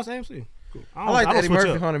there. No, it's AMC. Cool. I like the don't Eddie switch Murphy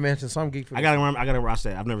up. Haunted Mansion, so I'm geek for that. I gotta watch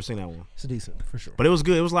that. I've never seen that one. It's decent for sure. But it was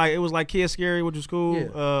good. It was like Kid Scary, which was cool. Yeah.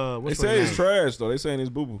 They What's say her it's name? trash though. They saying it's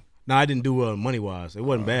boo boo. No, I didn't do money wise. It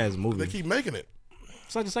wasn't bad as a movie. They keep making it.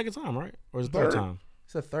 It's like the second time, right? Or is it the third time?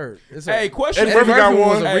 It's a third. It's Hey, question. Eddie Murphy got one.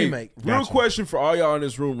 was a Hey, remake. real Gotcha. question for all y'all in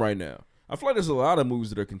this room right now. I feel like there's a lot of movies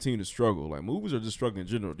that are continuing to struggle. Like movies are just struggling in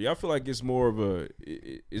general. Do y'all feel like it's more of a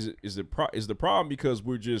is the problem because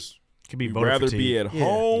we're just Could be we'd voter rather be fatigue. at Yeah.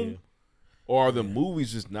 home, or are the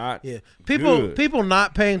movies just not? Yeah, good? people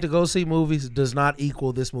not paying to go see movies does not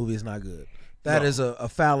equal this movie is not good. That is a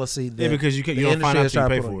fallacy. That Yeah, because you the don't find industry out is till you trying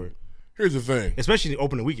pay to put for on. it. Here's the thing. Especially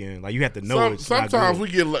opening weekend. Like you have to know it's not sometimes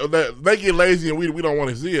good. they get lazy and we don't want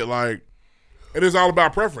to see it. Like, it is all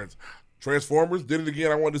about preference. Transformers did it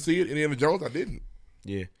again. I wanted to see it. Indiana Jones, I didn't.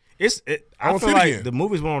 Yeah. I I wanna feel see it like again. the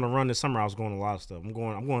movies went on a run this summer. I was going to a lot of stuff. I'm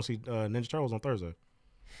going to see Ninja Turtles on Thursday.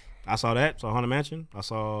 I saw that. Saw Haunted Mansion. I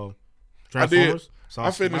saw Transformers. Saw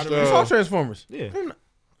I finished. Spider-Man. You saw Transformers. Yeah.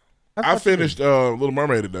 I finished Little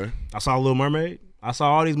Mermaid today. I saw Little Mermaid. I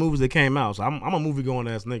saw all these movies that came out. So I'm a movie going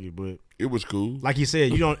ass nigga, but It was cool. like you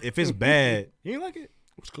said, you don't. If it's bad, you ain't like it. It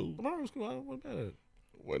was cool. It was cool. I wasn't bad at it.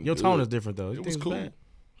 Wasn't Your tone good. is different though. You It think was it's cool. bad?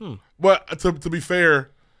 But to be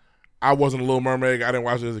fair, I wasn't a Little Mermaid. I didn't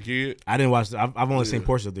watch it as a kid. I didn't watch. I've only seen Yeah.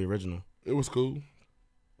 portions of the original. It was cool.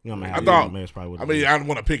 You know, I thought. Mermaid's probably I mean, I didn't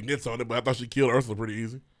want to pick nits on it, but I thought she killed Ursula pretty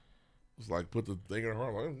easy. It's like put the thing in her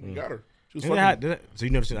heart. Like, you got her. She was fucking. So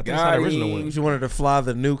you never seen? I think it's not the original one. She wanted to fly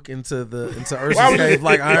the nuke into Why Ursa's would cave you-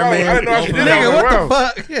 like why Iron would- Man. I didn't know how she did Nigga, that. what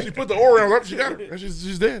Wow. the fuck? She put the Oreo up. She got her. And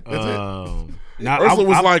she's dead. That's it. Now, Ursula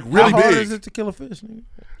was like really How hard big. is it to kill a fish? Nigga?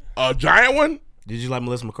 A giant one. Did you like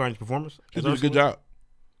Melissa McCarthy's performance? She as did a good Ursula?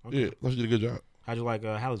 job. Yeah, I thought she did a good job. How'd you like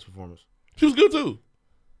Hallie's performance? She was good too.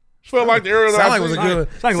 She felt like the Ariel. Sound like it was a good.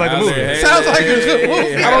 Sounds like the movie. Sounds like a good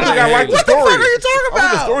movie. I don't think I like the What the story. fuck are you talking I think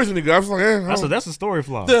the about? story's in the good. I was like, That's a story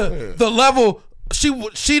flaw. The level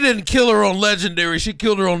she didn't kill her on legendary. She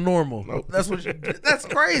killed her on normal. Nope. That's what. That's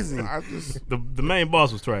crazy. I just The main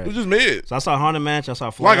boss was trash. it was just mid. So I saw Haunted Mansion. I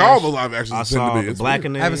saw Flash. Like all the live actions I tend to saw be. The It's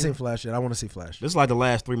Blackening. I haven't seen Flash yet. I want to see Flash. This is like the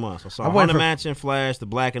last 3 months. I saw I'm waiting Haunted for- Mansion, Flash, The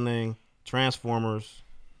Blackening, Transformers.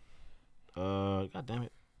 God damn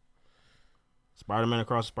it. Spider-Man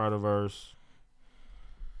Across the Spider-Verse.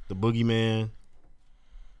 The Boogeyman.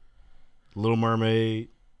 Little Mermaid.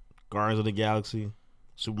 Guardians of the Galaxy.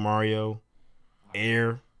 Super Mario.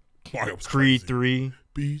 Air. Mario was Creed crazy. 3.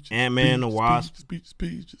 Peaches, Ant-Man and the peaches, Wasp.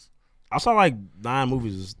 Peaches. I saw like 9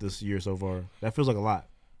 movies this year so far. That feels like a lot.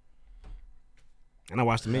 And I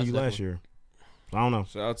watched The Menu last year. I don't know.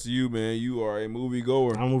 Shout out to you, man. You are a movie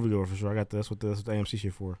goer. I'm a movie goer for sure. I got that's what the AMC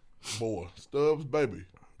shit for. Boy, Stubbs, baby.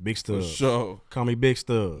 Big Stubbs. For sure. Call me Big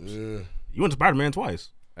Stubbs. Yeah. You went to Spider-Man twice.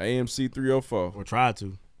 AMC 304. Or tried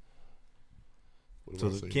to. What So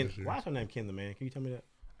have I seen Ken, this year? why is her name Ken the Man? Can you tell me that?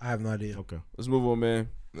 I have no idea. Okay. Let's move on, man.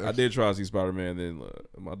 I did try to see Spider-Man. Then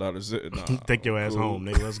my daughter said, "Nah, Take your I'm ass cool. home,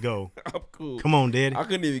 nigga. Let's go. I'm cool. Come on, Daddy. I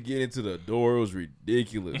couldn't even get into the door. It was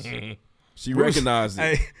ridiculous. She We was- recognized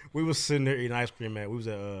it. Hey, we was sitting there eating ice cream, we was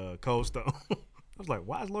at Cold Stone. I was like,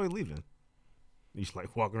 why is Lloyd leaving? He's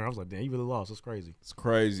like walking around. I was like, damn, you really lost. That's crazy. It's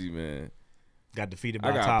crazy, man. Got defeated by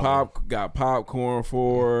I got Tyler. got popcorn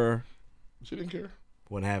for her. She didn't care.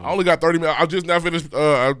 Wasn't having I only got 30 minutes. I just now finished.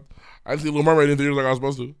 I see Little Mermaid in theaters like I was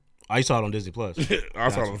supposed to. Oh, you saw it on Disney Plus. I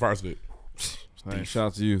saw it on the Fire Stick. Hey, shout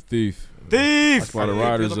out to you, Thief. Thief! That's why the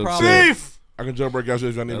riders You're the upset. Thief! I can jailbreak y'all shit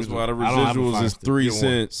if y'all need That's me why to. the I don't have a residuals Fire is Stick. 3 Get one.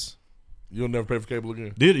 cents. You'll never pay for cable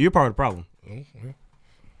again. Dude, you're part of the problem. Oh, yeah.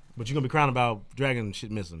 But you're gonna be crying about Dragon shit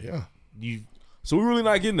missing. Yeah. So we really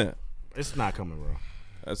not getting that. It's not coming, bro.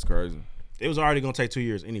 That's crazy. It was already gonna take 2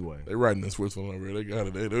 years anyway. They riding in Switzerland over here. They got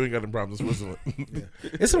it. They ain't got no problems in Switzerland.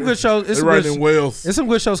 It's some good shows. They riding in Wales. It's some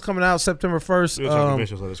good shows coming out September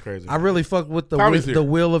 1st. That's crazy. I really fucked with Tommy's the here.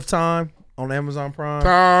 Wheel of Time on Amazon Prime.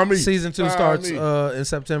 Tommy. Season 2 starts in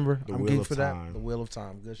September. The I'm Wheel geeked of for that. Time. The Wheel of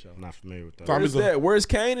Time. Good show. I'm not familiar with that. Tommy's Where's that? Where's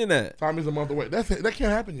Kanan at? Tommy's a month away. That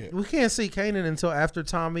can't happen yet. We can't see Kanan until after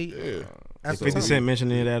Tommy. Yeah. Did After 50 Tommy. Cent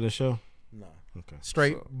mention any of that in the show? No. Okay.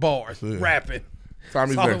 Straight bars. Yeah. Rapping.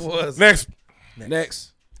 Tommy's That's all next. it was.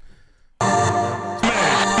 Next.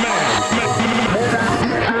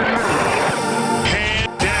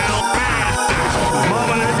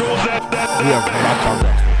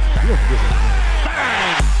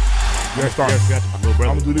 I'm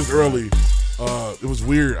gonna do this early. It was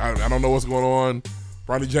weird. I don't know what's going on.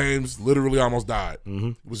 Bronny James literally almost died.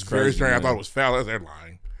 It was very crazy, strange. man. I thought it was foul. They're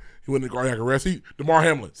lying. He went into cardiac arrest. DeMar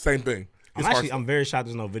Hamlin, same thing. I'm very shocked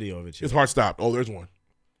there's no video of it. His heart stopped. Oh, there's one.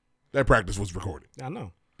 That practice was recorded. I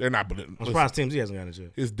know. They're not. I'm surprised TMZ hasn't gotten it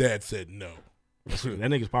yet. His dad said no. That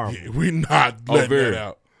nigga's powerful. Yeah, we not letting very. that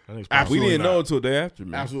out. That nigga's powerful. We Absolutely didn't not. know until the day after,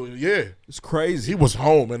 man. Absolutely, yeah. It's crazy. He was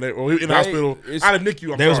home and he in the hospital. Out of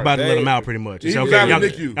NICU. They was about to let him out pretty much. He It's was okay. out Y'all,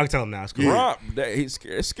 of NICU. y'all can tell him now. It's cool. Rob, he's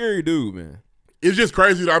a scary dude, man. It's just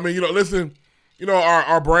crazy. I mean, listen,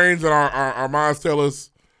 our brains and our minds tell us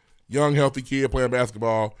young, healthy kid playing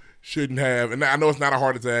basketball shouldn't have. And I know it's not a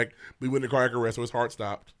heart attack, but he went into cardiac arrest, so his heart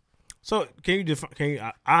stopped. So can you define?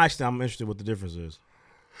 I'm interested what the difference is.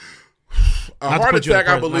 A Not to heart put you on attack,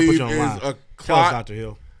 I not to put believe, you on is line. a Tell us, clot. Dr.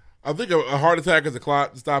 Hill. I think a heart attack is a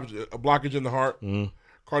clot that stops a blockage in the heart.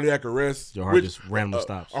 Cardiac arrest. Your heart just randomly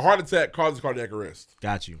stops. A heart attack causes cardiac arrest.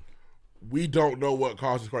 Got you. We don't know what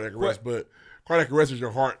causes cardiac arrest, but cardiac arrest is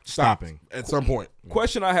your heart stopping at some point.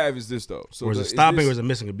 Question I have is this though. So Or is it stopping or is it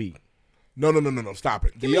missing a beat? No. Stop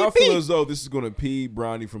it. Do y'all feel as though this is going to impede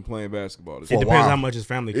Bronny from playing basketball? It depends how much his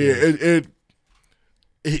family Yeah, cares.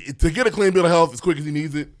 to get a clean bill of health as quick as he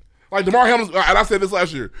needs it. Like DeMar Hamlin, and I said this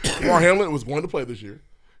last year, DeMar Hamlin was going to play this year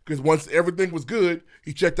because once everything was good,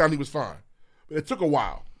 he checked out and he was fine. But it took a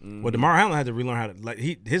while. Well, DeMar Hamlin had to relearn how to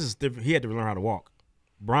his is different. He had to relearn how to walk.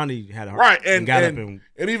 Bronny had a Right, and got and, up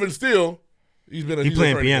and even still, he's He he's playing at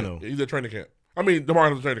training piano. camp. Yeah, he's at training camp. I mean, DeMar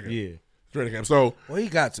Hamlin's training camp. Yeah, training camp. So, Well, he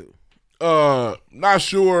got to. not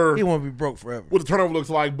sure He won't be broke forever. what the turnover looks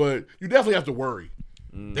like, but you definitely have to worry.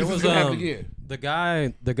 There 'Cause was it's gonna happen again.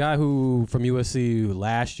 the guy who from USC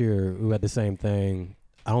last year who had the same thing.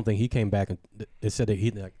 I don't think he came back. It said that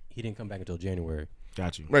he didn't come back until January.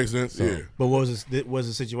 got you. Makes sense. So- yeah. But was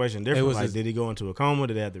the situation different? was Like, his- did he go into a coma?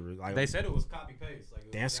 Did they have to? Like, They said it was copy paste. Like, it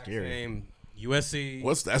was That's the exact scary. Same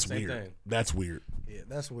USC. That's same weird. thing. That's weird. Yeah,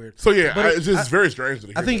 that's weird. So yeah, But it's just very strange. To I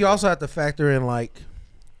hear think that. you also have to factor in like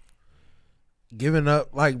giving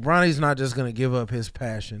up. Like Bronny's not just gonna give up his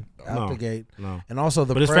passion out No, the gate. no. And also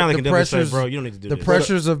the But his family can definitely say, pressures, "Bro, you don't need to do the this."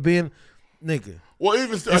 pressures of being nigga. Well,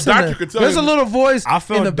 even still, a It's in doctor the- could tell There's a him- little voice I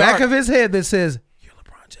felt in the back dark. of his head that says,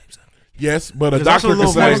 Yes, but a There's doctor also a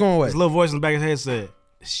little could say, voice. going away. This little voice in the back of his head said,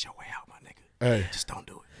 "It's your way out, my nigga. "Hey, Just don't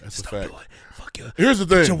do it. that's Just a don't fact." do it. "Fuck you, Here's the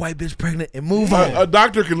get your thing: white bitch pregnant and move on." a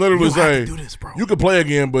doctor can literally You have say, to do this, bro. "You can play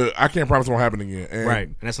again, but I can't promise it won't happen again." And Right.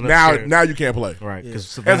 And that's another scary- now you can't play. Right. Yeah.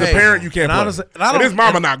 'Cause As a Hey, parent, you can't and play. honestly, and I And his don't-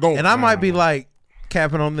 mama and- not going. And I might be like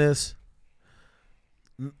capping on this.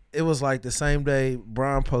 It was like the same day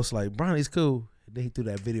Brian posted like Bronny's cool. Then he threw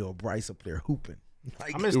that video of Bryce up there hooping.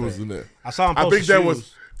 Like, I missed It that. was in there. I saw him I post think the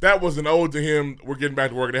that was an ode to him. We're getting back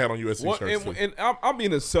to work. They had on USC Well, shirts. too. and I'm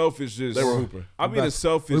being a selfish. They were hooping. I'm being a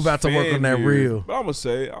selfish. we about to work fan on that here, reel. But I'm gonna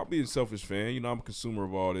say I'll be a selfish fan. You know, I'm a consumer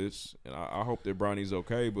of all this, and I hope that Bronny's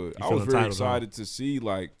okay. But I feel was very entitled, huh? excited to see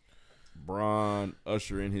like Bron,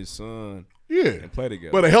 Usher, and his son. Yeah, and play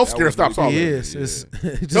together. But a health scare stops all that. Yes,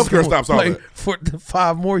 Health scare stops all that. For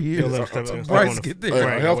 5 more years. Bryce get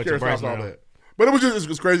there. Health scare stops all that. But it was just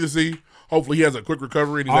it's crazy to see. Hopefully, he has a quick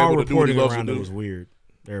recovery and he's able to do what he loves to do. It was weird.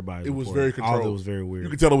 Everybody, it was very controlled. All it was very weird. You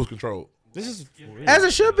could tell it was controlled. This is as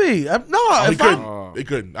it should be. They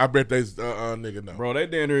couldn't. I bet they nigga no. Bro, they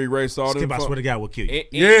damn near erased all them. I swear to God, will kill you.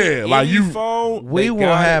 Yeah, like you. Phone, we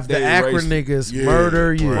will have the Akron niggas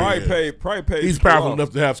murder you. Probably pay. He's powerful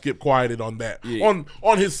enough to have Skip quieted on that. Yeah.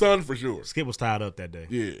 On his son for sure. Skip was tied up that day.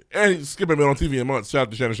 Yeah, and Skip had been on TV in months. Shout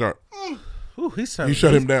out to Shannon Sharp. Ooh, he shut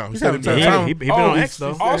him down. He been on X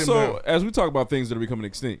though. Also, as we talk about things that are becoming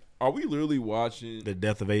extinct, are we literally watching the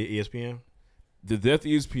death of ESPN? The death of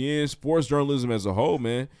ESPN, sports journalism as a whole,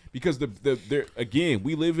 man. Because again,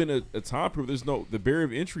 we live in a time period. The barrier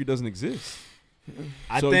of entry doesn't exist.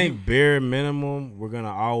 I think bare minimum, we're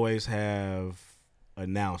gonna always have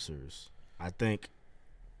announcers. I think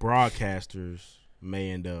broadcasters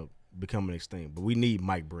may end up becoming extinct, but we need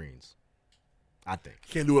Mike Breens. I think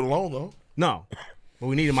can't do it alone though. No, but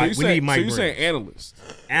we need a Mike. We need Mike. So you saying analysts?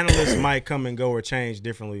 Analysts might come and go or change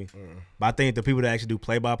differently, but I think the people that actually do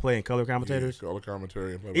play-by-play and color commentators, color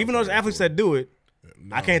commentary, and even those athletes that do it,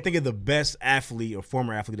 I can't think of the best athlete or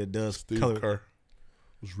former athlete that does Steve color. Kerr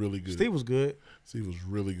was really good. Steve was good. Steve was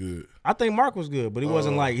really good. I think Mark was good, but he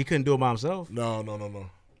wasn't like he couldn't do it by himself. No.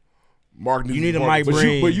 Mark, you need a Mike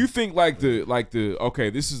Breens. But you think like the okay,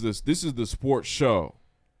 this is the sports show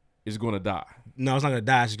is going to die. No, it's not going to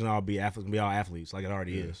die. It's just going to all be athletes. Be all athletes like it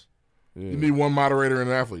already is. Yeah. You need one moderator and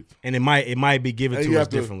an athlete, and it might be given to us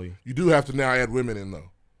differently. You do have to now add women in though,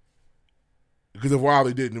 because of why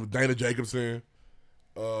they didn't. It was Dana Jacobson.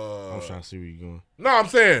 I'm trying to see where you're going. No, I'm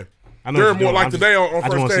saying I know they're more like today on I first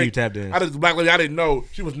just want to see you take. tapped in. I just black lady. I didn't know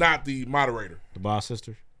she was not the moderator. The boss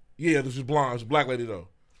sister. Yeah, she's blonde. She's a black lady though.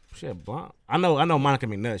 She had blonde. I know Monica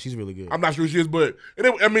McNutt. She's really good. I'm not sure who she is, but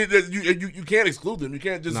you can't exclude them. You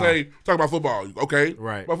can't just say talk about football. Okay,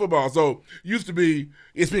 right? About football. So it used to be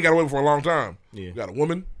ESPN got away for a long time. Yeah, you got a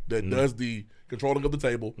woman that does the controlling of the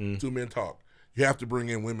table. 2 men talk. You have to bring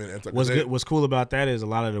in women. And talk. What's cool about that is a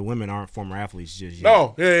lot of the women aren't former athletes just yet.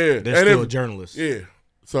 No, yeah. They're still journalists. Yeah.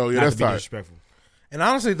 So not that's to be disrespectful. And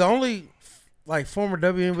honestly, the only former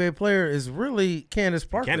WNBA player is really Candace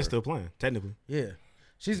Parker. Candace still playing technically. Yeah.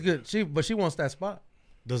 She's good. But she wants that spot.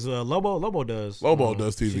 Does Lobo? Lobo does. Lobo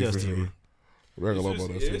does TV. She does for TV. Sure. Regular Lobo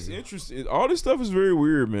does TV. It's interesting. All this stuff is very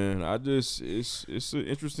weird, man. It's an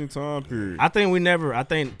interesting time period. I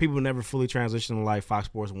think people never fully transition to like Fox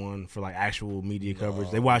Sports 1 for like actual media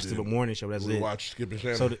coverage. They watch the morning show. That's it. Watch Skip and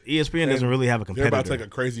Shannon. So the ESPN doesn't really have a competitor. They're about to take a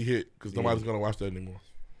crazy hit because nobody's going to watch that anymore.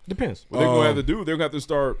 Depends. What they're going to have to do, they're going to have to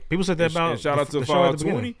start. People said that about. And shout out to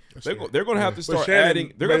 520. They're going to have to start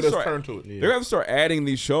adding. They're going to start to it. They're going to have to start adding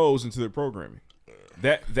these shows into their programming.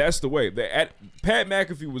 That's the way. Pat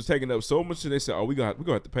McAfee was taking up so much, and they said, "Oh, we're gonna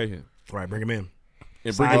have to pay him." Right, bring him in,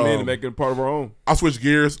 and bring him in and make it part of our own. I'll switch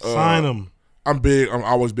gears. Sign him. I'm big. I'm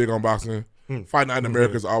always big on boxing. Fight night in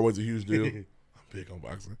America is always a huge deal. I'm big on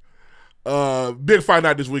boxing. Big fight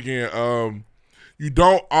night this weekend. You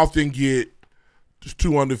don't often get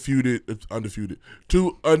two undefeated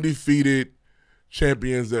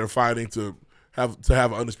champions that are fighting to have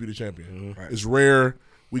an undisputed champion. Right. It's rare.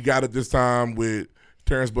 We got it this time with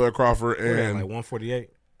Terrence Bud Crawford and like 148.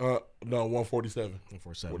 No, 147.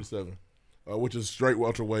 147. Which is straight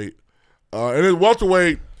welterweight. And then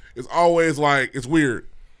welterweight is always like it's weird.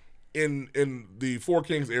 In the Four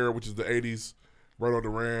Kings era, which is the 80s, Roto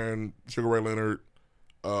Duran, Sugar Ray Leonard,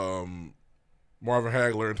 Marvin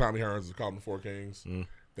Hagler, and Tommy Hearns is called the Four Kings.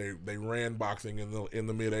 They ran boxing in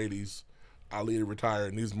the mid 80s. Ali retired,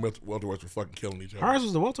 and these welterweights were fucking killing each other. Hearns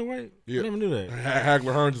was the welterweight? Yeah. I never knew that.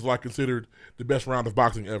 Hagler Hearns is like considered the best round of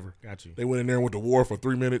boxing ever. Got you. They went in there and went to war for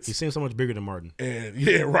 3 minutes. He seems so much bigger than Martin. And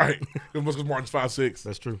yeah, right. Because Martin's 5'6".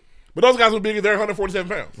 That's true. But those guys were bigger. They're 147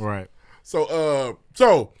 pounds. Right. So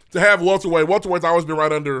to have welterweight's always been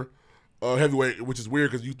right under heavyweight, which is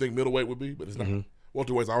weird because you think middleweight would be, but it's not.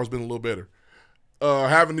 Welterweight's always been a little better.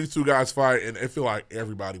 Having these two guys fight, and I feel like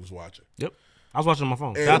everybody was watching. Yep. I was watching on my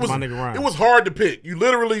phone. That's my nigga Ryan. It was hard to pick. You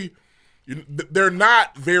literally, they're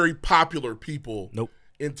not very popular people. Nope.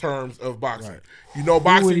 In terms of boxing, you know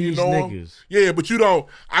boxing, you know them. Niggas? Yeah, but you don't.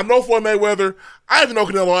 I know Floyd Mayweather. I even know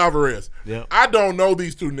Canelo Alvarez. Yep. I don't know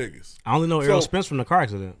these two niggas. I only know Errol Spence from the car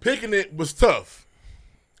accident. Picking it was tough.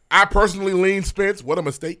 I personally leaned Spence. What a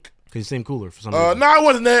mistake. Because he seemed cooler for some reason. No, it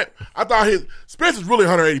wasn't that. I thought Spence is really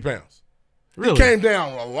 180 pounds. Really? He came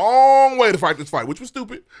down a long way to fight this fight, which was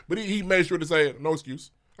stupid. But he made sure to say, no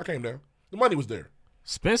excuse. I came down. The money was there.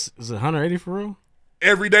 Spence is 180 for real?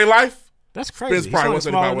 Everyday life? That's crazy. Spence probably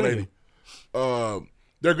 175, 180.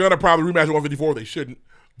 They're gonna probably rematch at 154. They shouldn't,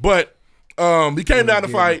 but he came down to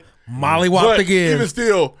fight. Mollywopped again. Even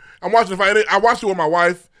still, I'm watching the fight. I watched it with my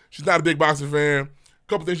wife. She's not a big boxing fan. A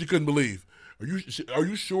couple things she couldn't believe. Are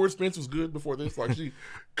you sure Spence was good before this? Like she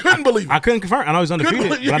couldn't believe it. I couldn't confirm. I know he's undefeated,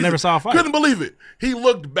 but I never saw a fight. Couldn't believe it. He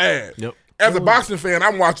looked bad. Yep. As a boxing fan,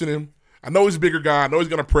 I'm watching him. I know he's a bigger guy. I know he's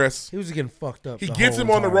gonna press. He was getting fucked up. He gets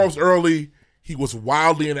him on the ropes early. He was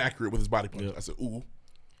wildly inaccurate with his body punch. I said, ooh,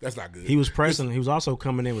 that's not good. He was pressing. He was also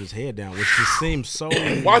coming in with his head down, which just seems so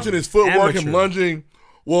watching his footwork, him lunging.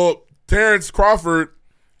 Well, Terrence Crawford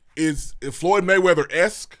is Floyd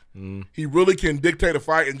Mayweather-esque. He really can dictate a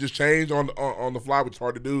fight and just change on the fly, which is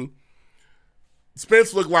hard to do.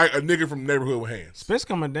 Spence looked like a nigga from the neighborhood with hands. Spence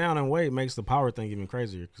coming down in weight makes the power thing even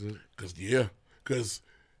crazier. Because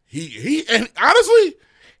he and honestly,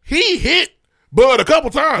 he hit Bud a couple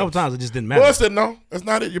times. It just didn't matter. Bud said, no, that's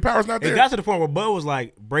not it. Your power's not there. It got to the point where Bud was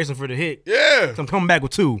like bracing for the hit. Yeah. So I'm coming back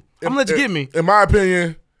with 2. I'm going to let you get me. In my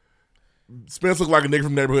opinion, Spence looked like a nigga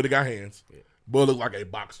from the neighborhood that got hands. Bud looked like a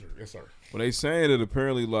boxer. Yes, sir. Well, they saying that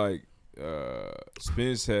apparently like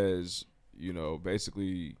Spence has,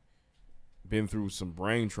 basically been through some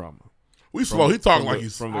brain trauma. We slow. He talking like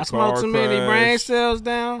he's from the I smoked too many brain cells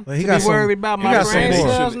down. He got worried about my brain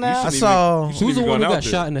cells now. I saw. Who's the one who got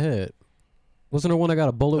shot in the head? Wasn't there one that got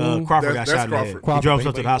a bullet wound? Crawford got shot in the head. He drove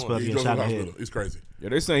himself to the hospital to get shot in the head. He's crazy. Yeah,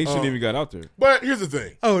 they saying he shouldn't even got out there. But here's the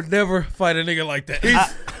thing. I would never fight a nigga like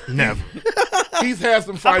that. Never. He's had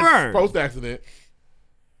some fights post-accident.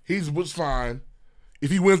 He was fine. If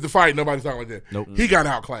he wins the fight, nobody's talking like that. Nope. He got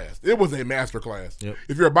outclassed. It was a master class. Yep.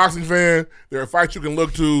 If you're a boxing fan, there are fights you can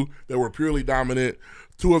look to that were purely dominant.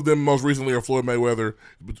 2 of them most recently are Floyd Mayweather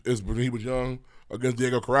when he was young against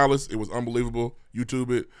Diego Corrales. It was unbelievable. YouTube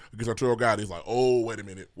it. Against Arturo Gatti, he's like, oh, wait a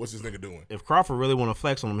minute. What's this nigga doing? If Crawford really want to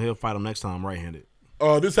flex on him, he'll fight him next time right-handed.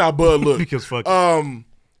 This is how Bud looked. Because fuck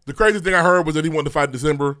the craziest thing I heard was that he wanted to fight in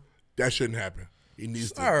December. That shouldn't happen. He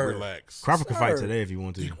needs to relax. Crawford can fight today if he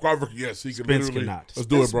wants to. Crawford, yes, he can. Spence literally. cannot. Let's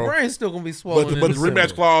do it, bro. His brain's still gonna be swollen. But the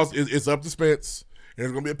rematch clause is up to Spence, and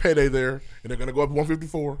there's gonna be a payday there, and they're gonna go up to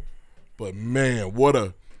 154. But man, what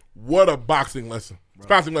a boxing lesson!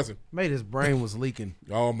 Boxing lesson. Made his brain was leaking.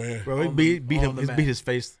 Oh man, bro, he beat his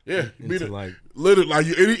face. Yeah, beat it like literally like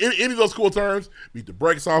any of those cool terms. Beat the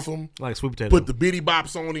brakes off him. Like sweet potato. Put the bitty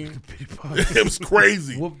bops on him. It was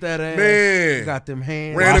crazy. Whoop that ass. Man, got them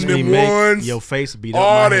hands. Ran them ones. Your face beat up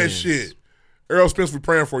all my that hands. shit. Errol Spence, we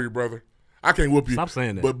praying for you, brother. I can't whoop you. Stop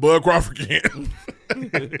saying that. But Bud Crawford can.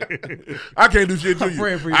 I can't do shit to I'm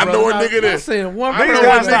praying for you. you, I know a brother. nigga that. I'm saying one I know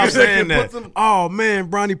prayer. a Stop nigga saying that can that. put some. Oh man,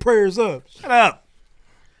 Bronny, prayers up. Shut up.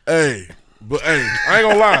 Hey, I ain't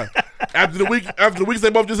gonna lie. After the weeks they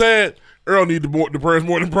both just had, Earl need the prayers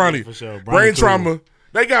more than Bronny. For sure. Brain trauma.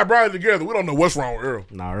 They got Bronny together. We don't know what's wrong with Earl.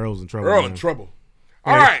 Nah, Earl's in trouble. Earl man. in trouble.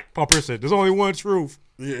 All right. Paul Pierce said, "There's only one truth.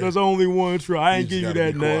 Yeah. There's only one truth. I ain't give you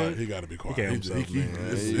that name." He got to be quiet. He can't himself, man.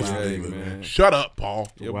 It's Hey, ridiculous, man. Shut up,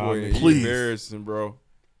 Paul. Your Wow, boy, man. Please. embarrassing, bro.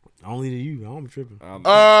 Only to you. I don't be tripping. The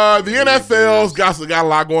NFL's got a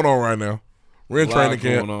lot going on right now. We're in training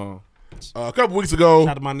camp. A couple weeks ago, Shout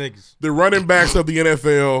out to my niggas. the running backs of the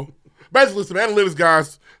NFL, basically some analytics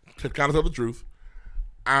guys, to kind of tell the truth.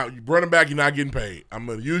 You running back, you're not getting paid. I'm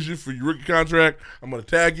going to use you for your rookie contract. I'm going to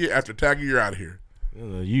tag you. After tagging, you're out of here.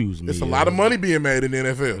 Use me. It's a lot of money being made in the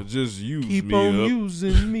NFL. Just use Keep me on up.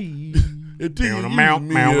 using me. Running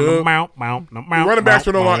backs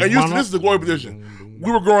are no longer. And this is the glory position.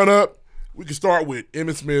 We were growing up. We could start with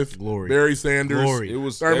Emmitt Smith, Barry Sanders, It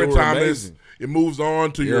was Thurman they were Thomas. amazing. It moves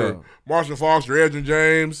on to your Marshall Faulk, your Edgerrin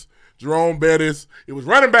James, Jerome Bettis. It was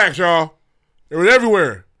running backs, y'all. It was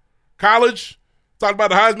everywhere. College, talk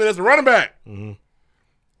about the Heisman as a running back. Mm-hmm.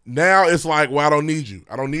 Now it's like, well, I don't need you.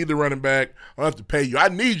 I don't need the running back. I don't have to pay you. I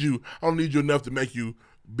need you. I don't need you enough to make you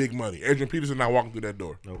big money. Adrian Peterson not walking through that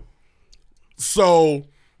door. Nope. So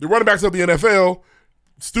the running backs of the NFL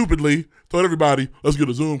stupidly told everybody, let's get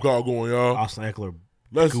a Zoom call going, y'all. Austin Eckler,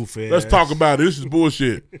 Let's talk about it. This is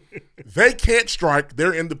bullshit. They can't strike.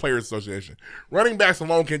 They're in the Players Association. Running backs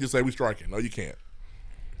alone can't just say we striking. No, you can't.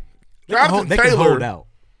 Jonathan They Taylor, can hold out.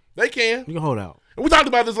 They can. You can hold out. And we talked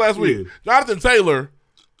about this last week. Jonathan Taylor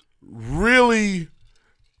really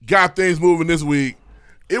got things moving this week.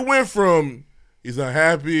 It went from he's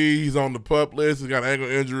unhappy, he's on the PUP list, he's got an ankle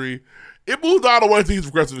injury. It moved all the way to he's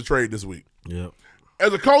requested a trade this week. Yep.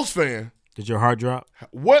 As a Colts fan, did your heart drop?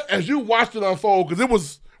 What as you watched it unfold? Because it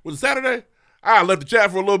was Saturday. I left the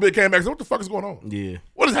chat for a little bit, came back and said, what the fuck is going on? Yeah.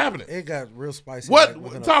 What is happening? It got real spicy. What? Like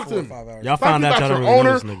within Talk 4 to or me. 5 hours. Y'all Talk found to out about y'all your don't really know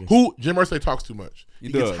owner this nigga. who Jim Irsay talks too much.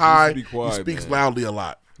 He gets does. high. He needs to be quiet, He speaks man. loudly a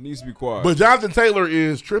lot. He needs to be quiet. But Jonathan Taylor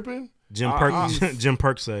is tripping. Jim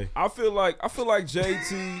Perksay. I feel like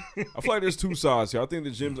JT. I feel like there's two sides here. I think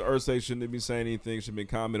that Jim Irsay shouldn't have been saying anything. Should have been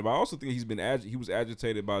commenting. But I also think he was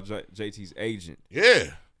agitated by JT's agent.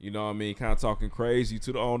 Yeah. You know what I mean? Kind of talking crazy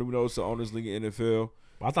to the owner. We know it's the owners league in NFL.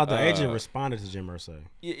 I thought the agent responded to Jim Irsay.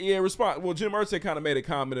 Yeah, respond. Well, Jim Irsay kind of made a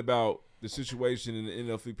comment about the situation in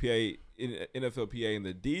the NFLPA and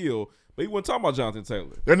the deal, but he wasn't talking about Jonathan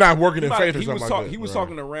Taylor. They're not working in faith or something like that. He was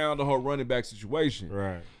talking around the whole running back situation.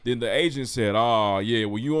 Right. Then the agent said, "Oh, yeah,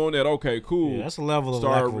 well, you on that? Okay, cool." Yeah, that's a level of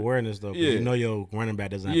lack of awareness, though. Yeah. You know your running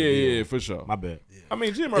back doesn't have to be on. For sure. My bad. Yeah. I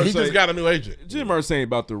mean, Jim Irsay. He just got a new agent. Jim Irsay ain't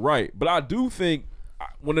about the right, but I do think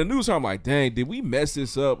when the news, I'm like, dang, did we mess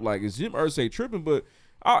this up? Like, is Jim Irsay tripping? But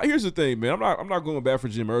here's the thing, man. I'm not going back for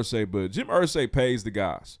Jim Irsay, but Jim Irsay pays the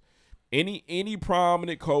guys. Any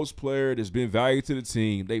prominent Colts player that's been valued to the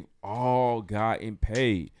team, they've all gotten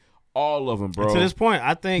paid. All of them, bro. And to this point,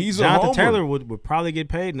 I think Jonathan Taylor would probably get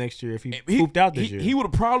paid next year if he pooped out this year. He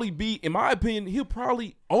would probably be, in my opinion, he'll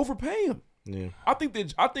probably overpay him. Yeah. I think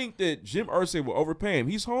that Jim Irsay will overpay him.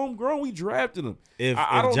 He's homegrown. We drafted him. If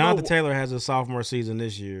Jonathan Taylor has a sophomore season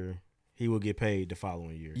this year, he will get paid the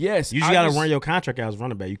following year. Yes. You just got to run your contract out as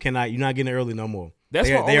running back. You're not getting it early no more.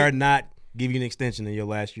 They are not giving you an extension in your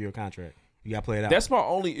last year of contract. You got to play it out. That's my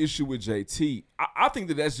only issue with JT. I think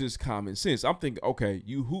that's just common sense. I'm thinking, okay,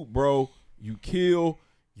 you hoop, bro. You kill.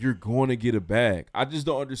 You're going to get a bag. I just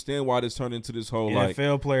don't understand why this turned into this whole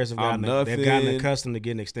NFL players have gotten accustomed to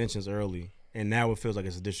getting extensions early, and now it feels like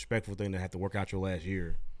it's a disrespectful thing to have to work out your last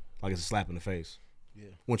year, like it's a slap in the face.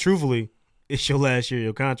 Yeah. When truthfully, it's your last year of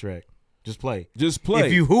your contract. Just play. Just play.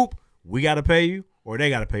 If you hoop, we got to pay you, or they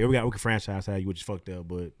got to pay you. We can franchise tag you, which is fucked up.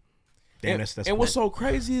 But damn, that's what's so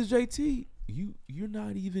crazy is JT. You're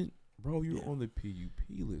not even. Bro, you're on the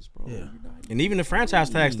PUP list, bro. Yeah. And even the franchise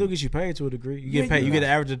tag still gets you paid to a degree. You get paid. You get the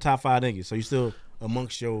average of the top 5 niggas, so you still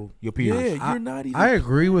amongst your peers. Yeah, you're not even. I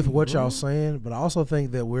agree with what y'all saying, but I also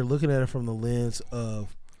think that we're looking at it from the lens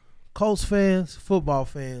of Colts fans, football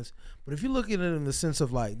fans. But if you look at it in the sense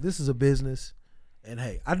of like, this is a business, and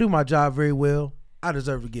hey, I do my job very well, I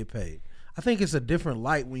deserve to get paid. I think it's a different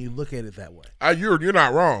light when you look at it that way. You're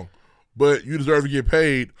not wrong, but you deserve to get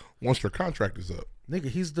paid once your contract is up.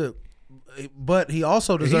 Nigga, but he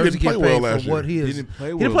also deserves to get paid for what he is. He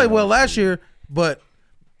didn't play well last year, but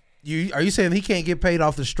are you saying he can't get paid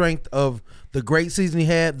off the strength of the great season he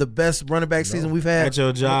had, the best running back season we've had? At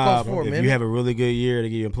your job, if you have a really good year, they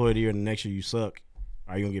get you employee of the year, and the next year you suck.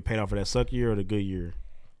 Are you gonna get paid off for that suck year or the good year?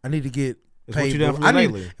 I need to get It's paid. what you done for me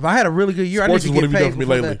lately. If I had a really good year, Sports I need to is get what have you done paid for me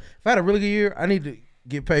before lately. that. If I had a really good year, I need to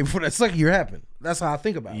get paid before that sucky year happened. That's how I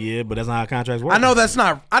think about it. Yeah, but that's not how contracts work. I know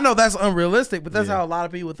that's unrealistic, but that's how a lot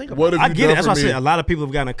of people think about it. I get it. That's why I said a lot of people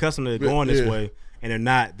have gotten accustomed to going this way, and they're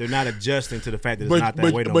not adjusting to the fact that it's not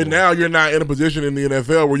that way no more. But now you're not in a position in the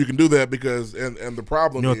NFL where you can do that because and the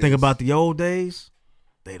problem is, think about the old days.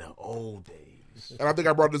 They the old days. And I think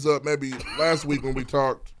I brought this up maybe last week when we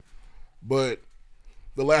talked, but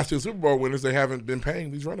the last 2 Super Bowl winners, they haven't been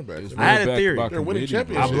paying these running backs. I had a theory. They're winning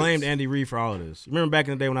championships. I blamed Andy Reid for all of this. Remember back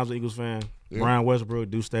in the day when I was an Eagles fan? Yeah. Brian Westbrook,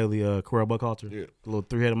 Deuce Staley, Corral Buckhalter, the little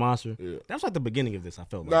 3-headed monster. Yeah. That was like the beginning of this, I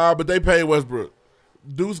felt like. Nah, but they paid Westbrook.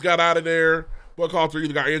 Deuce got out of there. Buckhalter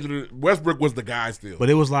either got injured. Westbrook was the guy still. But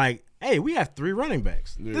it was like, hey, we have 3 running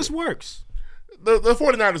backs. Yeah. This works. The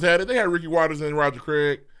 49ers had it. They had Ricky Waters and Roger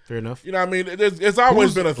Craig. Fair enough. You know what I mean? It's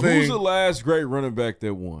always been a thing. Who's the last great running back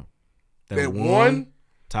that won? That won?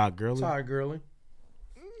 Todd Gurley.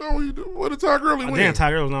 No, what did Todd Gurley win? Damn,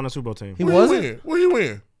 Todd Gurley was not on the Super Bowl team. He wasn't? Where he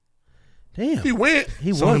win? Damn. He went.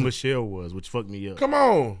 He Sonny wasn't. Michel was, which fucked me up. Come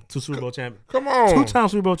on. 2 Super Bowl champion. Come on. 2-time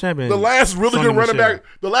Super Bowl champion. The last really Sonny good running Michel. back,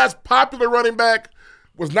 the last popular running back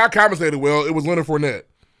was not compensated well. It was Leonard Fournette.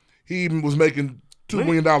 He was making $2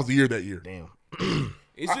 million a year that year. Damn.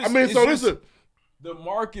 The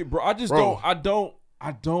market, bro. I just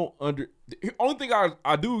don't under. The only thing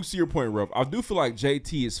I do see your point, Ruff. I do feel like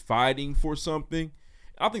JT is fighting for something.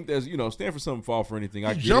 I think there's stand for something, fall for anything.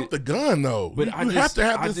 I jumped the gun though. But you have to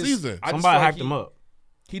have this season. Somebody hyped him up.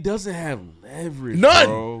 He doesn't have leverage. None.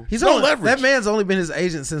 Bro. He's no only, leverage. That man's only been his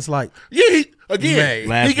agent since like he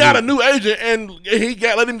May. got a new agent and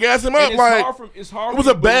let him gas him up. It's like hard it was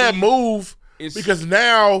a bad move because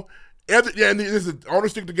now and this is all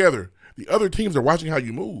stick together. The other teams are watching how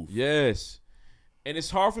you move. Yes, and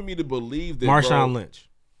it's hard for me to believe that Marshawn Lynch.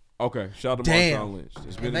 Okay, shout out to Marshawn Lynch.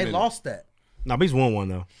 It's been and they lost that. No, but he's won one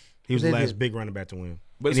though. He was the last big running back to win,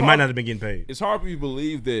 but he might not have been getting paid. It's hard for me to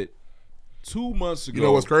believe that 2 months ago. You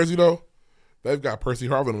know what's crazy though? They've got Percy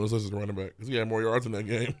Harvin on his list as running back because he had more yards in that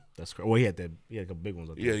game. That's crazy. Well, he had a couple big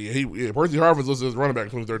ones. I think. Yeah. Percy Harvin's listed as running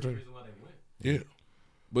back in 2013. Yeah,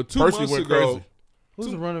 but 2 Percy months went ago, crazy.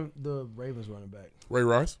 Who's the Ravens running back? Ray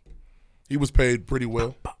Rice. He was paid pretty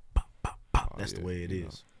well. That's the way it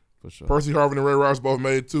is. For sure. Percy Harvin and Ray Rice both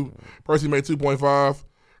made two. Percy made 2.5.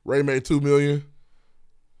 Ray made $2 million.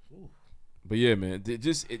 But yeah, man,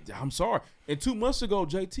 I'm sorry. And 2 months ago,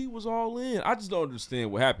 JT was all in. I just don't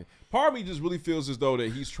understand what happened. Part of me just really feels as though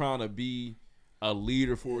that he's trying to be a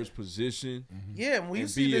leader for his position. Yeah, when you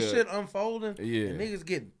see this shit unfolding, and niggas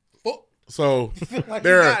getting fucked. So like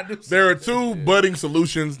there are two budding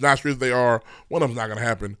solutions. Not sure if they are. One of them's not going to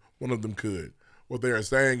happen. One of them could. What they are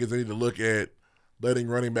saying is they need to look at letting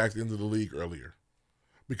running backs into the league earlier.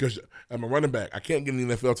 Because I'm a running back. I can't get in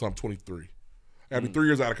the NFL until I'm 23. I got to be 3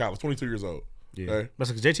 years out of college, 22 years old. Yeah. Okay?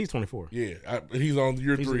 That's because JT's 24. Yeah. He's on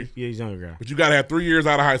year 3. He's a younger guy. But you got to have 3 years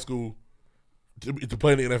out of high school to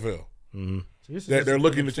play in the NFL. Mm-hmm. So they're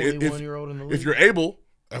looking at if you're able,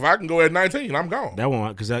 if I can go at 19, I'm gone. That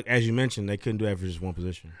won't, because as you mentioned, they couldn't do that for just one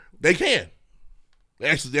position. They can.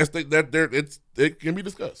 Actually, it can be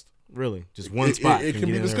discussed. Really, just one spot. It can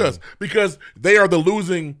be discussed because they are the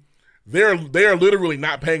losing. They are literally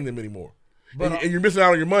not paying them anymore, and you're missing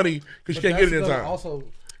out on your money because you can't get it in time. Also,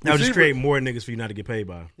 that would just create more niggas for you not to get paid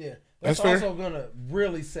by. Yeah, that's also gonna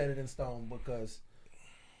really set it in stone because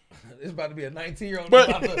it's about to be a 19-year-old. But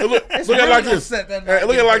look at it like this. Look at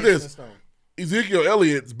it like this. Ezekiel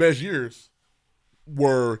Elliott's best years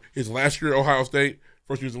were his last year at Ohio State,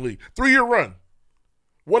 first year in the league, 3-year run.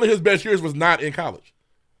 One of his best years was not in college.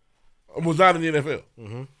 Was not in the NFL.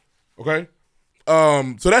 Mm-hmm. Okay?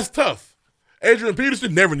 So that's tough. Adrian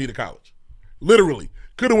Peterson never needed college. Literally.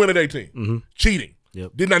 Could have won at 18. Mm-hmm. Cheating.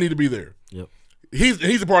 Yep. Did not need to be there. Yep.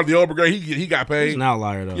 He's a part of the Old Brigade. He got paid. He's an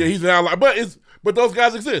outlier, though. Yeah, he's an outlier. But those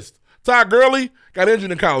guys exist. Todd Gurley got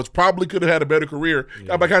injured in college. Probably could have had a better career.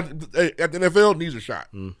 Got back at the NFL, knees are shot.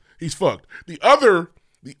 He's fucked. The other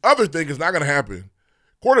thing is not going to happen.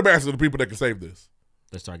 Quarterbacks are the people that can save this.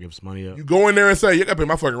 They start giving some money up. You go in there and say, you got to pay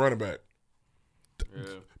my fucking running back. Yeah.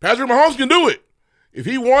 Patrick Mahomes can do it. If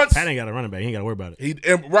he wants. Pat ain't got a running back. He ain't got to worry about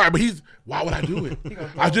it. Right, but why would I do it?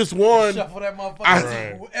 I just won. Shuffle that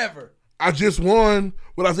motherfucker whoever. I just won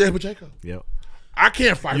with Isaiah Pacheco. Yep. I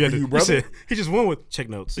can't fight for you, brother. He just won with check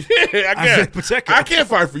notes. Yeah, I can't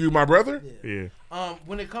fight for you, my brother. Yeah.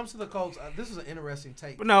 When it comes to the Colts, this is an interesting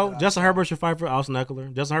take. But no, Justin Herbert should fight for Austin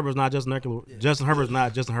Eckler. Justin Herbert's not Justin Eckler. Yeah. Justin Herbert's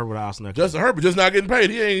not Justin Herbert or Austin Eckler. Justin Herbert just not getting paid.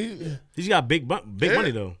 He ain't. He's got big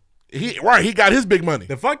money though. He got his big money.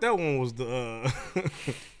 The fuck that one was the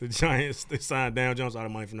the Giants. They signed Daniel Jones out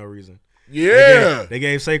of money for no reason. Yeah, they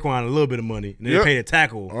gave Saquon a little bit of money, and then they paid a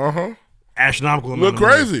tackle. Astronomical amount. Look of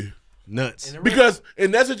money. crazy. Nuts. Because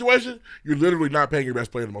in that situation, you're literally not paying your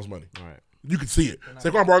best player the most money. All right. You can see it.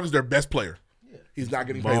 Saquon Barkley's their best player. Yeah. He's not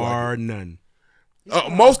getting paid bar like none.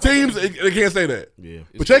 Most teams, they can't say that. Yeah.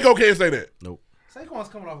 Pacheco can't say that. Nope. Saquon's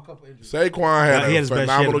coming off a couple injuries. Saquon had a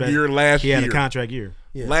phenomenal year last year. He had a contract year.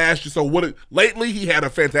 Yeah. Last year. So lately, he had a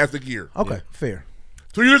fantastic year. Okay, fair.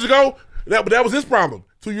 2 years ago, that was his problem.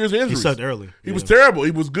 2 years of injuries. He sucked early. He was terrible.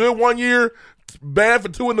 He was good 1 year, bad for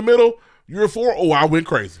 2 in the middle. Year 4, I went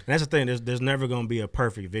crazy. And that's the thing. There's never going to be a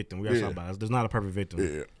perfect victim. We got to talk about it. There's not a perfect victim.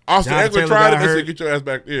 Yeah. Austin Eckler tried it. They said, get your ass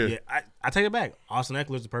back. Yeah. I take it back. Austin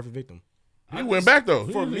Eckler's the perfect victim. He went back, though.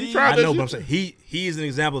 He tried that. I know, but I'm saying he is an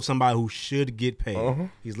example of somebody who should get paid.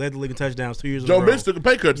 He's led the league in touchdowns 2 years in a row. Joe Mixon took a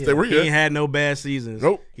pay cut to stay where he ain't had no bad seasons.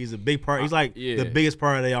 Nope. He's a big part. He's like the biggest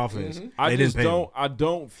part of their offense. I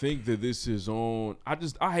don't think that this is on.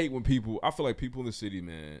 I hate when people. I feel like people in the city,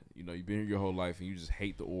 man. You know, you've been here your whole life and you just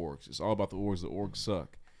hate the orgs. It's all about the orgs. The orgs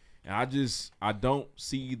suck, and I don't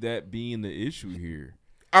see that being the issue here.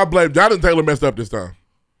 I blame Jonathan Taylor messed up this time.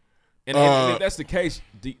 And if that's the case,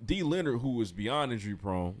 D. Leonard, who was beyond injury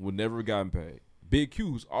prone, would never have gotten paid. Big Q,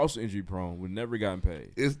 who's also injury prone, would never have gotten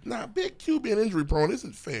paid. It's not Big Q being injury prone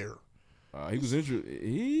isn't fair. He was injured.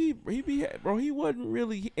 He wasn't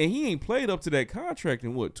really, and he ain't played up to that contract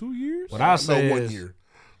in what, 2 years? What I say is 1 year.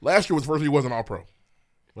 Last year was the first year he wasn't all pro.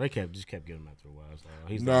 Well, they just kept getting him after a while. So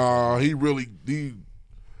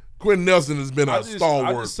Quentin Nelson has been a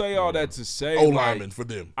stalwart. I just say all that to say O-lineman for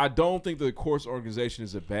them. I don't think the Colts organization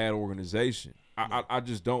is a bad organization. I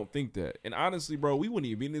just don't think that. And honestly, bro, we wouldn't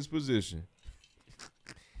even be in this position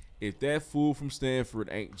if that fool from Stanford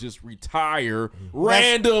ain't just retire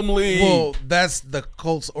randomly. Well, that's the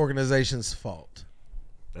Colts organization's fault.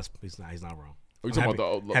 He's not wrong. Are you talking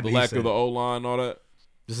about the lack of the O-line and all that?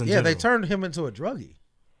 Yeah, they turned him into a druggie.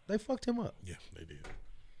 They fucked him up. Yeah, they did.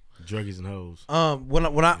 Druggies and hoes.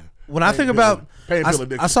 When I think about,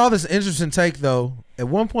 I saw this interesting take though. At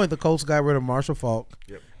one point, the Colts got rid of Marshall Faulk.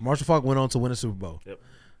 Yep. Marshall Faulk went on to win a Super Bowl. Yep.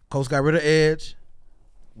 Colts got rid of Edge.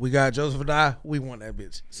 We got Joseph and I. We won that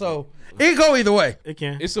bitch. So it can go either way. It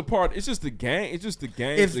can. It's a part. It's just the game. It's just the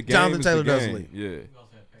game. If the game Jonathan is Taylor the doesn't game. leave. Yeah.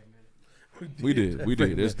 We did.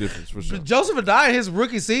 There's difference for sure. Joseph and I, his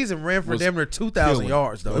rookie season, ran for Was damn near 2,000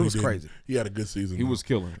 yards, though. No, It he was didn't. crazy. He had a good season. He was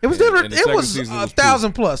killing. It was And- different. and the It second was season was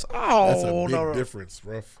 1,000 plus. That's Oh, a big no. difference,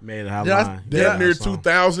 rough. Made it high Did I- line. did Damn I- near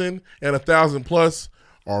 2,000 and 1,000 plus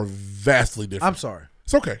are vastly different. I'm sorry.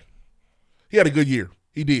 It's okay. He had a good year.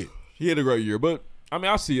 He did. He had a great year, but I mean,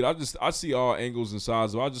 I see it. I see all angles and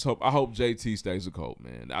sides. I hope JT stays a Colt,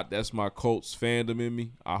 man. That's my Colts fandom in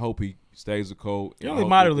me. I hope he stays a Colt. You're I only hope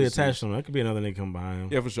moderately that this attached to him. That could be another nigga come behind him.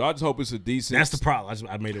 Yeah, for sure. I just hope it's a decent. That's the problem.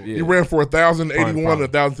 I made it. Yeah. He ran for 1,081 Problem.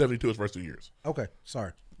 and 1,072 his first 2 years. Okay,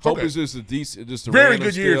 sorry. Hope Okay. it's just a decent, just a Very random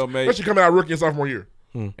good years, stalemate. especially coming out rookie and sophomore year.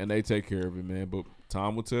 And they take care of it, man. But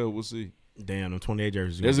time will tell. We'll see. Damn, them 28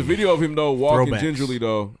 jerseys. There's a video of him though walking Throwbacks. gingerly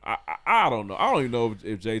though. I don't know. I don't even know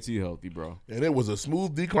if JT healthy, bro. And it was a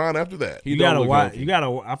smooth decline after that. He You don't gotta look watch. healthy. You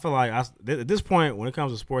gotta. I feel like at this point, when it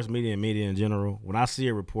comes to sports media and media in general, when I see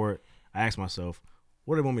a report, I ask myself,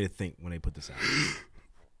 what do they want me to think when they put this out?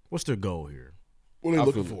 What's their goal here? What are they I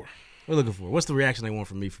looking feel for? What are they looking for? What's the reaction they want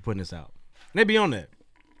from me for putting this out? And they be on that.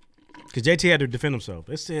 Because JT had to defend himself.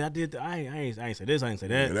 They said, I ain't say this, I ain't say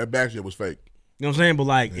that. Yeah, that back shit was fake. You know what I'm saying? But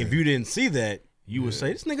like, if you didn't see that, you would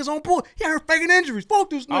say, this nigga's on board. He out here faking injuries. Fuck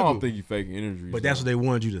this nigga. I don't think he faking injuries. But that's what they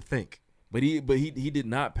wanted you to think. But he did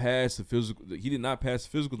not pass the physical. He did not pass the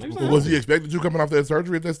physical. Well, was he expected to coming off that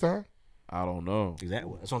surgery at this time? I don't know.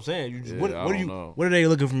 Exactly. That's what I'm saying. You just, Yeah, what I are don't you? know. What are they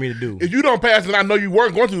looking for me to do? If you don't pass it, I know you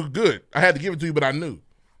weren't going to. Good. I had to give it to you, but I knew.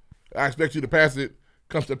 I expect you to pass it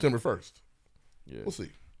come September 1st. Yeah. We'll see.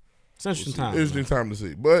 It's an interesting time. Interesting time to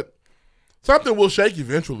see. But something will shake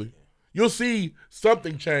eventually. You'll see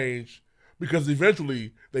something change because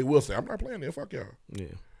eventually they will say, I'm not playing there. Fuck y'all. Yeah.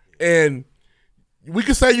 And we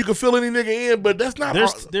can say you can fill any nigga in, but that's not.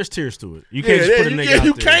 There's tiers to it. You can't just put a nigga out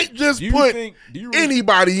you there. can't just Do you put think- do you really-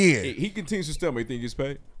 anybody in. He continues to sell. You think he gets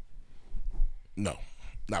paid? No.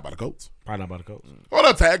 Not by the Colts. Probably not by the Colts. Oh,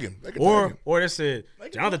 they'll tag him. They can tag him. Or they said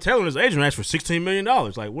Jonathan Taylor and his agent asked for $16 million.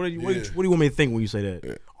 Like, what do you want me to think when you say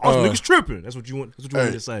that? Oh, this nigga's tripping. That's what you want. That's what you want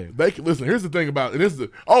me to say. They can, listen. Here's the thing about, and this is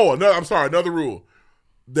another rule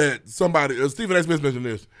that somebody Stephen A. Smith mentioned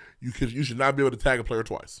this. You should not be able to tag a player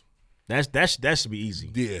twice. That should be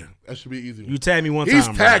easy. Yeah, that should be easy. You tag me one He's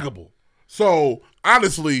time. Bro. taggable. So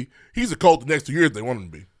honestly, he's a Colt the next 2 years if they want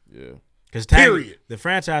him to be. Yeah. Because Period. the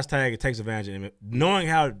franchise tag, it takes advantage of him. Knowing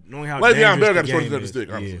how Le'Veon Bell got dangerous to the short game the is. stick,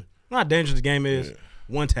 honestly. Yeah. Not how dangerous the game is.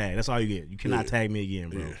 One tag. That's all you get. You cannot tag me again,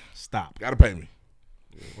 bro. Yeah. Stop. Got to pay me.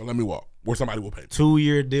 Well, let me walk. Or somebody will pay me.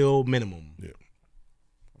 2-year deal minimum. Yeah.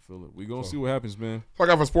 I feel it. We gonna see what happens, man. So I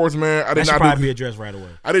got for sports, man. I That did should not probably do. be addressed right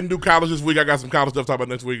away. I didn't do college this week. I got some college stuff to talk about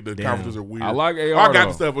next week. The Damn. conferences are weird. I like AR, I got though.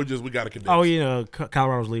 the stuff. We got to condense. Oh, yeah.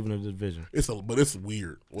 Colorado's leaving the division. But it's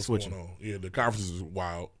weird. What's Switching. going on? Yeah, the conferences is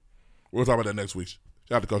wild. We'll talk about that next week. Shout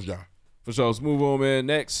out to Coach John. For sure. Let's move on, man.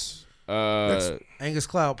 Next. Angus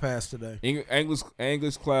Cloud passed today.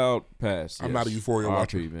 Angus Cloud passed. I'm not a Euphoria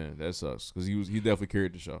watcher. man. That sucks because he definitely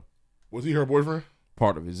carried the show. Was he her boyfriend?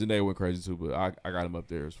 Part of it. Zendaya went crazy too, but I got him up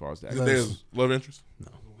there as far as that. Zendaya's love interest?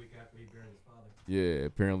 No. Yeah,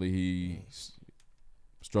 apparently he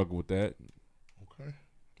struggled with that. Okay.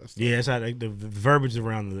 Yeah, it's how the verbiage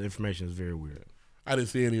around the information is very weird. I didn't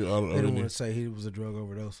see any other They didn't than want to say he was a drug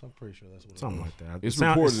overdose. I'm pretty sure that's what Something it was. like that. It's It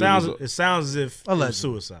reported it sounds as if it was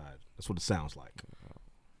suicide. That's what it sounds like.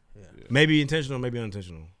 Yeah. Maybe intentional, maybe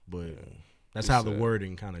unintentional, but that's It's how the sad.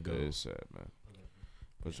 wording kind of Yeah, goes. it's sad, man.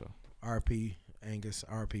 For sure. RP Angus,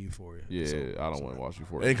 RP Euphoria. Yeah, So, I don't want to watch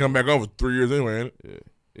Euphoria. They ain't come back over 3 years anyway, ain't it?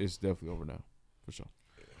 Yeah, it's definitely over now. For sure.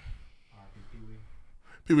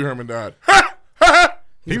 Pee Wee Herman died.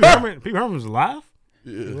 Pee Wee Herman was alive?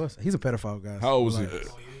 Yeah. He was. He's a pedophile, guys. How old was he?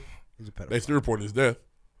 He's a pedophile. They still reported his death.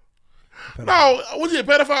 No, was he a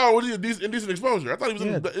pedophile or was he indecent exposure? I thought he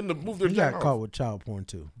was in the movie. He got caught with child porn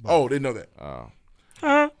too. Oh, they know that.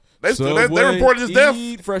 Subway, They reported his death.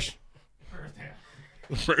 eat fresh.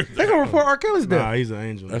 They gonna report R. Kelly's death. Nah, he's an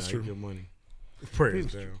angel. That's Nah, true. He get money.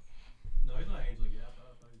 Praise down. No, he's not angel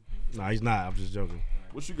yet. Nah, he's not. I'm just joking.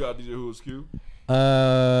 What you got, DJ Who's Q?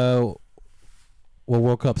 Well,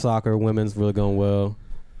 World Cup soccer, women's really going well.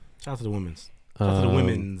 Shout out to the women's. Shout out to the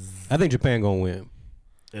women's. I think Japan gonna win.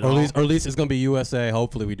 Or at least it's gonna be USA.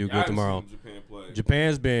 Hopefully we do good tomorrow.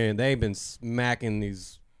 Japan's they've been smacking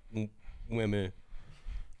these women.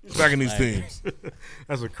 Smacking these teams.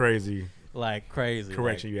 That's a crazy. Like crazy.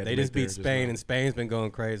 Correction Like, you had they to just make there beat just Spain, now. and Spain's been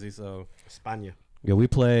going crazy. So España. yeah, we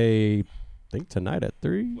play. I think tonight at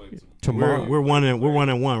 3. Tomorrow We're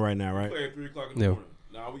 1-1 right now, right? Play at 3 o'clock in Yeah. the morning.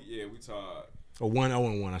 Nah, we tied. Or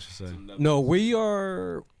 1-0-1, I should say. No,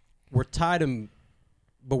 we're tied in,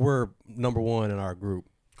 but we're number one in our group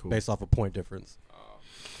based off a point difference.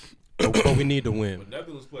 But we need to win. But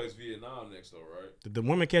Netherlands plays Vietnam next, though, right? Did the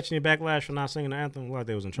women catch any backlash for not singing the anthem? Like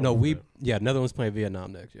they was in trouble. No, Netherlands playing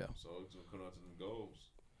Vietnam next. Yeah. So it's gonna come out to them goals.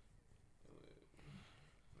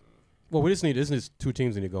 Well, we just need two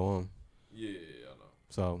teams need to go on. Yeah, I know.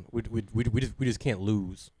 So we just can't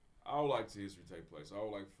lose. I would like to see history take place. I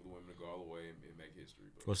would like for the women to go all the way and make history.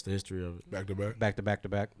 But What's the history of it? Back to back. Back to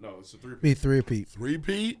back. No, it's a three-peat. Be three-peat.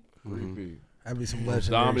 Three-peat? Three-peat. That'd be some Most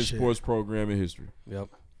legendary dominant shit. sports program in history. Yep.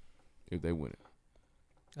 If they win it.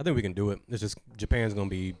 I think we can do it. It's just Japan's gonna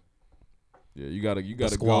be. Yeah, you gotta go.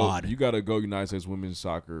 Squad. You gotta go United States women's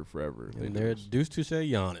soccer forever. And they're deuce to say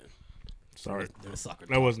yawning. Sorry, they're soccer.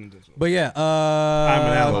 That wasn't this one. But yeah, I'm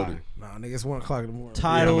an ally. Nah, nigga, it's 1 o'clock in the morning.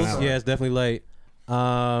 Titles, Yeah, I'm an ally. it's definitely late.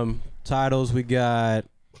 Titles, we got.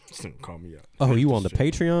 Call me up. Oh, you on the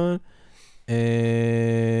Patreon?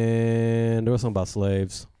 And there was something about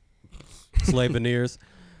slaves, slave veneers.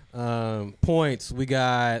 Points, we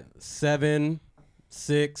got 7,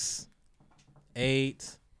 6,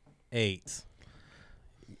 8, 8.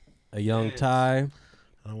 A young tie.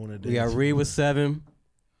 I don't want to do. We got Reed with 7,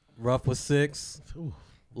 Ruff with 6, Ooh,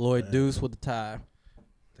 Lloyd bad. Deuce with the tie.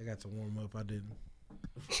 They got to warm up. I didn't.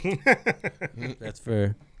 That's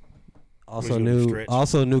fair. Also Was you on the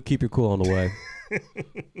stretch? new Keep Your Cool on the way.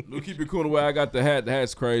 New keep it cool the way I got the hat. The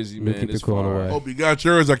hat's crazy, New man. keep it It's cool on the fire. way. Hope you got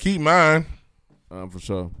yours. I keep mine. For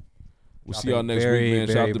sure. We'll I see y'all think next very, week, man.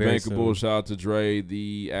 Shout out to very Bankable. soon. Shout out to Dre,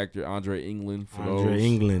 the actor Andre England. For Andre those.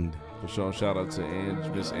 England. For sure. Shout out to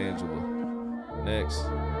Miss Angela. Next.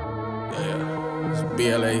 Yeah, it's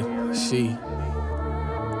BLA, she.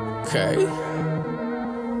 Okay.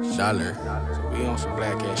 Dollar. So we on some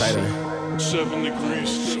black ass shit. 7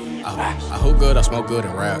 degrees. I hoop good, I smoke good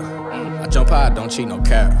and rap. I jump high, I don't cheat, no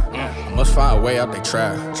cap. I must find a way out they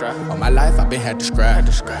trap. All my life, I've been had to scrap.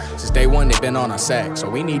 Since day one, they been on our sack. So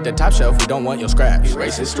we need the top shelf, we don't want your scraps.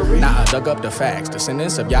 Erase history. Now I dug up the facts.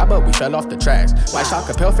 Descendants of Yaba, we fell off the tracks. White shock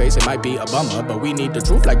a pale face, it might be a bummer. But we need the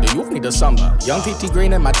truth like the youth need the summer. Young PT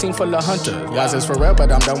Green and my team full of hunters. Wise as for real,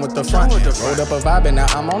 but I'm done with the front. Rolled up a vibe and now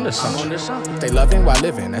I'm on the sun. They loving while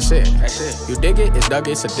living, that's it. You dig it, it's dug,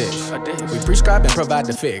 it's a dish. We prescribe and provide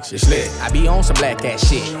the fix. It's lit. I be on some black ass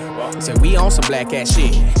shit. Say we on some black ass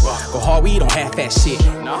shit. Go hard, we don't half ass shit.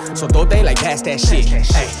 So though they like pass that shit. Hey,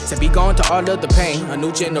 say be gone to all of the pain. A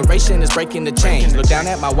new generation is breaking the chains. Look down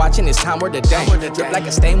at my watch and it's time where the dang. Drip like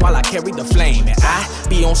a stain while I carry the flame. And I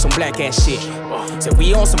be on some black ass shit. Say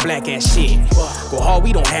we on some black ass shit. Go hard,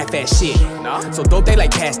 we don't half ass shit. So though they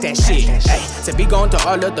like pass that shit. Hey, say be gone to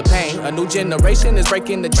all of the pain. A new generation is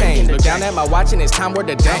breaking the chains. Look down at my watch and it's time where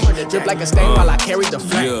the dang. Drip like a stain while I carry the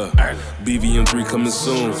flame. Yeah, BVM3 coming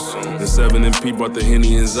soon. The 7MP brought the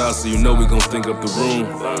Henny and Zah, so you know we gon' think up the room.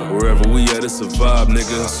 Wherever we at, it's a vibe,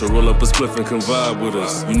 nigga. So roll up a spliff and come vibe with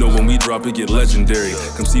us. You know when we drop it, get legendary.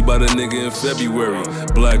 Come see by the nigga in February.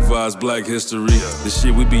 Black vibes, black history. The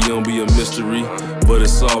shit we be on be a mystery, but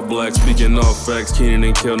it's all black. Speaking all facts, Keenan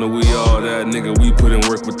and Kel know we all that. Nigga, we put in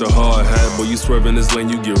work with the hard hat. Boy, you swerving this lane,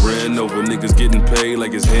 you get ran over. Niggas getting paid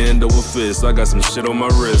like it's hand over fist. I got some shit on my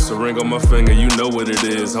wrist, a ring on my finger, you know what it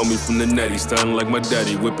is. Homie from the natty, styling like my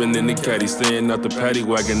daddy, whipping in the caddy, staying out the paddy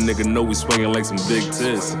wagon. Nigga know we swinging like some big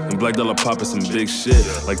tits. And Black Dollar popping some big shit.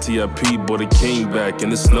 Like TIP, boy, the king back,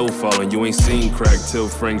 and the snow falling. You ain't seen crack till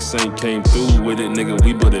Frank Saint came through with it, nigga.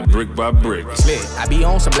 We put it brick by brick. Slick, I be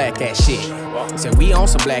on some black ass shit. Say we on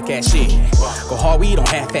some black ass shit. Go hard, we don't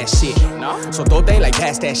half ass shit. So though they like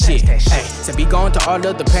pass that shit. Hey, say be gone to all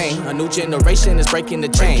of the pain. A new generation is breaking the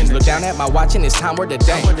chains. Look down at my watch and it's time where the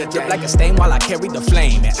dang. Drip like a stain while I carry the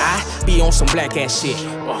flame. And I be on some black ass shit.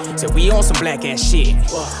 Say we on some black ass shit.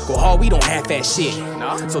 Go hard, we don't half ass shit.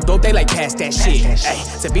 So though they like pass that shit. Hey,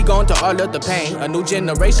 say be gone to all of the pain. A new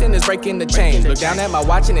generation is breaking the chains. Look down at my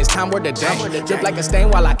watch and it's time where the dang. Drip like a stain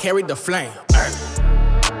while I carry the flame.